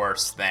lot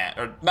worse than,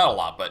 or not a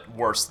lot, but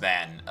worse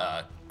than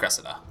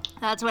Cressida.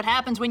 That's what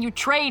happens when you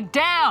trade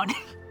down.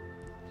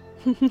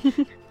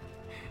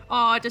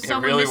 Oh, does It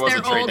someone really miss was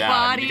their a trade old down.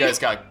 body? You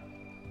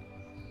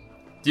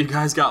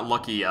guys got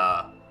lucky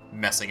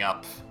messing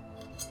up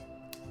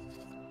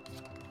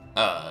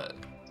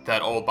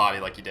that old body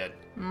like you did.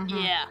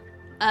 Yeah.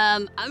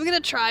 I'm gonna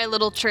try a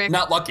little trick.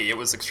 Not lucky, it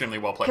was extremely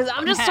well played. Because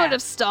I'm just sort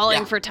of stalling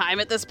Yeah. for time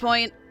at this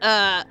point.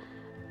 Because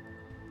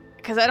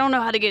I don't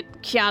know how to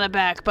get Kiana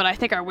back, but I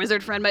think our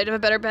wizard friend might have a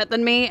better bet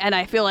than me, and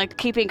I feel like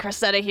keeping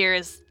Cressetta here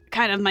is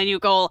kind of my new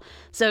goal.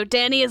 So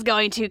Danny is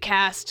going to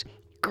cast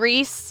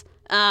Grease.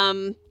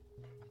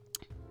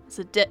 It's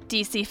a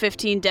DC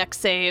 15 deck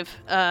save.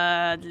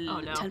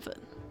 no. 10 foot.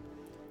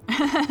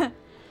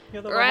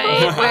 You're the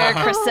Right where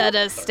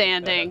Cressetta's one.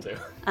 standing.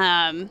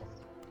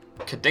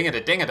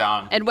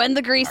 Ka-ding-a-ding-a-dong. And when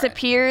the grease Alright.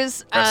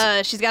 appears,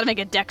 Press she's got to make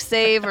a deck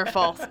save or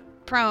fall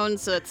prone,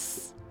 so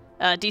it's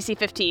DC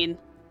 15.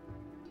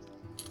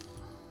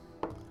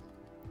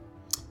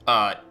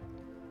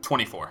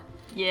 24.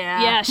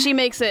 Yeah. Yeah, she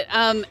makes it.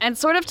 And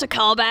sort of to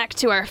call back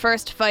to our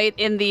first fight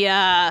in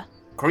the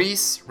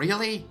Grease?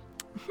 Really?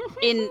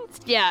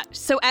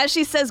 so as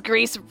she says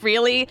Grease,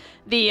 really,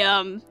 the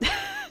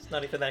It's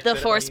not even that the good of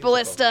a Force musical.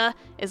 Ballista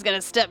is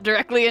gonna step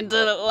directly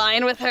into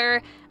line with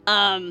her,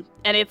 and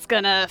it's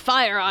gonna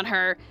fire on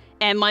her.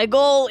 And my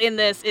goal in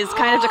this is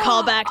kind of to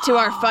call back to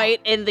our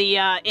fight in the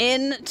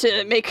inn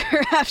to make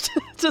her have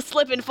to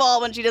slip and fall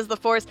when she does the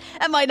Force.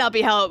 That might not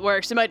be how it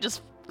works. She might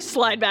just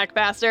slide back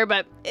faster,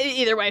 but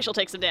either way, she'll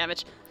take some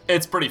damage.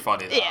 It's pretty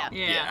funny, though.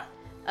 Yeah.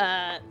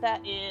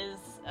 That is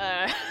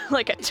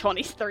like a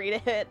 23 to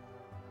hit.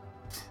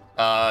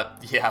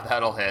 Yeah,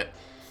 that'll hit.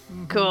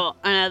 Cool.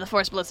 The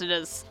Force Ballista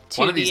does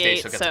One of these days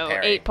 2d8, she'll get to so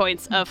parry. 8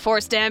 points of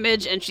force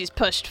damage, and she's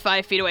pushed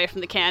 5 feet away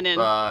from the cannon.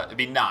 It'd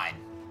be 9.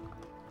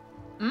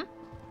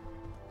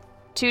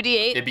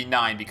 2d8? It'd be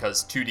 9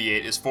 because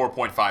 2d8 is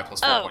 4.5 plus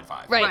 4.5.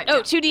 Right. Right, Oh,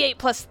 yeah. 2d8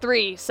 plus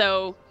 3,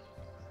 so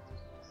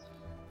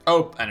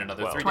Oh, and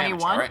another 3 damage.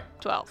 21? All right.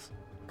 12.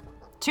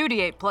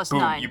 2d8 plus Boom,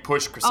 9. you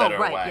push Oh, Cressetta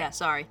right. away. Yeah,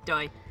 sorry.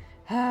 Doy.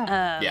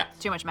 Yeah.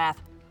 Too much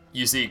math.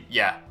 You see,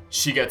 yeah,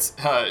 she gets,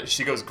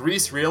 she goes,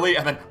 Grease, really?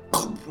 And then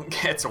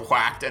gets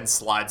whacked and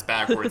slides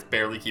backwards,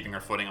 barely keeping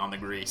her footing on the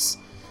grease.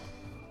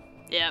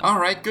 Yeah. All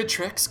right, good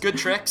tricks, good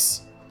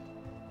tricks.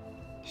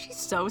 She's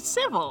so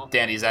civil.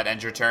 Danny, does that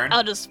end your turn?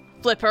 I'll just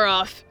flip her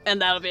off,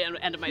 and that'll be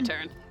the end of my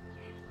turn.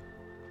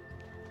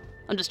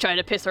 I'm just trying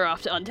to piss her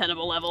off to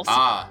untenable levels.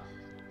 Ah.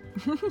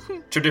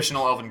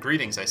 Traditional elven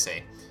greetings, I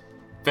say.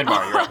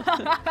 Finbar, you're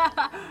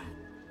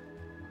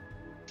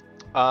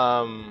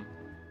up.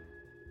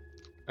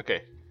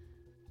 Okay.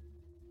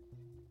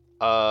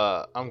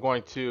 I'm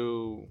going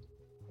to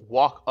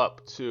walk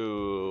up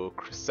to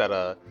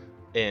Cressida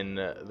in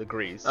the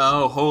grease.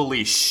 Oh,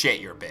 holy shit,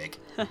 you're big.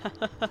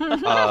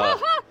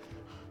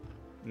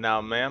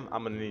 Now, ma'am,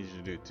 I'm gonna need you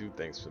to do two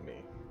things for me.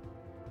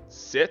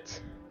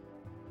 Sit,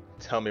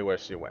 tell me where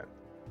she went.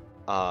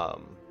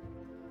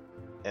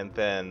 And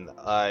then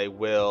I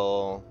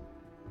will,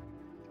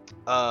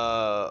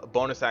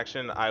 bonus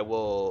action, I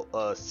will,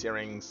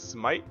 Searing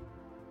Smite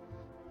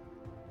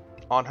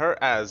on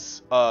her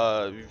as,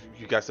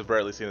 you guys have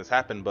rarely seen this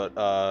happen, but,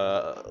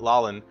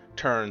 Lalin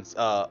turns,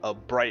 a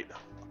bright,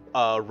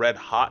 red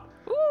hot,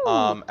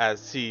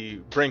 as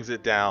he brings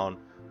it down,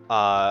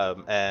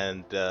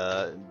 and,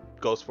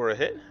 goes for a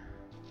hit.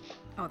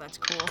 Oh, that's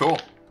cool. Cool.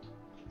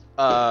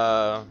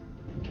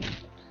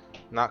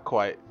 Not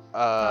quite.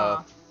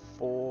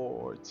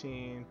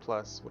 14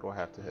 plus, what do I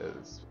have to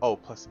his? Oh,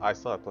 plus, I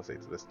still have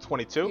 +8 to this.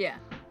 22? Yeah.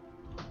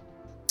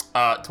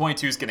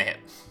 22's gonna hit.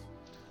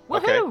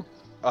 Woohoo!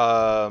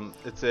 Okay.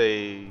 It's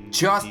a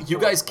Just, D4 you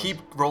guys plus- keep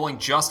rolling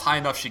just high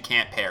enough she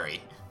can't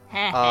parry.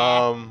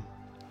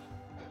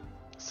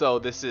 So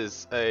this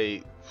is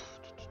a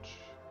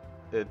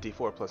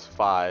D4 plus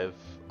 5,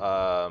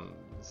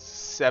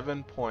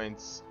 7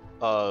 points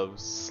of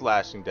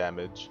slashing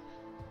damage.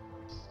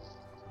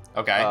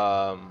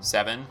 Okay.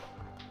 7.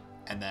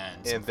 And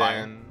then some And fire.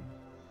 then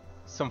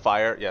some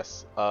fire,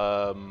 yes.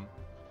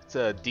 It's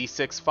a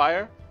D6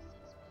 fire.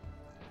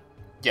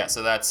 Yeah,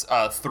 so that's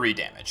 3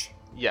 damage.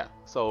 Yeah,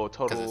 so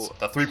Because total.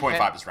 the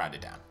 3.5 is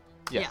rounded down.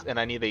 Yes, and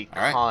I need a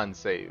All right. con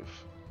save.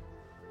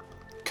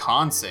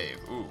 Con save.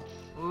 Ooh.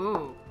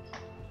 Ooh.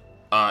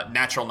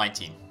 Natural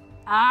 19.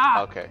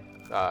 Ah. Okay.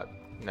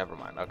 Never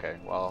mind. Okay.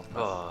 Well.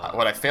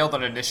 What I failed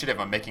on initiative,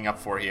 I'm making up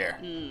for here.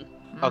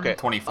 Okay.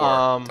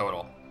 24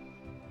 total.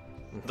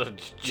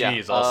 Jeez,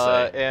 yeah,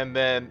 I'll say. And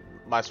then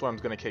my swarm's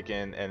gonna kick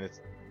in, and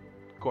it's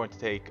going to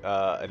take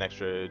an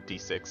extra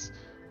D6.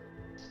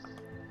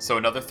 So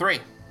another 3.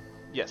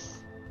 Yes.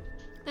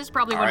 This is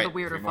probably All one right, of the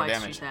weirder 3 more fights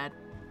damage. she's had.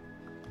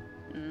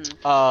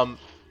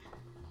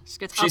 She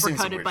gets She's seen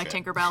some uppercutted weird by shit.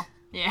 Tinkerbell.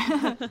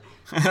 Yeah.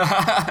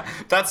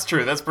 That's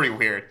true. That's pretty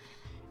weird.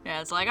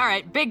 Yeah, it's like, all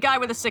right, big guy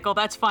with a sickle,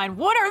 that's fine.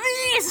 What are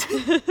these?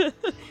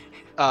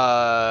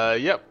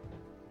 Yep.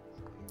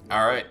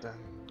 All right.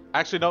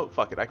 Actually, no.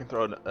 Fuck it. I can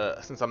throw.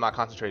 Since I'm not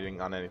concentrating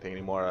on anything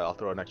anymore, I'll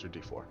throw an extra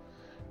D4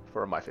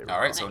 for my favorite. All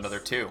right. So another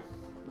 2.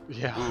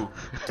 Yeah. Ooh.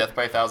 Death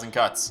by 1,000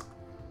 cuts.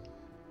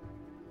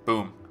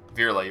 Boom.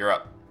 Virla, you're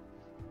up.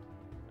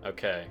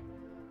 Okay.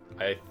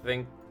 I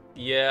think,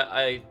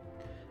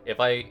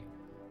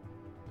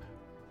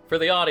 for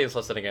the audience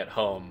listening at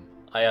home,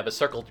 I have a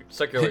circular Yeah,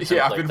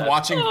 I've template been that-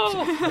 watching.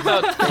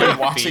 about I've 20 been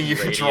watching you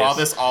feet draw radius.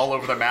 this all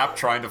over the map,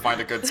 trying to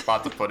find a good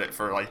spot to put it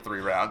for like 3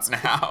 rounds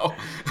now.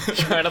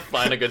 Trying to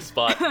find a good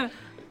spot.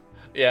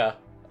 Yeah.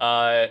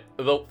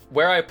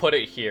 Where I put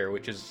it here,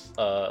 which is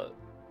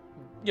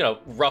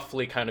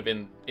roughly kind of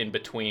in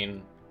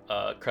between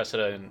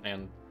Cressida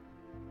and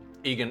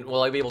Egan,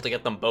 will I be able to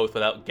get them both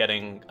without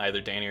getting either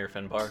Danny or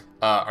Finbar?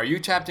 Are you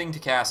attempting to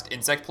cast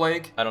Insect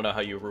Plague? I don't know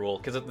how you rule,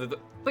 because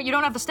But you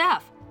don't have the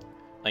staff.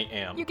 I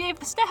am. You gave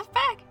the staff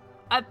back.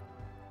 I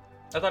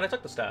thought I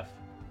took the staff.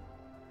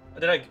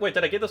 Did I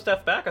give the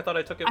staff back? I thought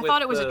I took it. I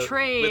thought it was a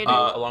trade. With me,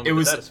 along It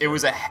with was the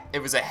it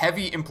was a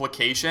heavy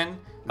implication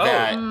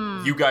that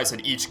you guys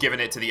had each given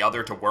it to the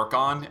other to work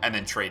on and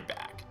then trade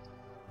back.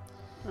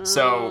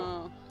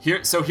 So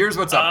here's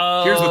what's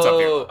up. Here's what's up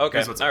here. Okay.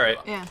 Here's what's up, All right.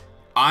 Virla. Yeah.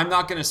 I'm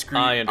not gonna screw.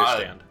 I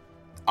understand.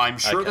 I'm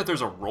sure Okay. that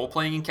there's a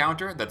role-playing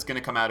encounter that's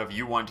gonna come out of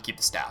you wanting to keep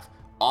the staff.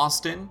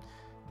 Austin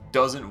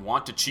doesn't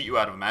want to cheat you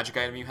out of a magic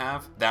item you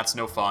have. That's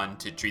no fun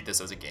to treat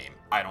this as a game.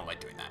 I don't like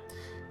doing that.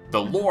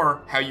 The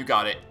lore, how you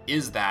got it,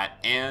 is that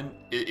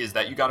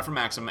you got it from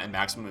Maxim, and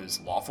Maxim is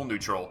lawful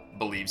neutral,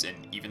 believes in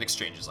even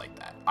exchanges like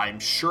that. I'm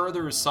sure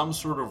there is some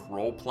sort of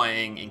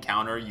role-playing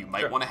encounter you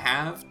might want to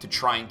have to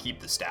try and keep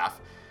the staff.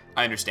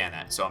 I understand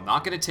that, so I'm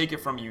not going to take it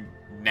from you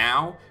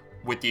now.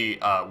 With the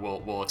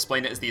we'll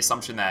explain it as the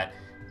assumption that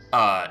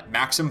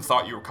Maxim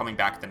thought you were coming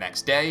back the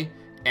next day,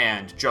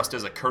 and just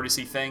as a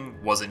courtesy thing,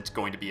 wasn't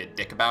going to be a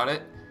dick about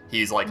it.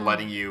 He's like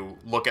letting you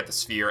look at the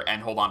sphere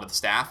and hold on to the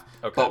staff,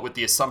 but with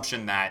the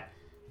assumption that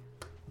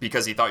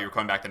because he thought you were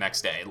coming back the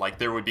next day, like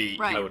there would be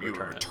Right. you I would would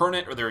return return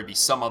it, or there would be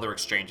some other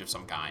exchange of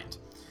some kind.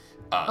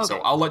 So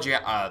I'll let you.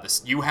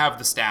 You have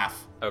the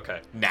staff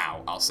Okay.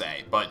 now, I'll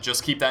say, but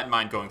just keep that in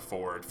mind going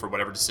forward for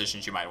whatever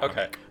decisions you might want to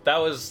Okay. make. That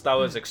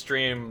was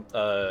extreme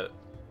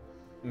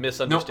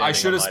misunderstanding. No, I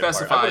should have on my part.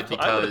 specified I would've been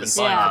because,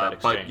 fine for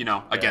that but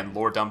exchange. again,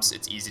 lore dumps.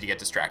 It's easy to get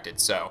distracted.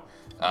 So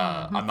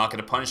I'm not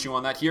going to punish you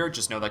on that here.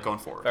 Just know that going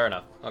forward. Fair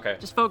enough. Okay.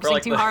 Just focusing For,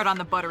 like, too hard on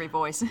the buttery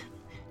voice.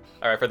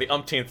 All right, for the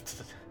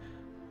umpteenth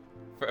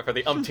for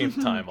the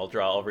umpteenth time, I'll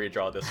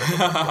redraw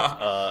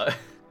this.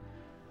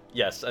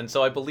 Yes, and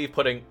so I believe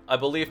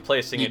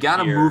placing you it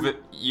gotta here, move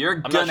it. You're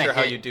I'm gonna not sure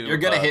hit. how you do, you're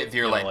gonna hit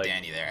Virulent like,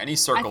 Danny there. Any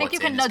circle I think you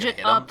it's can in nudge is it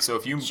gonna hit him. up So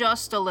if you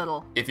just a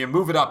little.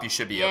 move it up, you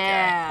should be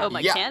Yeah. okay. Oh, my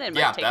yeah, cannon might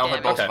yeah, take that'll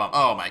hit both damage. of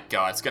them. Oh my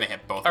god, it's gonna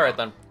hit both. All of right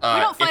them. then. We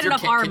don't fight if your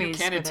enough can armies your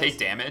cannon for take this.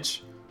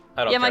 damage?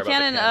 I don't Yeah, care my about the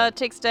cannon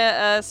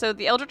takes so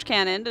the Eldritch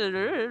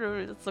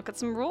Cannon. Let's look at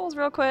some rules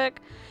real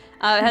quick.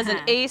 It has an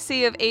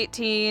AC of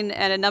 18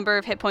 and a number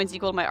of hit points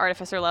equal to my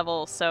Artificer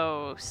level,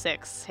 so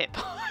 6 hit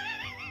points.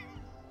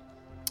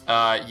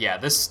 Yeah,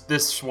 this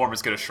swarm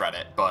is gonna shred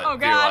it, but Oh,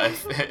 God.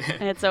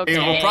 It's okay. It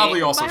will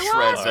probably also My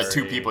shred the lord.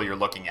 2 people you're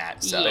looking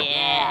at. So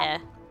Yeah.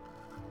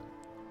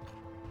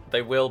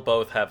 They will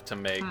both have to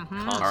make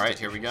All right,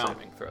 here we go.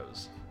 saving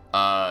throws.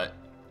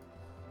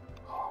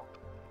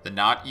 the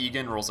not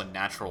Egan rolls a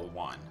natural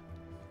 1.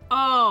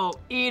 Oh,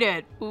 eat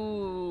it.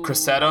 Ooh.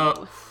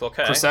 Cressida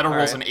Okay. Cressida all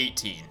rolls right. an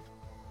 18.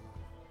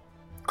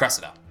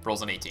 Cressida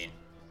rolls an 18.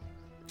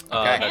 Uh,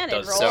 Okay. that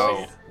does rolls.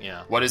 So-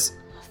 yeah. What is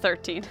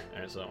 13.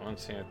 There's a 1,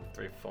 2,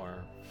 3,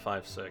 4,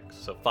 5, 6.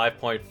 So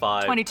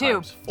 5.5 22.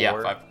 times 4.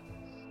 yeah 5?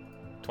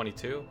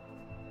 22?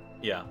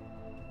 Yeah.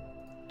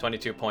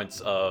 22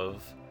 points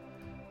of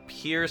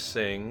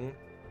piercing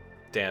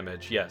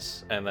damage,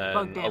 yes. And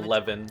Bug then damage.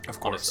 11 Of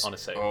course. on a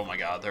save. Oh my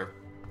god, they're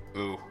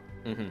ooh.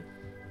 Mm-hmm.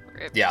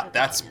 Yeah,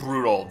 that's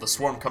brutal. The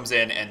swarm comes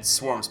in and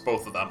swarms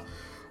both of them.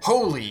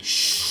 Holy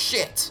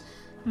shit!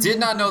 Did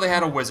not know they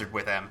had a wizard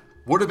with them.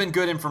 Would have been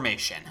good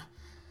information.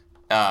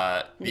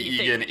 The You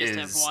think Egan you just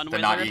have is one the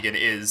not wizard?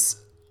 Egan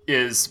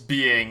is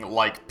being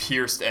like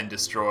pierced and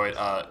destroyed.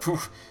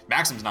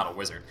 Maxim's not a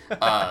wizard.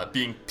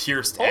 Being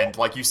pierced and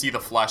like you see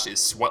the flesh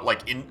is sweat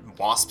like in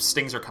wasp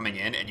stings are coming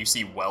in and you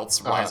see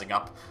welts rising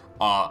up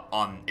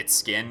on its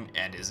skin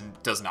and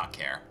does not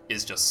care.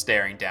 Is just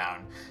staring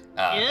down.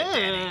 At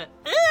Danny.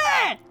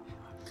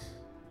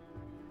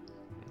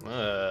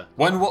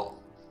 When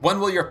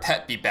will your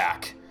pet be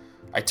back?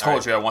 I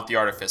told you I want the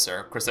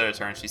artificer. Cressida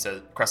turns. She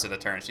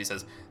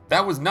says,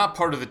 that was not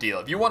part of the deal.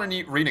 If you want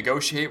to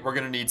renegotiate, we're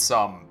gonna need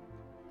some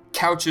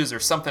couches or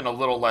something a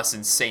little less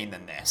insane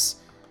than this.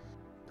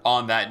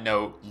 On that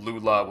note,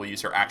 Lula will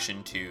use her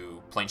action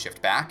to plane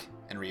shift back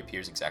and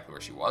reappears exactly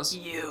where she was.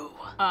 You.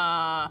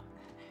 Oh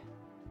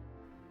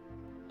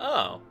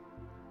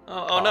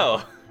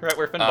no. Right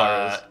where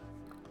Finbar is.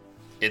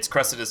 It's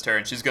Cressida's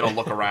turn. She's gonna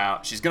look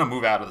around. She's gonna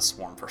move out of the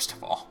swarm first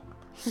of all.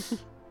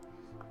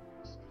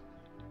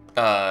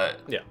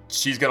 Yeah.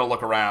 She's gonna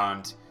look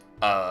around,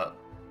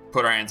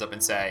 put her hands up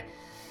and say,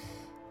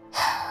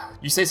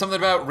 you say something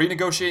about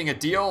renegotiating a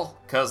deal?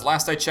 Because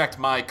last I checked,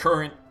 my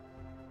current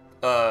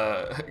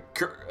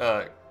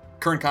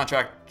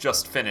contract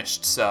just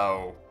finished,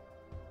 so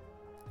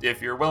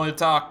if you're willing to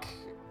talk,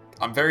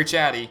 I'm very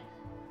chatty.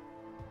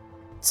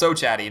 So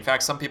chatty. In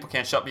fact, some people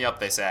can't shut me up,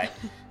 they say.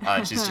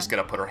 She's just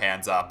gonna put her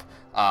hands up.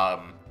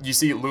 You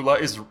see Lula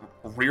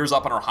rears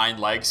up on her hind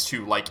legs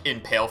to like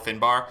impale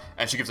Finbar,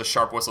 and she gives a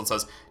sharp whistle and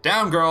says,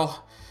 "Down,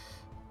 girl.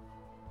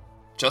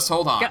 Just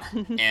hold on."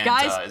 And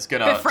guys,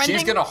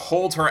 she's gonna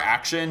hold her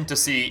action to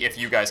see if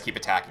you guys keep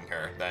attacking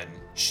her. Then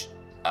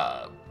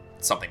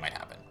something might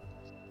happen.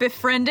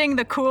 Befriending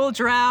the cool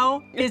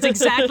drow is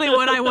exactly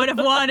what I would have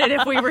wanted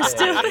if we were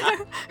still there.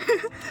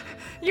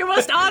 You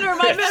must honor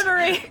my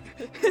memory.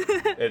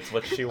 It's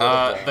what she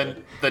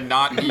wanted. The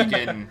not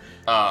Egan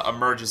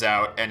emerges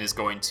out and is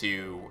going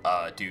to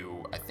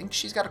do. I think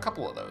she's got a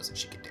couple of those that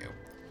she can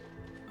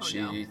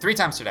do. 3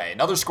 times today.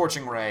 Another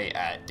scorching ray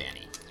at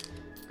Danny.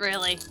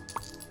 Really?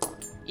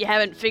 You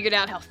haven't figured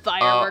out how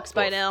fire works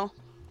by now?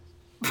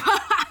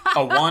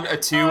 A 1, a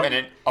 2,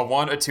 and a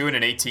 1, a 2, and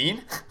an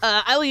 18.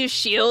 I will use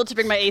shield to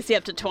bring my AC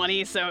up to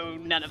 20, so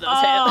none of those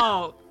hit.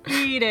 Oh,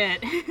 eat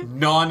it.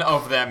 None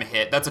of them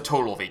hit. That's a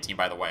total of 18,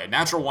 by the way. A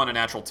natural 1, a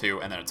natural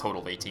 2, and then a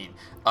total of 18.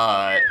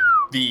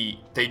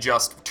 They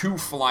just 2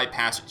 fly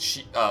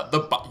past.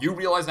 You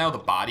realize now the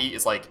body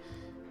is like.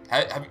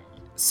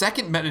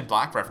 Second Men in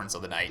Black reference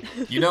of the night.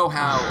 You know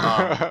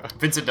how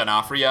Vincent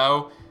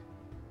D'Onofrio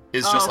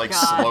is just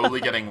slowly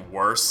getting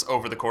worse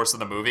over the course of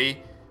the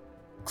movie?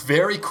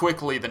 Very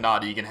quickly, the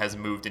Not Egan has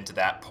moved into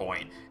that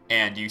point,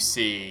 and you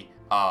see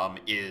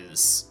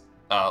is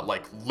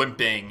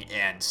limping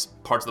and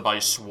parts of the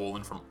body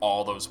swollen from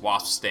all those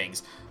wasp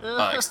stings.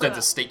 Extends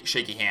a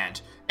shaky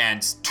hand,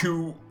 and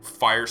 2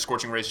 fire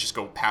scorching rays just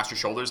go past your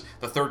shoulders.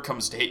 The third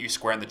comes to hit you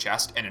square in the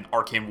chest, and an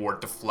arcane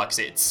ward deflects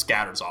it. It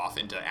scatters off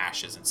into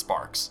ashes and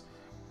sparks.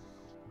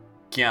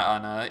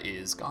 Kiana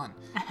is gone.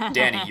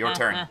 Danny, your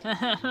turn.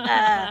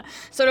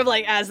 Sort of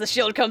like as the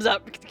shield comes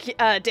up,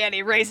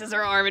 Danny raises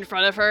her arm in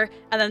front of her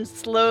and then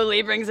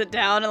slowly brings it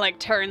down and like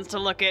turns to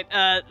look at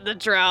the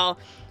drow.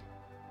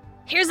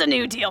 Here's a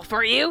new deal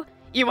for you.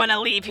 You want to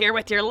leave here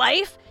with your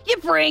life? You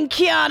bring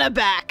Kiana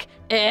back.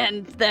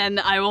 And then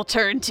I will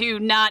turn to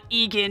not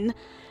Egan.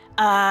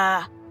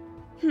 What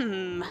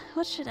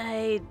should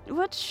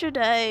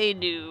I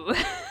do?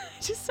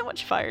 Just so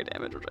much fire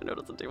damage, which I know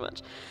doesn't do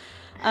much.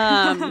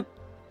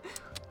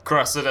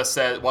 Cressida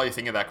says, while you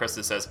think of that,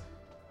 Cressida says,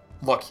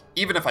 look,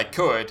 even if I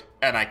could,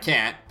 and I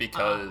can't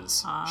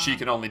because she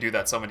can only do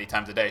that so many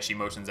times a day, she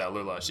motions at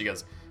Lula. She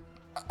goes,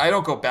 I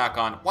don't go back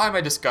on, why am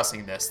I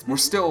discussing this? We're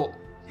still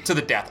to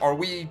the death. Are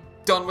we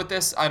done with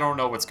this? I don't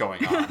know what's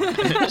going on.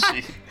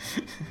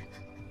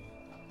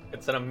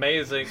 There's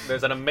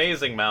an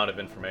amazing amount of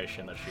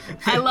information that she can.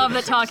 I love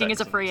that talking is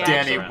a free action.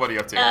 Danny, what are you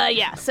up to?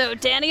 Yeah, so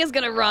Danny is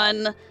going to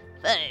run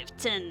 5,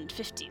 10,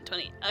 15,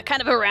 20,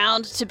 kind of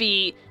around to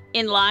be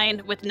in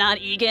line with not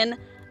Egan.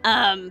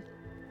 And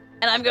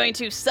I'm going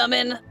to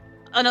summon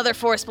another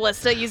Force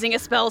Ballista using a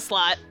spell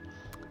slot.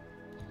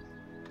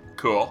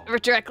 Cool.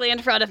 Directly in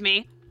front of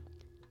me.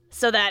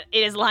 So that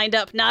it is lined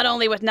up not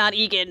only with not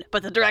Egan,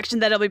 but the direction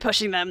that it'll be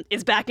pushing them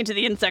is back into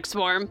the insect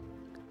swarm.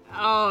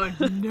 Oh,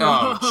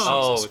 no.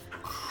 Oh,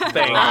 thank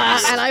you.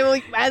 And I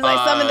will, as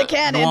I summon the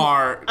cannon,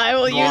 Noir, I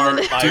will Noir,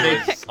 use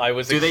it. I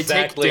was do they take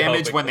exactly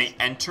damage hoping when this. they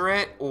enter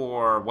it,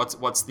 or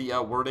what's the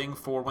wording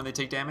for when they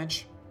take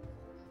damage?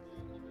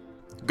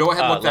 Go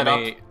ahead, look that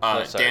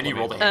up. Danny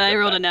rolled a hit. I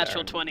rolled a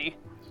natural 20.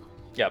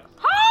 Yep.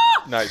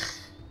 Nice.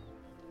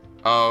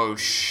 Oh,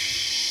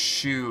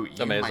 shoot.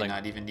 You amazing. might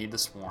not even need the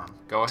swarm.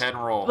 Go ahead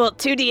and roll. Well,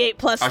 2d8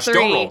 plus 3.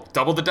 Don't roll.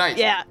 Double the dice.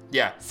 Yeah.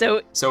 Yeah.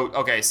 So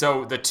Okay,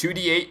 so the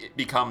 2d8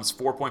 becomes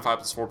 4.5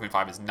 plus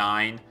 4.5 is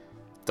 9.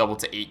 Double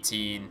to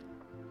 18.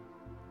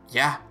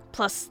 Yeah.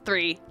 plus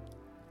 3.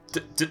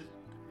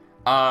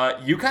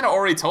 You kind of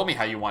already told me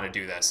how you want to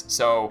do this.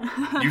 So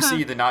you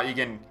see the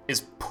Not-Egan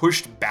is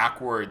pushed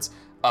backwards,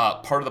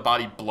 part of the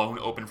body blown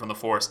open from the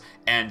force,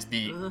 and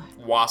the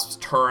wasps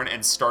turn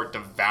and start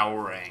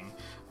devouring.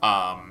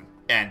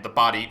 And the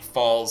body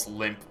falls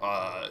limp.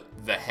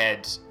 The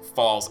head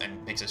falls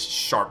and makes a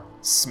sharp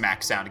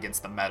smack sound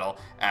against the metal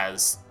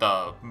as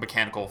the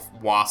mechanical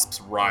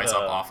wasps rise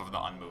up off of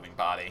the unmoving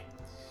body.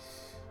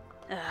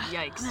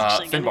 Yikes. I'm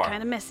actually gonna Finbar.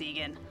 kind of miss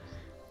Egan.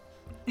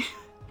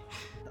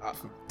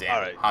 Damn.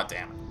 All right. Hot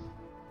damn.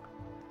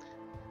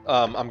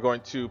 I'm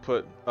going to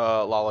put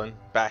Lawlin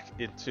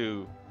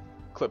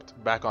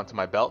clipped back onto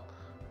my belt.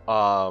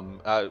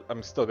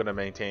 I'm still gonna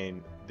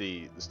maintain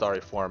the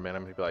starry form, and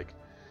I'm gonna be like,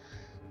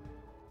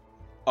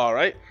 all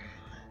right,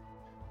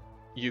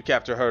 you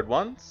capture Herd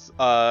once.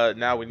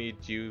 Now we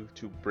need you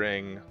to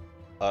bring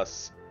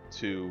us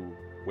to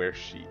where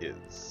she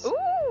is.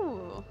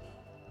 Ooh.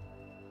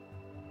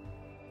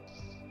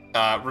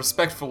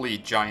 Respectfully,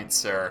 giant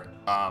sir,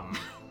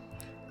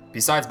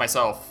 besides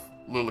myself,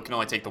 Lula can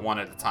only take the one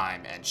at a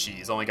time, and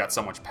she's only got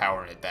so much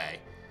power at bay.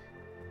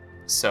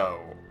 So,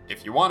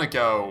 if you want to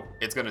go,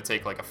 it's going to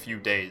take like a few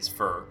days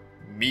for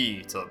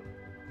me to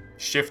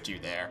shift you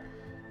there.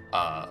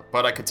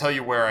 But I could tell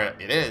you where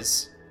it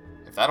is,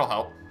 if that'll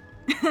help.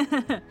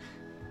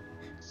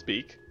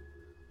 Speak.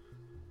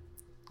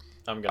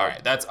 I'm gonna. All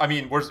right,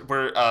 we're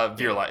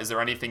Virla, is there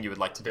anything you would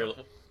like to do?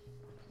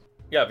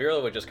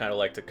 Virla would just kind of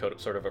like to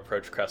sort of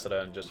approach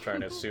Cressida and just try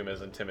and assume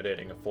as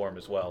intimidating a form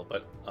as well.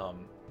 But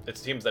it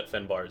seems that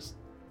Finbar's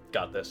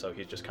got this, so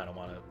he just kind of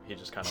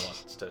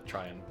wants to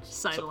try and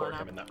Sidle support it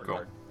him up. in that Cool.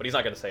 regard. But he's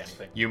not going to say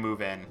anything. You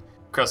move in.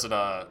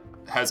 Cressida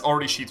has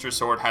already sheathed her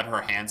sword, had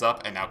her hands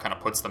up, and now kind of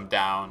puts them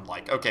down.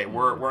 Like, okay,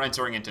 we're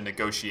entering into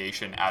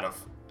negotiation out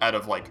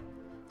of like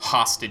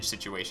hostage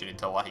situation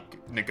into like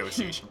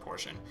negotiation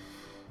portion.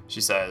 She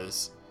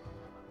says,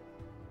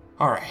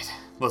 "All right,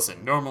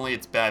 listen. Normally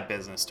it's bad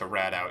business to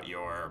rat out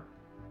your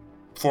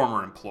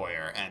former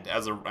employer, and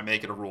I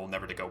make it a rule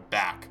never to go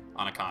back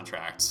on a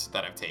contract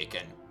that I've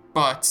taken.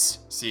 But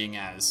seeing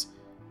as,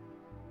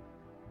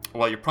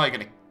 well, you're probably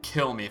gonna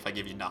kill me if I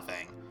give you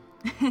nothing."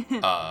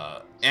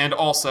 And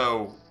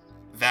also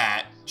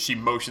that she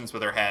motions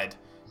with her head.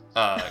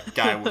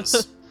 Guy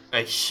was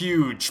a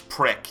huge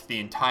prick the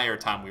entire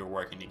time we were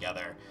working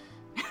together.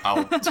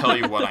 I'll tell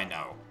you what I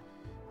know.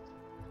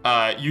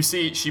 You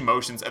see, she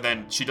motions and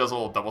then she does a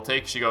little double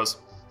take. She goes,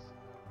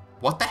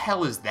 "What the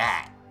hell is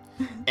that?"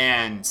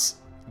 And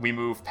we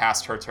move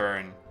past her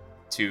turn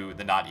to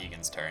the Not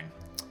Egan's turn.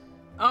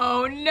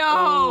 Oh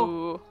no!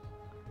 Ooh.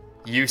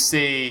 You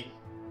see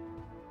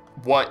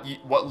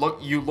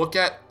you look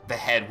at the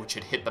head which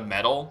had hit the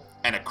metal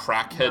and a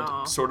crack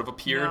had sort of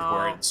appeared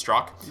where it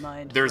struck.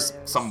 Mind There's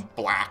flayers. some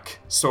black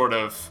sort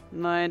of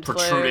Mind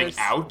protruding flayers.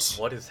 out.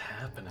 What is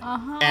happening?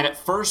 And at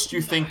first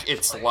you think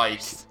it's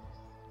like,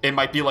 it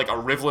might be like a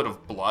rivulet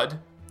of blood,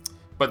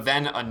 but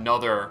then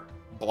another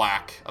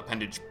black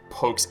appendage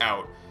pokes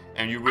out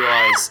and you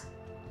realize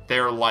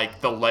they're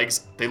like the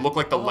legs, they look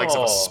like the legs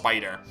of a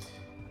spider.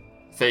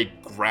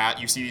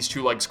 You see these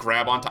two legs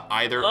grab onto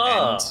either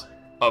end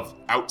of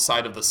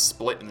outside of the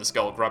split in the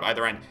skull, grab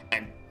either end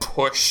and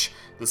push.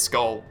 The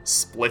skull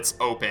splits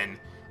open,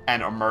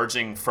 and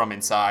emerging from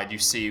inside, you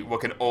see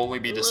what can only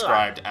be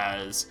described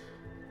as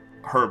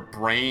her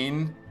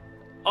brain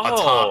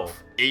atop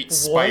 8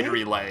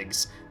 spidery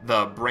legs,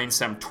 the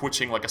brainstem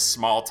twitching like a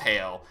small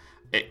tail.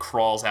 It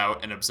crawls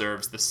out and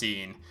observes the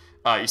scene.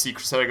 You see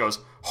Cressida goes,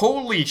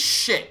 "Holy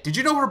shit, did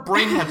you know her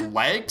brain had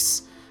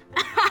legs?"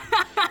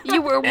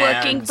 You were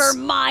working And- for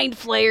mind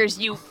flayers,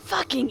 you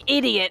fucking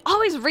idiot.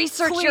 Always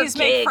research your Please gigs.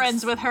 make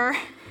friends with her.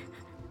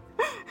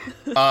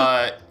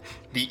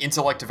 The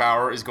Intellect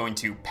Devourer is going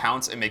to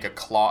pounce and make a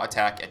claw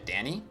attack at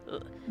Danny.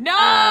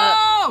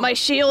 No! My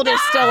shield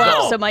is still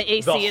up, No. so my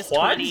AC is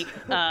what? 20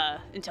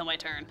 until my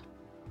turn.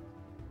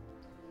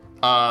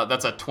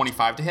 That's a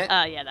 25 to hit.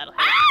 Yeah, that'll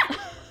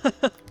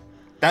hit.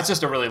 That's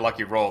just a really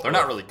lucky roll. They're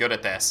not really good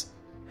at this.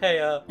 Hey,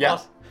 Yeah.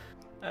 boss,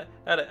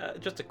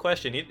 just a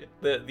question.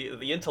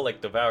 The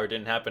Intellect Devourer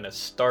didn't happen to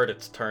start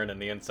its turn in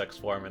the insect's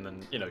form and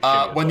then, shimmy its When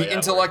way the outward.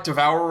 Intellect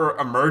Devourer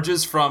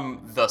emerges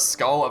from the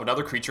skull of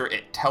another creature,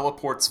 it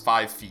teleports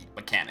 5 feet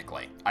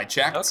mechanically. I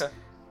checked. Okay.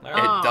 All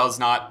right. It does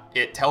not.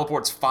 It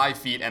teleports 5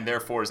 feet and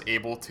therefore is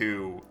able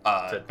to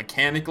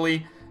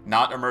mechanically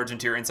not emerge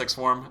into your insect's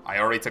form. I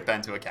already took that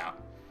into account.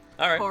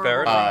 All right.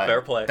 Horrible.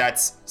 Fair play.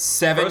 That's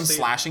 7 Proceed.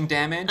 slashing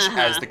damage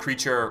as the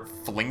creature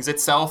flings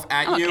itself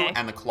at you Okay.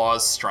 and the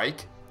claws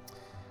strike.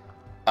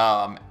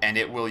 And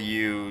it will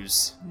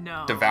use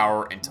No.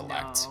 Devour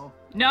Intellect.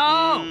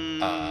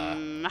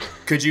 No!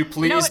 Could you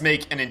please No, it-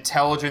 make an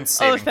intelligence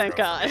saving Oh, thank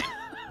throw? God.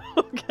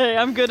 Okay,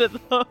 I'm good at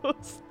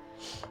those.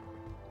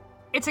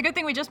 It's a good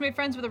thing we just made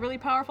friends with a really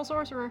powerful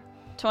sorcerer.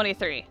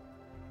 23.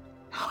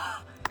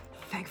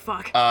 Thank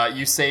fuck.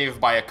 You save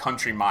by a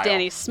country mile.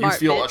 Danny's smart, You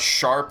feel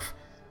bitch.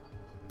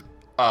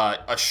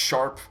 a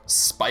sharp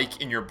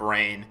spike in your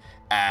brain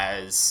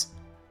as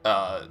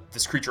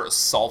this creature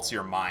assaults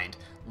your mind.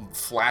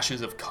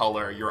 Flashes of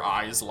color, your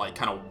eyes like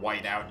kind of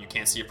white out, and you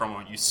can't see it from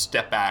when you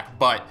step back.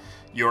 But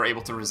you're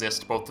able to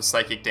resist both the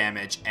psychic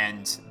damage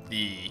and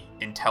the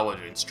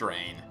intelligence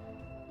drain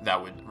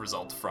that would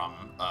result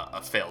from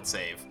a failed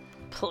save.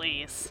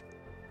 Please.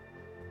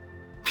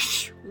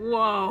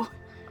 Whoa.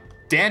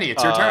 Danny,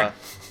 it's your turn.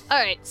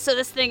 Alright, so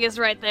this thing is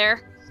right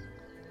there.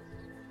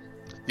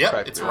 Yep,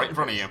 Right it's there. right in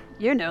front of you.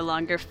 You're no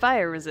longer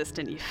fire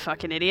resistant, you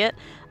fucking idiot.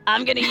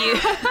 I'm gonna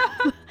use...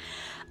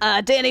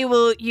 Danny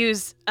will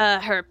use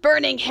her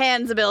Burning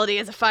Hands ability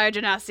as a fire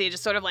genasi,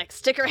 just sort of like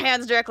stick her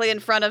hands directly in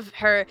front of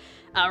her,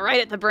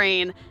 right at the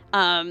brain,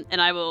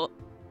 and I will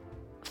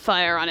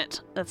fire on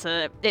it.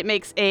 It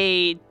makes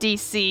a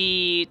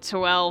DC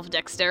 12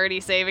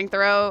 dexterity saving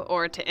throw,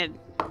 or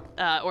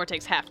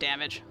takes half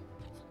damage.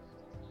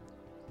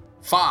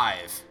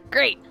 5.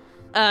 Great.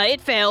 It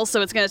fails,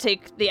 so it's gonna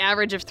take the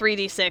average of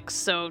 3d6,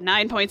 so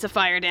 9 points of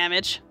fire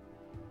damage.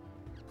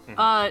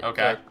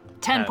 Okay.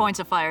 10 points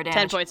of fire damage.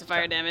 10 points of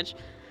fire damage.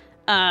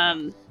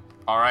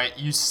 All right,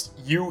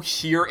 you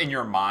hear in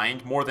your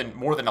mind more than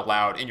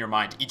aloud in your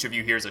mind. Each of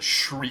you hears a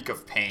shriek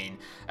of pain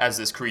as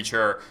this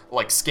creature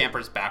like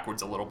scampers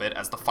backwards a little bit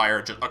as the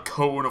fire, just a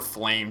cone of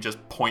flame, just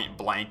point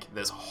blank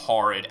this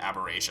horrid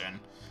aberration.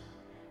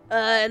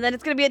 And then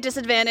it's going to be a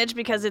disadvantage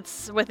because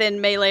it's within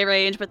melee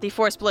range, but the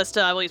Force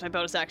Ballista, I will use my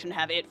bonus action to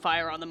have it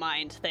fire on the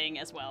mind thing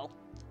as well.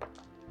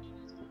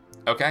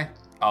 Okay,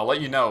 I'll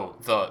let you know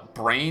the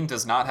brain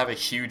does not have a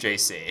huge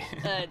AC.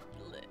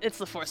 It's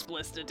the Force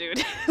Ballista,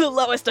 dude. The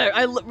lowest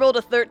I rolled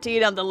a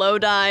 13 on the low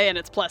die, and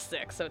it's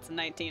 +6, so it's a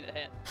 19 to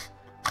hit.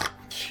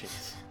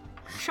 Jeez.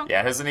 Yeah,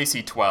 it has an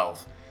AC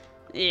 12.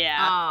 Yeah.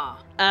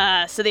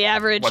 Ah. So the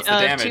average What's the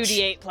of damage?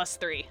 2d8 plus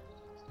 3.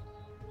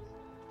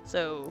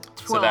 So, 12.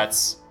 So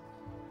that's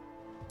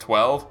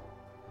 12.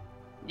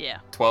 yeah.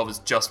 12 is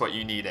just what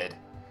you needed.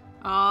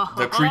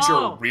 The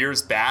creature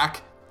rears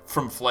back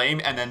from flame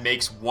and then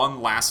makes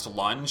one last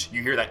lunge.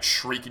 You hear that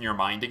shriek in your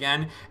mind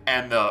again,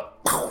 and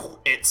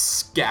it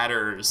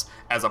scatters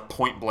as a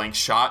point-blank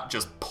shot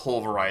just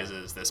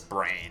pulverizes this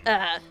brain.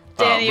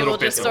 Danny little will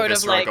bits just sort of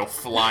viscera like... go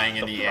flying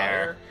in the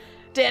air.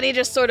 Danny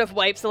just sort of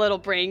wipes a little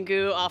brain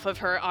goo off of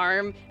her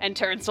arm and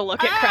turns to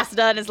look at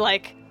Cressida and is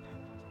like,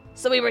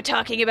 so we were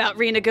talking about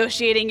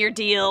renegotiating your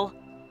deal.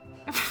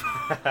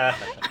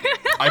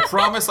 I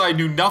promise I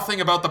knew nothing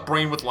about the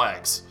brain with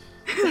legs.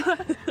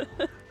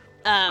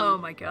 Oh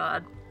my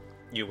god.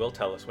 You will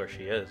tell us where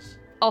she is.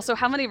 Also,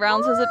 how many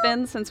rounds has it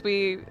been since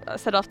we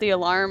set off the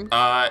alarm?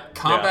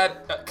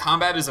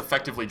 Combat is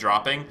effectively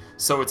dropping,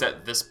 so it's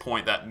at this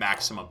point that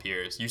Maxim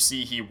appears. You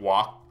see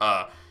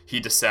he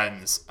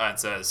descends and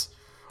says,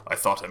 I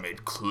thought I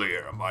made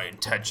clear my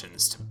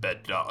intentions to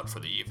bed down for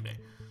the evening.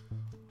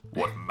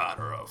 What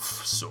manner of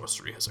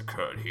sorcery has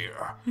occurred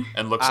here?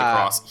 And looks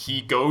across. He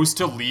goes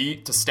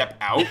to step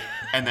out,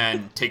 and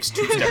then takes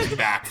 2 steps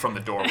back from the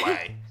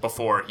doorway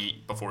before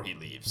he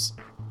leaves.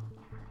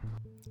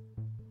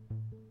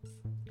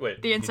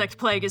 Wait. The insect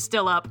plague is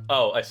still up.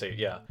 Oh, I see.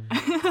 Yeah.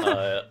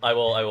 Virla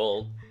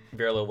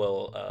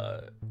will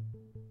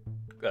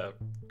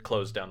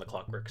close down the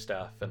clockwork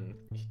staff, and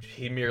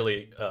he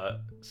merely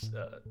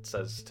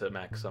says to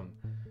Maxim,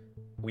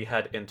 "We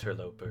had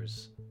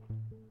interlopers."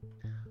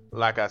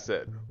 Like I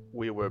said,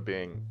 we were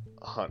being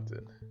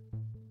hunted.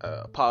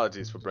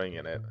 Apologies for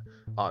bringing it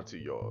onto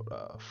your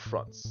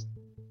front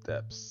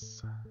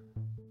steps.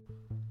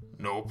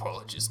 No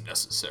apologies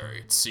necessary.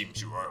 It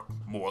seems you are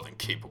more than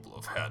capable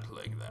of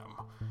handling them.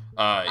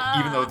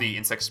 Even though the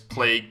insect's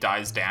plague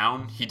dies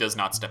down, he does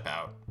not step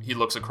out. He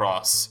looks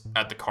across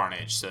at the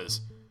carnage,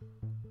 says,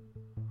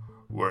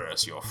 Where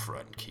is your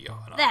friend,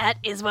 Kiana? That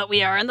is what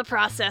we are in the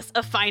process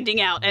of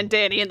finding out. And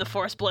Danny and the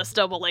Force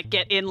Ballista will,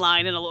 get in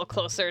line and a little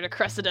closer to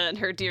Cressida and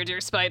her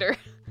dear spider.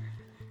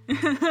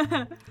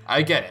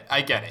 I get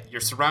it.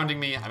 You're surrounding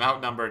me. I'm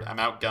outnumbered. I'm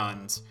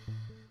outgunned.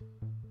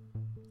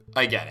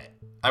 I get it.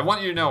 I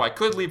want you to know I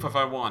could leave if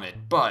I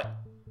wanted, but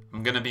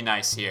I'm gonna be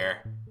nice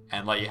here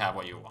and let you have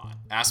what you want.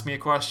 Ask me a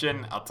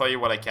question. I'll tell you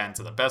what I can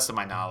to the best of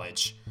my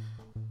knowledge.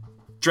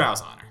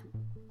 Drow's honor.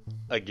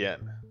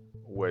 Again,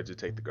 where'd you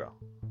take the girl?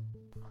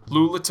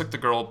 Lula took the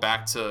girl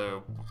back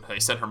to, they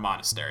said, her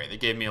monastery. They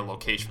gave me a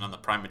location on the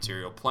prime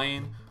material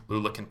plane.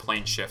 Lula can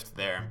plane shift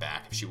there and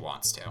back if she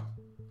wants to.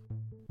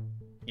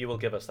 You will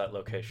give us that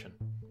location.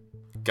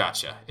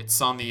 Gotcha. It's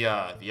on the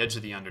edge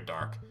of the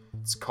Underdark.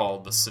 It's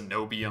called the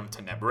Cenobium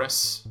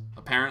Tenebris,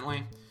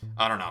 apparently.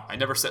 I don't know. I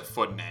never set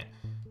foot in it.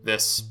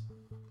 This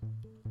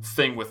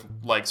thing with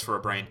legs for a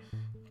brain.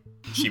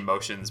 She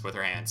motions with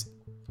her hands.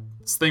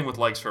 This thing with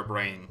legs for a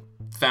brain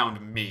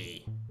found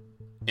me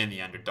in the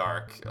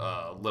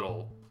Underdark.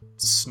 Little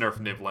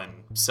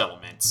snurf-nibbling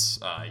settlements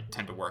I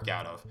tend to work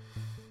out of.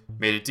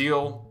 Made a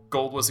deal.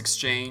 Gold was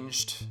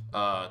exchanged.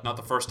 Not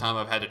the first time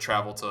I've had to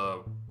travel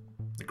to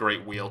the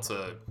Great Wheel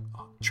to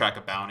track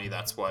a bounty.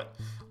 That's what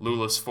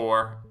Lula's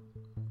for.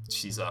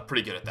 She's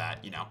pretty good at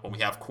that. You know, when we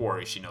have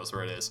quarry, she knows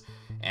where it is.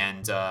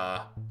 And,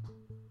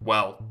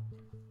 well,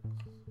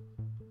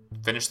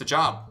 finish the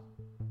job.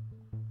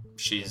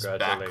 She's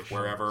back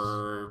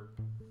wherever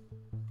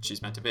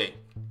she's meant to be.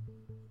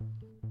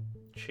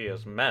 She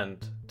is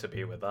meant to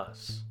be with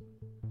us.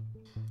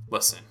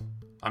 Listen,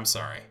 I'm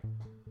sorry.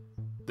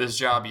 This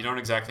job, you don't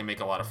exactly make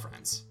a lot of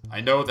friends.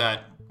 I know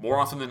that more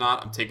often than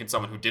not, I'm taking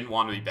someone who didn't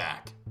want to be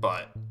back,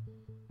 but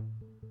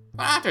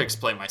I have to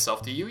explain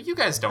myself to you. You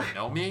guys don't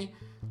know me.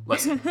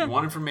 Listen, you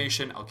want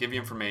information, I'll give you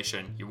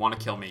information. You want to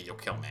kill me, you'll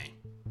kill me.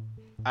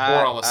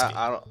 Or I'll escape.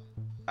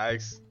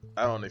 I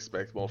don't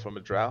expect more from a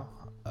drow.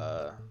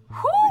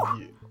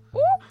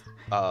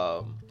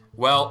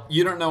 Well,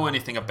 you don't know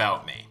anything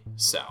about me,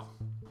 so.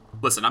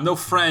 Listen, I'm no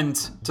friend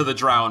to the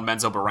drow in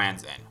Menzo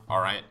Baranzan,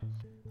 alright?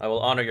 I will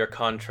honor your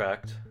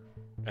contract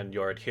and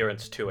your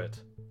adherence to it.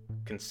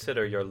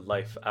 Consider your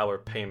life our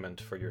payment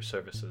for your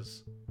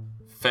services.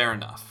 Fair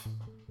enough.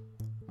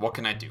 What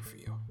can I do for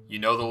you? You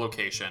know the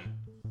location.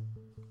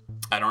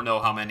 I don't know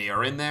how many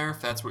are in there,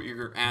 if that's what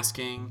you're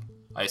asking.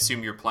 I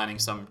assume you're planning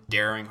some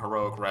daring,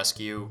 heroic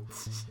rescue.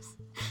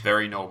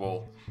 Very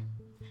noble.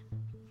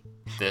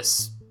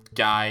 This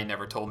guy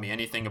never told me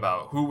anything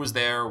about who was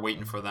there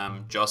waiting for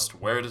them, just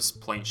where to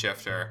plane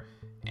shifter,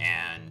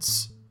 and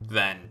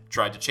then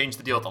tried to change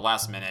the deal at the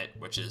last minute,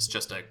 which is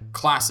just a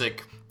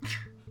classic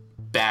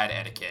bad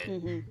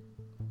etiquette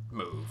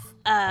move.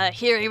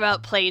 Hearing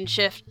about plane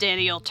shift,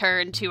 Danny will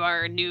turn to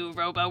our new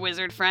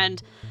robo-wizard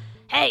friend.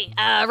 Hey,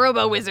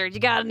 robo-wizard, you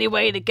got any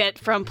way to get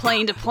from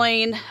plane to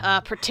plane,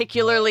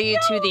 particularly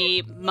to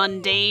the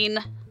mundane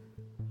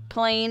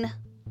plane?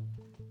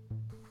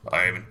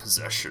 I am in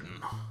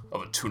possession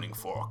of a tuning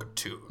fork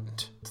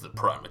attuned to the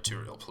prime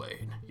material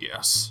plane,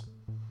 yes.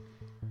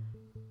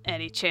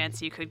 Any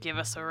chance you could give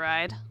us a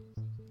ride?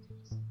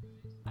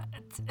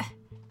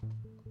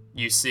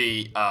 You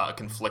see a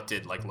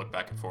conflicted, look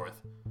back and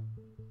forth.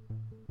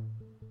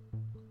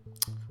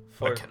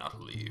 I cannot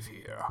leave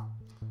here.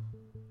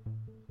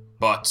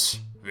 But,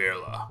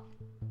 Virla,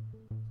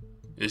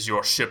 is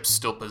your ship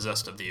still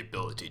possessed of the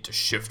ability to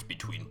shift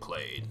between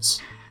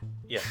planes?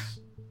 Yes.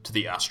 To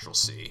the astral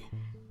sea.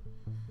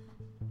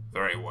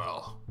 Very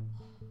well.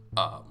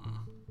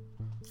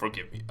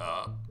 Forgive me,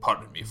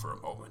 pardon me for a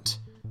moment.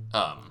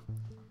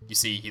 You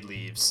see he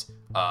leaves.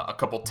 A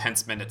couple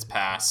tense minutes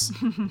pass.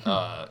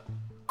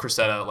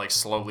 Cressida,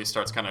 slowly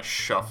starts kind of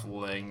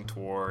shuffling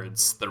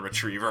towards the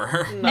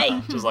retriever.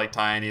 Hey! Just,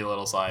 tiny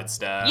little side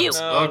steps. You!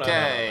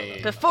 Okay.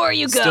 No. Before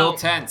you go.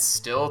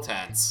 Still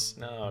tense.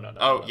 No.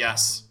 Oh,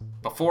 yes.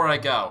 Before I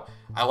go,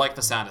 I like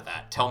the sound of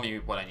that. Tell me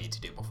what I need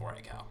to do before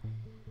I go.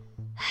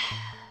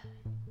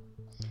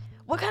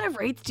 What kind of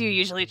rates do you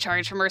usually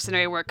charge for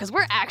mercenary work? Because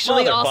we're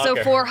actually also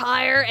for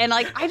hire, and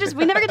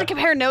we never get to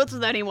compare notes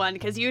with anyone,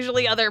 because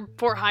usually other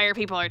for hire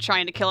people are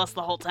trying to kill us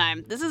the whole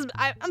time.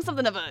 I'm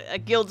something of a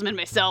guildsman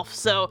myself,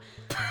 so.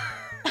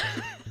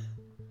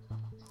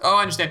 Oh,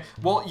 I understand.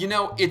 Well,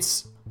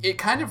 it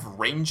kind of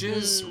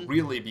ranges,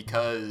 really,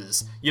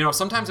 because,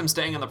 sometimes I'm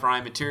staying on the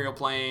prime material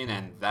plane,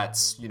 and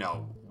that's,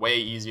 way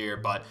easier,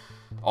 but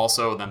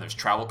also then there's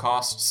travel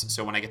costs,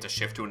 so when I get to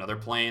shift to another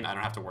plane, I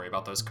don't have to worry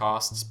about those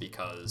costs,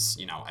 because,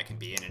 I can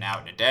be in and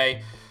out in a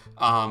day.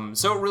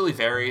 So it really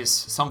varies.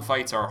 Some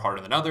fights are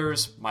harder than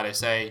others, might I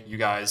say. You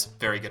guys,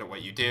 very good at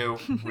what you do.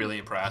 Really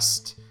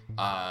impressed.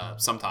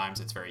 Sometimes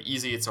it's very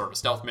easy. It's sort of a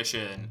stealth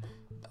mission.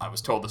 I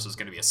was told this was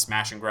going to be a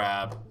smash and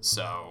grab,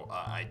 so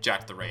I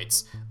jacked the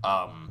rates.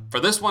 For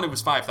this one, it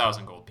was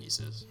 5,000 gold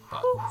pieces.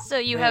 But... So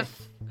you have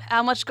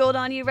how much gold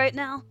on you right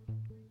now?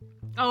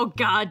 Oh,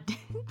 God.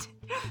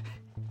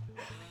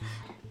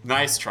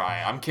 Nice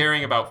try. I'm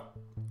carrying about,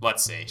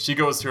 let's see. She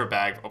goes to her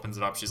bag, opens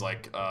it up. She's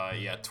like,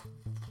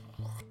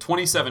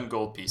 27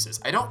 gold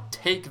pieces. I don't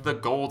take the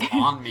gold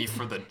on me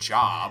for the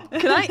job.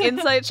 Can I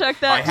insight check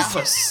that? I have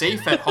a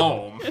safe at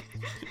home.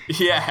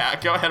 Yeah,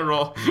 go ahead and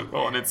roll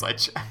an insight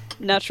check.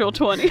 Natural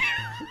 20.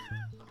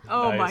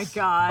 Oh Nice. my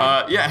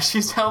god. Yeah,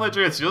 she's telling the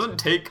truth. She doesn't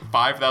take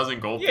 5,000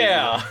 gold.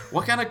 Yeah. pieces.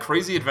 What kind of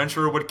crazy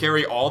adventurer would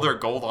carry all their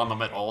gold on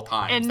them at all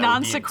times? And That would be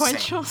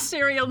non-sequential insane.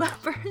 serial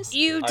numbers.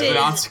 You I did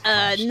would-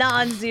 a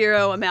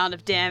non-zero amount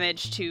of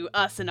damage to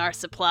us and our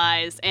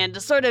supplies, and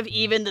to sort of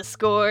even the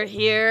score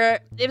here,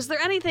 is there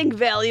anything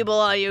valuable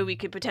on you we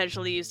could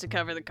potentially use to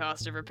cover the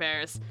cost of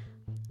repairs?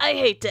 I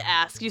hate to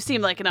ask. You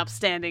seem like an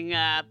upstanding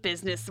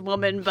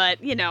businesswoman,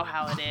 but you know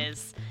how it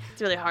is.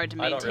 It's really hard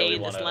to I don't really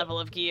maintain this wanna- level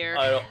of gear.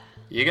 I don't.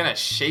 You're gonna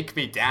shake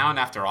me down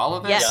after all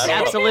of this? Yes, I don't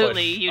wanna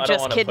absolutely. push- You I don't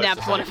just wanna push kidnapped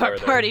this one any of our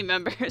further. party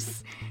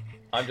members.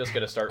 I'm just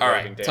gonna start. All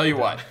writing right, tell you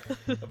down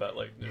what. about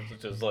like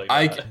just like.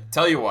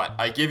 Tell you what.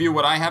 I give you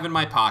what I have in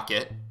my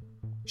pocket.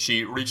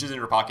 She reaches in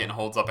her pocket and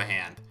holds up a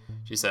hand.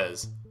 She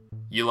says,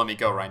 "You let me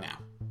go right now."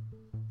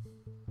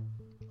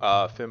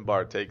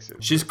 Finbar takes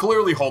it. She's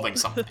clearly holding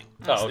something.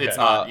 Oh, okay. It's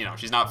not,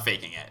 she's not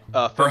faking it.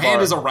 Her Finbar,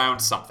 hand is around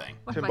something.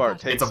 What have I Finbar got?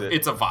 takes it.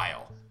 It's a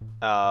vial.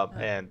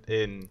 And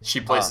in She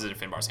places it in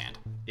Finbar's hand.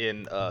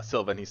 in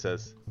Sylvan, he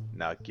says,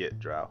 "Now get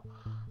Drow."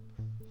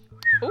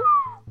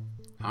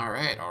 All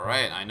right.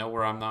 I know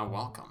where I'm not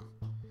welcome.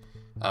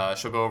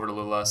 She'll go over to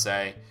Lula,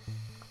 say,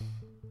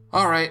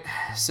 "All right,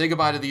 say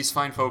goodbye to these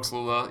fine folks,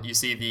 Lula." You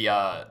see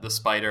the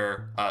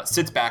spider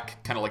sits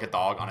back, kind of like a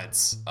dog, on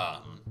its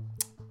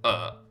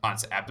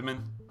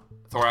abdomen,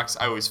 thorax.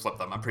 I always flip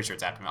them. I'm pretty sure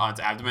it's abdomen. On its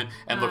abdomen,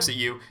 and looks at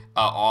you,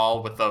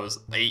 all with those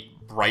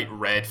 8 bright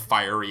red,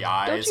 fiery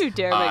eyes. you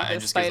dare make and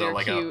this just gives spider a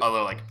little, cute. a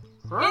little like.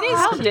 It is.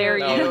 How dare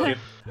No, you? it-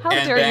 How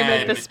And dare you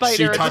make then the spider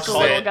she a touches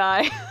little it.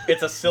 guy?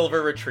 It's a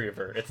silver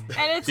retriever. It's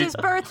And it's his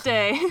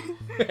birthday.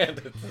 and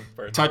it's his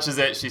birthday. Touches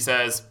it. She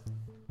says,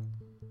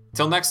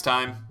 "Till next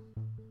time,"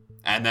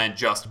 and then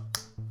just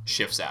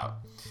shifts out.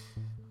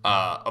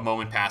 A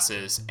moment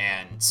passes,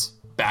 and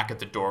back at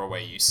the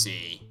doorway, you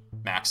see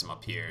Maxim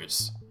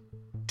appears,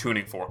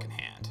 tuning fork in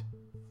hand.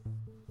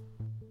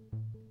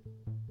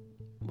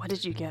 What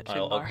did you get,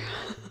 I'll- Finbar?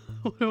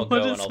 I'll go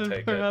and I'll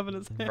take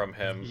it it. from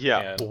him.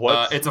 Yeah, and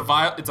what? It's a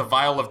vial. It's a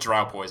vial of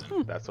drow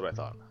poison. That's what I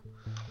thought.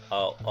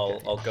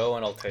 I'll go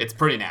and I'll take. It's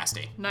pretty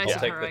nasty. Nice I'll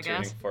of take her, the I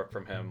tuning guess. fork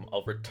from him.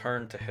 I'll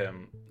return to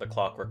him the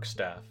clockwork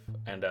staff,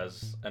 and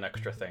as an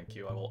extra thank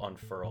you, I will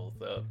unfurl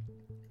the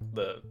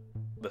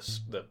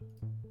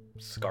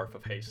scarf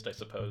of haste, I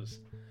suppose,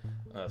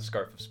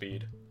 scarf of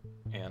speed,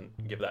 and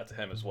give that to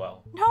him as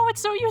well. No,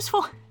 it's so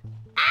useful.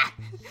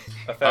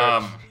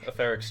 A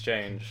fair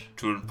exchange.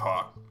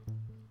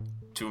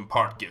 To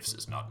impart gifts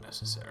is not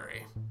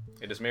necessary.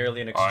 It is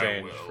merely an I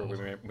exchange, for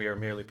will. we are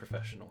merely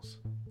professionals.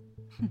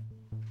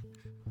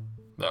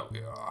 That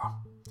we are.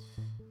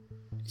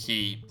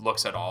 He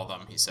looks at all of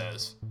them. He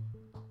says,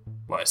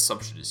 "My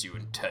assumption is you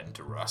intend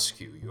to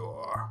rescue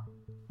your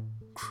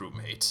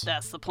crewmate."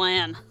 That's the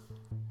plan.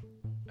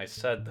 I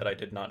said that I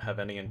did not have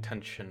any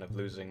intention of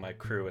losing my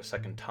crew a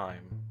second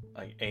time.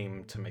 I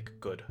aim to make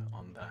good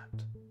on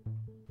that.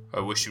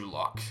 I wish you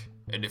luck,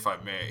 and if I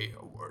may,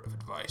 a word of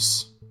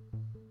advice.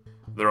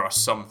 There are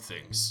some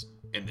things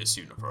in this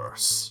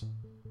universe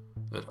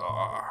that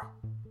are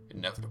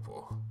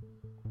inevitable.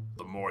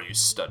 The more you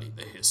study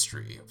the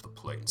history of the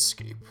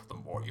Planescape, the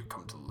more you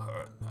come to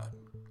learn that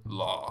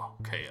law,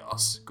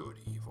 chaos, good,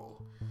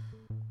 evil,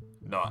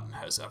 none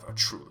has ever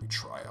truly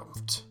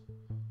triumphed.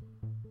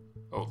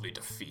 Only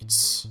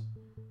defeats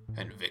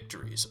and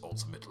victories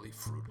ultimately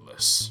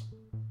fruitless.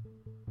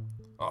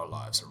 Our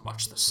lives are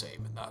much the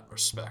same in that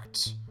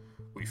respect.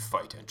 We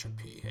fight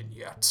entropy, and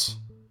yet,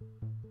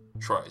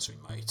 try as we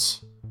might,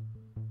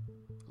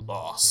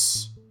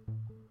 loss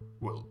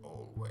will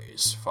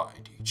always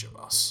find each of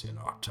us in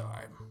our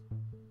time.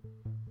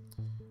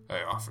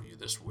 I offer you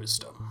this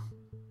wisdom.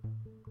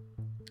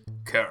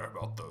 Care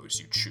about those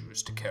you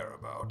choose to care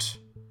about,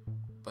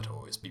 but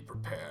always be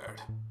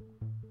prepared.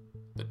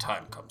 The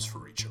time comes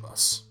for each of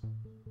us.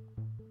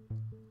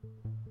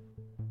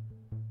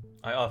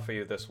 I offer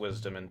you this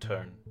wisdom in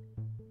turn.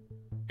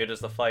 It is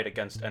the fight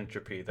against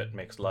entropy that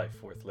makes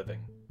life worth living.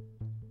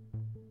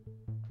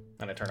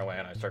 And I turn away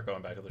and I start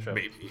going back to the show.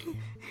 Maybe.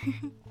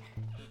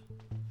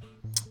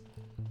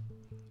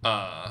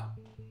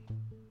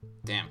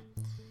 Damn.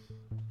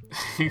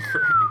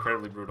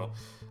 Incredibly brutal.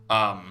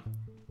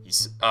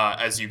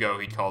 As you go,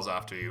 he calls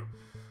after you.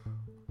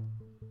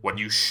 When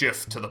you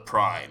shift to the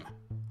Prime,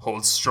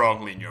 hold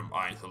strongly in your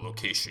mind the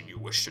location you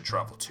wish to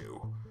travel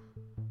to.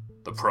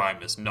 The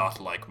Prime is not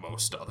like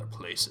most other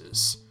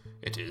places.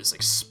 It is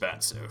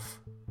expansive.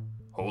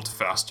 Hold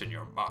fast in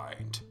your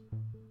mind,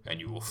 and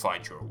you will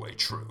find your way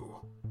true.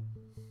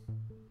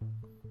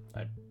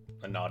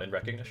 A nod in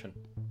recognition.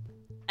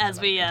 As And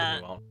I we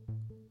continue on.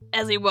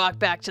 As we walk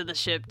back to the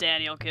ship,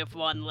 Daniel give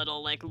one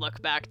little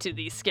look back to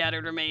the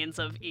scattered remains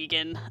of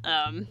Egan,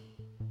 and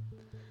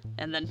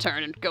then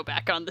turn and go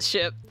back on the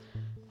ship.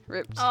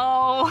 Ripped.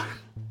 Oh.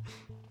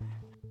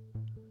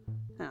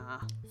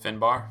 Aw.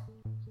 Finbar?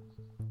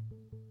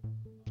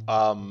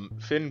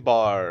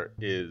 Finbar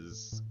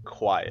is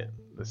quiet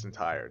this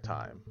entire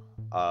time.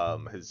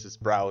 His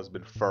brow has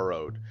been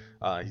furrowed.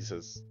 He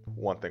says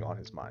one thing on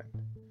his mind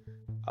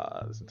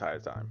this entire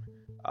time.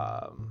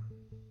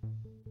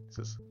 He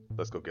says,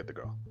 Let's go get the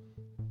girl.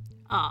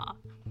 Aw.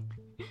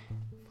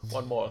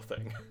 One more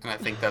thing. And I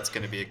think that's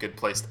going to be a good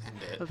place to end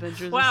it.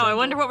 Avengers Wow, I Assemble.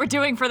 wonder what we're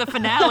doing for the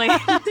finale.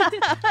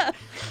 I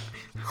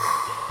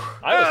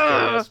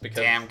was curious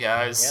because Damn,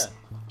 guys. yeah.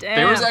 Damn.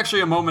 There was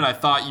actually a moment I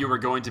thought you were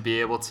going to be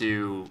able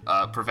to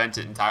prevent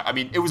it entirely. I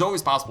mean, it was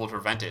always possible to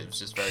prevent it. It was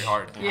just very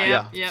hard.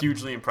 Yeah. I'm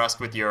hugely impressed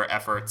with your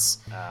efforts.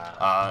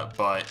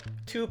 But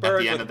Two at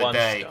birds the end with of the one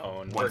day,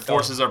 stone. when We're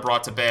forces are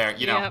brought to bear,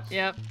 you know,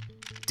 Yep.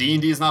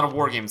 D&D is not a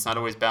war game. It's not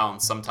always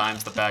balanced.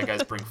 Sometimes the bad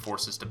guys bring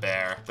forces to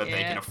bear that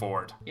they Yeah. can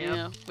afford.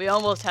 Yeah, we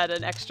almost had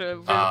an extra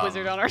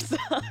wizard on our side.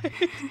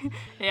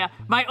 Yeah.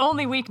 My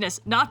only weakness,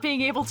 not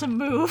being able to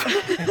move.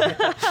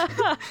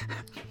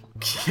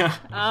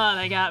 Oh,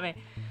 they got me.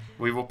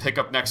 We will pick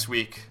up next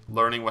week,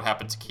 learning what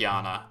happened to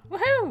Kiana,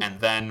 Woohoo! and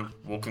then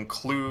we'll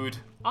conclude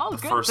All the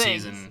good first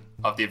things. season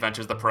of the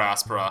Adventures of the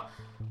Paraspora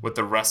with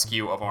the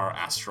rescue of our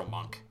astral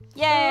monk.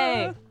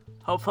 Yay!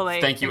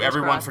 Hopefully. Thank you, fingers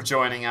everyone, crossed. for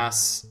joining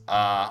us.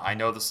 I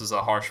know this is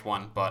a harsh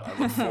one, but I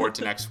look forward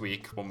to next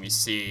week when we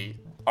see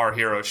our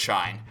heroes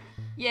shine.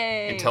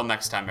 Yay! Until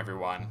next time,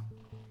 everyone.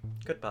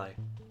 Goodbye.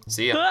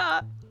 See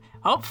ya.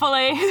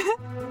 Hopefully.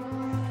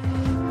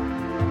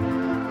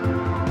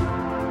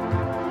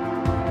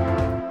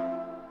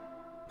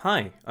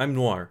 Hi, I'm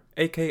Noir,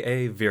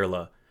 aka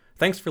Virla.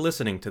 Thanks for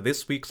listening to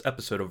this week's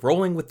episode of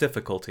Rolling with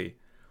Difficulty.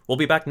 We'll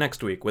be back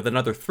next week with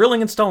another thrilling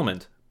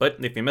installment, but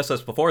if you miss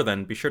us before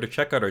then, be sure to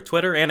check out our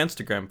Twitter and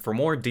Instagram for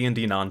more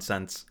D&D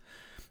nonsense.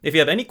 If you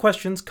have any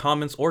questions,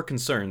 comments, or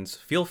concerns,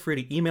 feel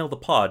free to email the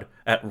pod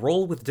at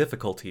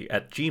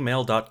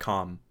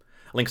rollwithdifficulty@gmail.com.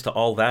 Links to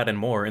all that and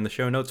more in the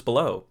show notes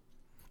below.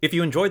 If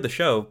you enjoyed the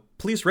show,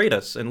 please rate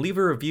us and leave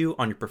a review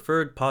on your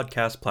preferred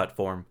podcast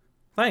platform.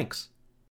 Thanks!